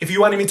hand. If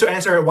you wanted me to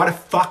answer it, why the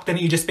fuck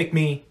didn't you just pick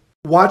me?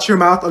 Watch your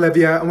mouth,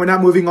 Olivia, and we're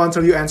not moving on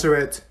till you answer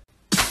it.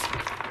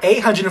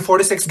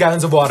 846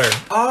 gallons of water.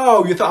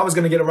 Oh, you thought I was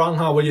gonna get it wrong,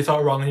 huh? Well, you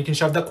thought wrong, and you can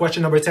shove that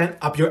question number 10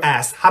 up your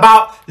ass. How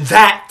about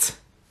that?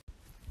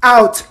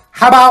 Out!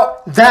 How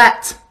about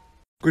that?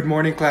 Good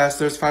morning, class.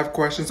 There's 5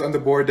 questions on the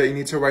board that you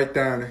need to write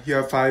down. You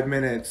have 5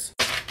 minutes.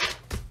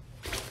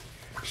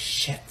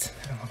 Shit,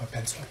 I don't have a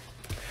pencil.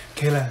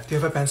 Kayla, do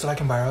you have a pencil I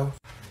can borrow?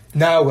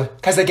 No,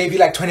 because I gave you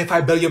like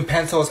 25 billion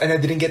pencils and I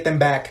didn't get them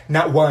back.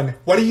 Not one.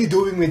 What are you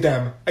doing with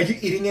them? Are you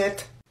eating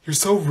it? You're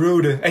so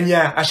rude. And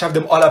yeah, I shoved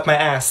them all up my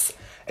ass.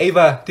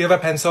 Ava, do you have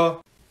a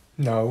pencil?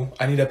 No,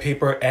 I need a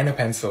paper and a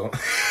pencil.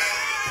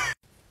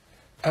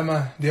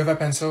 Emma, do you have a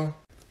pencil?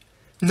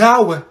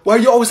 No! Why are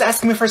you always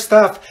asking me for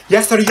stuff?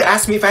 Yesterday you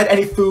asked me if I had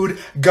any food,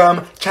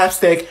 gum,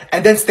 chapstick,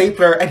 and then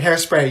stapler and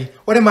hairspray.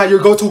 What am I, your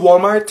go-to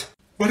Walmart?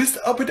 What is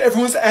up with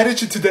everyone's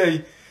attitude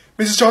today?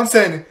 Mrs.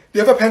 Johnson, do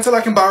you have a pencil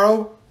I can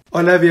borrow?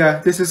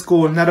 Olivia, this is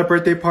school, not a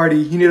birthday party.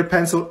 You need a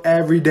pencil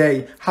every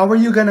day. How are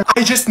you gonna—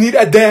 I just need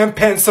a damn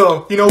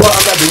pencil. You know what?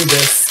 I'm not doing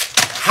this.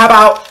 How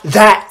about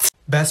that?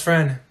 Best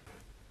friend.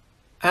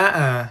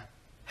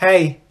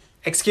 Hey,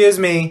 excuse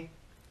me.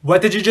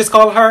 What did you just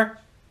call her?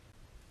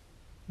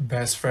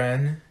 Best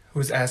friend?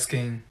 Who's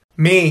asking?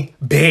 Me,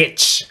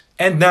 bitch.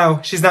 And no,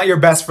 she's not your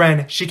best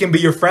friend. She can be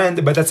your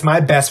friend, but that's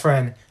my best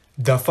friend.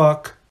 The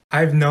fuck?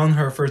 I've known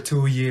her for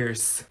 2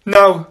 years.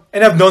 No,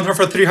 and I've known her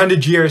for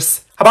 300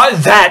 years. How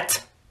about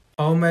that?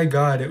 Oh my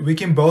god, we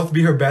can both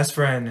be her best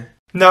friend.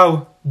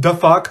 No, the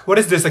fuck? What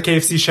is this, a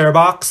KFC share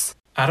box?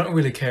 I don't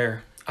really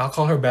care. I'll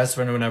call her best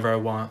friend whenever I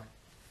want.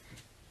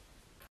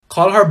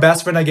 Call her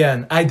best friend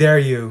again. I dare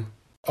you.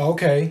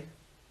 Okay.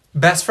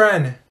 Best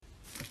friend.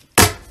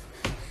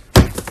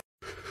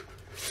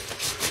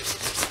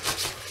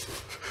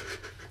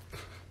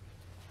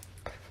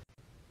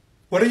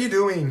 What are you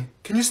doing?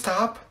 Can you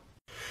stop?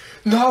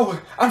 No,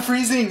 I'm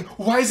freezing.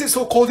 Why is it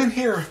so cold in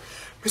here?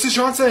 Mrs.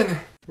 Johnson.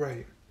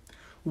 Right.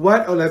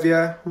 What,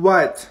 Olivia?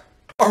 What?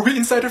 Are we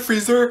inside a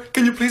freezer?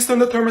 Can you please turn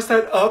the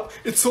thermostat up?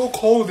 It's so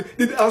cold.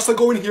 Did Elsa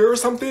go in here or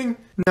something?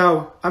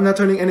 No, I'm not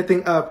turning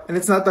anything up, and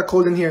it's not that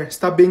cold in here.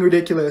 Stop being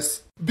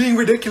ridiculous. Being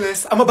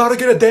ridiculous? I'm about to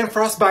get a damn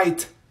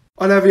frostbite.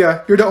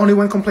 Olivia, you're the only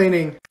one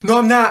complaining. No,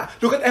 I'm not.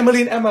 Look at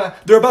Emily and Emma.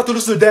 They're about to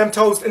lose their damn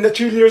toast, and the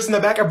cheerleaders in the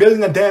back are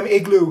building a damn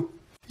igloo.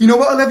 You know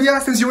what,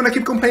 Olivia? Since you wanna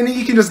keep complaining,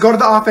 you can just go to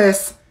the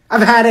office.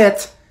 I've had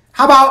it.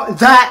 How about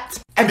that?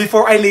 And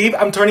before I leave,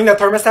 I'm turning the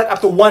thermostat up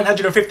to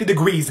 150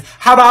 degrees.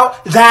 How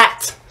about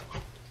that?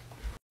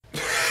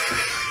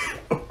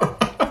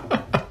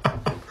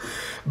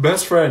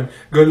 Best friend,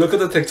 go look at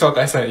the TikTok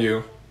I sent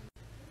you.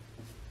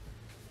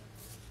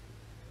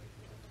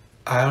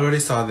 I already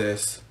saw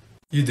this.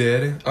 You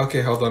did?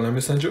 Okay, hold on. Let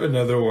me send you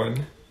another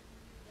one.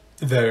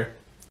 There.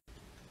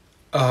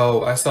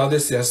 Oh, I saw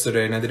this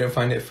yesterday and I didn't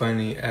find it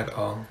funny at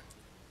all.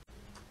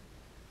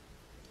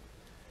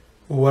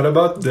 What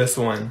about this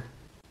one?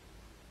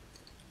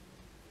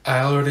 I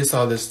already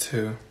saw this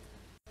too.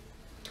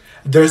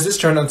 There's this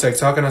trend on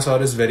TikTok and I saw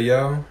this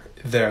video.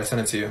 There, I sent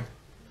it to you.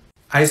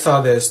 I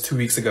saw this 2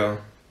 weeks ago.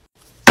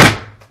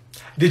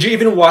 Did you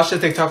even watch the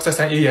TikToks I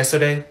sent you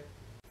yesterday?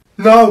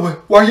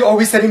 No! Why are you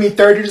always sending me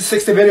 30 to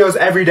 60 videos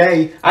every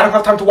day? I don't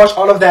have time to watch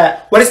all of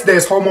that. What is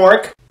this,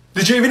 homework?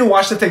 Did you even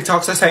watch the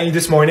TikToks I sent you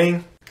this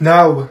morning?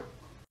 No.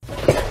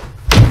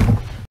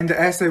 And the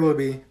essay will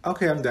be,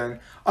 okay, I'm done.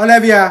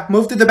 Olivia,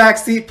 move to the back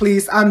seat,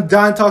 please. I'm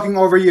done talking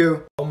over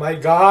you. Oh my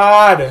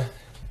god!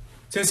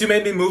 Since you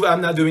made me move,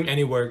 I'm not doing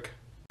any work.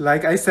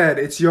 Like I said,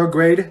 it's your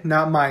grade,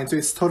 not mine, so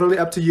it's totally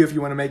up to you if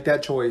you want to make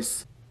that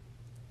choice.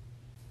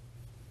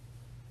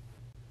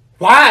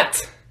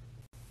 What?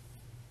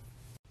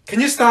 Can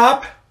you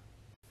stop?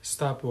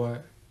 Stop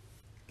what?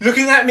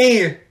 Looking at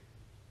me!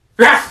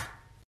 Ruff!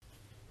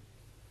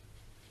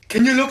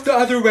 Can you look the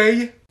other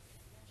way?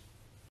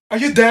 Are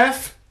you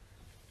deaf?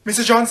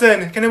 Mrs.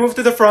 Johnson, can I move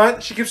to the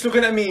front? She keeps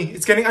looking at me.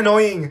 It's getting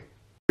annoying.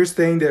 You're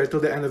staying there till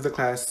the end of the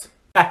class.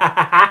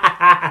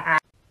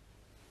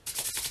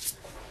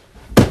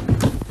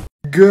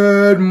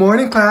 Good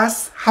morning,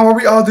 class. How are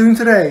we all doing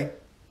today?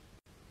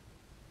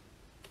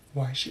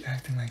 Why is she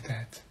acting like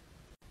that?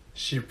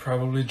 She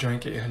probably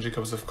drank 800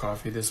 cups of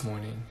coffee this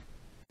morning.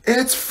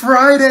 It's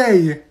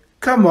Friday!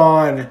 Come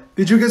on.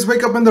 Did you guys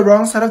wake up on the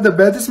wrong side of the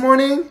bed this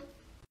morning?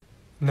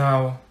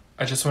 No,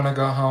 I just want to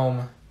go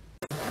home.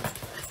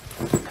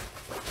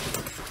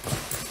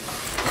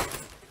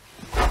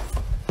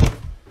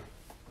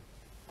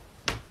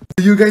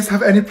 Do you guys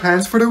have any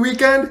plans for the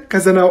weekend?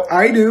 Cause I know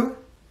I do.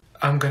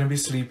 I'm gonna be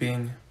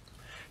sleeping.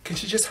 Can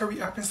she just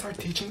hurry up and start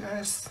teaching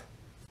us?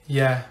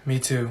 Yeah, me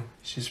too.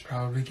 She's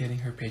probably getting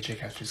her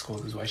paycheck after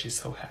school, is why she's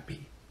so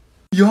happy.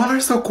 Y'all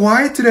are so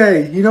quiet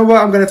today. You know what?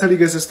 I'm gonna tell you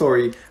guys a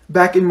story.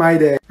 Back in my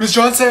day. Miss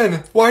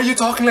Johnson, why are you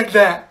talking like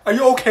that? Are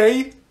you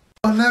okay?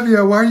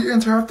 Olivia, why are you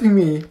interrupting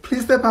me?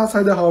 Please step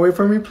outside the hallway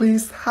for me,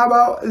 please. How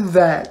about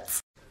that?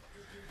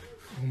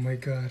 Oh my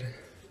god.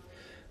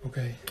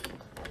 Okay.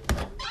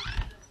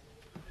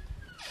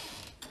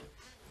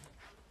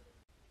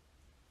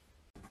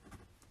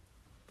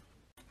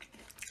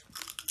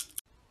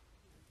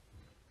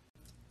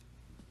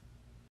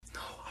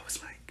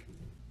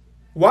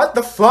 What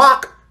the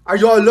fuck are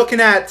y'all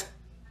looking at?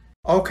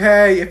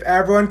 Okay, if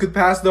everyone could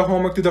pass their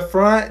homework to the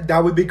front,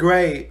 that would be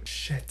great.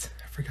 Shit,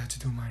 I forgot to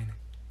do mine.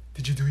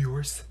 Did you do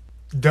yours?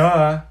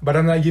 Duh, but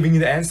I'm not giving you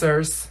the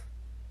answers.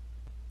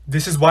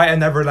 This is why I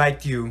never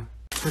liked you.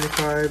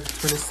 25,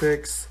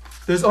 26.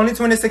 There's only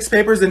 26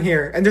 papers in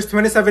here, and there's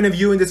 27 of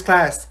you in this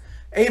class.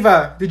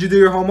 Ava, did you do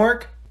your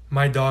homework?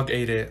 My dog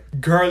ate it.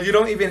 Girl, you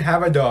don't even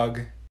have a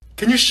dog.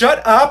 Can you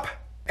shut up?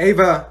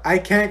 Ava, I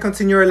can't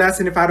continue your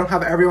lesson if I don't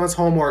have everyone's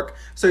homework.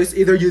 So it's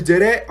either you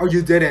did it or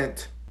you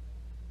didn't.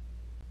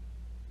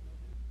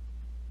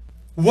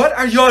 What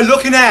are y'all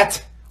looking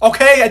at?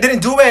 Okay, I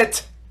didn't do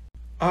it.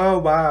 Oh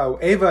wow.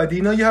 Ava, do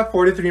you know you have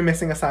 43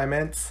 missing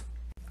assignments?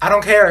 I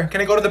don't care.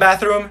 Can I go to the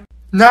bathroom?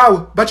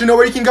 No, but you know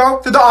where you can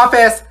go? To the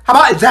office. How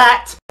about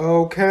that?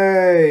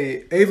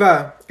 Okay.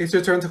 Ava, it's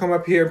your turn to come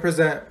up here and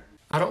present.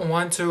 I don't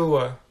want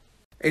to.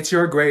 It's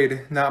your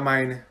grade, not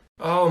mine.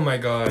 Oh my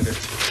god.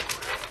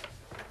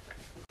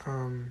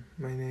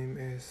 My name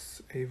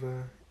is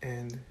Ava,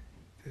 and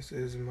this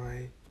is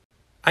my...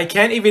 I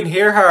can't even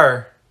hear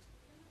her.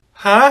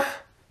 Huh?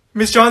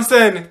 Miss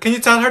Johnson, can you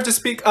tell her to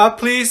speak up,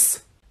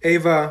 please?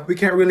 Ava, we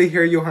can't really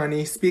hear you,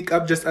 honey. Speak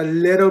up just a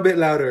little bit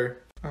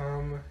louder.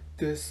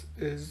 This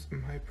is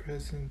my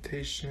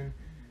presentation.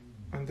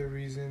 on the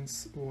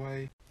reasons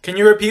why. Can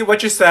you repeat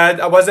what you said?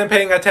 I wasn't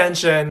paying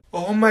attention.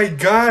 Oh my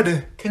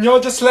god! Can you all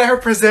just let her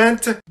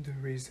present? The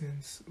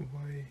reasons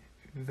why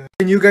the.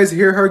 Can you guys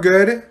hear her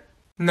good?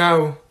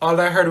 No, all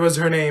I heard was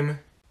her name.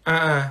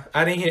 I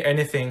didn't hear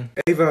anything.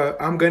 Ava,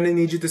 I'm gonna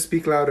need you to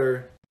speak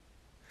louder.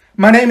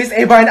 My name is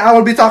Ava and I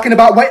will be talking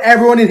about why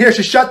everyone in here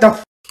should shut the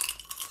f.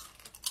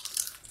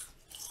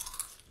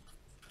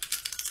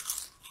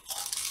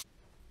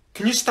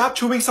 Can you stop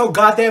chewing so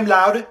goddamn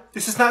loud?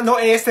 This is not no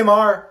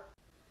ASMR.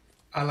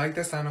 I like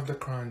the sound of the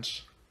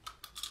crunch.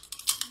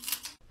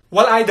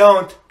 Well, I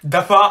don't.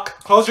 The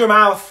fuck? Close your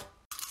mouth.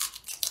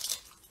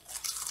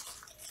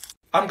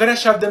 I'm gonna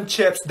shove them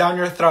chips down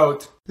your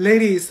throat.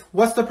 Ladies,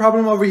 what's the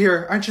problem over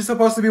here? Aren't you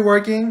supposed to be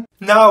working?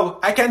 No,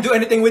 I can't do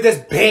anything with this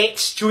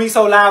bitch chewing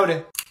so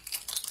loud.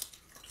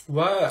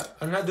 What?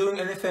 I'm not doing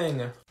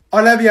anything.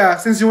 Olivia,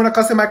 since you wanna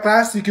cuss in my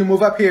class, you can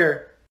move up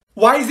here.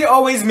 Why is it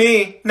always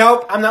me?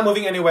 Nope, I'm not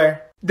moving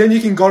anywhere. Then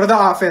you can go to the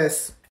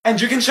office. And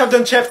you can shove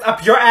them chips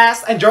up your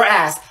ass and your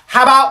ass.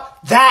 How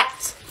about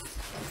that?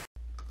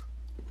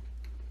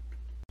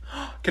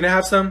 Can I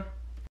have some?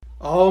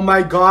 Oh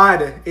my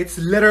god, it's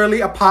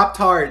literally a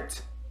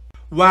Pop-Tart.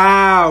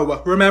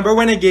 Wow, remember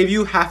when I gave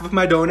you half of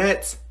my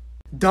donuts?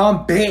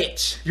 Dumb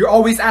bitch, you're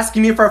always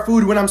asking me for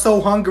food when I'm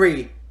so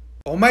hungry.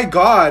 Oh my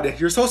god,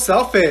 you're so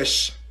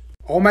selfish.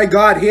 Oh my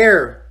god,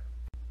 here.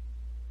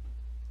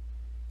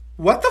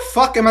 What the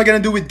fuck am I gonna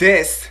do with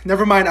this?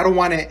 Never mind, I don't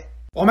want it.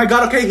 Oh my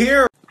god, okay,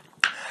 here.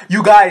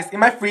 You guys, in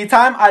my free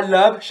time, I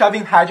love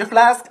shoving Hydro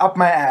Flask up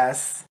my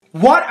ass.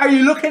 What are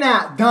you looking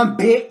at, dumb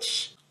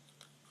bitch?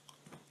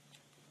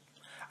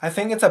 I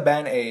think it's a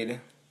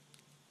Band-Aid.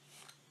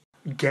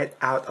 Get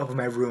out of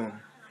my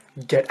room.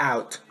 Get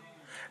out.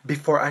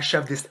 Before I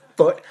shove this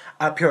foot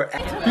up your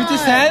ass. 50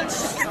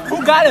 cents?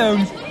 Who got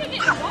him?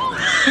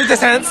 50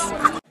 cents?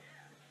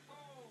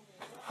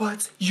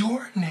 What's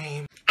your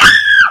name?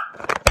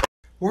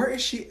 Where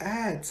is she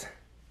at?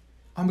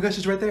 Oh my gosh,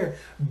 she's right there.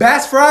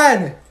 Best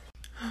friend!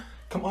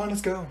 Come on,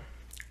 let's go.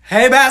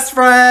 Hey, best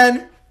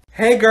friend!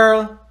 Hey,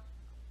 girl.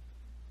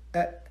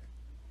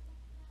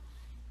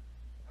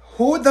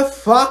 Who the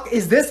fuck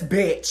is this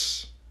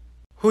bitch?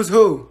 Who's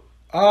who?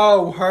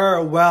 Oh,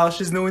 her. Well,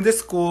 she's new in this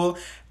school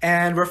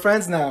and we're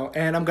friends now.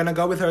 And I'm gonna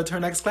go with her to her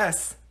next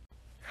class.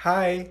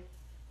 Hi.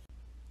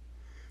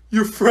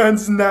 You're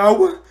friends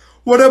now?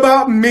 What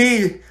about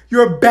me?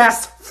 Your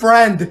best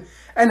friend.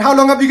 And how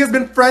long have you guys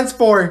been friends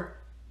for?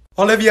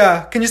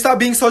 Olivia, can you stop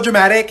being so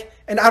dramatic?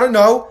 And I don't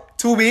know,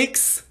 2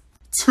 weeks?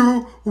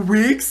 2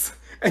 weeks?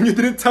 And you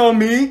didn't tell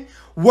me?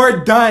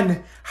 We're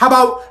done. How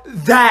about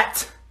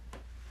that?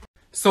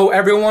 So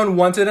everyone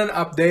wanted an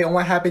update on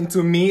what happened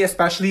to me,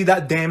 especially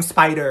that damn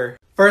spider.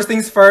 First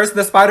things first,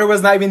 the spider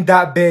was not even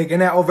that big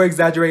and I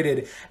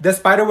over-exaggerated. The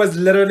spider was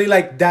literally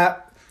like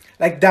that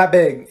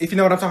big, if you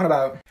know what I'm talking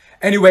about.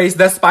 Anyways,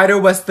 the spider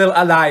was still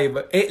alive.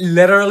 It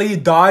literally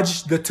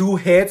dodged the 2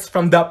 hits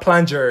from the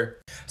plunger.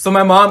 So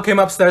my mom came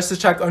upstairs to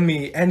check on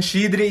me and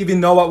she didn't even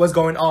know what was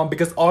going on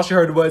because all she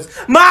heard was,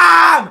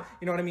 "Mom!"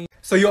 You know what I mean?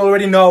 So you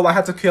already know I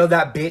had to kill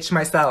that bitch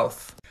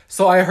myself.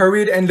 So I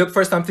hurried and looked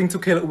for something to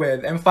kill it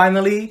with. And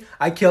finally,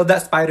 I killed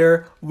that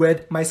spider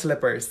with my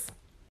slippers.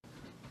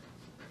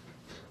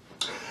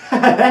 Oh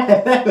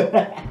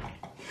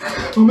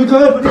my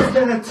god, what is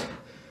that?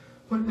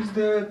 What is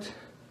that?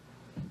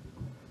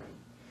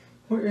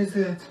 Where is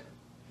it?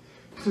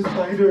 It's a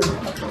spider.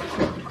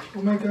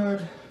 Oh my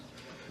god.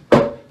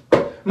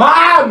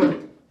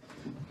 Mom!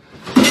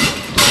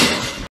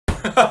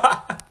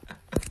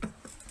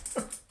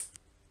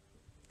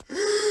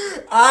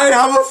 I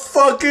have a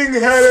fucking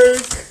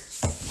headache.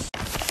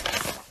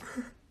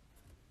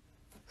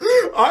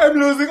 I'm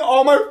losing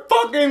all my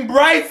fucking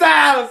brain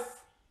cells.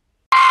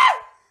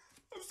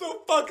 I'm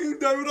so fucking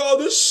done with all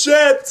this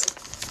shit.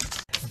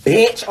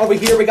 Bitch, over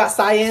here we got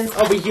science,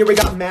 over here we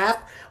got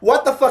math.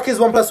 What the fuck is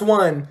 1 plus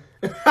 1?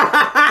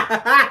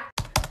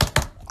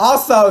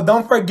 Also,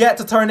 don't forget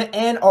to turn it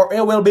in or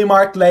it will be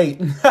marked late.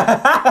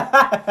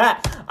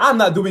 I'm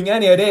not doing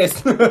any of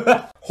this. Who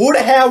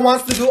the hell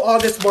wants to do all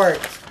this work?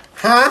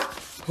 Huh?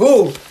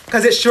 Who?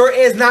 Cause it sure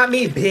is not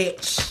me,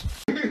 bitch.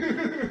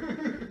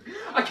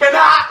 I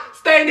cannot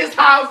stay in this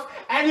house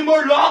any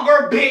more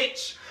longer,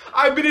 bitch.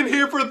 I've been in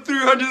here for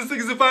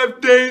 365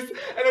 days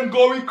and I'm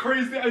going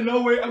crazy. I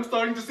know it. I'm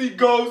starting to see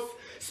ghosts,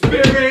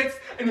 spirits,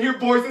 and hear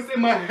voices in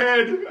my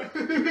head.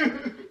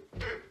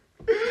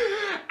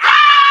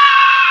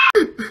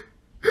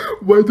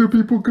 Why do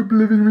people keep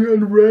leaving me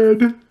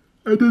unread?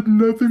 I did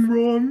nothing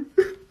wrong.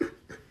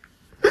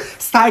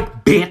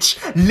 Psych, bitch.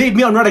 Leave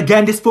me on red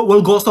again. This foot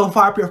will go so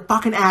far up your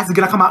fucking ass. It's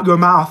gonna come out your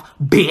mouth,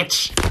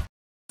 bitch.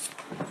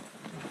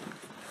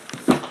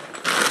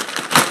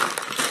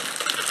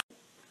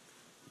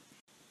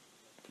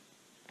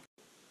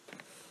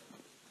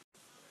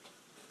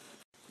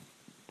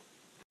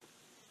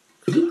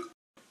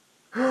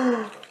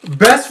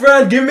 Best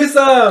friend, give me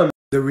some.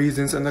 The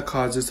reasons and the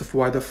causes of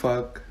why the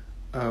fuck.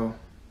 Oh.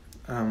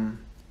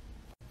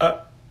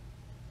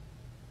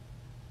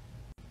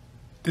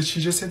 Did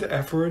she just say the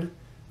F word?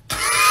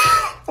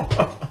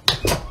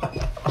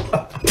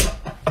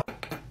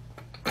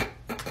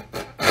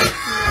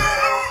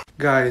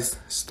 Guys,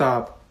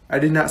 stop. I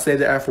did not say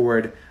the F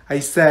word. I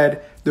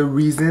said the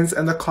reasons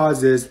and the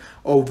causes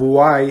of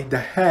why the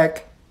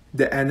heck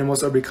the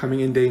animals are becoming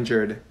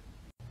endangered.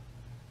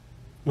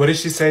 What did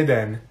she say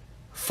then?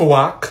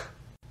 Fuck?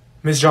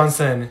 Miss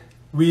Johnson,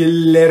 we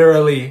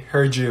literally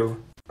heard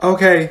you.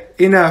 Okay,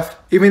 enough.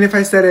 Even if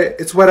I said it,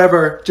 it's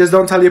whatever. Just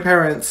don't tell your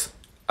parents.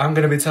 I'm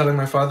gonna be telling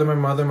my father, my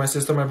mother, my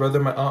sister, my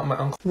brother, my aunt, my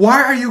uncle.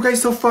 Why are you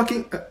guys so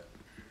fucking...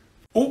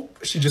 Oh,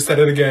 she just said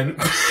it again.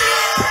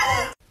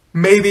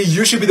 Maybe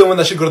you should be the one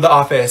that should go to the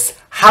office.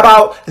 How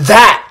about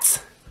that?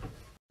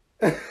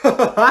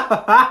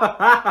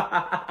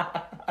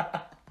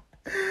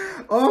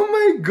 Oh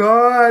my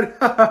god.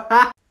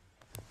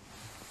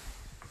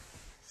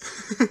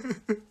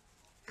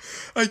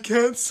 I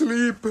can't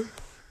sleep.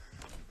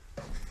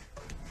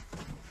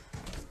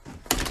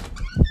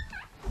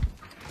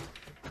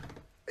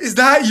 Is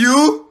that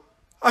you?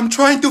 I'm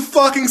trying to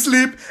fucking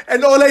sleep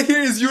and all I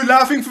hear is you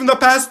laughing from the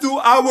past 2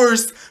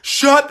 hours.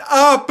 Shut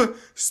up,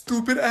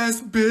 stupid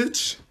ass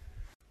bitch.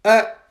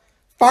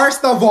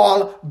 First of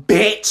all,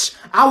 bitch,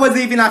 I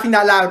wasn't even laughing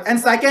that loud.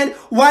 And second,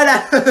 why the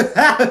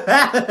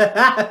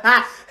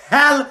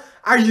hell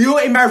are you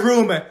in my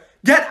room?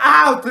 Get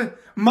out!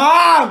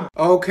 Mom!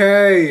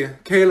 Okay,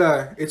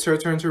 Kayla, it's your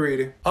turn to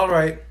read.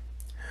 Alright.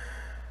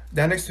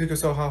 The next week or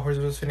so, how horse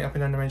was filling up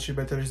and down the main street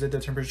by Thursday. The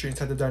temperature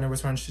inside the diner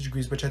was 100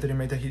 degrees, but Chattery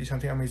made the heat.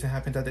 Something amazing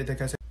happened that day. The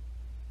guy said,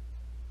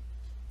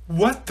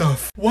 what the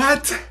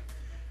what?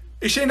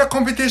 Is she in a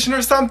competition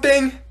or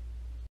something?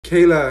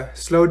 Kayla,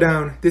 slow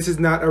down. This is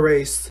not a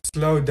race.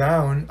 Slow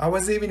down? I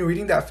wasn't even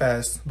reading that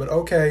fast, but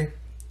okay.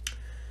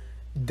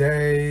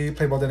 They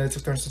play ball, then they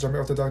took turns to jump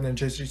off the dog and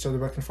chase each other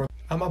back and forth.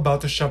 I'm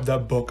about to shove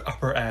that book up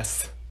her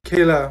ass.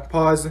 Kayla,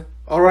 pause.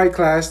 Alright,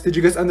 class, did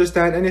you guys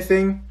understand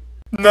anything?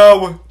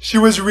 No, she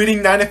was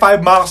reading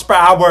 95 miles per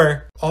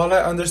hour. All I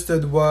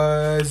understood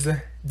was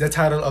the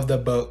title of the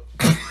book.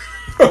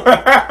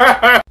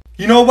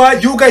 You know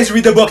what? You guys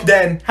read the book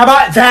then. How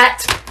about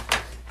that?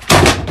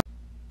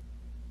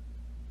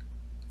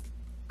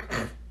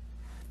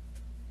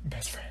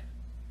 Best friend.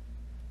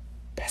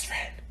 Best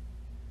friend.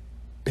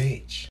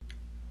 Bitch.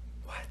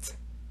 What?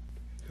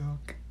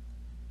 Look.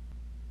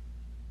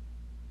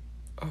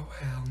 Oh,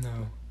 hell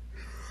no.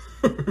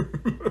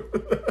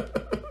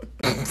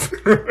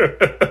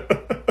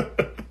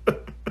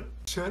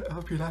 Shut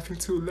up, you're laughing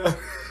too loud.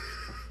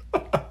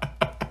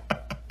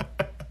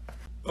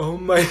 Oh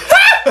my.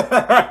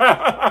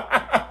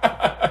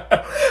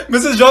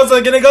 Mrs.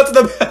 Johnson, can I go to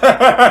the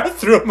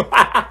bathroom?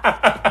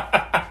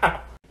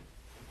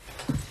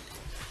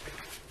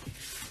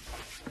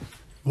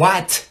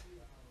 What?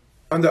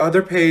 On the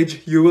other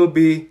page, you will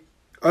be...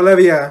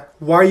 Olivia,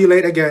 why are you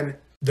late again?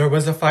 There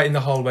was a fight in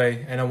the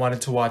hallway and I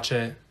wanted to watch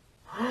it.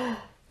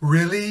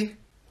 Really?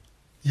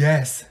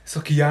 Yes,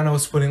 so Kiana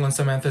was putting on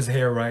Samantha's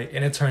hair, right?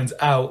 And it turns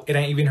out it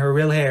ain't even her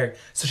real hair.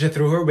 So she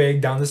threw her wig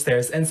down the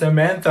stairs and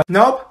Samantha...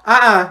 Nope,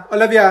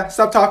 Olivia,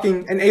 stop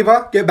talking. And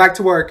Ava, get back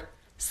to work.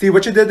 See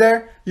what you did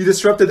there? You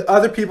disrupted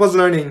other people's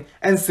learning.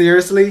 And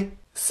seriously?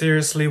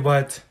 Seriously,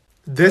 what?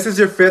 This is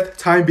your 5th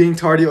time being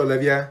tardy,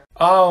 Olivia.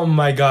 Oh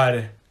my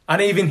god. I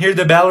didn't even hear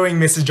the bell ring,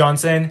 Mrs.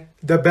 Johnson.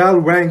 The bell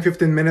rang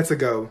 15 minutes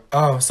ago.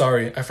 Oh,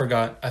 sorry, I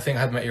forgot. I think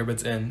I had my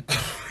earbuds in.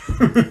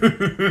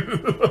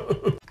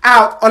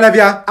 Out,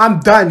 Olivia, I'm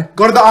done.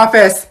 Go to the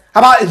office.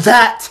 How about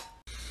that?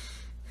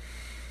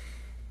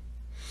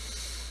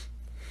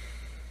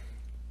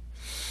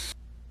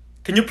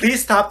 Can you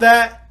please stop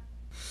that?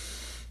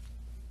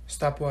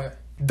 Stop what?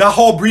 The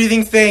whole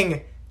breathing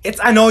thing.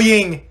 It's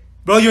annoying.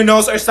 Blow your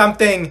nose or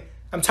something.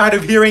 I'm tired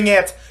of hearing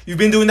it. You've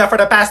been doing that for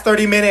the past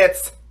 30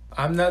 minutes.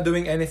 I'm not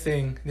doing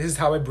anything. This is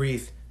how I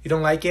breathe. You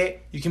don't like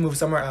it? You can move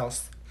somewhere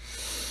else.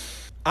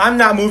 I'm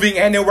not moving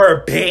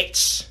anywhere,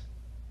 bitch.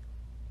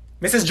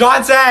 Mrs.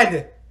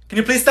 Johnson! Can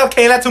you please tell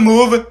Kayla to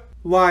move?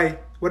 Why?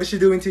 What is she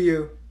doing to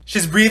you?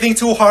 She's breathing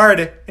too hard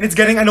and it's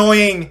getting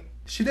annoying.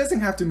 She doesn't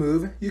have to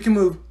move. You can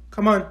move.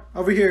 Come on,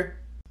 over here.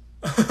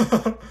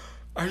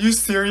 Are you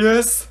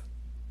serious?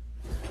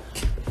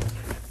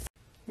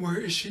 Where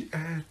is she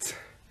at?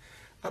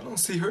 I don't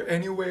see her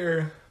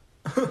anywhere.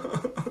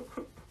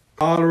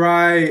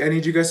 Alright, I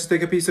need you guys to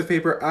take a piece of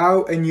paper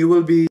out and you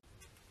will be...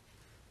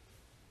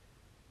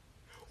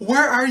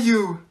 Where are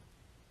you?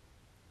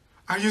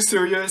 Are you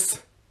serious?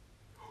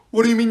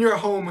 What do you mean you're at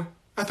home?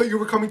 I thought you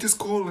were coming to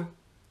school.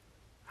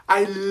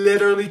 I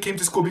literally came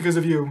to school because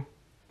of you.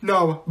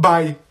 No,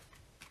 bye.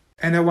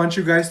 And I want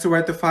you guys to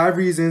write the 5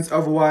 reasons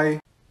of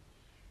why.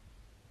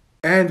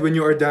 And when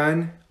you are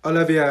done,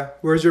 Olivia,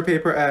 where's your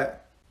paper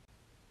at?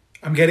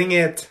 I'm getting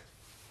it.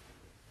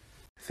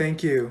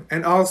 Thank you.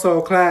 And also,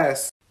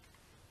 class.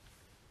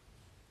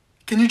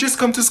 Can you just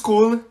come to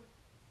school?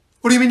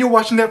 What do you mean you're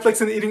watching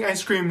Netflix and eating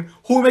ice cream?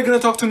 Who am I gonna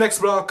talk to next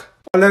block?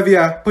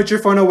 Olivia, put your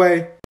phone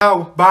away.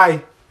 Oh,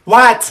 bye.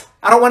 What?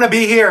 I don't want to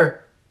be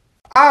here.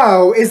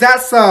 Oh, is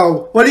that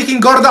so? Well, you can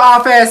go to the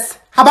office.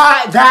 How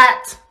about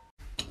that?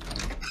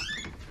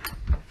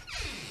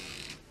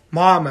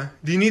 Mom,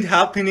 do you need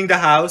help cleaning the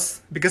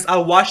house? Because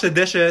I'll wash the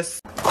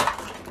dishes.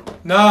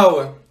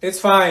 No,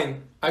 it's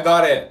fine. I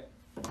got it.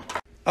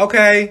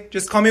 Okay,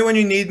 just call me when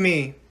you need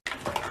me.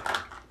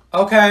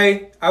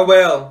 Okay, I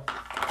will.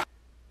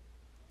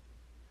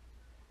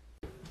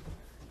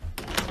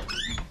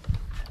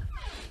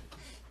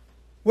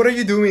 What are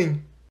you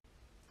doing?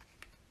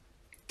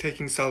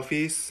 Taking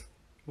selfies?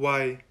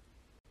 Why?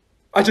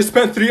 I just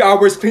spent 3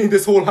 hours cleaning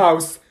this whole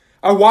house.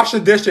 I washed the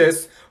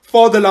dishes,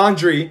 fold the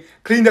laundry,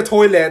 clean the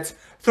toilet,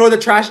 throw the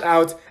trash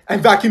out,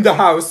 and vacuum the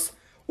house.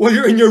 While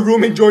you're in your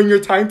room enjoying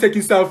your time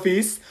taking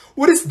selfies?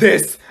 What is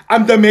this?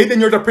 I'm the maid and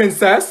you're the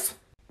princess?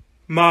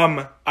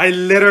 Mom, I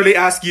literally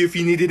asked you if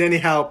you needed any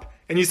help,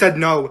 and you said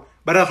no,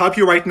 but I'll help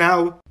you right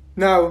now.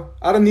 No,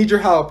 I don't need your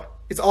help.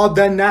 It's all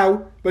done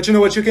now, but you know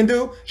what you can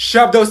do?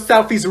 Shove those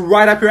selfies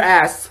right up your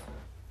ass.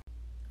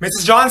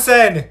 Mrs.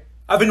 Johnson,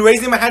 I've been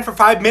raising my hand for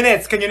 5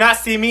 minutes. Can you not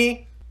see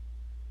me?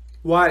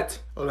 What,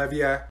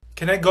 Olivia?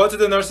 Can I go to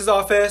the nurse's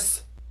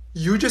office?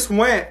 You just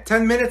went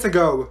 10 minutes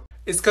ago.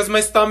 It's because my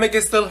stomach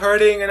is still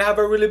hurting and I have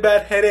a really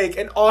bad headache,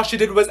 and all she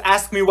did was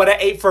ask me what I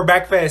ate for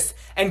breakfast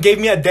and gave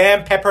me a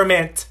damn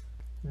peppermint.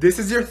 This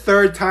is your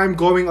 3rd time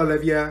going,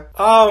 Olivia.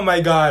 Oh my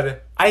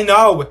god. I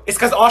know. It's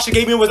because all she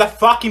gave me was a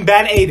fucking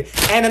Band-Aid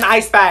and an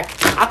ice pack.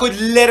 I could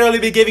literally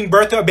be giving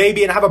birth to a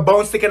baby and have a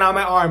bone sticking out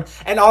my arm,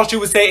 and all she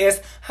would say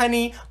is,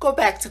 honey, go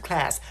back to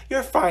class.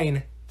 You're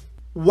fine.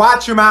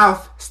 Watch your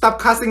mouth. Stop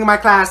cussing in my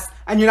class,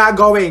 and you're not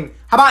going.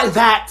 How about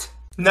that?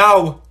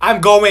 No,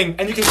 I'm going,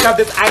 and you can shove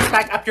this ice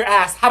pack up your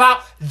ass. How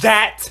about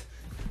that?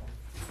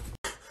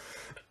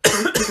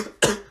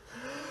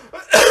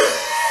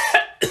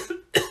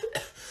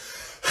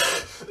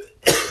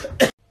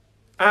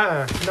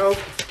 Nope.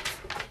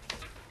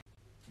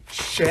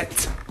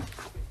 Shit.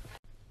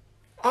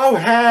 Oh,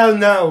 hell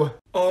no.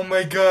 Oh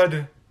my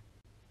god.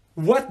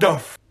 What the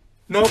f?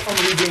 Nope,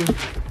 I'm leaving.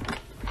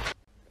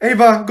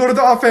 Ava, go to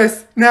the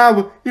office.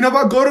 Now. You know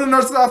what? Go to the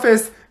nurse's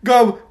office.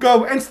 Go,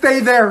 and stay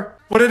there.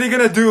 What are they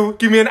gonna do?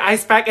 Give me an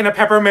ice pack and a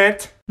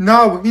peppermint?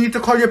 No, you need to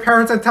call your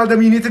parents and tell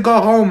them you need to go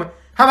home.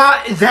 How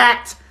about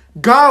that?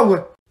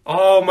 Go.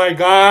 Oh my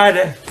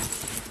god.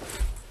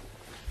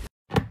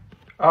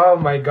 Oh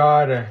my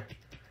god.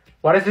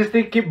 Why does this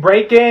thing keep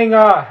breaking?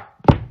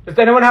 Does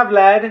anyone have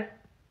lead?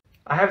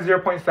 I have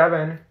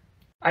 0.7.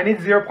 I need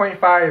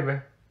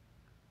 0.5.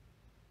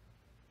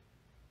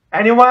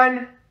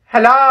 Anyone?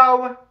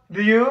 Hello?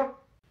 Do you?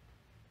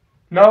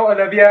 No,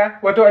 Olivia.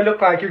 What do I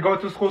look like? You go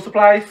to school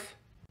supplies?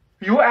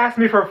 You asked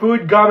me for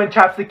food, gum, and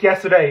chapstick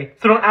yesterday.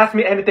 So don't ask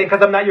me anything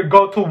because I'm not your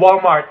go-to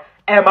Walmart.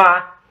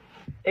 Emma.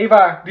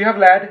 Ava, do you have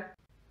lead?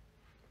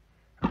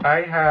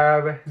 I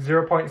have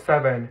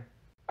 0.7.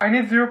 I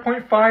need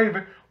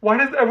 0.5. Why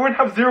does everyone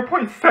have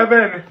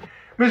 0.7?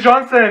 Miss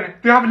Johnson,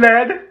 do you have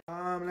lead?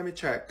 Let me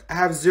check. I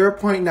have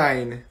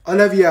 0.9.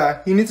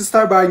 Olivia, you need to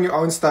start buying your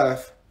own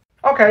stuff.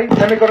 Okay,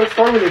 let me go to the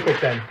store really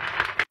quick then.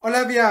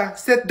 Olivia,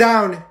 sit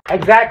down.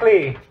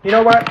 Exactly. You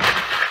know what?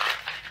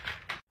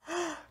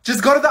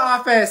 Just go to the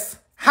office.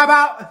 How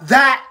about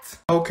that?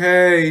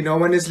 Okay, no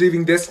one is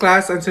leaving this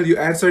class until you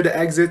answer the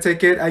exit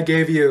ticket I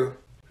gave you.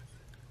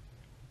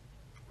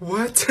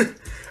 What?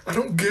 I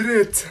don't get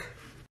it.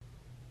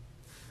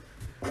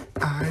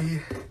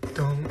 I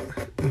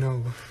don't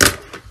know.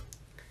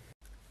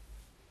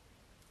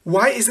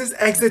 Why is this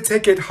exit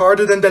ticket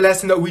harder than the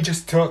lesson that we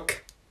just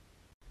took?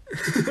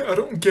 I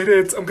don't get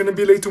it. I'm gonna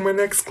be late to my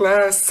next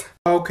class.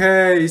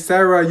 Okay,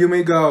 Sarah, you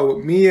may go.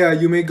 Mia,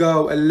 you may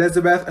go.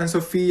 Elizabeth and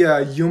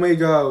Sophia, you may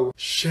go.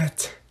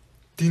 Shit.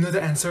 Do you know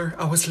the answer?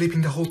 I was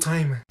sleeping the whole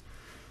time.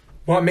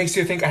 What makes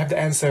you think I have the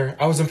answer?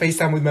 I was on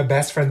FaceTime with my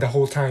best friend the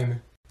whole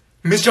time.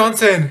 Miss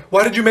Johnson,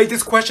 why did you make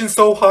this question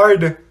so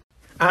hard?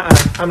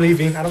 I'm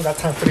leaving. I don't got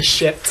time for this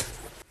shit.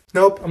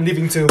 Nope, I'm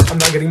leaving too. I'm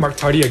not getting marked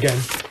tardy again.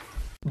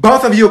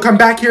 Both of you, come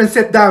back here and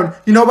sit down.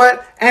 You know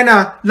what?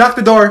 Anna, lock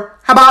the door.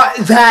 How about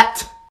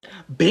that?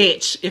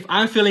 Bitch, if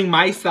I'm feeling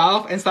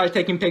myself and start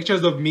taking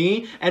pictures of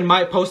me and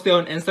might post it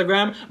on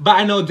Instagram, but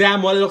I know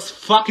damn well it looks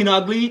fucking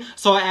ugly,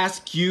 so I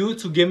ask you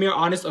to give me your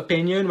honest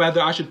opinion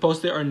whether I should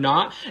post it or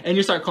not, and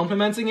you start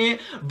complimenting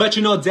it, but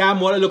you know damn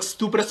well it looks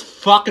stupid as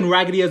fucking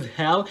raggedy as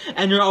hell,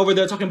 and you're over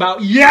there talking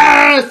about,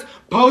 yes!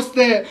 Post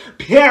it!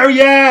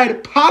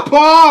 Period! Pop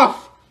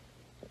off!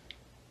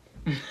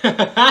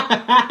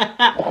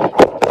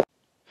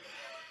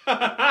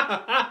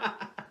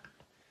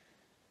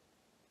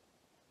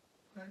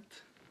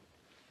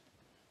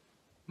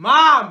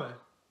 Mom!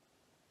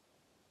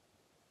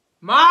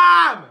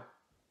 Mom!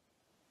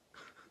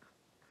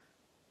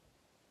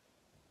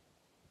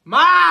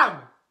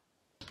 Mom!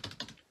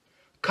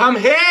 Come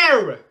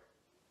here!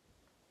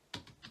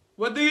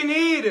 What do you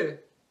need?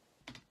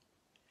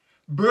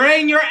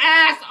 Bring your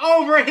ass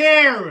over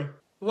here!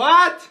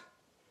 What?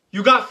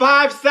 You got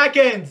 5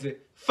 seconds!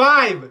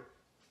 5,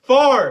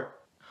 4.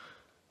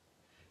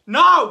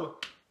 No!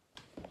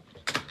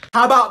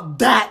 How about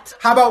that?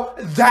 How about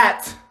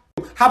that?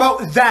 How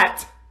about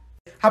that?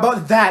 How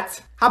about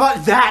that? How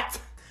about that?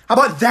 How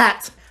about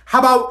that? How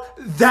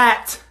about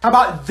that? How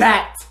about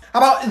that? How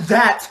about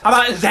that? How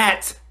about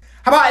that?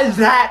 How about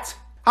that?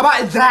 How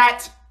about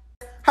that?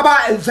 How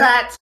about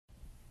that?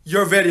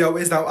 Your video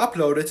is now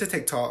uploaded to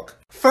TikTok.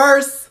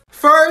 First,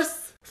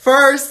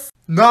 First.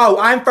 No,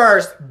 I'm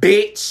first,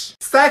 bitch.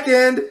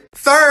 Second.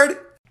 Third.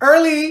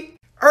 Early.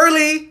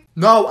 Early.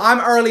 No,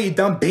 I'm early,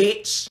 dumb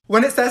bitch.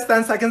 When it says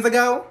 10 seconds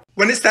ago.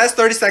 When it says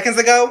 30 seconds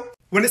ago.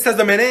 When it says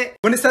a minute.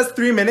 When it says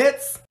 3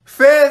 minutes.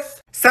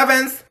 Fifth.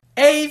 Seventh.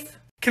 Eighth.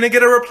 Can I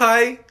get a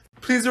reply?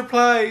 Please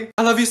reply.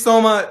 I love you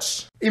so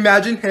much.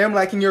 Imagine him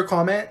liking your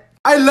comment.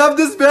 I love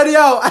this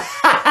video.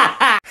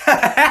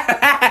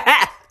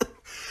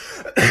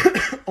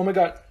 Oh my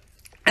god.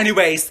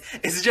 Anyways,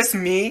 is it just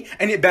me?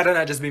 And it better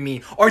not just be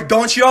me. Or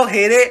don't you all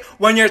hate it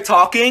when you're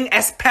talking,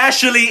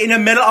 especially in the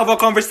middle of a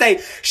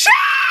conversation,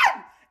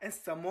 and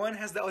someone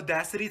has the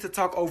audacity to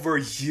talk over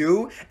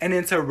you and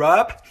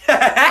interrupt?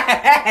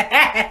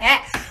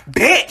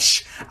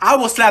 Bitch, I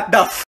will slap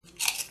the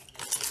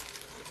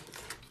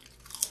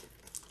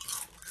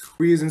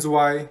Reasons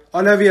why.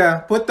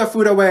 Olivia, put the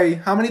food away.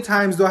 How many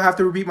times do I have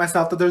to repeat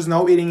myself that there's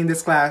no eating in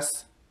this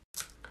class?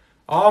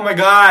 Oh my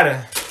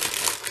god.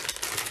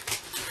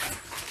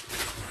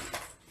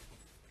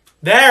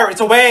 There, it's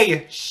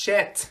away.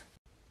 Shit.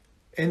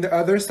 In the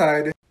other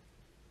side.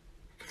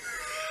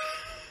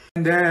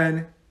 And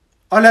then,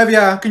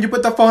 Olivia, can you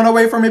put the phone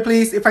away from me,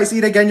 please? If I see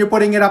it again, you're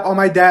putting it up on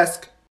my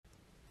desk.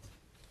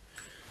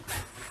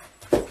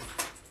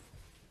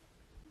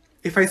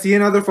 If I see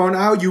another phone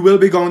out, you will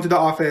be going to the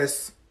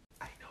office.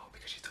 I know,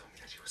 because she told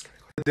me that she was gonna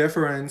go. The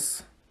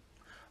difference.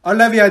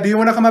 Olivia, do you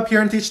want to come up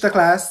here and teach the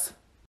class?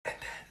 And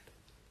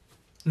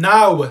then.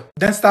 No.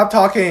 Then stop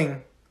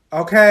talking.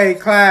 Okay,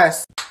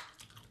 class.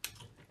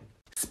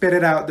 Spit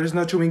it out. There's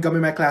no chewing gum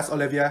in my class,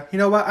 Olivia. You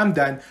know what? I'm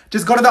done.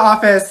 Just go to the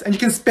office and you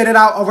can spit it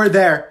out over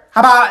there.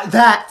 How about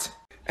that?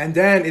 And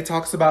then it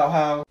talks about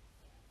how...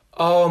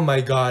 Oh my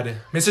god.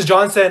 Mrs.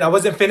 Johnson, I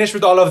wasn't finished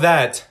with all of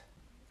that.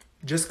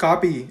 Just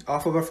copy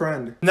off of a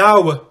friend.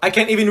 No, I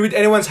can't even read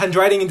anyone's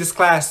handwriting in this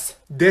class.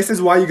 This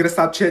is why you gotta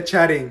stop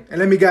chit-chatting. And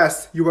let me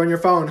guess, you were on your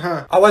phone,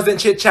 huh? I wasn't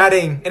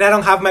chit-chatting, and I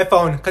don't have my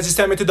phone, because you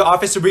sent me to the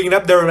office to bring it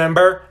up there,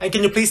 remember? And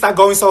can you please stop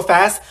going so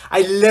fast?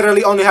 I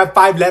literally only have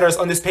 5 letters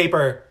on this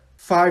paper.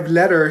 5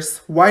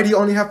 letters? Why do you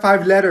only have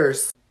 5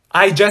 letters?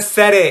 I just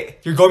said it.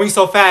 You're going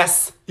so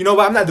fast. You know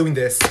what? I'm not doing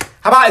this.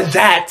 How about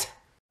that?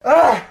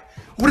 Ugh!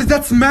 What is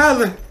that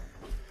smell?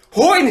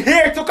 Who in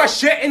here took a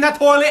shit in the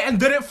toilet and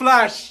didn't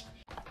flush?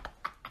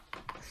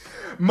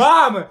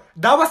 Mom,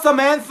 that was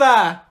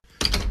Samantha.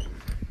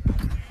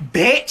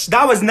 Bitch,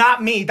 that was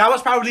not me. That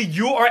was probably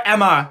you or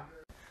Emma.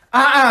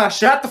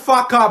 Shut the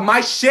fuck up.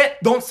 My shit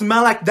don't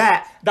smell like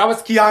that. That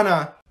was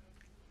Kiana.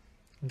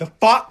 The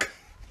fuck?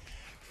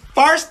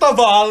 First of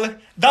all,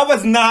 that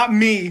was not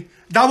me.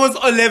 That was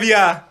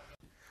Olivia.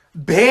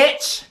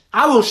 Bitch,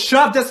 I will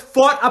shove this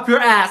foot up your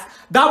ass.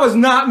 That was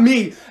not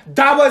me.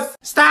 That was...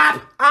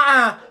 Stop.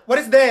 What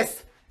is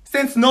this?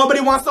 Since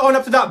nobody wants to own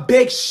up to that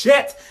big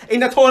shit in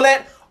the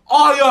toilet,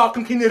 all y'all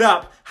can clean it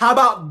up. How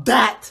about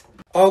that?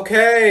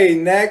 Okay,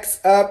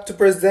 next up to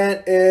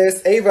present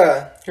is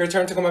Ava. Your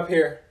turn to come up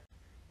here.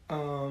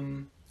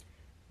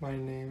 My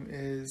name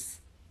is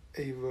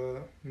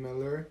Ava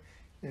Miller,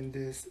 and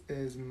this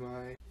is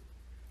my...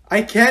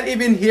 I can't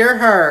even hear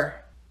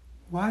her.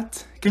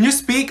 What? Can you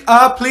speak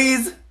up,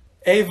 please?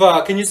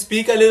 Ava, can you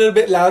speak a little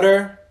bit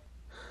louder?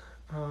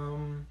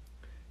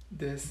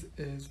 This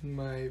is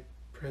my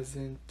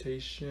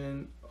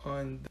presentation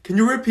on... Can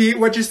you repeat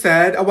what you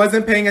said? I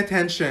wasn't paying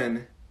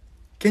attention.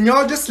 Can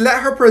y'all just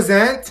let her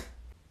present?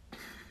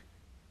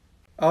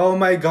 Oh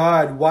my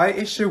god, why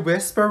is she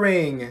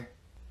whispering?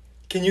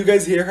 Can you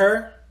guys hear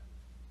her?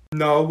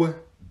 No.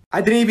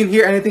 I didn't even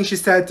hear anything she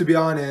said, to be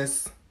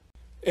honest.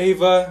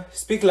 Ava,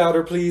 speak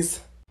louder,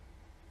 please.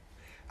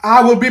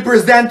 I will be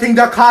presenting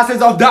the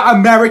causes of the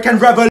American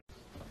Revolution.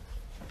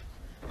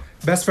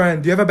 Best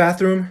friend, do you have a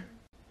bathroom?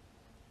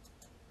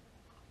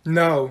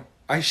 No.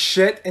 I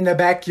shit in the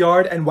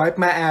backyard and wipe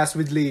my ass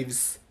with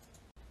leaves.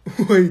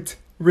 Wait,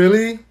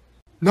 really?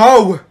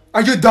 No!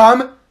 Are you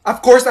dumb?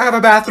 Of course I have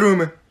a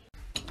bathroom.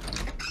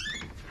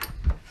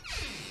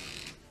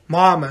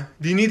 Mom,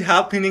 do you need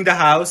help cleaning the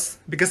house?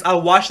 Because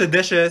I'll wash the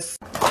dishes.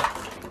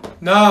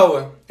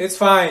 No, it's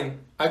fine.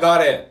 I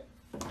got it.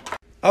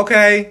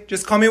 Okay,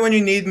 just call me when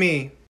you need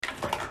me.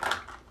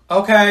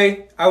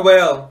 Okay, I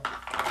will.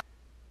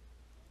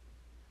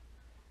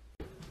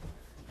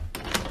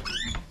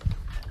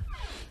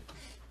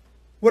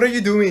 What are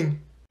you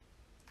doing?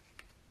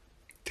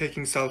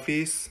 Taking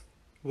selfies?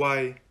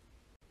 Why?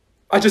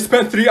 I just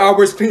spent 3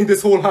 hours cleaning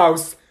this whole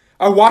house.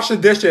 I washed the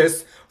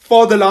dishes,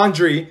 fold the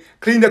laundry,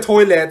 clean the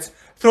toilet,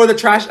 throw the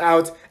trash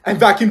out, and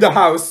vacuum the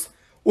house.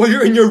 While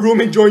you're in your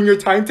room enjoying your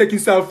time taking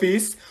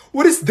selfies?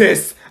 What is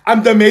this?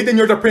 I'm the maid and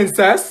you're the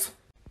princess?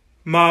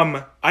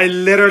 Mom, I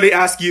literally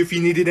asked you if you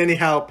needed any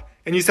help,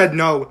 and you said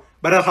no,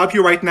 but I'll help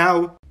you right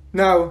now.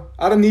 No,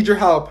 I don't need your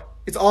help.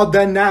 It's all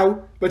done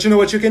now, but you know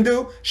what you can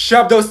do?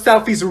 Shove those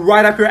selfies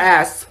right up your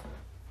ass.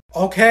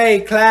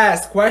 Okay,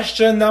 class,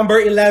 question number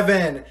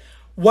 11.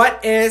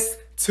 What is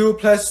 2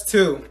 plus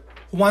 2?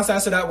 Who wants to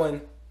answer that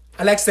one?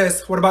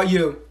 Alexis, what about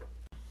you?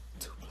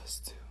 2 plus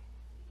 2.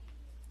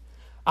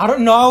 I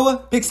don't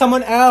know. Pick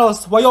someone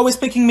else. Why are you always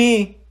picking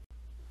me?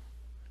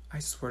 I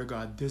swear to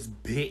God, this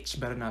bitch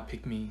better not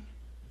pick me.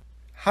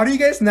 How do you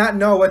guys not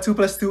know what 2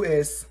 plus 2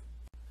 is?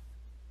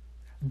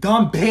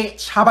 Dumb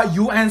bitch, how about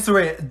you answer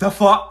it? The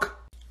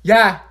fuck?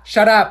 Yeah,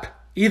 shut up.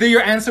 Either you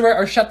answer it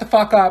or shut the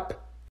fuck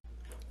up.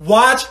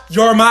 Watch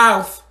your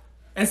mouth.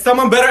 And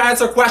someone better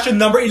answer question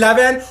number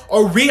 11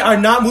 or we are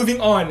not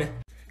moving on.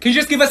 Can you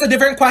just give us a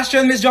different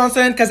question, Miss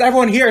Johnson? Because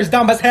everyone here is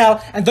dumb as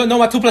hell and don't know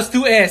what 2 plus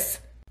 2 is.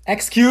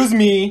 Excuse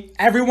me,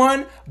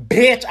 everyone?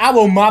 Bitch, I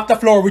will mop the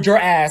floor with your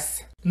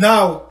ass.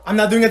 No, I'm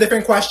not doing a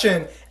different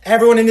question.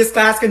 Everyone in this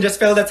class can just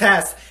fail the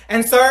test.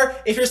 And sir,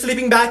 if you're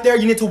sleeping back there,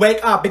 you need to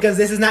wake up because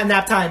this is not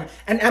nap time.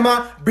 And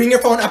Emma, bring your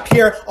phone up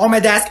here on my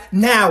desk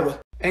now.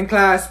 In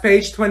class,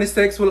 page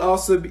 26 will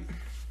also be...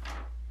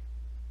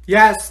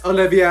 Yes,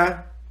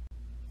 Olivia.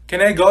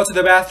 Can I go to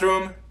the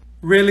bathroom?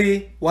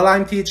 Really? While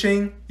I'm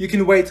teaching? You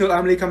can wait till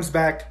Emily comes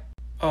back.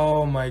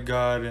 Oh my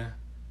God.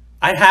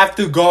 I have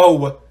to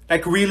go.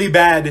 Like really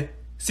bad.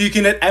 So you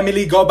can let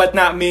Emily go but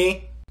not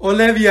me?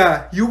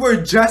 Olivia, you were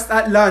just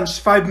at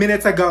lunch 5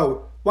 minutes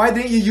ago. Why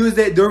didn't you use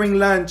it during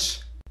lunch?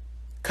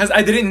 Cause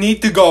I didn't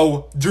need to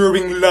go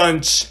during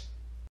lunch.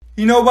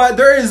 You know what?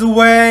 There is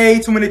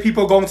way too many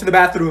people going to the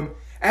bathroom.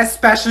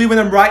 Especially when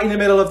I'm right in the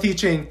middle of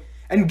teaching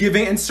and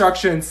giving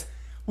instructions.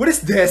 What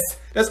is this?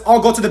 Let's all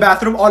go to the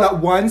bathroom all at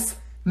once?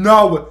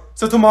 No.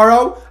 So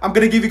tomorrow, I'm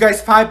gonna give you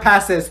guys 5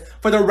 passes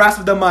for the rest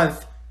of the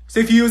month. So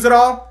if you use it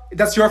all,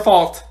 that's your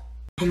fault.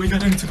 Oh my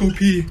God, I need to go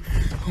pee.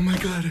 Oh my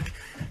God.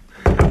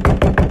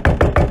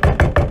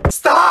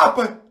 Stop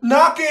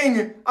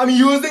knocking! I'm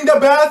using the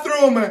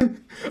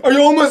bathroom! Are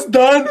you almost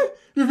done?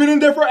 You've been in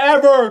there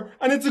forever!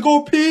 I need to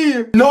go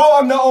pee! No,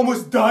 I'm not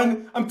almost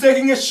done. I'm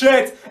taking a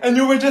shit and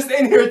you were just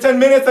in here 10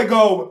 minutes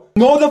ago.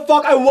 No, the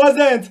fuck I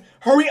wasn't!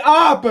 Hurry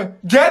up!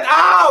 Get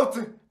out!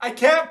 I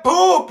can't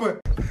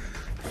poop!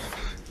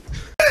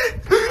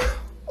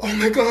 Oh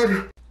my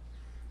God.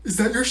 Is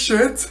that your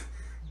shit?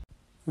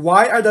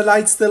 Why are the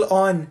lights still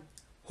on?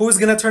 Who's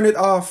gonna turn it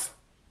off?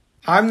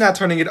 I'm not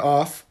turning it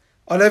off.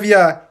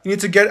 Olivia, you need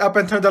to get up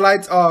and turn the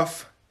lights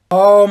off.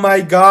 Oh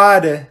my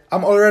God.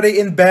 I'm already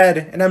in bed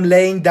and I'm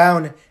laying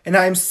down and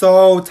I'm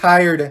so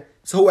tired.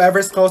 So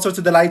whoever's closer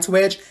to the light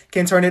switch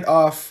can turn it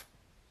off.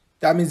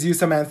 That means you,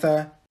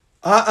 Samantha.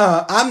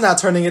 I'm not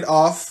turning it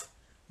off.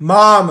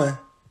 Mom!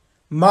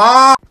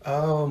 Mom!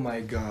 Oh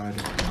my God.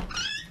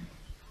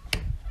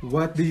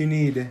 What do you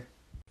need?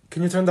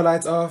 Can you turn the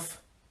lights off?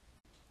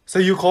 So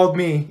you called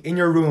me in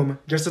your room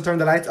just to turn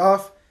the lights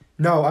off?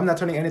 No, I'm not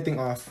turning anything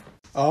off.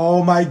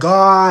 Oh my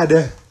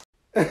God.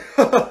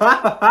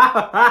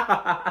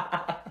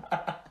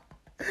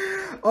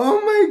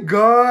 Oh my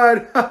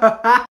God.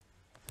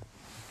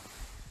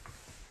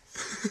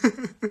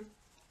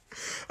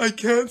 I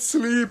can't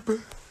sleep.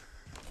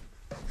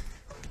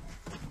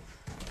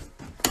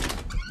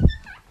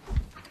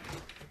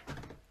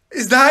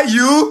 Is that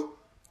you?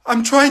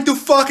 I'm trying to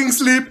fucking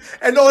sleep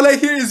and all I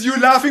hear is you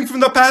laughing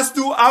from the past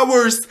 2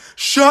 hours.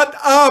 Shut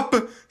up,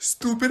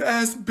 stupid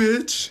ass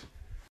bitch.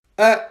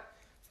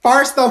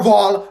 First of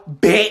all,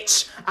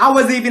 bitch, I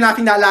wasn't even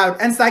laughing that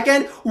loud. And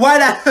second, why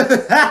the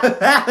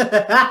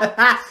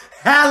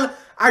hell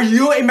are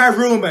you in my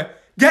room?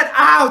 Get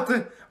out,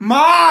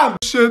 Mom!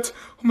 Shit,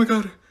 oh my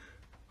God,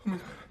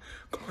 come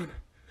on.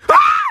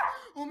 Ah!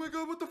 Oh my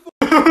God, what the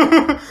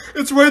fuck?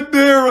 It's right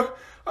there.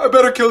 I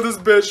better kill this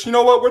bitch. You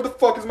know what, where the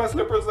fuck is my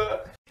slippers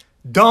at?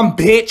 Dumb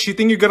bitch, you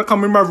think you're gonna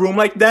come in my room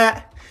like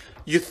that?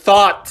 You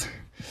thought.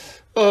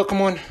 Oh,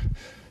 come on.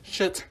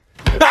 Shit.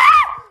 Ah!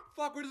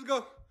 Fuck, where does it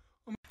go?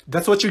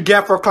 That's what you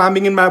get for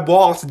climbing in my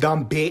walls,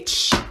 dumb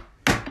bitch.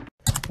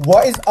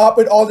 What is up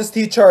with all these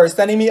teachers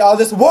sending me all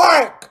this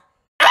work?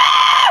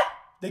 Ah!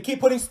 They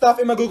keep putting stuff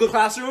in my Google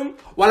Classroom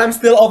while I'm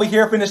still over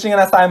here finishing an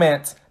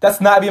assignment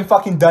that's not even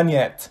fucking done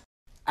yet.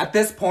 At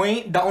this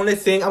point, the only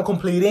thing I'm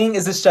completing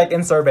is this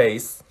check-in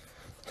surveys.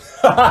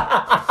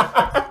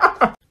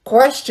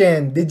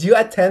 Question, did you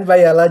attend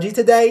biology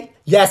today?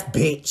 Yes,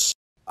 bitch.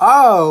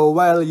 Oh,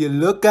 well, you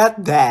look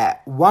at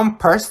that.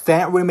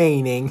 1%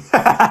 remaining.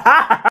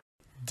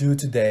 Due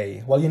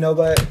today. Well, you know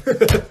what?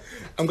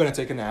 I'm gonna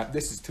take a nap.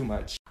 This is too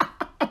much.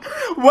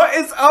 What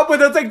is up with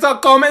the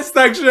TikTok comment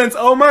sections?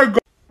 Oh my God.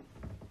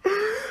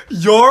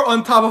 You're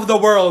on top of the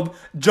world.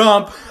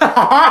 Jump.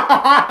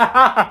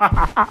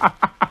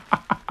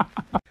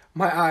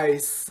 My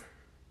eyes.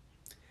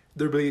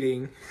 They're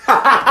bleeding.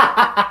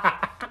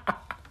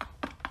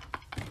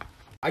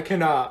 I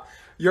cannot.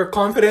 Your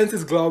confidence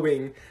is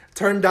glowing.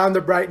 Turn down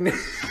the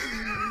brightness.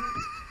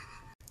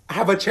 I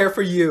have a chair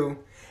for you.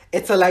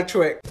 It's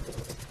electric.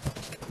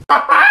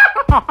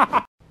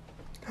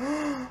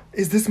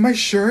 Is this my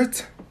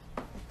shirt?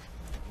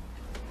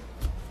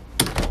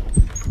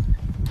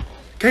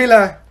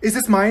 Kayla, is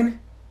this mine?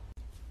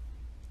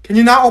 Can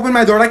you not open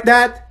my door like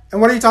that? And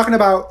what are you talking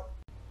about?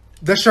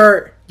 The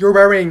shirt you're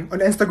wearing on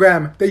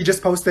Instagram that you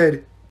just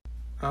posted.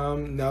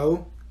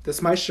 No,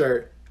 that's my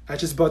shirt. I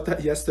just bought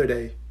that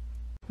yesterday.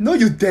 No,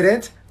 you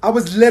didn't. I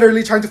was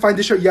literally trying to find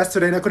this shirt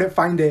yesterday and I couldn't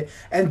find it.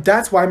 And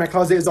that's why my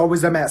closet is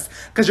always a mess.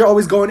 Because you're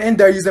always going in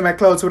there using my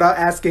clothes without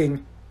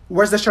asking.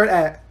 Where's the shirt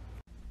at?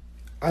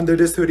 Under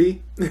this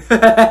hoodie.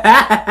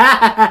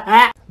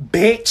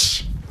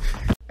 Bitch!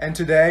 And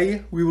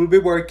today, we will be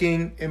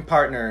working in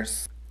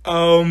partners.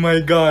 Oh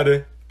my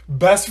god.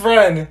 Best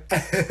friend.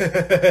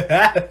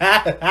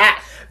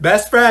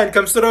 Best friend,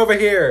 come sit over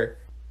here.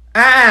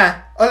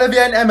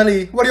 Olivia and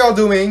Emily, what are y'all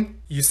doing?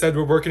 You said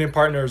we're working in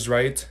partners,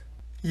 right?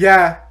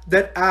 Yeah,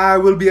 that I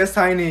will be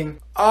assigning.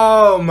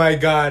 Oh my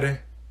god.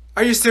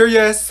 Are you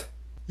serious?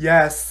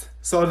 Yes.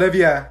 So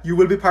Olivia, you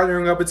will be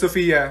partnering up with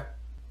Sophia.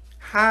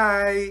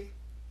 Hi.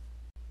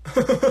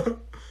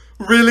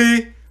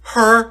 Really?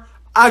 Her?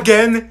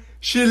 Again?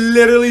 She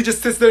literally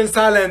just sits there in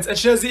silence and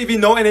she doesn't even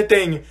know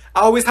anything.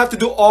 I always have to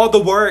do all the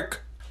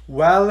work.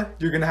 Well,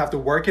 you're gonna have to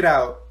work it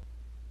out.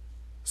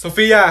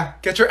 Sophia,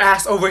 get your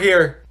ass over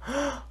here.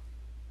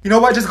 You know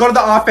what? Just go to the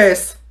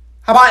office.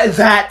 How about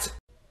that?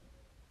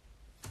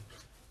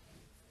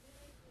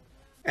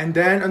 And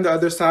then on the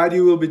other side,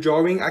 you will be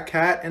drawing a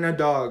cat and a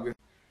dog.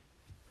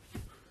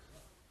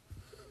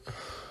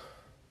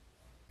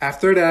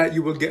 After that,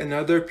 you will get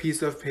another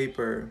piece of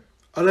paper.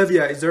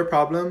 Olivia, is there a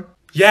problem?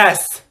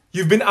 Yes!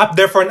 You've been up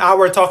there for an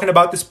hour talking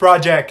about this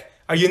project.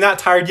 Are you not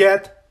tired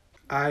yet?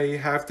 I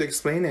have to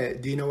explain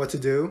it. Do you know what to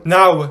do?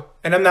 No,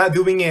 and I'm not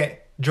doing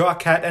it. Draw a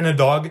cat and a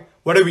dog?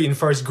 What are we in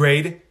first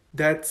grade?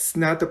 That's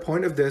not the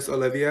point of this,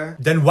 Olivia.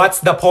 Then what's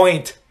the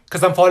point?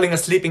 Because I'm falling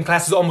asleep and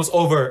class is almost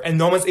over and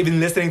no one's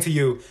even listening to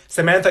you.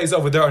 Samantha is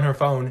over there on her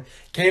phone.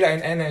 Kayla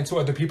and Anna and 2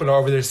 other people are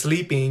over there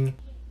sleeping.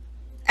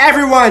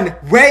 Everyone,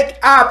 wake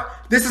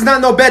up! This is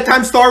not no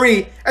bedtime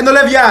story. And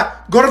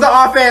Olivia, go to the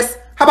office.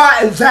 How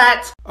about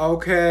that?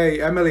 Okay,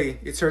 Emily,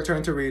 it's your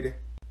turn to read.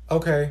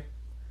 Okay.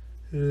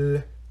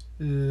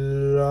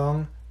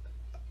 Long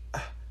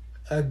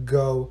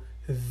ago,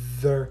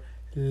 there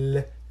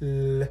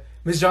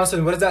Miss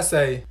Johnson, what does that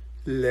say?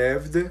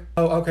 lived.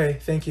 Oh, okay,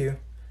 thank you.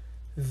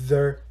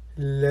 There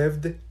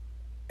lived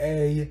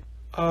a.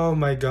 Oh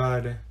my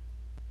god.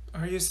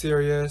 Are you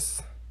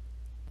serious?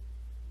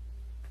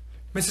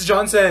 Mrs.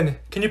 Johnson,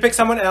 can you pick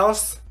someone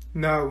else?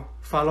 No,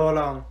 follow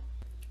along.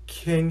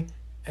 King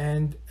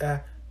and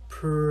a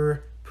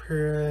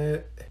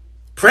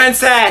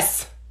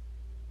princess!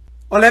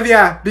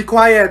 Olivia, be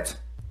quiet.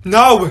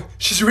 No,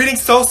 she's reading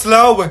so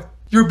slow.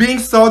 You're being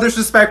so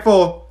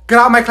disrespectful. Get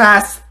out of my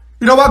class.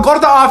 You know what? Go to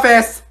the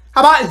office.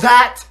 How about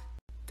that?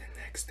 The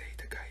next day,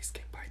 the guys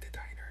came by the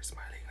diner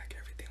smiling like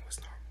everything was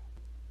normal.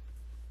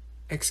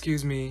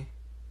 Excuse me.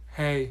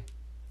 Hey,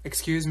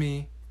 excuse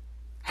me.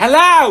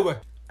 Hello!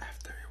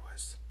 After it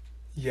was.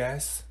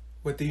 Yes?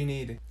 What do you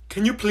need?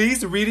 Can you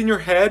please read in your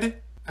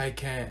head? I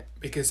can't,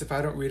 because if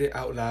I don't read it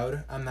out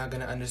loud, I'm not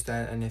gonna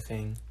understand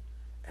anything.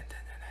 And then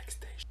the next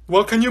day.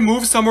 Well, can you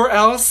move somewhere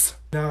else?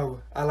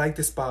 No, I like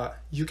this spot.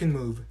 You can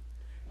move.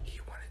 He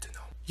wanted to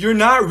know. You're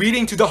not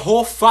reading to the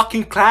whole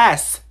fucking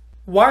class.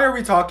 Why are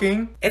we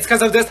talking? It's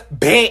because of this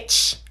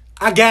bitch.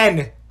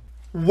 Again.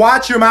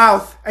 Watch your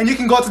mouth, and you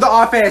can go to the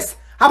office.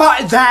 How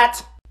about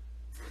that?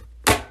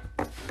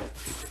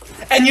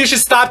 And you should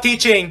stop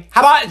teaching.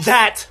 How about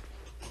that?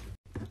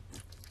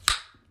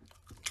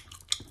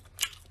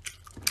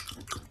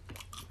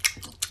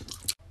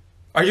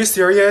 Are you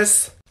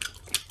serious?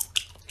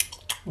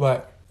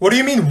 What? What do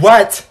you mean,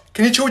 what?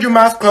 Can you chew with your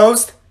mouth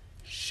closed?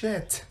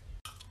 Shit.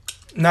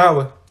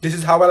 No, this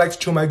is how I like to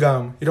chew my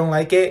gum. You don't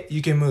like it?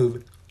 You can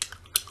move.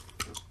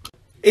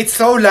 It's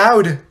so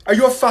loud. Are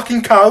you a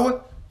fucking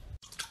cow?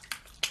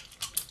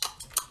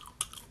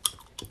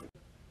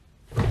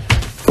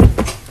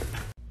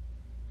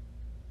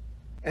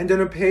 And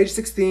then on page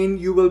 16,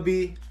 you will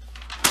be.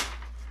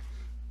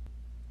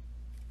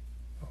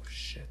 Oh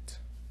shit.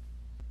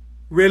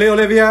 Really,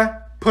 Olivia?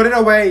 Put it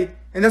away.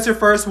 And that's your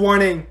first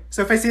warning.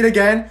 So if I see it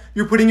again,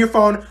 you're putting your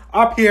phone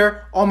up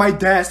here on my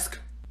desk.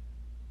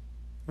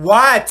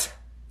 What?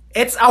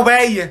 It's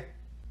away.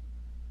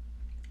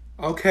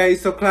 Okay,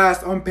 so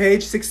class, on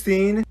page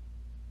 16.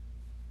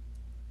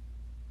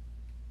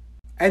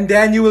 And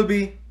then you will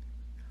be.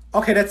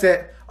 Okay, that's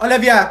it.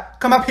 Olivia,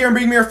 come up here and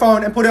bring me your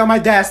phone and put it on my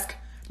desk.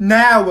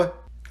 Now.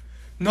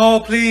 No,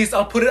 please,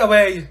 I'll put it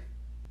away.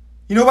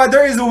 You know what?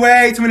 There is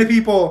way too many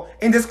people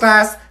in this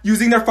class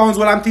using their phones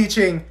while I'm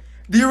teaching.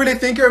 Do you really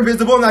think you're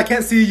invisible and I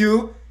can't see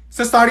you?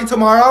 So starting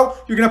tomorrow,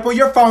 you're gonna put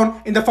your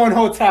phone in the phone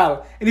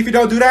hotel. And if you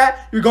don't do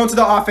that, you're going to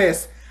the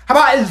office. How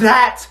about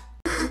that?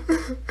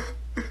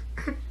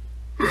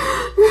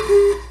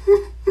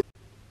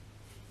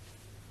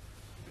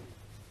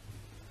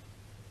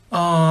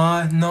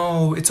 Aw,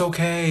 no, it's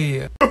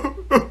okay.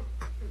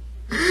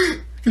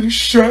 Can you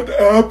shut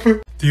up?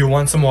 Do you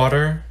want some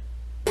water?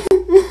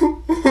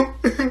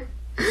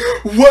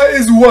 What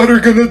is water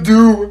gonna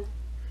do?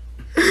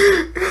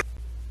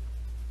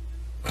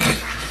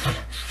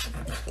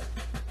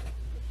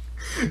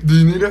 Do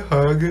you need a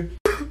hug?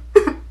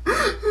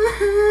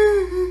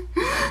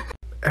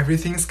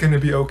 Everything's gonna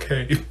be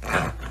okay.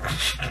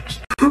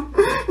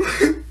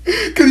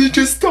 Can you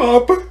just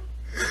stop?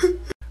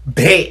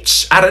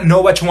 Bitch, I don't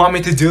know what you want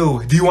me to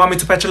do. Do you want me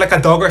to pet you like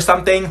a dog or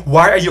something?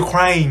 Why are you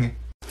crying?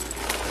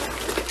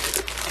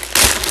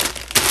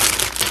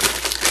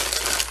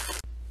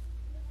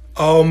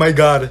 Oh my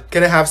god.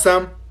 Can I have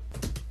some?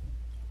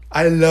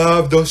 I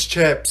love those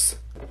chips.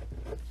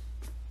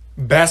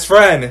 Best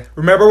friend,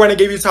 remember when I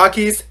gave you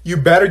Takis? You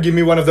better give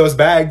me one of those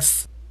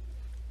bags.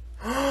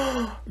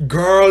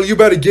 Girl, you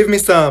better give me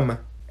some.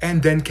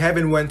 And then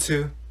Kevin went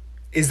to,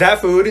 is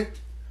that food?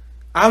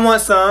 I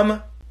want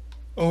some.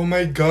 Oh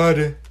my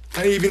god.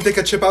 I didn't even take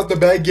a chip out the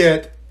bag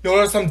yet. Y'all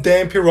are some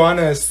damn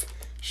piranhas.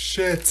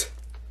 Shit.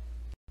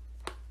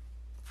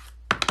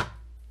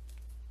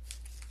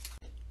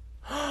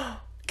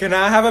 Can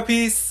I have a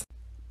piece?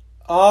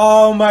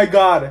 Oh my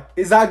god.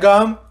 Is that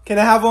gum? Can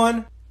I have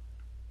one?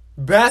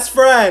 Best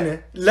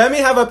friend, let me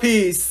have a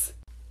piece.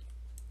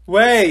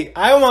 Wait,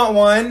 I want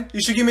one.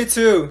 You should give me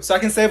two so I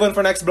can save one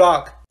for next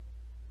block.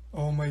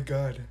 Oh my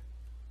god.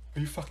 Are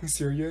you fucking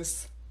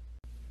serious?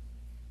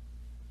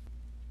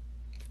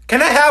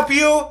 Can I help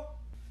you?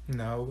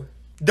 No.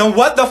 Then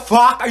what the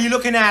fuck are you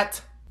looking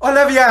at?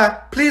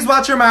 Olivia, please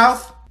watch your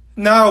mouth.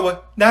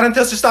 No, not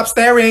until she stops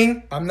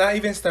staring. I'm not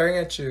even staring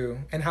at you.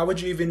 And how would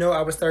you even know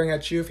I was staring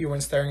at you if you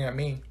weren't staring at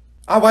me?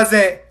 I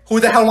wasn't. Who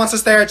the hell wants to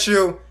stare at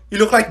you? You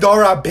look like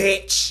Dora,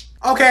 bitch.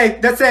 Okay,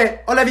 that's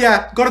it.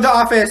 Olivia, go to the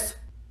office.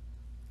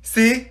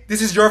 See?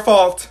 This is your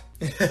fault.